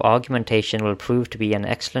manner of argumentation will prove to be an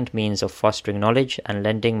excellent means of fostering knowledge and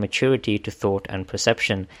lending maturity to thought and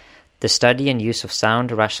perception. The study and use of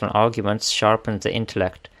sound, rational arguments sharpens the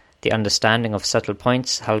intellect. The understanding of subtle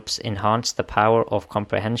points helps enhance the power of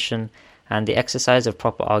comprehension, and the exercise of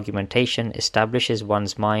proper argumentation establishes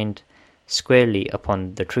one's mind squarely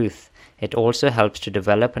upon the truth. It also helps to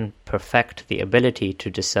develop and perfect the ability to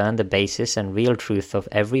discern the basis and real truth of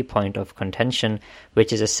every point of contention,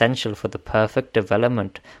 which is essential for the perfect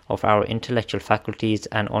development of our intellectual faculties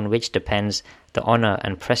and on which depends the honor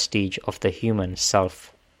and prestige of the human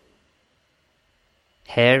self.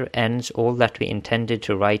 Here ends all that we intended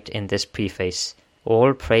to write in this preface.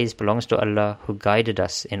 All praise belongs to Allah who guided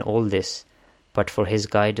us in all this, but for His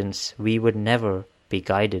guidance we would never be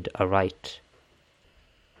guided aright.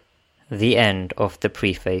 The end of the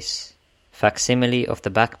preface. Facsimile of the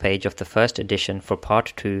back page of the first edition for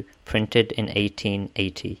Part 2, printed in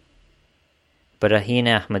 1880. Barahin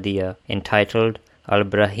Ahmadiyya, entitled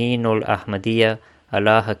Al-Barahin ul-Ahmadiyya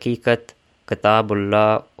ala Haqiqat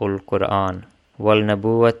Kitabullah ul-Quran wal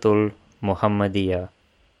Nabuwatul Muhammadiyya.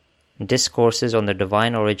 Discourses on the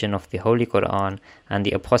divine origin of the Holy Quran and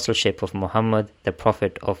the apostleship of Muhammad, the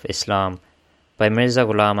Prophet of Islam, by Mirza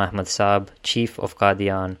Ghulam Ahmad Saab, Chief of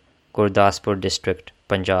Qadian, Gurdaspur District,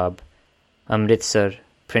 Punjab. Amritsar,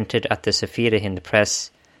 printed at the Safir-e-Hind Press,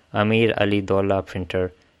 Amir Ali Dollah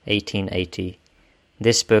Printer, 1880.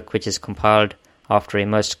 This book, which is compiled after a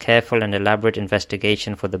most careful and elaborate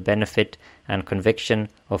investigation for the benefit and conviction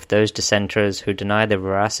of those dissenters who deny the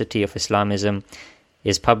veracity of Islamism,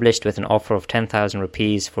 is published with an offer of 10,000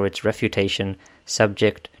 rupees for its refutation,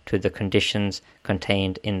 subject to the conditions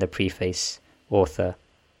contained in the preface. Author.